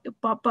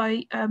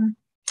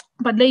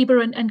by Labour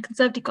and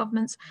Conservative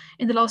governments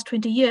in the last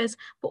 20 years,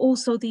 but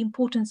also the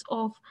importance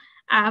of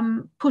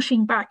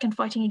pushing back and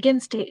fighting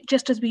against it,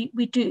 just as we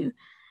do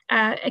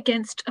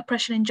against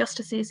oppression and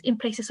injustices in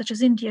places such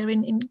as India,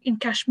 in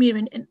Kashmir,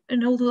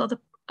 and all the other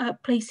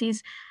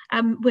places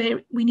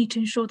where we need to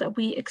ensure that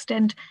we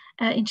extend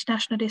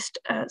internationalist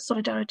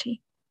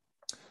solidarity.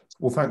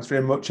 Well, thanks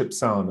very much,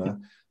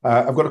 Apsana.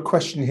 I've got a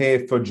question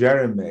here for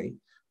Jeremy,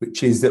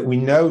 which is that we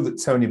know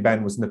that Tony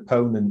Benn was an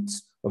opponent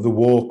of the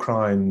war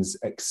crimes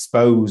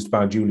exposed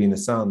by Julian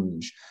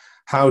Assange.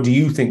 How do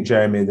you think,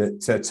 Jeremy,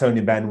 that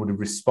Tony Benn would have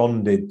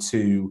responded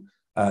to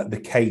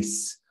the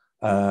case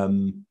for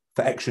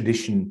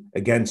extradition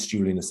against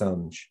Julian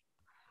Assange?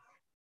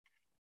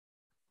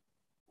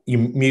 You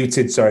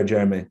muted, sorry,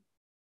 Jeremy.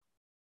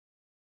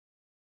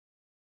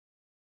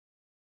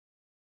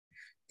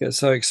 Get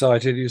so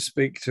excited you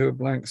speak to a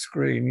blank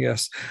screen.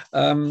 Yes,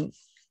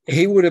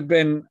 he would have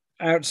been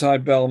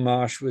outside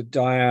Belmarsh with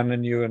Diane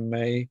and you and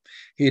me.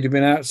 He'd have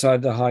been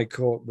outside the High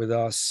Court with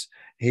us.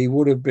 He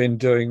would have been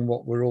doing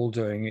what we're all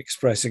doing,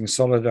 expressing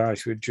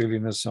solidarity with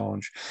Julian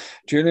Assange.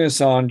 Julian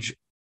Assange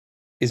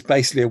is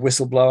basically a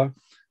whistleblower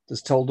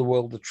that's told the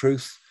world the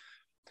truth,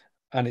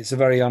 and it's a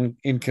very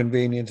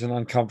inconvenient and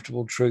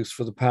uncomfortable truth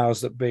for the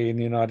powers that be in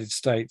the United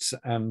States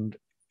and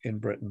in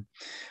Britain.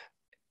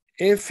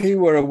 If he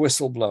were a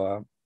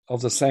whistleblower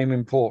of the same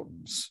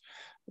importance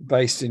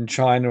based in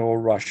China or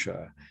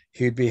Russia,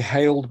 he'd be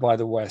hailed by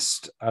the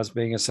West as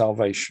being a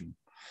salvation,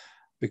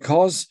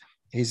 because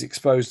he's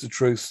exposed the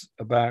truth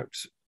about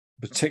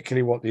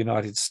particularly what the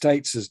United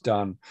States has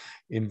done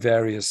in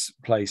various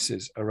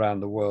places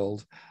around the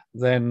world.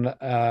 Then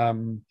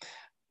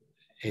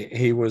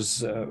he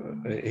was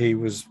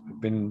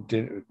been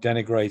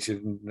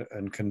denigrated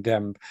and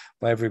condemned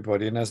by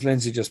everybody. And as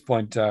Lindsey just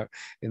pointed out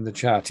in the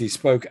chat, he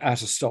spoke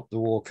at a Stop the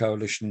War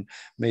Coalition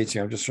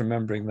meeting. I'm just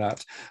remembering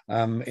that,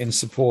 in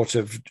support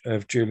of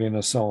Julian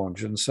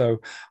Assange. And so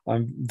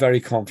I'm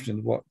very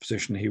confident what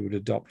position he would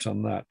adopt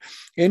on that.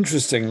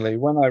 Interestingly,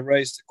 when I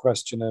raised the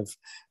question of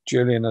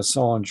Julian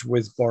Assange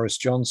with Boris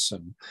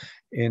Johnson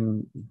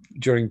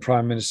during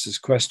Prime Minister's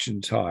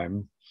question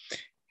time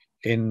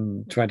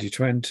in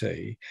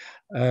 2020,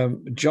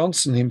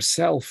 Johnson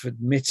himself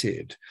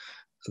admitted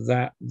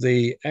that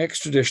the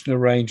extradition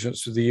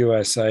arrangements with the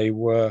USA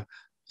were,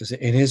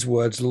 in his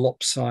words,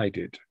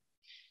 lopsided.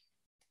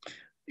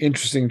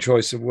 Interesting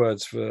choice of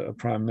words for a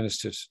prime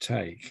minister to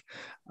take.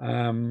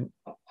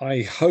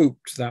 I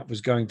hoped that was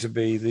going to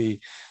be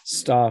the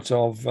start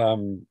of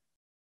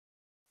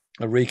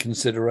a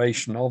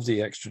reconsideration of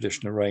the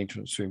extradition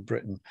arrangements between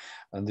Britain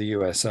and the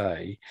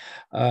USA.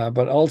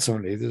 But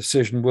ultimately, the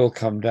decision will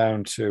come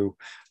down to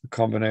a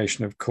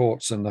combination of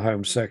courts and the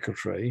Home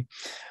Secretary.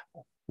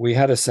 We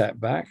had a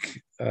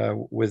setback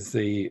with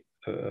the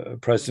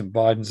President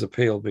Biden's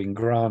appeal being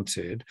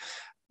granted,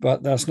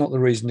 but that's not the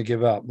reason to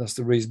give up. That's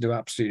the reason to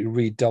absolutely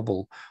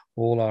redouble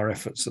all our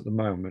efforts at the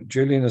moment.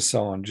 Julian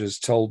Assange has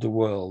told the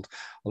world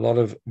a lot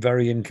of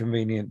very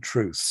inconvenient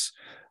truths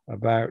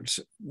about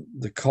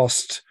the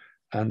cost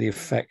and the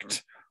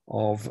effect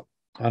of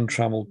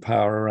untrammeled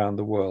power around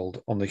the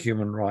world on the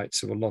human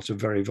rights of a lot of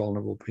very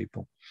vulnerable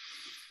people.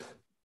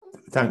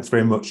 Thanks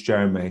very much,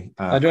 Jeremy.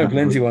 I don't know if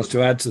Lindsey wants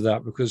to add to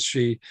that, because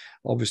she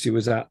obviously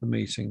was at the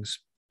meetings.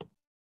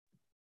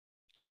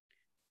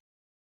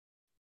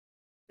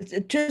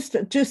 Just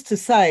to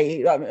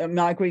say, I mean,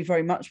 I agree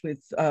very much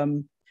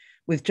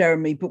with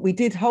Jeremy, but we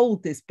did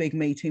hold this big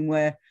meeting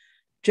where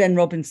Jen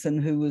Robinson,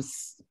 who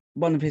was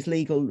one of his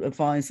legal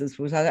advisors,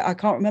 was. I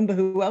can't remember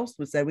who else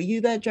was there. Were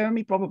you there,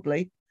 Jeremy?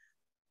 Probably,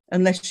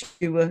 unless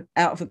you were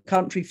out of the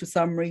country for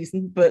some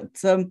reason. But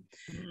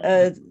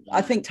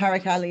I think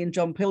Tariq Ali and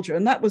John Pilger,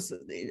 and that was,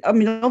 I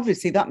mean,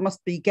 obviously that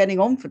must be getting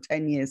on for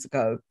 10 years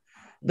ago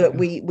that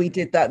we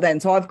did that then.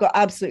 So I've got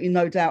absolutely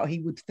no doubt he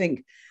would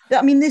think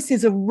that, I mean, this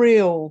is a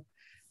real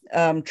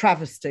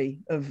travesty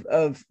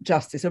of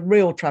justice, a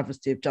real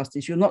travesty of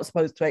justice. You're not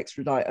supposed to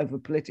extradite over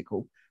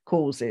political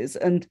causes,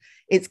 and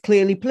it's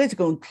clearly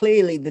political. And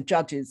clearly the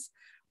judges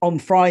on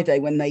Friday,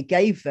 when they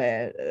gave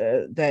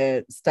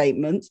their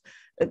statements,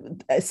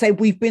 say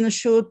we've been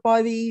assured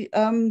by the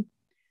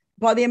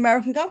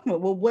American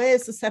government. Well,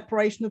 where's the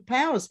separation of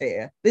powers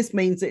here? This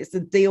means it's a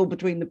deal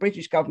between the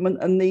British government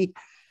and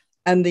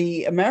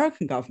the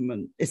American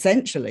government,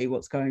 essentially,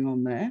 what's going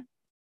on there.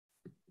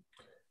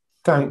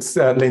 Thanks,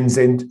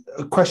 Lindsey. And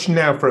a question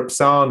now for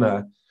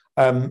Apsana.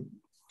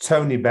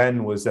 Tony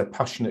Benn was a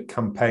passionate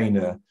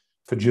campaigner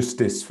for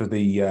justice for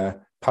the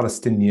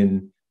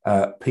Palestinian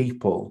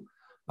people.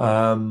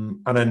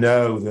 And I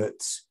know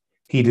that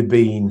he'd have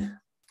been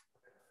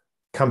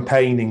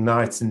campaigning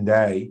night and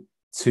day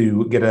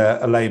to get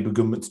a Labour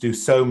government to do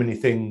so many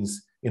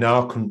things in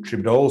our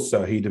country, but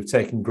also he'd have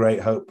taken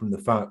great hope from the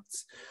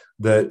fact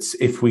that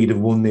if we'd have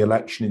won the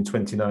election in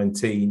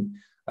 2019,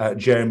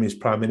 Jeremy as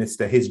Prime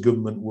Minister, his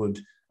government would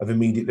have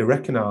immediately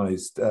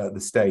recognised the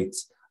state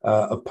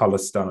of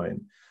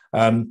Palestine.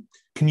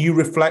 Can you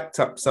reflect,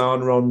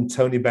 Apsana, on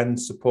Tony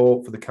Benn's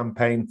support for the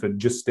campaign for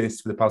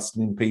justice for the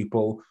Palestinian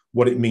people,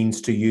 what it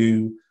means to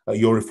you,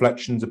 your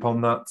reflections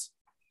upon that?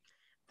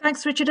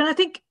 Thanks, Richard. And I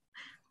think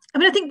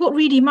what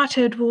really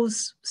mattered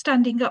was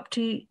standing up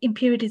to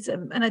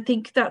imperialism. And I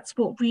think that's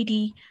what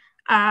really,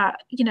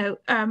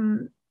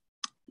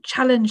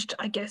 challenged,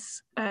 I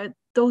guess,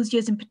 those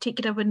years in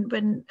particular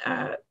when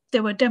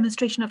there were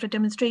demonstration after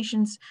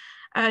demonstrations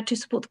to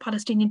support the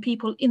Palestinian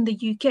people in the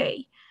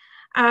UK.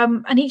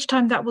 And each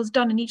time that was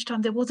done, and each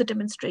time there was a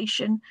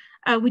demonstration,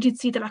 we did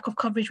see the lack of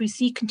coverage.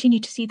 We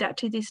continue to see that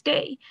to this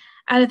day.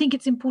 And I think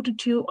it's important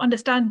to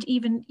understand,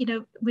 even,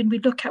 when we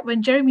look at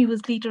when Jeremy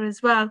was leader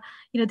as well,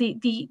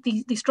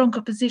 the strong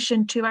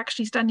opposition to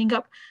actually standing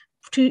up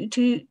to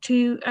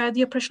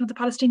the oppression of the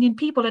Palestinian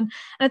people. And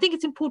I think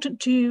it's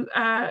important to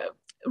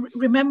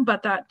remember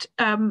that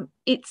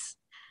it's,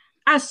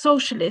 as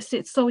socialists,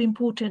 it's so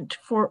important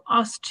for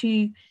us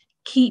to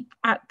keep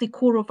at the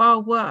core of our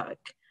work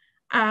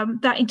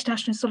that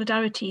international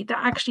solidarity that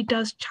actually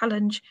does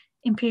challenge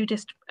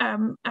imperialist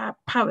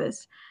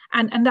powers,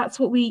 and that's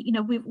what we've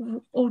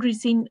already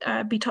seen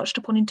be touched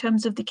upon in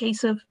terms of the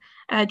case of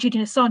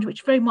Julian Assange,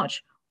 which very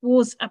much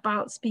was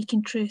about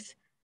speaking truth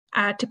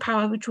to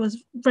power, which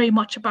was very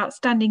much about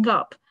standing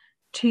up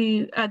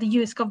to the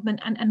US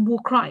government and war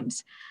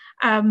crimes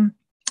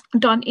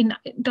done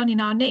in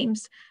our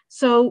names.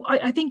 So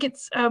I think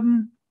it's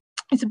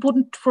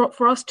important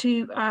for us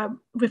to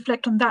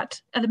reflect on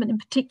that element in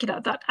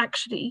particular, that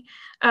actually,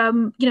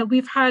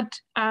 we've had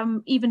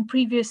even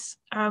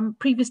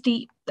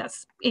previously,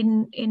 that's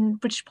in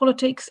British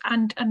politics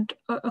and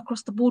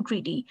across the board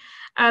really,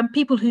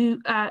 people who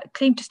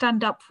claim to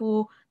stand up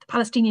for the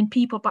Palestinian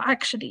people, but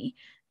actually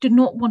do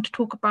not want to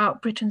talk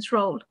about Britain's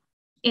role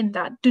in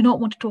that, do not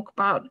want to talk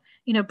about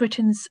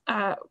Britain's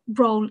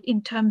role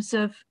in terms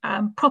of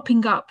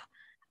propping up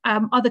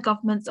other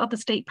governments, other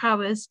state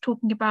powers,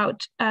 talking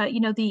about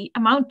the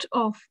amount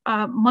of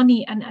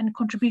money and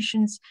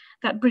contributions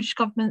that British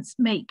governments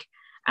make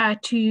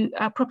to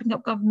propping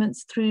up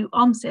governments through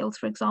arms sales,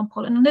 for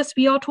example. And unless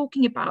we are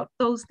talking about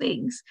those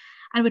things,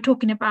 and we're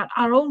talking about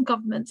our own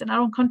governments and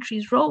our own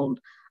country's role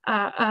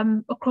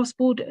across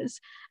borders,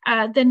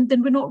 then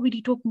we're not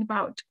really talking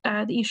about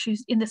the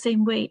issues in the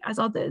same way as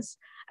others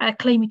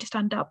claiming to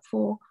stand up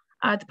for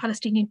the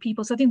Palestinian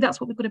people. So I think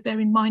that's what we've got to bear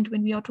in mind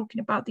when we are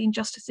talking about the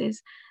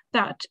injustices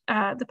that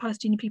the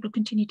Palestinian people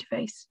continue to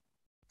face.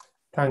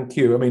 Thank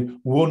you. I mean,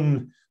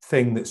 one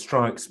thing that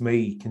strikes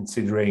me,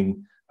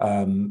 considering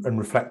and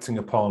reflecting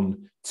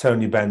upon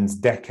Tony Benn's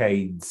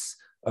decades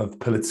of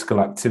political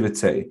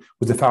activity,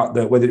 was the fact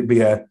that whether it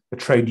be a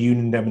trade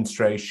union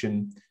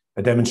demonstration,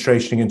 a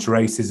demonstration against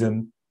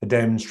racism, a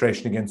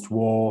demonstration against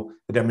war,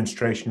 a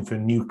demonstration for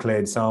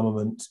nuclear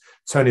disarmament,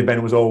 Tony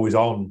Benn was always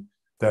on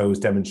those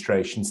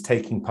demonstrations,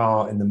 taking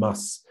part in the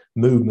mass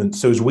movement.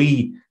 So as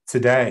we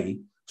today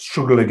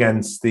struggle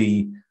against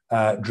the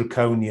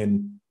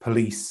draconian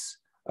police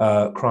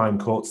crime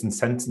courts and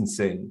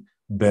sentencing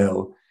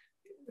bill,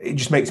 it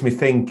just makes me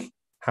think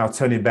how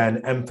Tony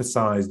Benn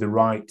emphasised the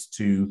right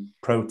to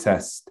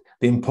protest,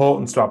 the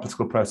importance to our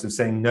political process of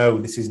saying, no,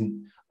 this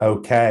isn't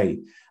okay.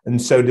 And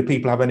so do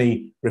people have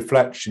any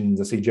reflections?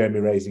 I see Jeremy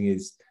raising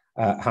his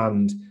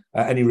hand.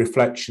 Any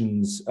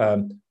reflections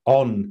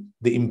on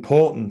the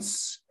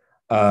importance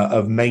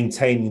of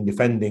maintaining and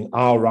defending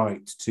our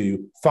right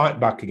to fight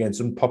back against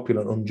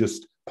unpopular and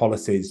unjust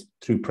policies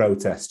through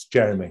protest?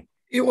 Jeremy?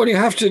 Well, you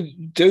have to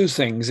do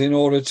things in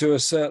order to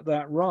assert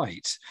that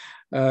right.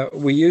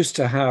 We used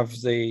to have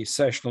the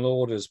sessional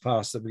orders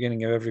passed at the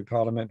beginning of every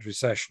parliamentary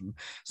session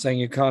saying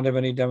you can't have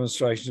any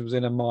demonstrations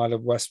within a mile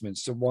of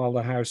Westminster while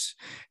the House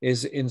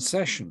is in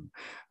session.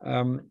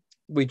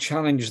 We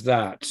challenged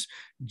that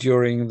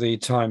during the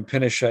time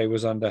Pinochet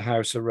was under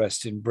house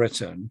arrest in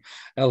Britain.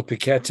 El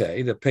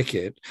Piquete, the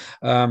picket,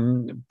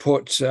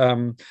 put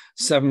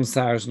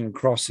 7,000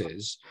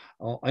 crosses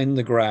in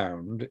the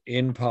ground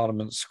in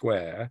Parliament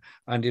Square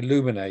and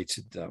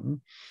illuminated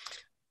them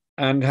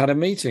and had a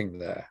meeting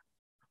there.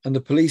 And the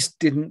police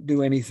didn't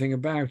do anything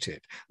about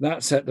it.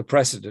 That set the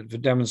precedent for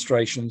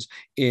demonstrations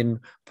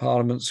in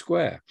Parliament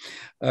Square.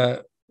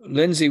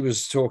 Lindsey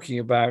was talking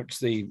about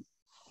the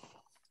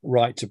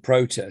right to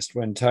protest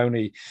when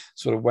Tony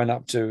sort of went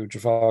up to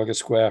Trafalgar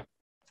Square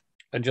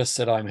and just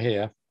said, I'm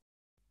here,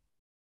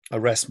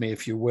 arrest me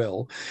if you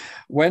will.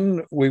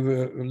 When we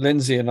were,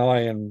 Lindsey and I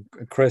and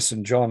Chris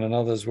and John and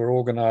others were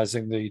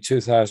organising the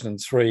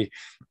 2003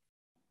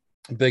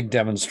 big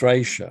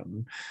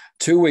demonstration,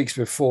 2 weeks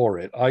before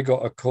it, I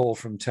got a call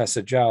from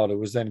Tessa Jowd, who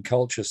was then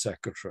Culture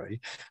Secretary.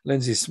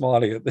 Lindsay's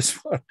smiling at this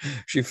one.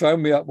 She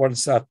phoned me up one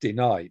Saturday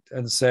night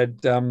and said,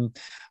 I'm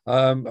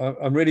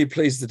really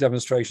pleased the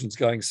demonstration's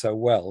going so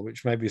well,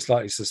 which made me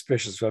slightly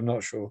suspicious, but I'm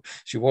not sure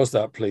she was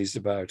that pleased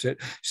about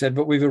it. She said,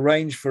 but we've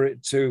arranged for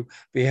it to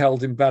be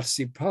held in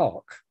Battersea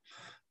Park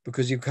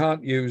because you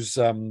can't use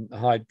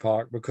Hyde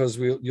Park because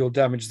you'll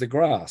damage the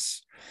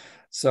grass.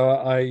 So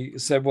I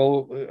said,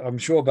 well, I'm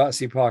sure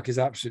Battersea Park is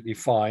absolutely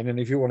fine. And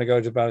if you want to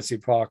go to Battersea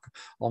Park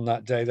on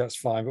that day, that's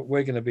fine. But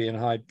we're going to be in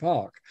Hyde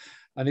Park.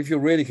 And if you're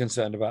really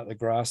concerned about the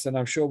grass, then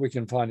I'm sure we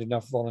can find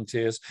enough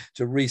volunteers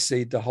to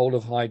reseed the whole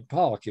of Hyde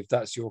Park, if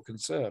that's your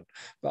concern.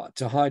 But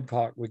to Hyde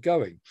Park, we're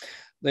going.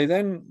 They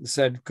then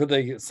said, could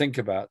they think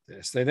about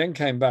this? They then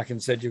came back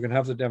and said, you can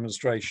have the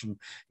demonstration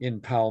in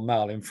Pall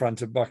Mall in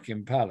front of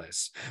Buckingham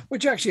Palace,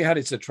 which actually had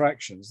its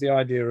attractions. The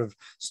idea of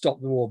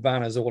stop the war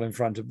banners all in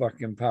front of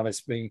Buckingham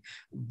Palace being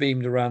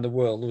beamed around the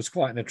world was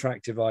quite an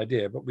attractive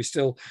idea, but we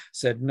still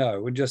said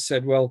no and just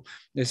said, well,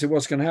 they said,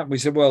 what's going to happen? We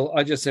said, well,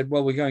 I just said,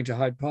 well, we're going to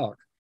Hyde Park.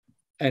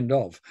 End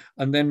of.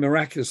 And then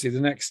miraculously the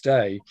next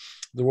day,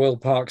 the Royal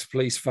Parks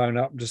Police phone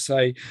up to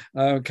say,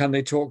 can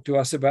they talk to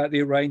us about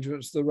the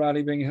arrangements of the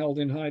rally being held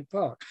in Hyde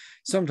Park?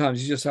 Sometimes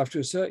you just have to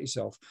assert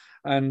yourself.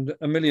 And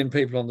 1 million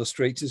people on the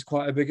streets is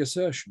quite a big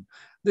assertion.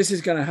 This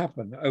is going to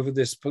happen over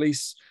this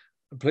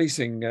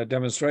policing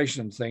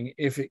demonstration thing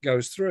if it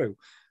goes through.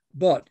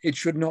 But it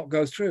should not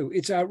go through.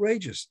 It's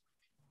outrageous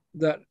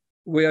that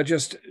we are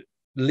just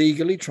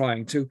legally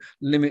trying to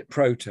limit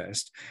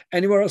protest.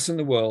 Anywhere else in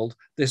the world,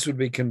 this would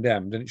be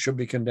condemned, and it should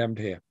be condemned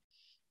here.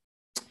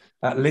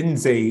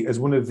 Lindsey, as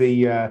one of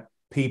the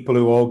people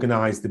who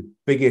organised the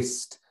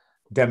biggest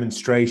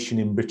demonstration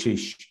in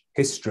British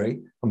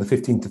history on the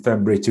 15th of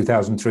February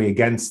 2003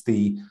 against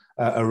the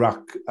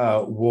Iraq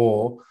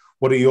war,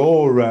 what are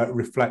your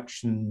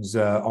reflections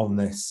on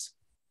this?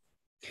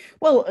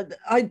 Well,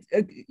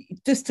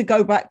 just to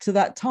go back to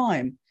that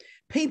time,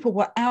 people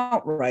were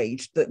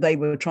outraged that they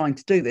were trying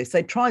to do this.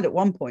 They tried at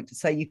one point to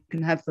say you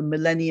can have the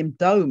Millennium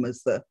Dome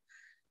as the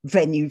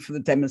venue for the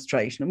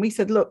demonstration. And we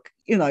said, look,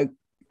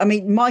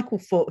 Michael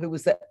Foot, who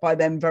was by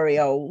then very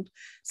old,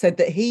 said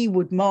that he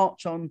would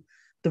march on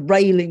the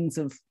railings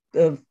of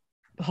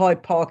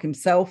Hyde Park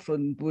himself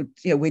and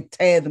we'd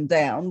tear them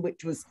down,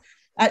 which was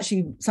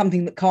actually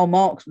something that Karl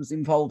Marx was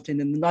involved in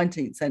the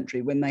 19th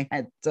century when they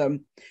had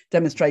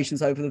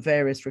demonstrations over the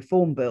various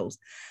reform bills.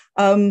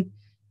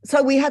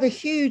 So we had a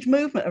huge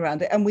movement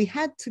around it, and we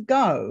had to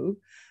go.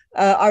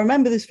 I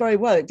remember this very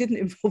well. It didn't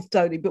involve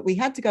Tony, but we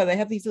had to go. They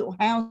have these little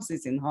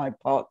houses in Hyde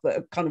Park that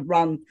are kind of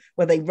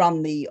where they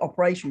run the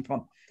operation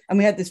from. And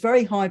we had this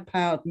very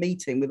high-powered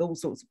meeting with all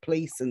sorts of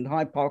police and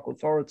Hyde Park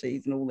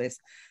authorities and all this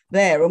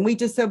there. And we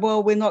just said,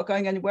 well, we're not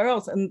going anywhere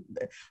else. And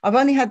I've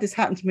only had this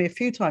happen to me a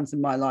few times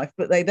in my life,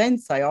 but they then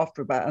say,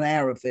 after about an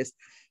hour of this,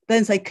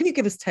 then say, can you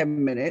give us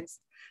 10 minutes?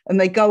 And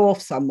they go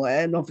off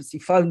somewhere and obviously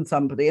phone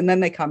somebody. And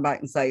then they come back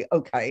and say,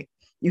 okay,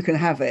 you can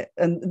have it.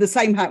 And the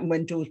same happened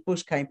when George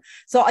Bush came.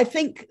 So I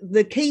think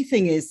the key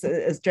thing is,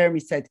 as Jeremy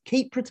said,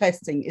 keep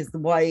protesting is the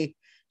way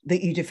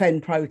that you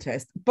defend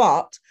protest.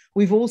 But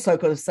we've also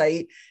got to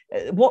say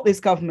what this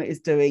government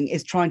is doing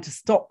is trying to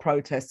stop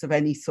protests of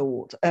any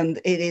sort. And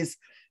it is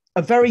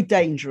a very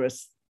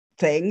dangerous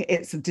thing.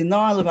 It's a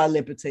denial of our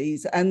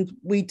liberties. And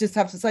we just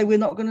have to say we're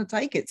not going to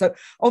take it. So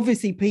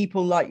obviously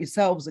people like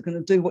yourselves are going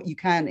to do what you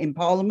can in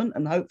Parliament,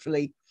 and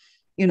hopefully,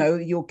 you know,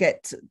 you'll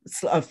get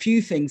a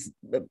few things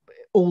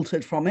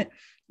altered from it.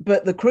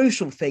 But the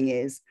crucial thing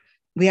is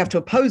we have to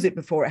oppose it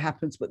before it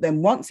happens. But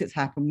then once it's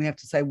happened, we have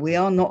to say we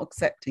are not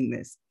accepting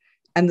this.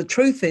 And the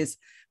truth is,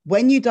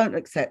 when you don't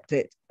accept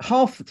it,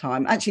 half the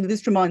time, actually,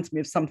 this reminds me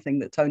of something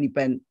that Tony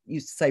Benn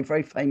used to say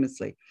very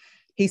famously.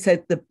 He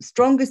said, the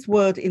strongest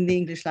word in the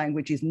English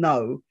language is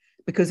no,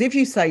 because if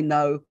you say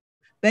no,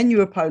 then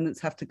your opponents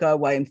have to go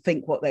away and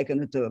think what they're going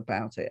to do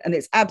about it. And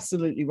it's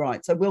absolutely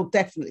right. So we'll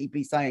definitely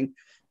be saying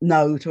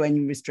no to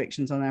any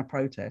restrictions on our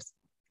protests.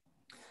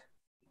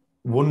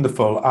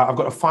 Wonderful. I've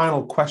got a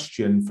final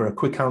question for a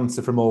quick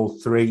answer from all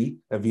three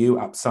of you,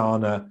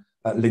 Apsana,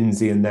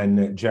 Lindsey, and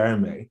then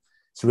Jeremy.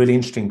 It's a really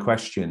interesting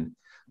question.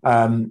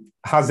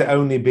 Has it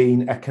only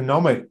been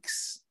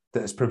economics that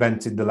has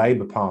prevented the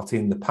Labour Party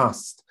in the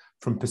past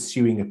from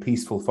pursuing a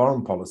peaceful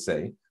foreign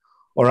policy,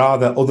 or are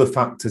there other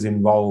factors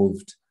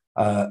involved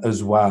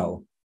as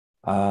well?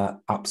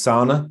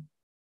 Apsana?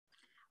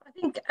 I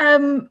think,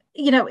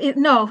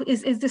 no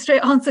is the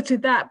straight answer to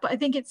that. But I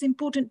think it's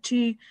important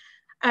to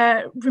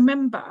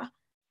remember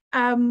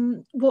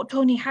what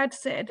Tony had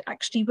said,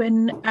 actually,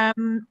 when there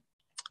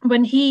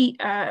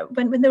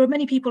were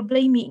many people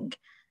blaming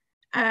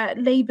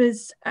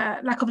Labour's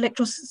lack of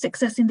electoral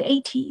success in the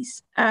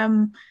 80s,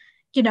 and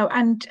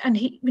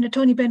he,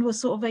 Tony Benn was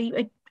sort of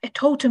a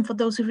totem for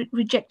those who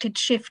rejected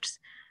shifts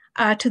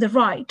to the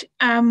right.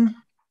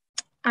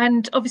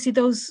 And obviously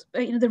those,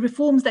 the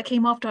reforms that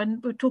came after,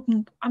 and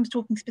I'm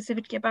talking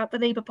specifically about the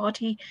Labour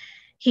Party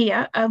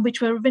here,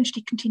 which were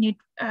eventually continued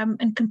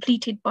and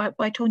completed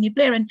by Tony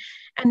Blair.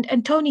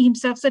 And Tony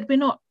himself said, we're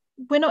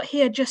not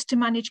here just to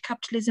manage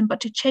capitalism,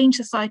 but to change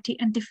society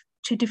and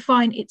to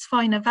define its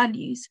finer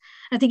values.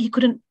 I think he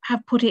couldn't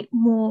have put it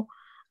more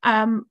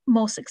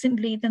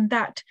succinctly than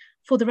that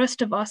for the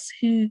rest of us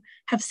who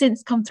have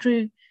since come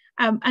through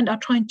and are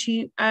trying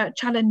to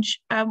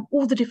challenge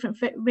all the different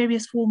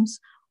various forms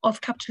of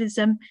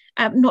capitalism,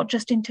 not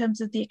just in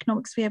terms of the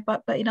economic sphere,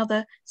 but in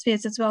other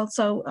spheres as well.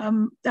 So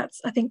that's,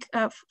 I think,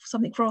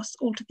 something for us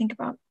all to think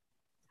about.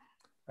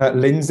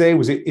 Lindsey,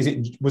 was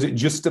it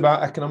just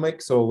about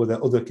economics, or were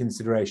there other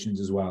considerations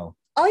as well?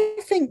 I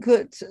think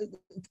that,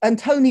 and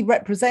Tony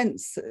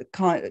represents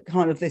kind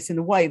of this in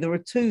a way. There are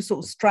two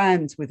sort of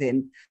strands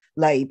within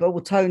Labour.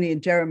 Well, Tony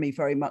and Jeremy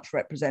very much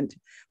represent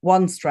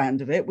one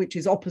strand of it, which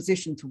is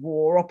opposition to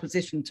war,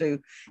 opposition to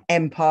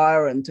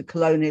empire and to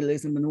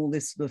colonialism and all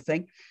this sort of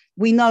thing.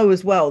 We know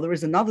as well there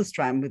is another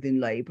strand within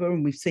Labour,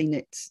 and we've seen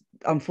it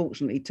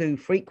unfortunately too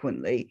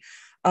frequently,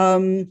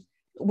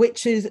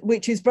 which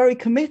is very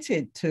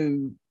committed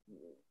to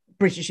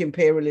British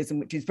imperialism,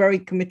 which is very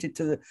committed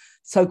to the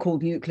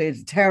so-called nuclear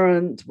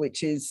deterrent,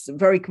 which is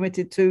very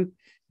committed to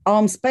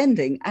arms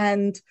spending.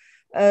 And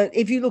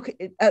if you look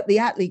at the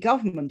Attlee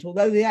government,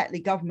 although the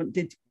Attlee government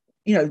did,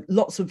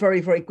 lots of very,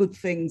 very good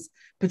things,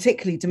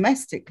 particularly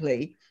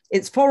domestically,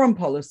 its foreign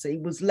policy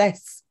was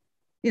less,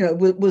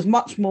 was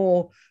much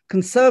more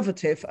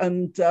conservative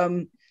and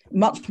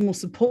much more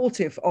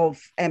supportive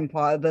of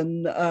empire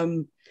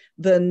than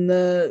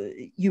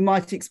you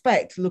might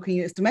expect looking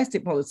at its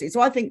domestic policy. So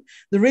I think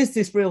there is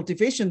this real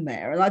division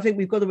there. And I think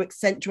we've got to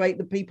accentuate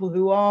the people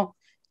who are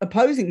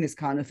opposing this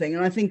kind of thing.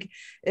 And I think,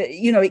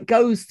 it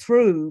goes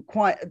through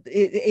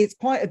it's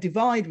quite a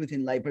divide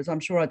within Labour, as I'm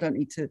sure I don't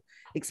need to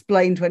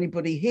explain to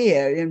anybody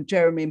here, and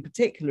Jeremy in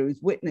particular, who's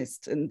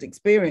witnessed and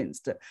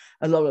experienced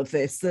a lot of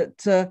this,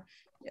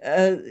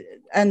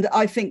 and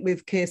I think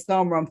with Keir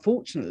Starmer,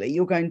 unfortunately,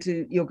 you're going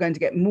to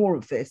get more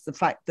of this. The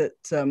fact that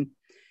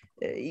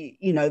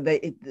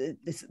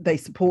they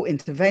support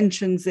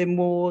interventions in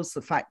wars.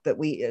 The fact that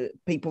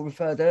people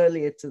referred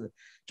earlier to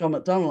John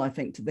McDonnell, I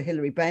think, to the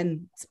Hilary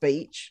Benn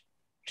speech,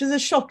 which is a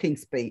shocking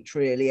speech,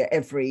 really, at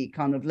every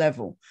kind of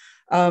level.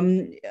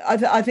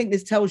 I think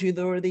this tells you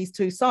there are these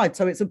two sides.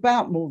 So it's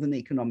about more than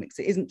economics.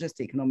 It isn't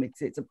just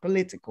economics. It's a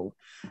political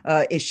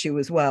issue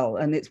as well,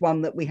 and it's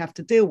one that we have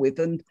to deal with.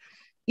 And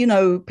you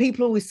know,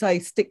 people always say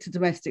stick to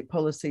domestic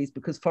policies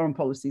because foreign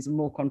policies are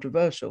more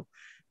controversial.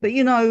 But,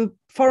 you know,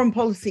 foreign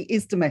policy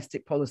is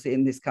domestic policy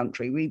in this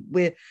country.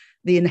 We're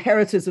the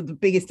inheritors of the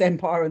biggest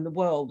empire in the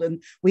world,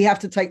 and we have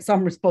to take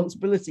some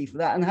responsibility for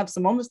that and have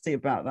some honesty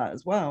about that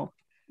as well.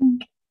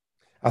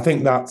 I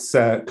think that's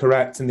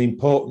correct. And the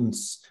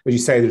importance, as you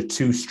say, there are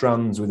two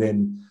strands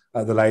within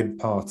the Labour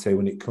Party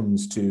when it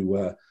comes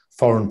to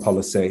foreign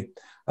policy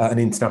and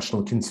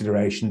international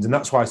considerations. And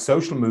that's why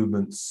social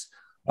movements,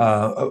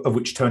 of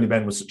which Tony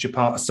Benn was such a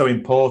part, are so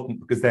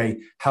important, because they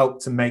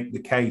help to make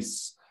the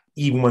case,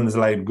 even when there's a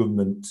Labour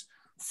government,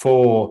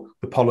 for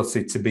the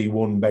policy to be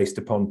one based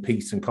upon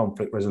peace and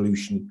conflict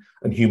resolution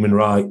and human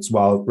rights,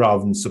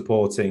 rather than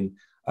supporting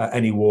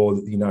any war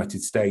that the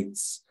United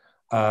States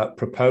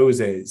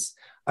proposes.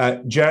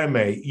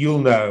 Jeremy, you'll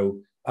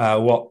know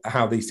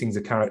how these things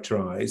are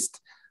characterised.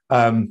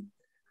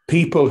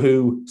 People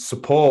who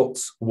support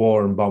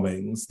war and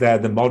bombings, they're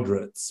the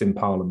moderates in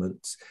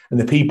Parliament, and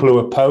the people who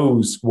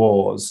oppose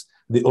wars,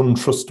 the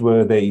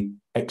untrustworthy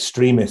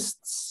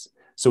extremists.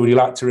 So would you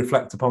like to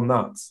reflect upon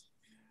that?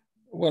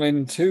 Well,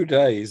 in 2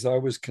 days, I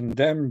was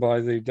condemned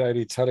by the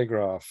Daily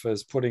Telegraph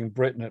as putting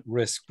Britain at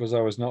risk because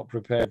I was not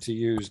prepared to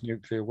use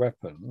nuclear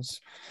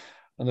weapons.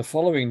 And the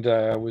following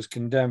day, I was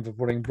condemned for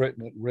putting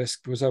Britain at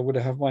risk because I would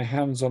have my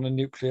hands on a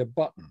nuclear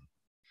button.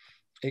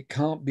 It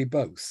can't be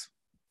both.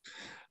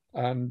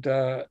 And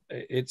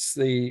it's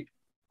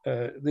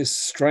this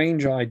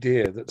strange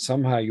idea that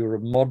somehow you're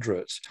a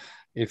moderate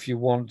if you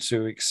want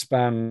to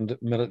expand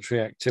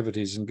military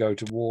activities and go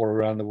to war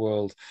around the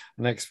world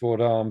and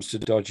export arms to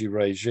dodgy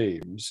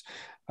regimes.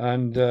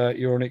 And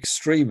you're an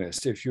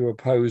extremist if you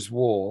oppose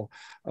war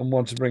and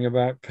want to bring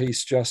about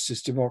peace,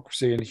 justice,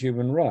 democracy, and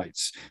human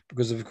rights,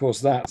 because, of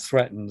course, that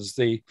threatens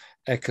the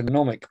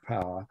economic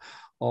power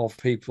of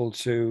people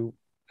to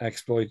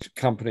exploit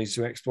companies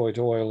to exploit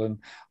oil and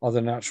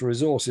other natural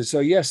resources. So,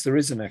 yes, there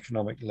is an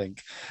economic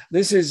link.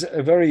 This is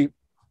a very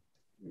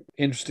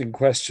interesting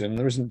question.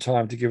 There isn't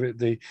time to give it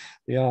the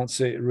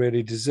answer it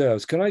really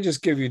deserves. Can I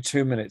just give you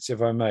 2 minutes,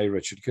 if I may,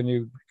 Richard? Can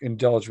you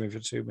indulge me for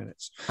 2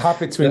 minutes?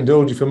 Happy to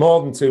indulge you for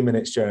more than 2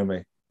 minutes,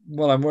 Jeremy.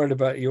 Well, I'm worried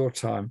about your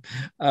time.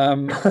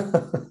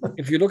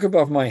 If you look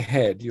above my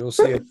head, you'll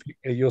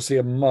see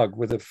a mug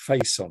with a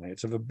face on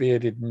it of a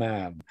bearded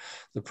man.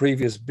 The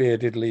previous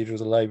bearded leader of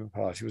the Labour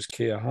Party was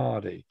Keir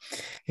Hardie.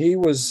 He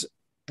was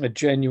a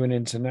genuine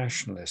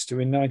internationalist who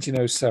in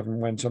 1907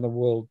 went on a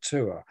world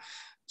tour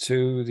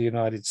to the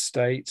United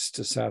States,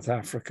 to South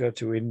Africa,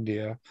 to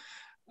India,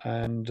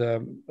 and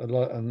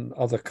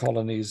other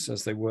colonies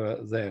as they were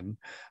then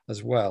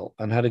as well,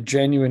 and had a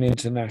genuine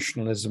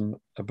internationalism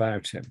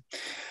about him.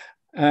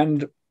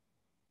 And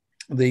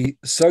the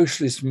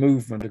socialist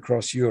movement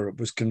across Europe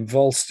was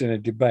convulsed in a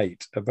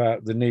debate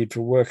about the need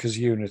for workers'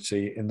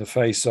 unity in the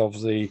face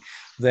of the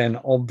then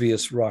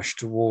obvious rush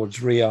towards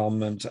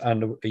rearmament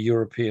and a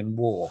European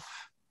war,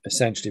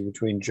 essentially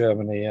between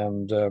Germany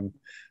and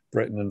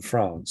Britain and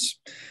France.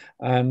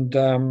 And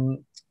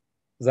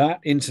that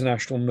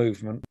international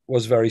movement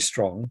was very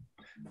strong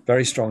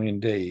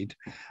indeed.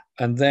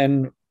 And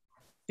then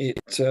in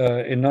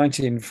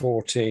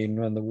 1914,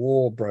 when the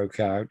war broke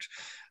out,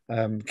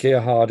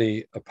 Keir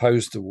Hardie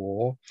opposed the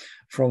war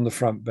from the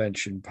front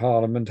bench in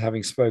Parliament,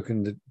 having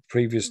spoken the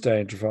previous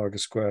day in Trafalgar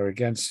Square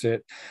against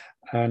it.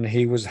 And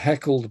he was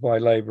heckled by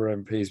Labour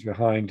MPs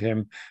behind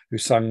him who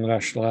sung the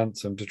national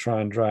anthem to try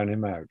and drown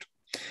him out.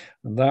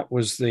 And that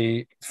was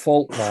the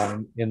fault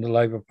line in the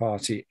Labour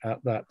Party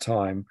at that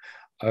time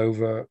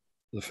over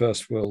the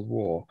First World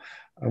War.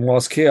 And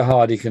whilst Keir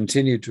Hardie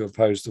continued to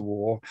oppose the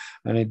war,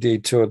 and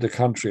indeed toured the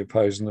country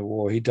opposing the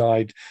war, he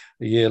died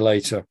a year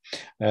later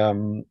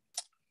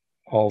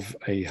of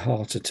a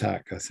heart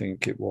attack, I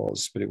think it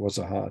was, but it was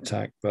a heart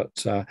attack.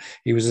 But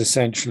he was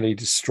essentially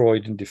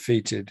destroyed and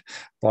defeated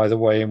by the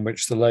way in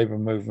which the Labour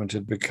movement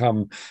had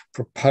become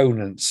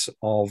proponents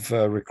of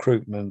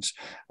recruitment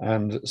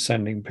and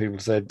sending people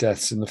to their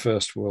deaths in the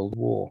First World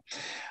War.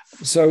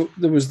 So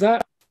there was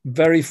that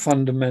very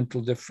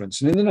fundamental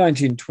difference. And in the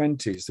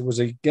 1920s, there was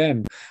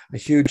again a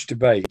huge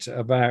debate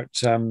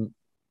about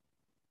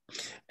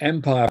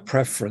empire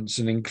preference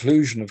and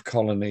inclusion of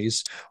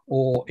colonies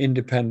or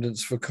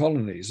independence for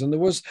colonies. And there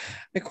was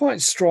a quite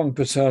strong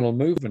paternal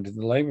movement in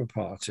the Labour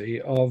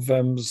Party of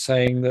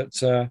saying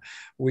that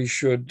we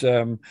should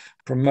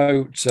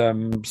promote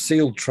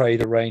sealed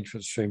trade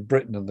arrangements between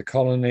Britain and the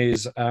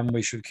colonies, and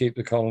we should keep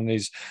the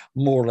colonies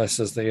more or less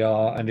as they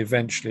are and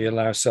eventually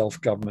allow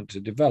self-government to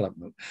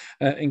development.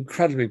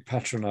 Incredibly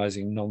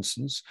patronising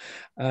nonsense,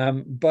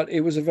 but it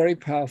was a very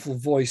powerful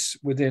voice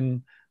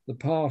within the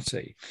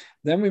party.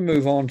 Then we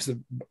move on to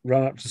the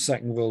run up to the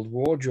Second World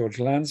War. George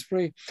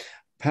Lansbury,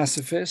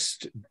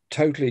 pacifist,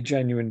 totally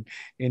genuine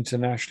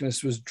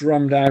internationalist, was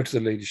drummed out of the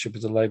leadership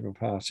of the Labour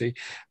Party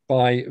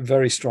by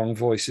very strong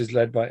voices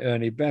led by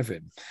Ernie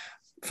Bevin.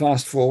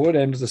 Fast forward,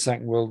 end of the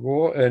Second World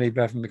War, Ernie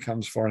Bevin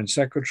becomes Foreign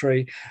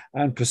Secretary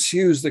and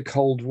pursues the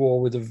Cold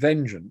War with a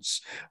vengeance,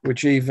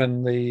 which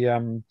even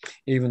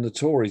the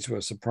Tories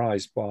were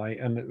surprised by,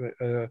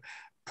 and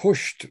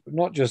pushed,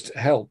 not just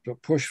helped,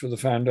 but pushed for the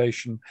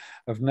foundation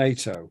of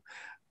NATO.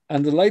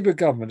 And the Labour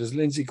government, as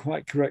Lindsey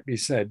quite correctly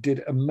said,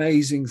 did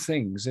amazing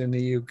things in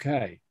the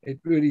UK.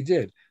 It really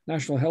did.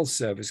 National Health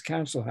Service,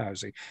 council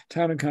housing,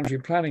 Town and Country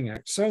Planning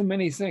Act, so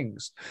many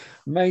things,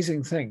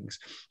 amazing things.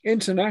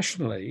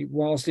 Internationally,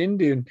 whilst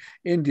India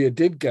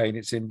did gain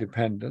its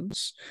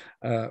independence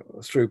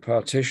through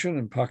partition,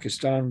 and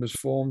Pakistan was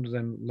formed,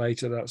 then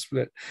later that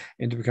split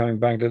into becoming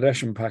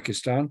Bangladesh and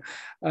Pakistan,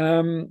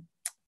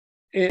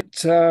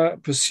 it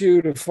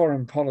pursued a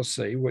foreign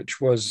policy, which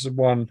was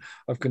one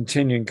of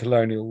continuing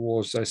colonial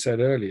wars, as I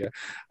said earlier.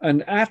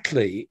 And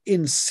Attlee,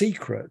 in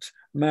secret,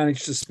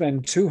 managed to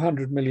spend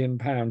 £200 million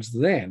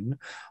then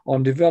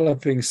on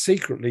developing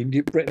secretly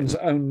Britain's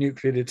own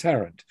nuclear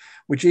deterrent,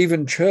 which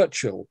even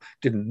Churchill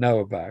didn't know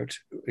about.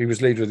 He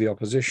was leader of the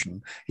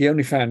opposition. He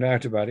only found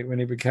out about it when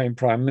he became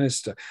prime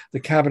minister. The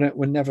cabinet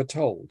were never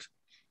told.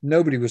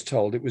 Nobody was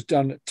told. It was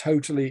done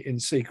totally in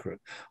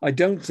secret. I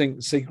don't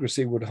think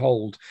secrecy would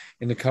hold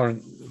in the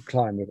current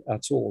climate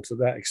at all to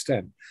that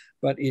extent,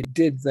 but it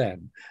did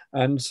then.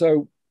 And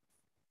so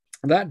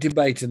that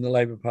debate in the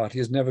Labour Party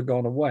has never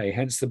gone away,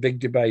 hence the big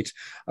debate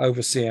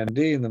over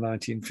CND in the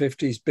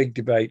 1950s, big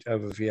debate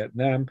over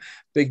Vietnam,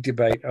 big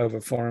debate over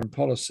foreign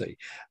policy.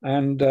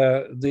 And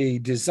the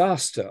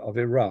disaster of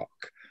Iraq,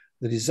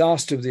 the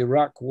disaster of the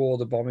Iraq war,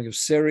 the bombing of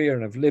Syria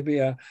and of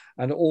Libya,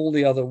 and all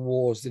the other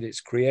wars that it's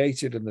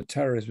created and the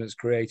terrorism it's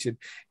created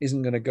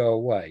isn't going to go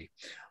away.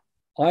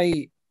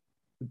 I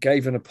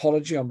gave an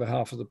apology on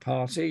behalf of the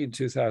party in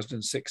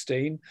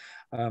 2016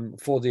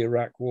 for the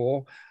Iraq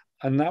war.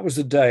 And that was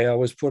the day I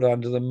was put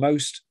under the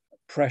most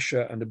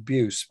pressure and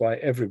abuse by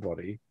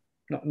everybody.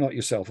 Not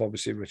yourself,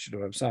 obviously, Richard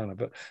or Apsana,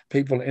 but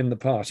people in the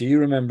party. You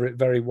remember it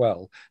very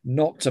well,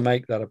 not to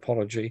make that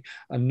apology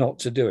and not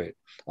to do it.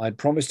 I'd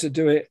promised to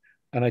do it,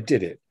 and I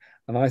did it.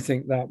 And I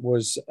think that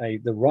was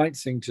the right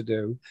thing to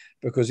do,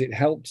 because it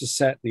helped to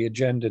set the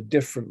agenda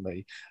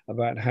differently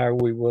about how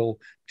we will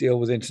deal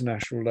with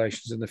international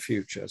relations in the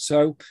future.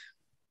 So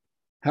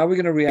how are we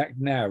going to react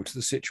now to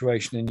the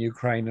situation in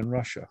Ukraine and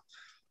Russia?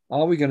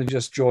 Are we going to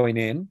just join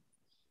in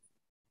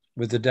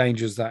with the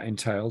dangers that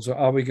entails, or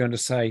are we going to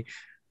say,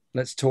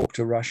 let's talk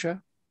to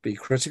Russia, be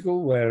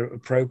critical where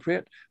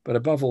appropriate, but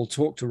above all,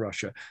 talk to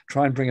Russia,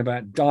 try and bring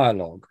about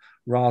dialogue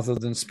rather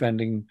than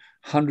spending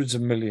hundreds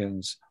of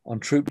millions on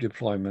troop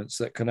deployments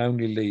that can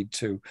only lead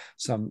to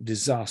some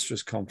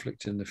disastrous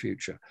conflict in the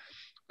future.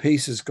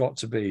 Peace has got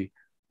to be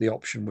the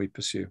option we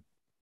pursue.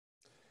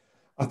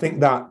 I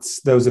think that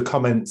those are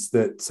comments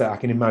that I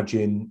can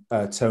imagine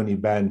Tony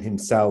Benn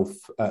himself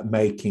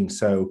making.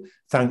 So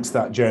thanks for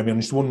that, Jeremy.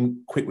 And just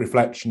one quick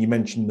reflection. You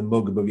mentioned the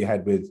mug above your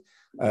head with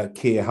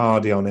Keir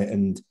Hardie on it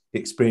and the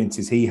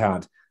experiences he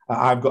had.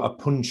 I've got a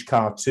Punch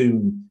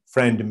cartoon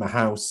framed in my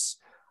house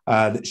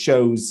that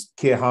shows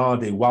Keir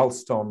Hardie,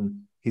 whilst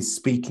on his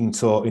speaking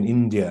tour in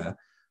India,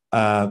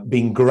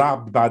 being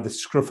grabbed by the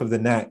scruff of the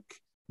neck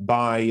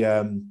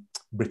by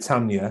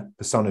Britannia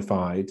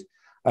personified.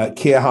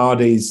 Keir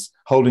Hardie's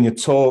holding a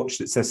torch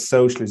that says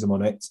socialism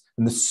on it,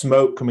 and the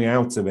smoke coming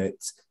out of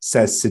it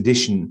says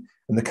sedition.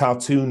 And the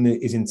cartoon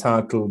is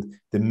entitled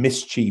The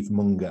Mischief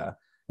Monger.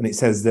 And it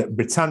says that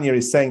Britannia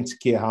is saying to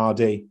Keir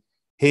Hardie,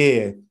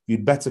 here,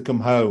 you'd better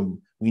come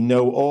home. We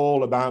know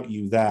all about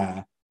you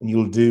there, and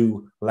you'll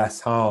do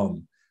less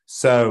harm.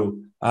 So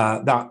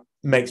that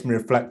makes me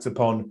reflect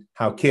upon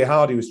how Keir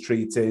Hardie was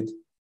treated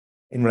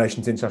in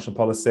relation to international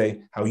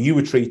policy, how you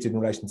were treated in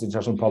relation to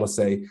international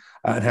policy,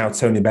 and how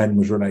Tony Benn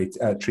was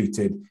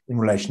treated in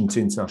relation to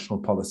international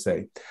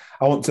policy.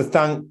 I want to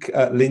thank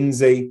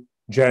Lindsey,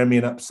 Jeremy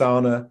and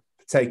Apsana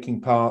for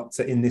taking part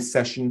in this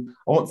session.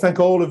 I want to thank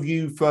all of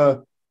you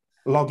for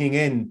logging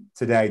in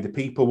today, the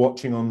people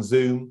watching on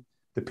Zoom,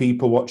 the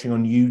people watching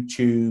on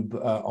YouTube,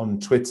 on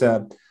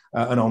Twitter,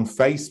 and on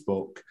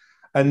Facebook.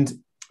 And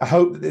I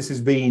hope that this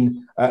has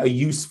been a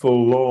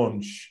useful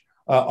launch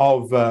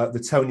of the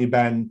Tony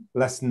Benn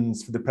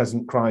Lessons for the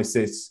Present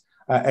Crisis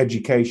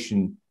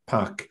education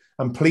pack.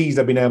 I'm pleased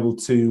I've been able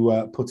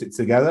to put it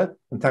together,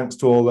 and thanks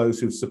to all those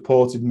who've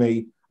supported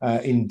me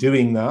in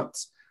doing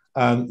that.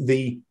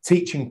 The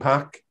teaching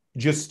pack,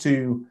 just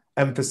to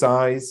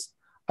emphasise,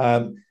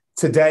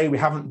 today we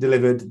haven't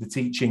delivered the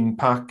teaching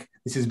pack.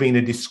 This has been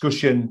a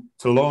discussion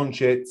to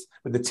launch it,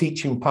 but the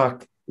teaching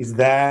pack is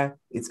there.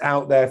 It's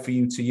out there for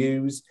you to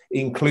use. It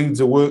includes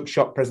a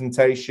workshop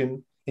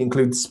presentation,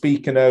 includes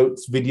speaker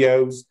notes,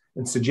 videos,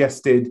 and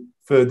suggested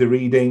further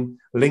reading.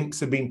 Links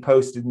have been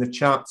posted in the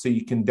chat so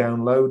you can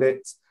download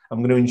it. I'm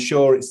going to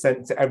ensure it's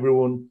sent to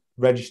everyone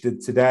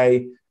registered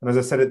today. And as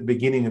I said at the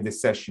beginning of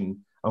this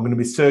session, I'm going to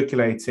be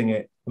circulating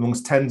it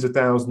amongst tens of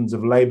thousands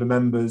of Labour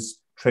members,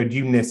 trade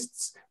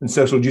unionists, and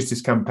social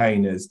justice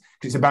campaigners.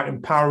 It's about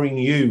empowering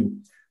you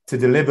to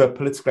deliver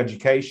political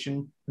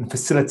education and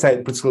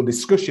facilitate political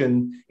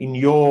discussion in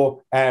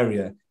your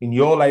area, in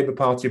your Labour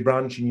Party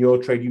branch, in your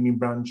trade union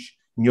branch,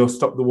 in your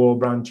Stop the War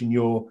branch, in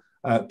your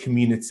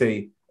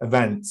community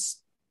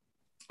events.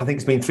 I think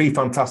it's been 3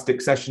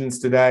 fantastic sessions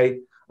today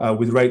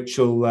with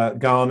Rachel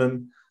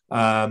Garnham,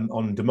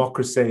 on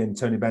democracy and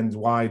Tony Benn's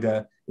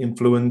wider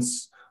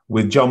influence,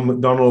 with John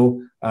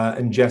McDonnell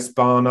and Jess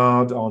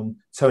Barnard on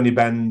Tony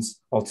Benn's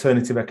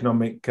alternative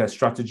economic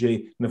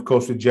strategy, and of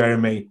course with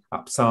Jeremy,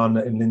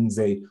 Apsana and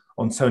Lindsey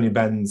on Tony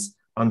Benn's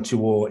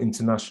anti-war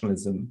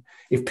internationalism.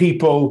 If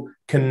people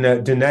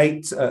can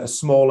donate a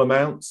small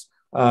amount,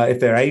 if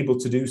they're able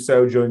to do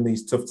so during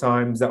these tough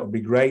times, that would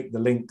be great. The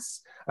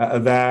links are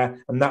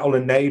there, and that will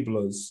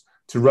enable us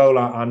to roll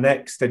out our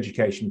next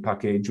education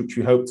package, which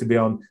we hope to be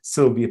on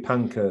Sylvia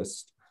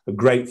Pankhurst, a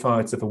great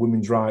fighter for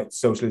women's rights,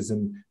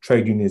 socialism,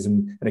 trade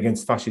unionism, and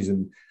against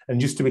fascism. And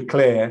just to be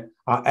clear,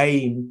 our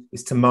aim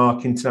is to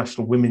mark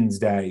International Women's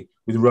Day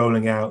with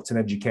rolling out an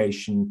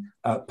education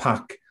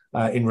pack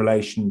in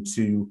relation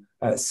to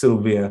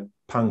Sylvia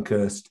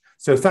Pankhurst.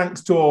 So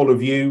thanks to all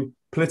of you.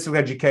 Political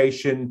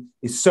education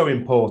is so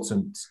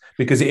important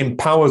because it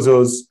empowers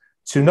us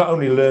to not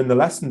only learn the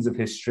lessons of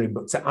history,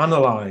 but to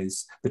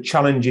analyse the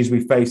challenges we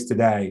face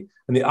today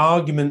and the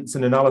arguments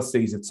and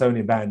analyses of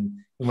Tony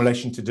Benn in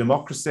relation to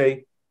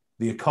democracy,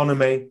 the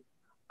economy,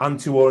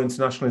 anti-war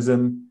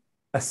internationalism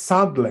are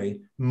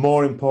sadly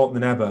more important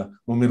than ever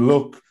when we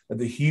look at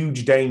the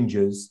huge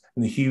dangers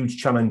and the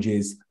huge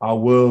challenges our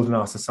world and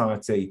our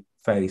society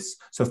face.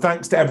 So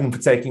thanks to everyone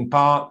for taking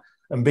part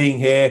and being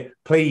here.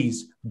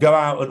 Please go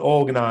out and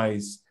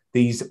organise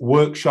these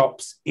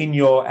workshops in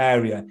your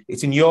area.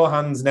 It's in your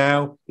hands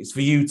now. It's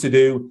for you to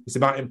do. It's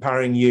about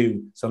empowering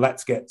you. So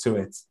let's get to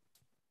it.